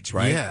decades,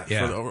 right?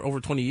 Yeah. For over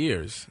 20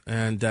 years.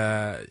 And,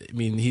 I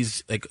mean,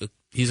 he's a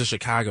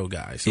Chicago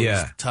guy, so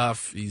he's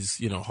tough. He's,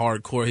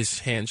 hardcore. His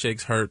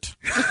handshakes hurt.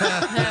 He's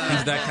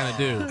that kind of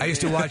dude. I used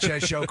to watch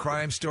that show,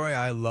 Crime Story.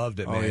 I loved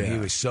it, man. Oh, yeah. He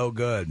was so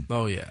good.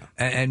 Oh, yeah.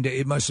 And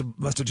it must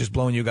have just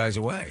blown you guys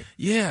away.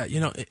 Yeah,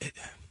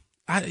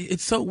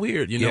 it's so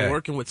weird,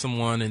 working with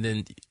someone and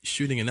then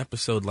shooting an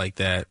episode like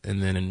that,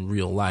 and then in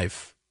real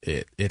life,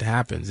 it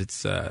happens.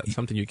 It's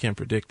something you can't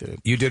predict.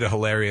 You did a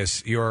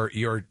hilarious your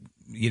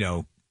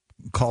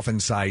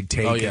coffin side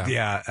take. Oh,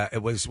 yeah.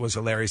 It was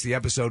hilarious. The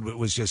episode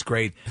was just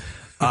great.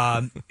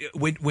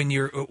 When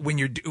you're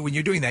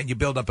doing that, you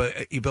build up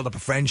a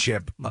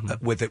friendship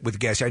with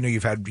guests. I know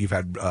you've had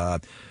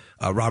Rob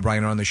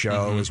Reiner on the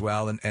show as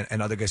well,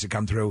 and other guests that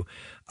come through.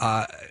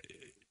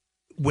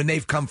 When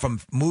they've come from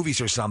movies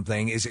or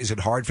something, is it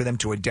hard for them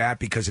to adapt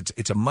because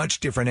it's a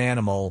much different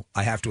animal,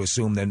 I have to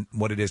assume, than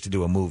what it is to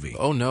do a movie?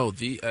 Oh no,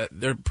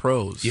 they're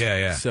pros.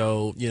 Yeah.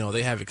 So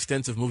they have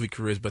extensive movie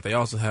careers, but they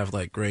also have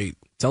great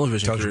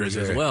television careers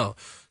as well.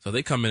 So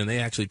they come in and they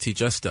actually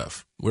teach us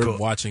stuff. We're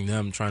watching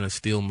them trying to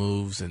steal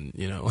moves and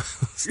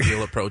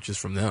steal approaches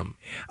from them.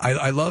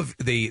 I love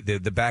the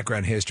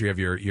background history of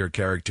your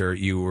character.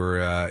 You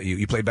were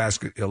you played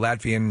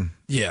Latvian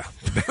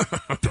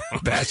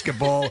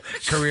basketball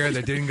career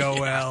that didn't go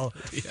well.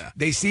 Yeah.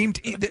 They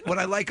seemed what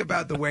I like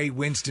about the way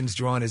Winston's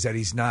drawn is that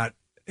he's not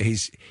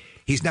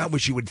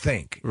what you would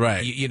think.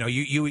 Right. You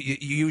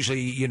usually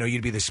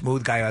you'd be the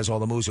smooth guy who has all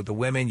the moves with the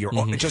women. You're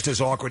just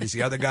as awkward as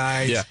the other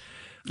guys.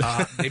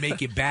 Yeah. They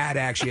make you bad,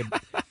 actually.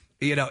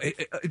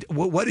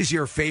 What is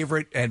your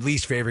favorite and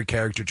least favorite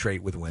character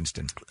trait with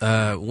Winston?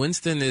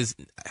 Winston is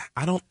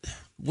a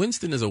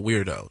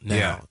weirdo now.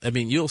 Yeah. I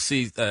mean, you'll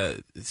see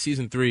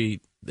season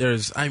 3.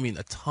 There's,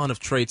 a ton of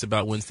traits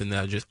about Winston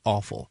that are just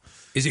awful.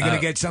 Is he going to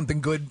get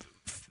something good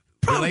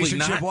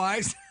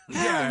relationship-wise?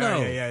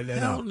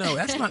 Hell no.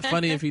 That's not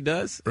funny if he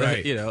does.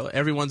 Right.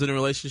 Everyone's in a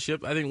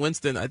relationship. I think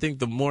Winston,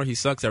 the more he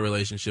sucks at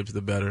relationships,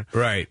 the better.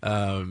 Right.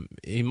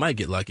 He might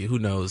get lucky. Who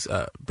knows?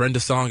 Brenda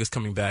Song is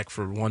coming back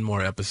for one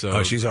more episode.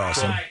 Oh, she's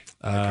awesome.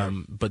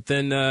 But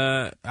then,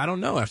 I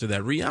don't know after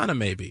that. Rihanna,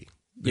 maybe.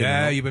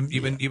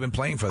 You've been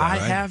playing for that, I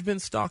right? have been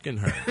stalking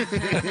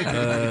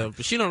her.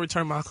 But she don't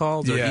return my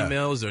calls or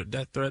emails or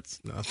death threats.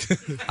 No.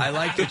 I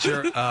like that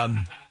you're...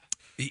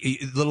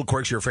 little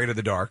quirks, you're afraid of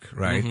the dark,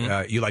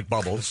 right? You like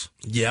bubbles.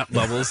 Yeah,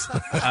 bubbles.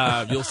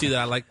 You'll see that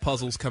I like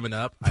puzzles coming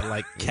up. I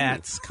like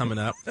cats coming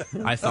up.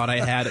 I thought I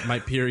had my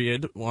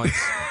period once.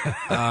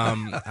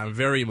 I'm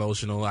very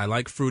emotional. I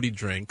like fruity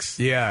drinks.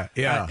 Yeah.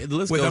 The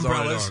list With goes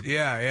umbrellas. on and on.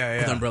 Yeah.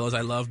 With umbrellas.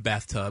 I love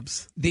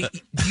bathtubs. Do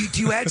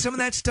you add some of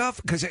that stuff?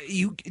 Because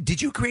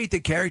did you create the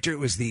character? It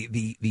was the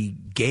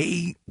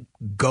gay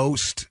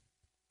ghost.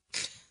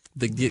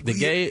 The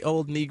gay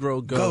old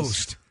Negro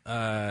ghost.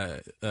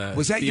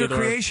 Was that your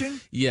creation?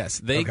 Yes,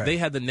 they Okay.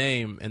 had the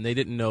name and they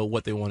didn't know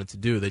what they wanted to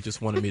do. They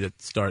just wanted me to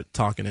start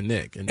talking to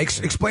Nick. And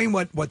Explain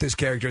what this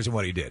character is and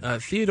what he did.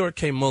 Theodore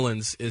K.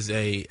 Mullins is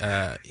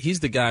he's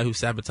the guy who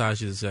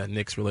sabotages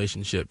Nick's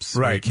relationships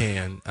when he Right.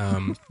 can.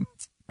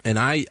 And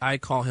I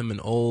call him an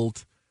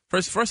old.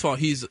 First of all,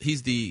 he's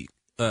the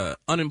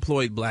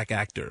unemployed black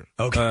actor.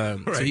 Okay,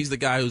 So right. he's the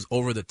guy who's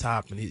over the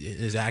top, and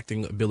his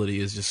acting ability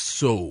is just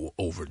so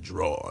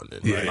overdrawn.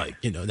 And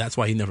Yeah. that's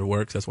why he never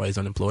works. That's why he's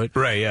unemployed.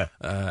 Right,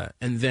 yeah.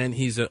 And then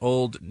he's an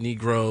old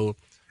Negro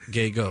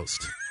gay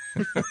ghost.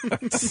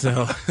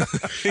 So,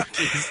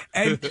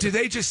 and do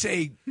they just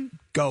say,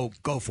 go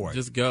for it?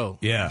 Just go.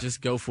 Yeah.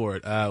 Just go for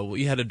it.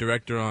 We had a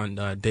director on,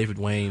 David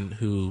Wayne,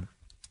 who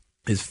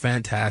is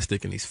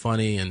fantastic and he's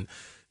funny and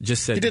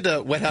just said He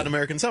did Wet Hot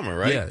American Summer,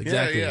 right? Yeah,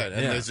 exactly. Yeah.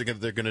 And Yeah.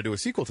 they're going to do a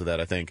sequel to that,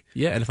 I think.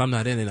 Yeah, and if I'm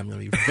not in it, I'm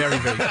going to be very,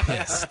 very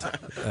pissed.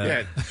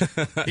 Yeah.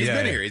 He's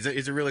been here.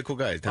 He's a really cool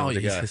guy. He's a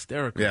talented he's guy.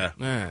 hysterical.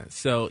 Yeah.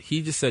 So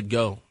he just said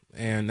go.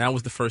 And that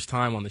was the first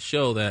time on the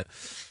show that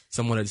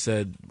someone had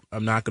said,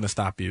 I'm not going to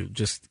stop you.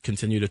 Just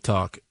continue to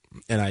talk.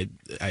 And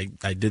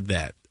I did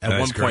that. At That's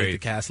one point, great. the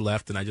cast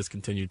left, and I just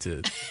continued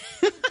to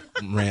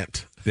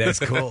rant. That's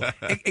cool.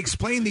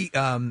 Explain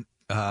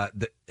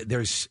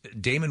there's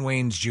Damon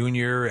Wayans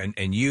Jr.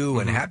 and you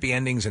and Happy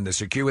Endings and the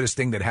circuitous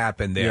thing that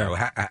happened there.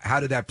 Yeah. How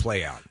did that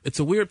play out? It's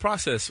a weird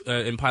process.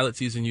 In pilot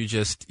season, you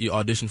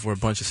audition for a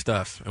bunch of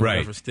stuff, and Right.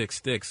 whatever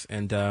sticks.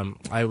 And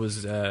I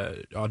was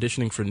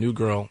auditioning for New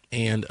Girl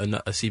and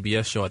a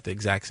CBS show at the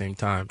exact same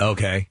time.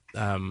 Okay.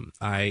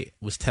 I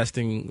was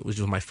testing, which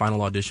was my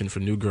final audition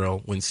for New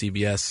Girl, when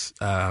CBS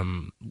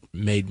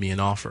made me an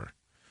offer.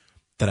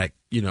 That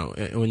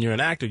when you're an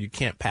actor, you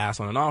can't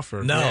pass on an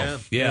offer. No.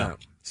 Yeah.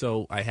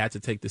 So I had to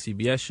take the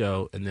CBS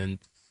show, and then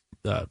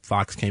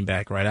Fox came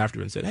back right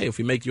after and said, "Hey, if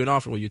we make you an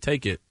offer, will you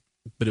take it?"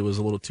 But it was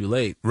a little too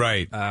late.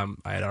 Right. I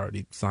had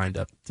already signed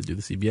up to do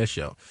the CBS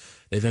show.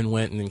 They then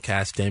went and then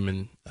cast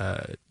Damon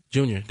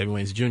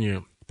Wayans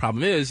Jr.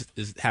 Problem is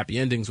Happy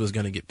Endings was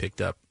going to get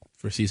picked up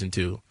for season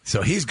 2.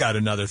 So he's got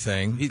another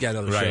thing. He's got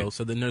another Right. show.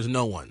 So then there's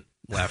no one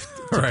left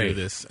to do Right.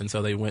 this, and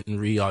so they went and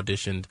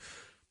re-auditioned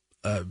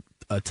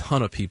a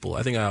ton of people.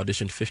 I think I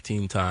auditioned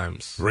 15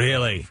 times.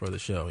 Really? For the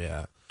show,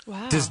 yeah.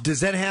 Wow.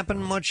 Does that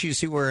happen much? You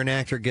see where an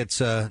actor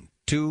gets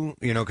two,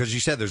 because you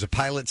said there's a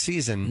pilot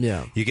season.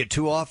 Yeah. You get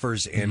 2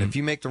 offers, and if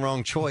you make the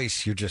wrong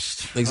choice, you're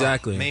just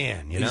Exactly. oh,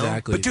 man.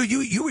 Exactly. But dude,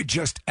 you were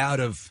just out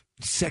of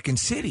Second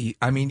City.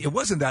 I mean, it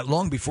wasn't that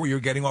long before you were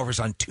getting offers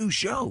on 2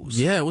 shows.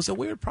 Yeah, it was a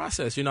weird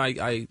process.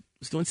 I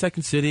was doing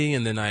Second City,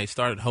 and then I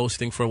started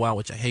hosting for a while,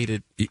 which I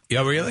hated.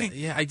 Yeah, really?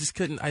 Yeah, I just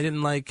couldn't. I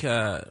didn't like. You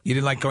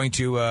didn't like going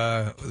to.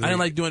 I don't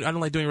like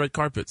doing red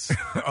carpets.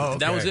 Oh,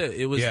 That was okay.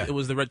 it. It was Yeah.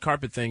 the red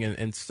carpet thing,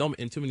 and too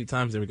many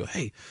times they would go,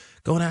 "Hey,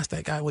 go and ask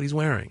that guy what he's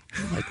wearing."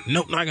 I'm like,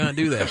 nope, not gonna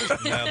do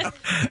that.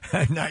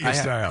 Not your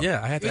style.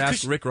 I had to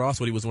ask Rick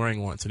Ross what he was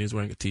wearing once, and he was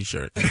wearing a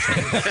T-shirt.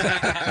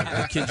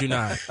 I kid you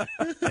not,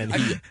 and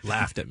he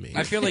laughed at me.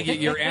 I feel like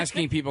you're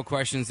asking people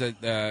questions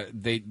that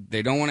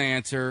they don't want to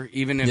answer,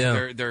 even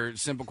if they're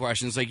simple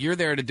questions. Like, you're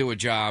there to do a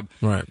job,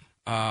 right?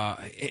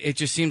 It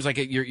just seems like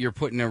you're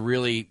put in a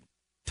really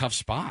tough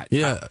spot.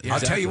 Yeah, I'll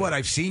tell you what.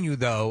 I've seen you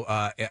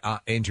though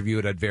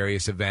interviewed at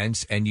various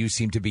events, and you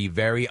seem to be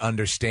very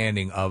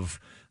understanding of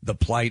the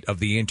plight of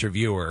the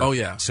interviewer. Oh,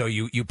 yeah. So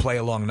you play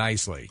along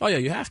nicely. Oh yeah,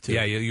 you have to.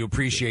 Yeah, you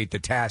appreciate the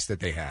task that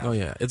they have. Oh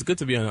yeah, it's good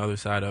to be on the other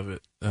side of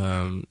it,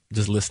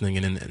 just listening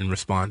and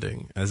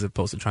responding, as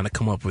opposed to trying to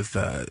come up with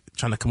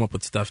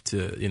stuff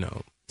to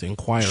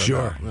inquire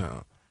Sure.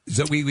 about.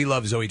 So we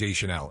love Zooey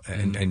Deschanel,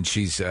 and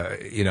she's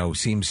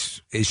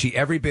is she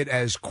every bit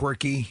as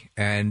quirky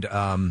and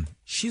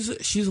she's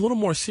a little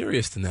more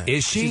serious than that.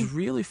 Is she? She's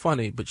really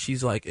funny, but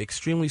she's like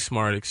extremely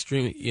smart,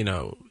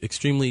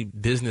 extremely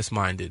business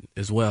minded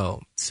as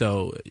well.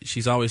 So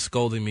she's always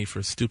scolding me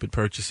for stupid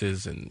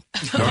purchases and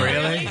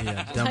really?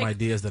 yeah, dumb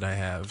ideas that I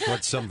have.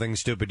 What's something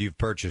stupid you've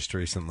purchased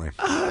recently?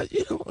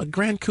 A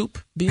Grand Coupe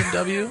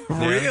BMW.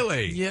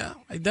 Really? Yeah,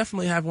 I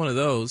definitely have one of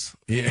those.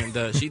 Yeah.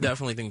 And she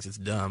definitely thinks it's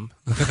dumb.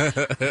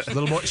 a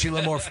little more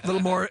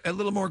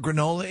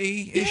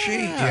granola-y, is she?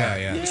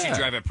 Yeah. Does she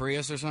drive a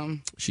Prius or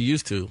something? She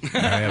used to.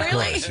 Of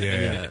course.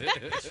 Yeah.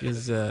 She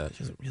has a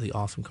really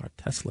awesome car,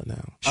 Tesla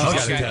now. She's got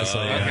a okay.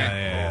 Tesla. Okay.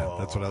 Yeah.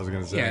 That's what I was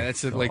going to say. Yeah,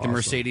 that's like the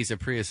Mercedes of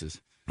Priuses.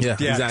 Yeah,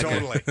 exactly.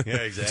 exactly. Yeah,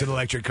 exactly. It's an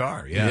electric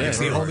car. Yeah, it's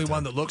the only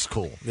one that looks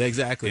cool. Yeah,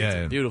 exactly. Yeah.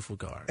 It's a beautiful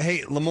car.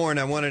 Hey, Lamorne,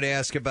 I wanted to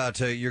ask about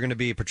you're going to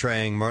be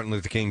portraying Martin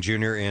Luther King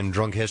Jr. in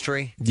Drunk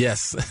History.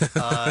 Yes.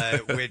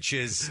 Which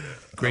is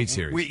great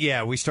series.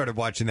 We started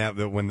watching that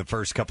when the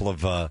first couple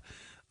of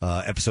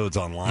episodes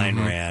online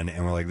ran,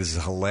 and we're like, this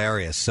is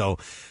hilarious. So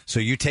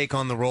you take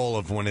on the role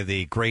of one of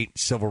the great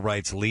civil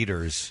rights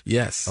leaders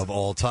of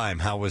all time.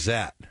 How was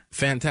that?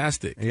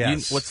 Fantastic.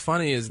 Yes. What's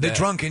funny is The that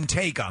drunken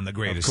take on the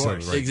greatest. Of course.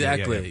 civil rights.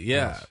 exactly.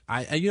 Yeah.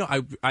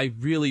 I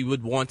really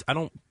would want. I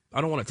don't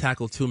want to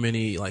tackle too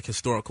many like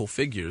historical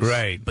figures.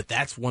 Right. But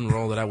that's one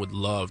role that I would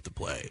love to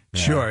play.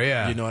 Sure.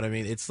 Yeah. You know what I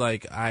mean? It's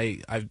like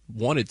I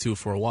wanted to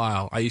for a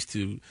while. I used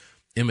to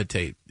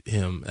imitate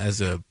him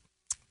as a.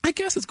 I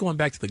guess it's going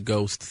back to the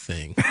ghost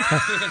thing.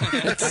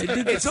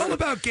 It's all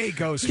about gay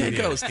ghosts. Gay with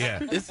you. ghost. Yeah.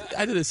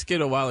 I did a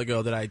skit a while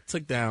ago that I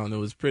took down. It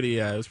was pretty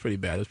bad. It was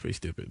pretty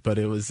stupid. But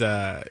it was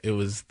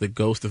the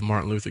ghost of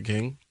Martin Luther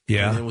King.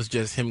 Yeah. And it was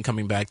just him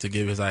coming back to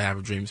give his "I Have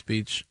a Dream"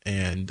 speech,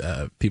 and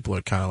people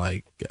are kind of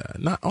like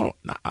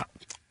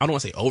I don't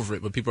want to say over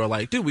it, but people are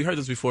like, dude, we heard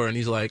this before. And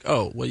he's like,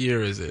 oh, what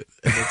year is it?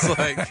 And it's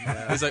like,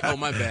 it's like, oh,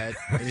 my bad.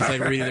 And he's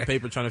like reading the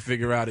paper trying to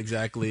figure out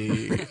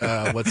exactly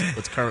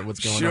what's current, what's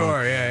going on.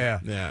 Sure, yeah.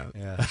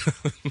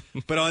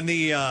 But on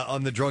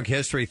the drunk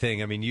history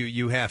thing, I mean,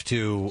 you have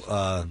to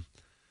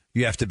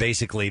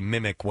basically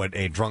mimic what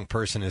a drunk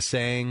person is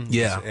saying.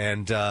 Yeah.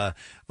 And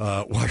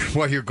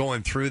while you're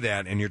going through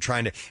that, and you're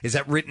trying to, is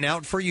that written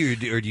out for you,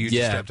 or do you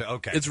just have to?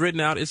 Okay, it's written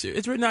out. It's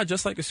written out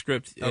just like a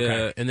script.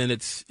 Okay. And then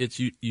it's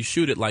you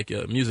shoot it like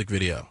a music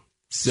video.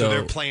 So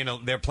they're playing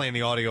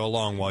the audio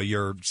along while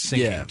you're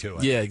singing to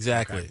it. Yeah,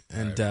 exactly. Okay.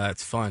 And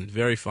it's fun,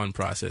 very fun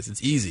process.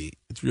 It's easy.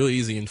 It's really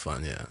easy and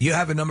fun. Yeah. You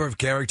have a number of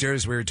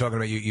characters. We were talking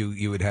about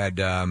you had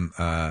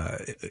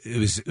it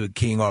was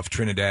keying off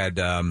Trinidad.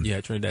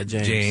 Trinidad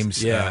James.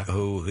 James, Yeah.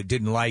 who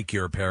didn't like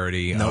your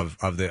parody Nope.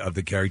 of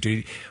the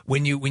character.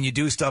 When you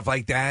do stuff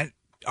like that,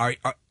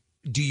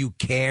 do you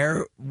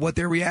care what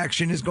their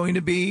reaction is going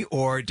to be,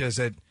 or does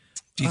it?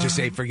 Do you just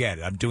say, forget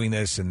it, I'm doing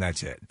this, and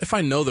that's it? If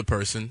I know the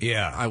person,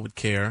 I would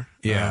care.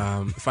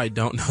 Yeah. If I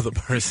don't know the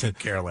person,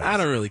 careless. I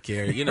don't really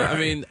care. You know, Right. I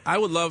mean, I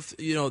would love,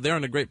 they're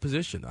in a great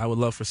position. I would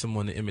love for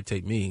someone to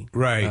imitate me.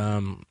 Right.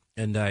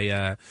 And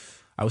I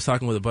was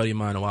talking with a buddy of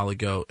mine a while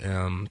ago,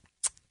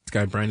 this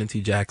guy, Brandon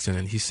T. Jackson,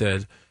 and he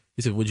said,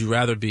 would you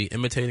rather be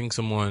imitating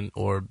someone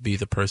or be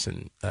the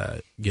person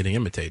getting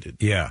imitated?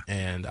 Yeah.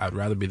 And I'd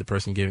rather be the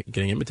person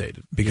getting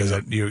imitated. Because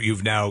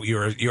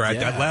you're at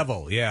that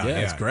level. Yeah.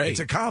 It's great. It's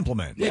a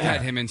compliment. They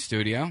had him in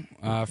studio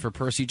for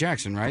Percy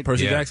Jackson, right?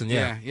 Percy Jackson,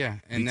 yeah. Yeah.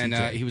 And then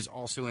he was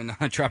also in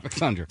Tropic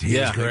Thunder. He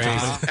was great.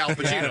 Al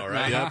Pacino,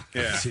 right? Uh-huh.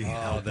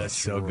 Yeah. Oh, that's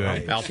so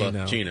good. Al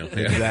Pacino.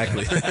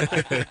 Exactly.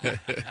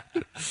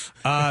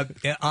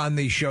 On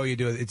the show you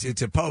do, it's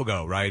a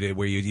pogo, right?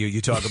 Where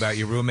you talk about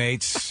your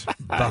roommates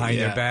behind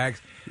their backs.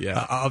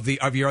 Yeah. Of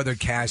your other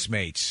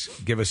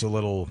castmates, give us a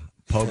little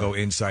pogo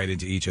insight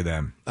into each of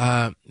them.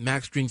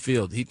 Max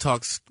Greenfield, he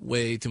talks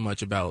way too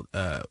much about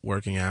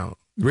working out.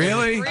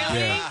 Really?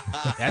 Yeah.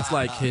 That's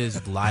like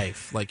his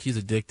life. Like, he's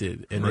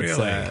addicted, and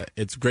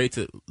it's great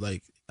to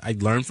I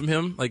learn from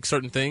him like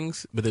certain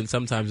things, but then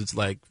sometimes it's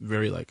like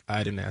very like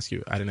I didn't ask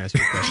you a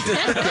question.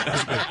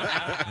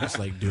 It's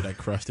like, dude, I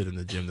crushed it in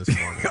the gym this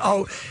morning.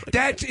 Oh,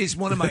 that is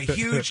one of my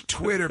huge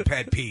Twitter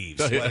pet peeves.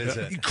 What is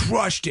it? He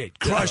crushed it.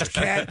 Crushed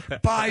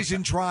cat buys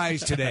and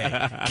tries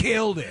today.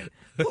 Killed it.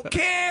 Who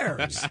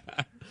cares?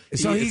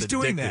 So he's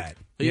doing that.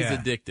 He's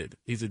addicted.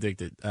 He's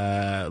addicted.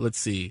 Let's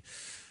see.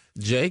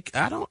 Jake,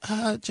 he's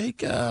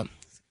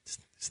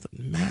the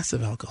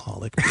massive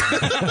alcoholic. I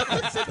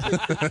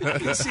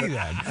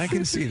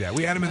can see that.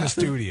 We had him in the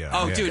studio.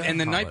 Oh, dude,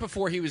 and the night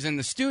before he was in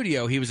the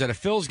studio, he was at a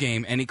Phil's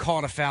game, and he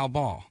caught a foul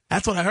ball.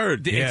 That's what I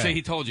heard. So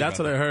he told you That's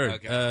about what I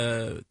heard.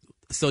 Okay.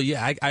 So,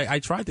 yeah, I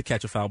tried to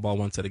catch a foul ball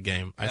once at a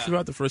game. I threw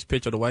out the first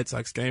pitch of the White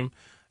Sox game,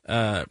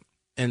 and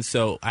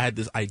so I had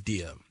this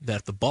idea that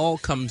if the ball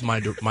comes my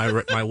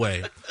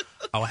way,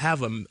 I'll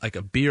have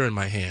a beer in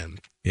my hand.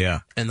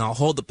 Yeah. And I'll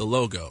hold up the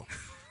logo.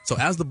 So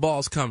as the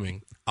ball's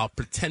coming, I'll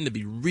pretend to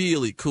be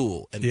really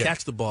cool and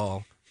catch the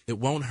ball. It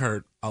won't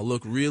hurt. I'll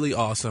look really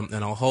awesome,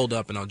 and I'll hold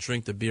up and I'll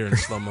drink the beer in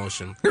slow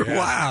motion.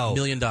 Wow. $1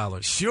 million.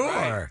 Sure.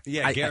 Right.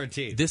 Yeah,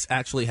 guaranteed. This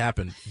actually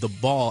happened. The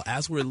ball,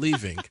 as we're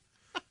leaving,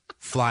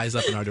 flies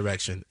up in our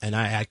direction, and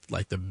I act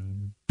like the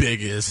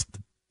biggest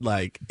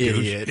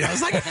idiot. I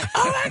was like,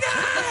 oh my God!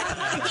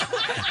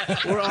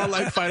 We're all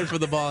fighting for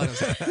the ball, and I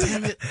was like,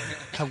 damn it,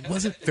 I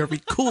wasn't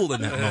very cool in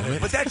that moment.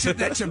 But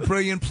that's a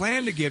brilliant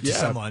plan to give to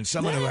someone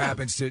who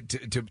happens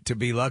to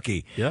be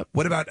lucky. Yep.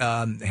 What about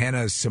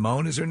Hannah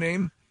Simone is her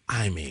name?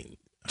 I mean,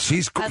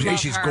 she's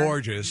her.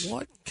 gorgeous.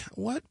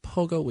 What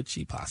pogo would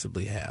she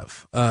possibly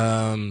have?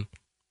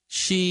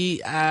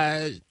 She's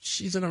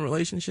in a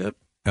relationship.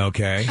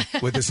 Okay.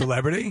 With a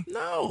celebrity?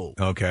 No.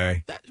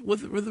 Okay.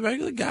 With a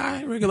regular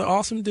guy, regular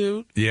awesome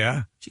dude.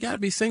 Yeah. She got to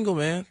be single,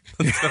 man.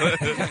 That's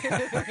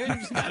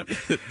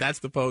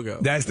the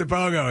pogo. That's the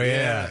pogo.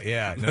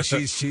 Yeah. No,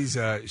 she's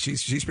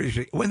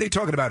pretty. When they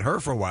talking about her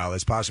for a while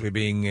as possibly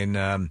being in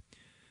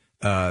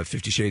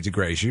 50 Shades of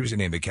Grey, she was a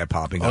name that kept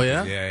popping up. Oh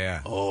yeah.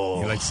 Yeah.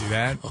 Oh, you like to see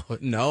that?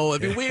 No,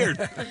 it'd be weird.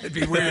 It'd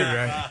be weird,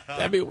 right?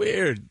 That'd be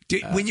weird.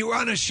 When you were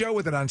on a show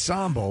with an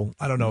ensemble,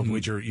 I don't know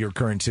what your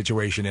current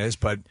situation is,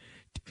 but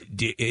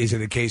is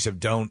it a case of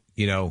don't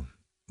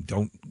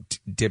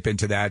dip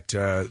into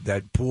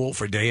that pool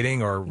for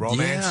dating or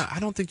romance? Yeah, I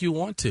don't think you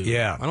want to.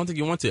 Yeah, I don't think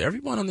you want to.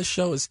 Everyone on the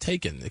show is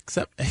taken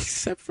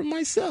except for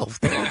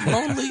myself,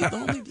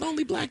 the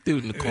lonely black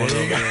dude in the corner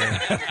over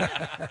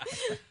there,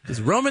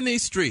 just roaming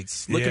these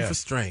streets looking for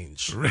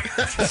strange.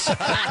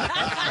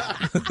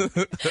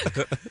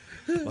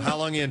 Well, how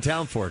long are you in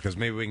town for? Because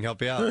maybe we can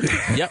help you out.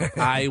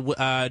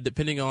 Yep.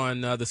 Depending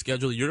on the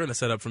schedule you're going to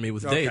set up for me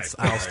with dates,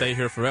 I'll stay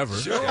here forever.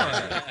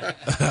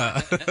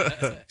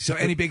 So,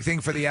 any big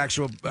thing for the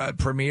actual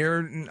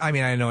premiere? I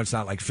mean, I know it's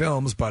not like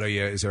films, but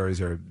is there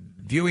a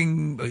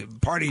viewing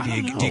party?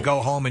 Do you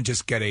go home and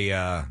just get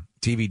a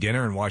TV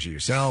dinner and watch it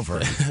yourself?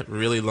 Or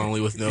really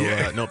lonely with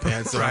no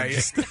pants on, right?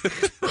 Just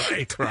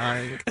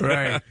crying,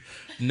 right?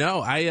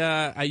 No,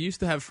 I used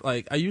to have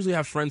I usually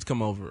have friends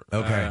come over,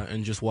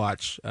 and just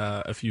watch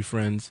a few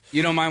friends.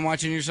 You don't mind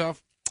watching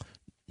yourself?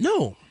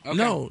 No,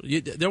 no.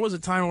 There was a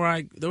time where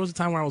I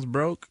was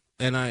broke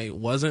and I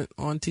wasn't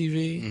on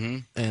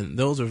TV, and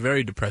those are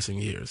very depressing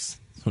years.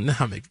 So now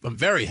I'm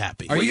very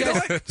happy. You know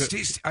what?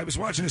 Steve, I was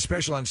watching a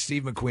special on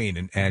Steve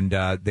McQueen, and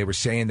they were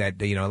saying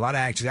that a lot of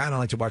actors, I don't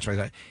like to watch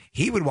myself.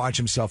 He would watch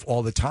himself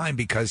all the time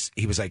because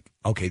he was like,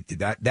 okay,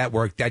 that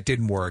worked, that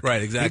didn't work.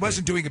 Right, exactly. He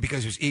wasn't doing it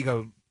because he was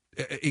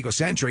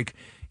egocentric.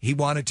 He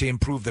wanted to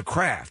improve the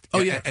craft. Oh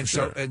yeah, and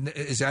sure. so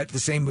is that the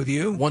same with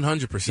you?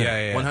 100%.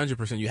 Yeah.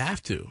 100%. You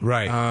have to.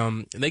 Right.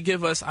 And they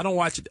give us. I don't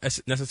watch it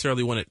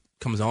necessarily when it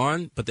comes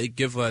on, but they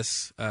give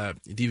us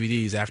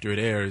DVDs after it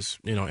airs.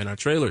 In our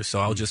trailers. So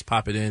I'll just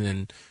pop it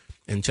in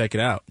and check it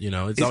out.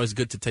 It's always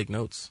good to take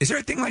notes. Is there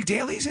a thing like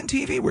dailies in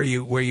TV where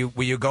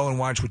you go and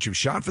watch what you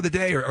shot for the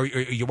day, or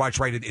you watch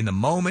right in the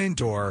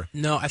moment, or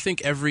no? I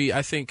think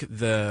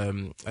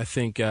the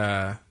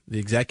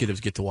executives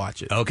get to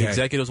watch it. Okay. The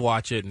executives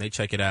watch it and they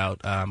check it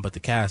out, but the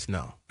cast,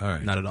 no. All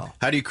right. Not at all.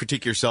 How do you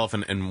critique yourself,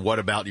 and what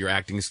about your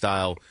acting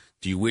style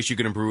do you wish you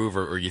could improve,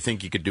 or you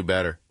think you could do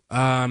better?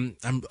 I'm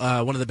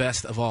one of the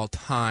best of all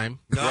time.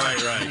 Right.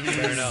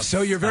 Fair enough.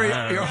 So you're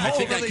I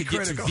think I overly could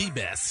critical. get to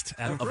the best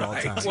of all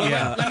time.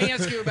 Well, let me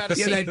ask you about a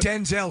scene. Yeah, that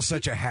Denzel's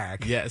such a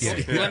hack. Yes.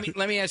 Yeah.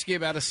 Let me ask you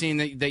about a scene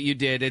that you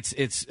did.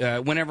 It's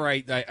whenever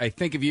I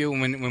think of you,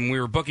 and when we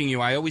were booking you,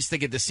 I always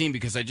think of the scene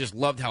because I just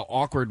loved how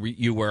awkward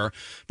you were.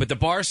 But the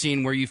bar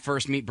scene where you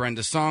first meet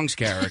Brenda Song's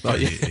character.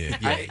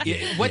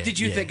 What did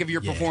you think of your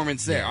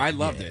performance there? I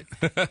loved it.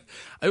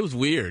 It was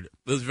weird.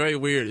 It was very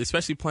weird,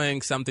 especially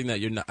playing something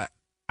that you're not.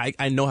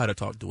 I know how to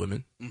talk to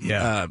women.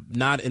 Yeah.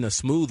 Not in a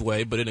smooth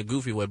way, but in a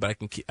goofy way. But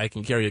I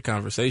can carry a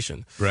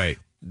conversation. Right.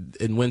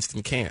 And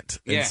Winston can't.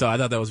 And so I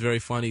thought that was very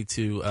funny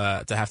to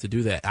have to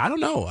do that. I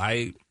don't know.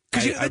 I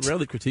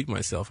rarely critique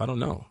myself. I don't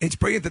know. It's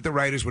brilliant that the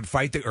writers would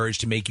fight the urge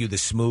to make you the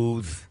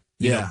smooth,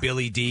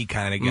 Billy D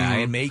kind of guy,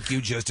 and make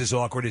you just as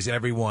awkward as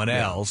everyone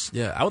else.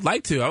 Yeah, I would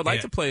like to. I would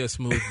like to play a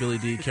smooth Billy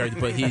D character,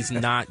 but he's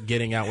not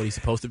getting out what he's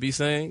supposed to be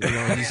saying.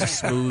 He's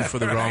just smooth for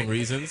the wrong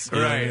reasons.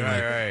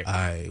 Right.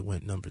 I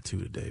went number 2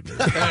 today, baby.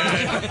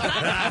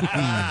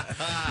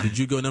 Did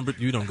you go number?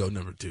 You don't go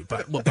number 2.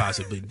 Well,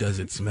 possibly. Does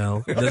it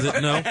smell? Does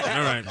it? No. All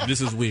right. This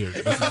is weird.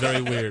 This is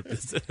very weird.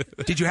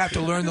 Did you have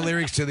to learn the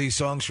lyrics to these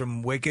songs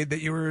from Wicked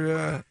that you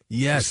were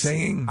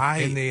singing?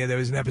 There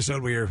was an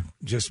episode where you're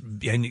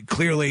and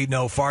clearly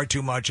know far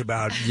too much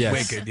about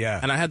Wicked. Yeah.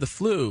 And I had the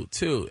flu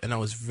too, and I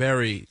was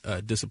very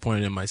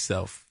disappointed in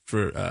myself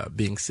for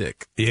being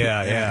sick.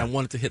 Yeah. I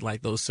wanted to hit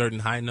like those certain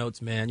high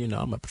notes, man.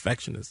 I'm a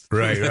perfectionist.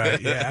 Right. Yeah,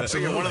 absolutely. So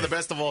you're one of the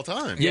best of all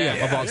time.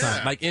 Yeah, of all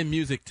time. Like in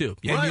music too.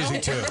 In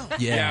music too.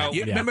 Yeah.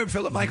 Remember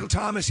Philip Michael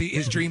Thomas?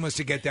 His dream was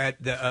to get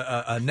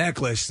a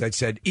necklace that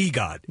said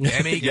EGOT.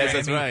 Emmy, Yes, Grammy,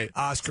 that's right.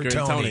 Oscar,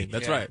 Tony.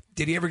 That's right.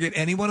 Did he ever get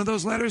any one of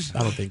those letters? I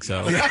don't think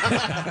so.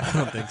 I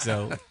don't think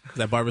so. Is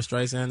that Barbara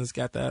Streisand has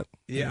got that?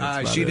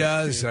 Yeah, she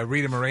does.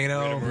 Rita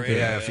Moreno.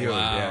 Yeah, a few.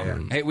 Wow. Yeah.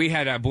 Hey, we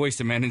had Boyz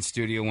II Men in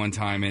studio one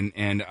time,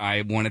 and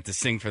I wanted to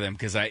sing for them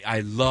because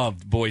I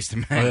loved Boyz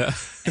II Men,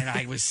 and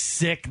I was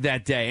sick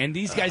that day. And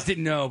these guys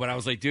didn't know, but I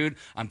was like, dude,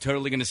 I'm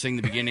totally going to sing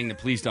the beginning, the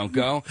Please Don't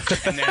Go.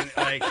 And then,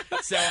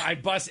 so I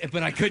busted,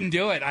 but I couldn't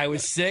do it. I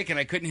was sick, and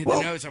I couldn't hit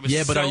the notes. I was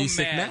but so are you mad.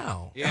 sick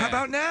now? Yeah. How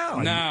about now?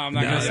 No, I'm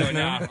not going to do it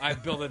now.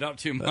 I've built it up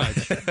too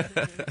much.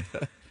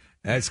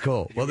 That's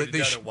cool. Well, did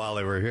it while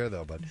they were here,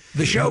 though. But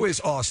the show is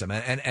awesome,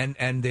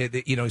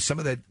 and some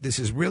of this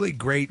is really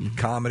great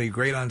comedy,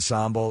 great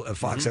ensemble.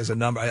 Fox has a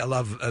number. I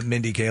love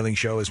Mindy Kaling's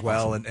show as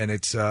well, and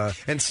it's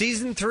and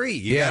season 3.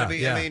 You gotta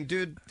be. I mean,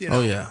 dude,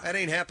 that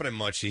ain't happening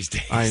much these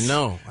days. I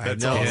know.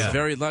 That's We're awesome.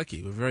 very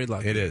lucky. We're very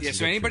lucky. It is. Yeah,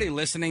 so anybody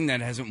listening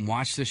that hasn't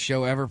watched this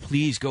show ever,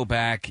 please go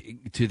back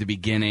to the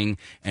beginning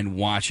and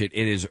watch it.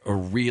 It is a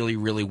really,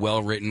 really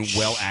well written,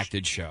 well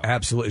acted show.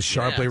 Absolutely, it's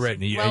sharply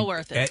written. Well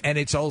worth it. And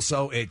it's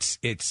also it's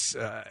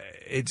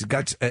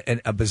got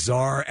a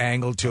bizarre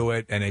angle to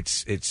it, and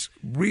it's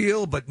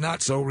real but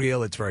not so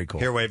real. It's very cool.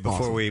 Here, wait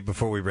before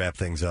we wrap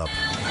things up.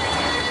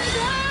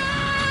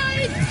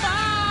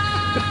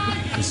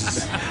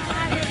 It's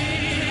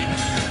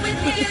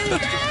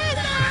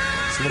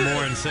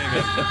Lamorne singing.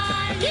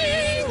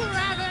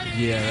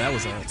 Yeah, that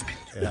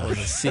was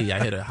a C.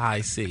 I hit a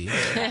high C.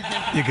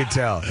 You could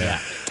tell. Yeah.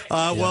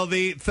 Well,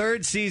 the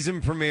third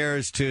season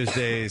premieres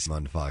Tuesdays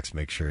on Fox.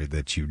 Make sure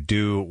that you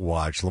do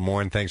watch.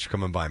 Lamorne, thanks for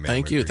coming by, man.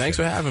 Thank you. Thanks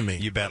for having me.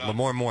 You bet.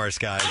 Lamorne Morris,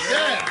 guys.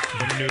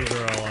 The new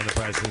girl on the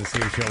Preston and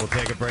Steve Show. We'll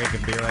take a break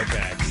and be right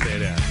back. Stay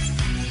there.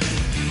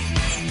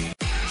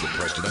 The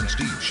Preston and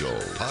Steve Show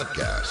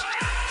podcast.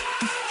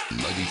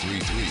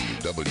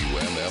 93.3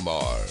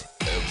 WMMR.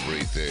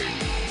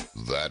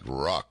 Everything that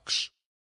rocks.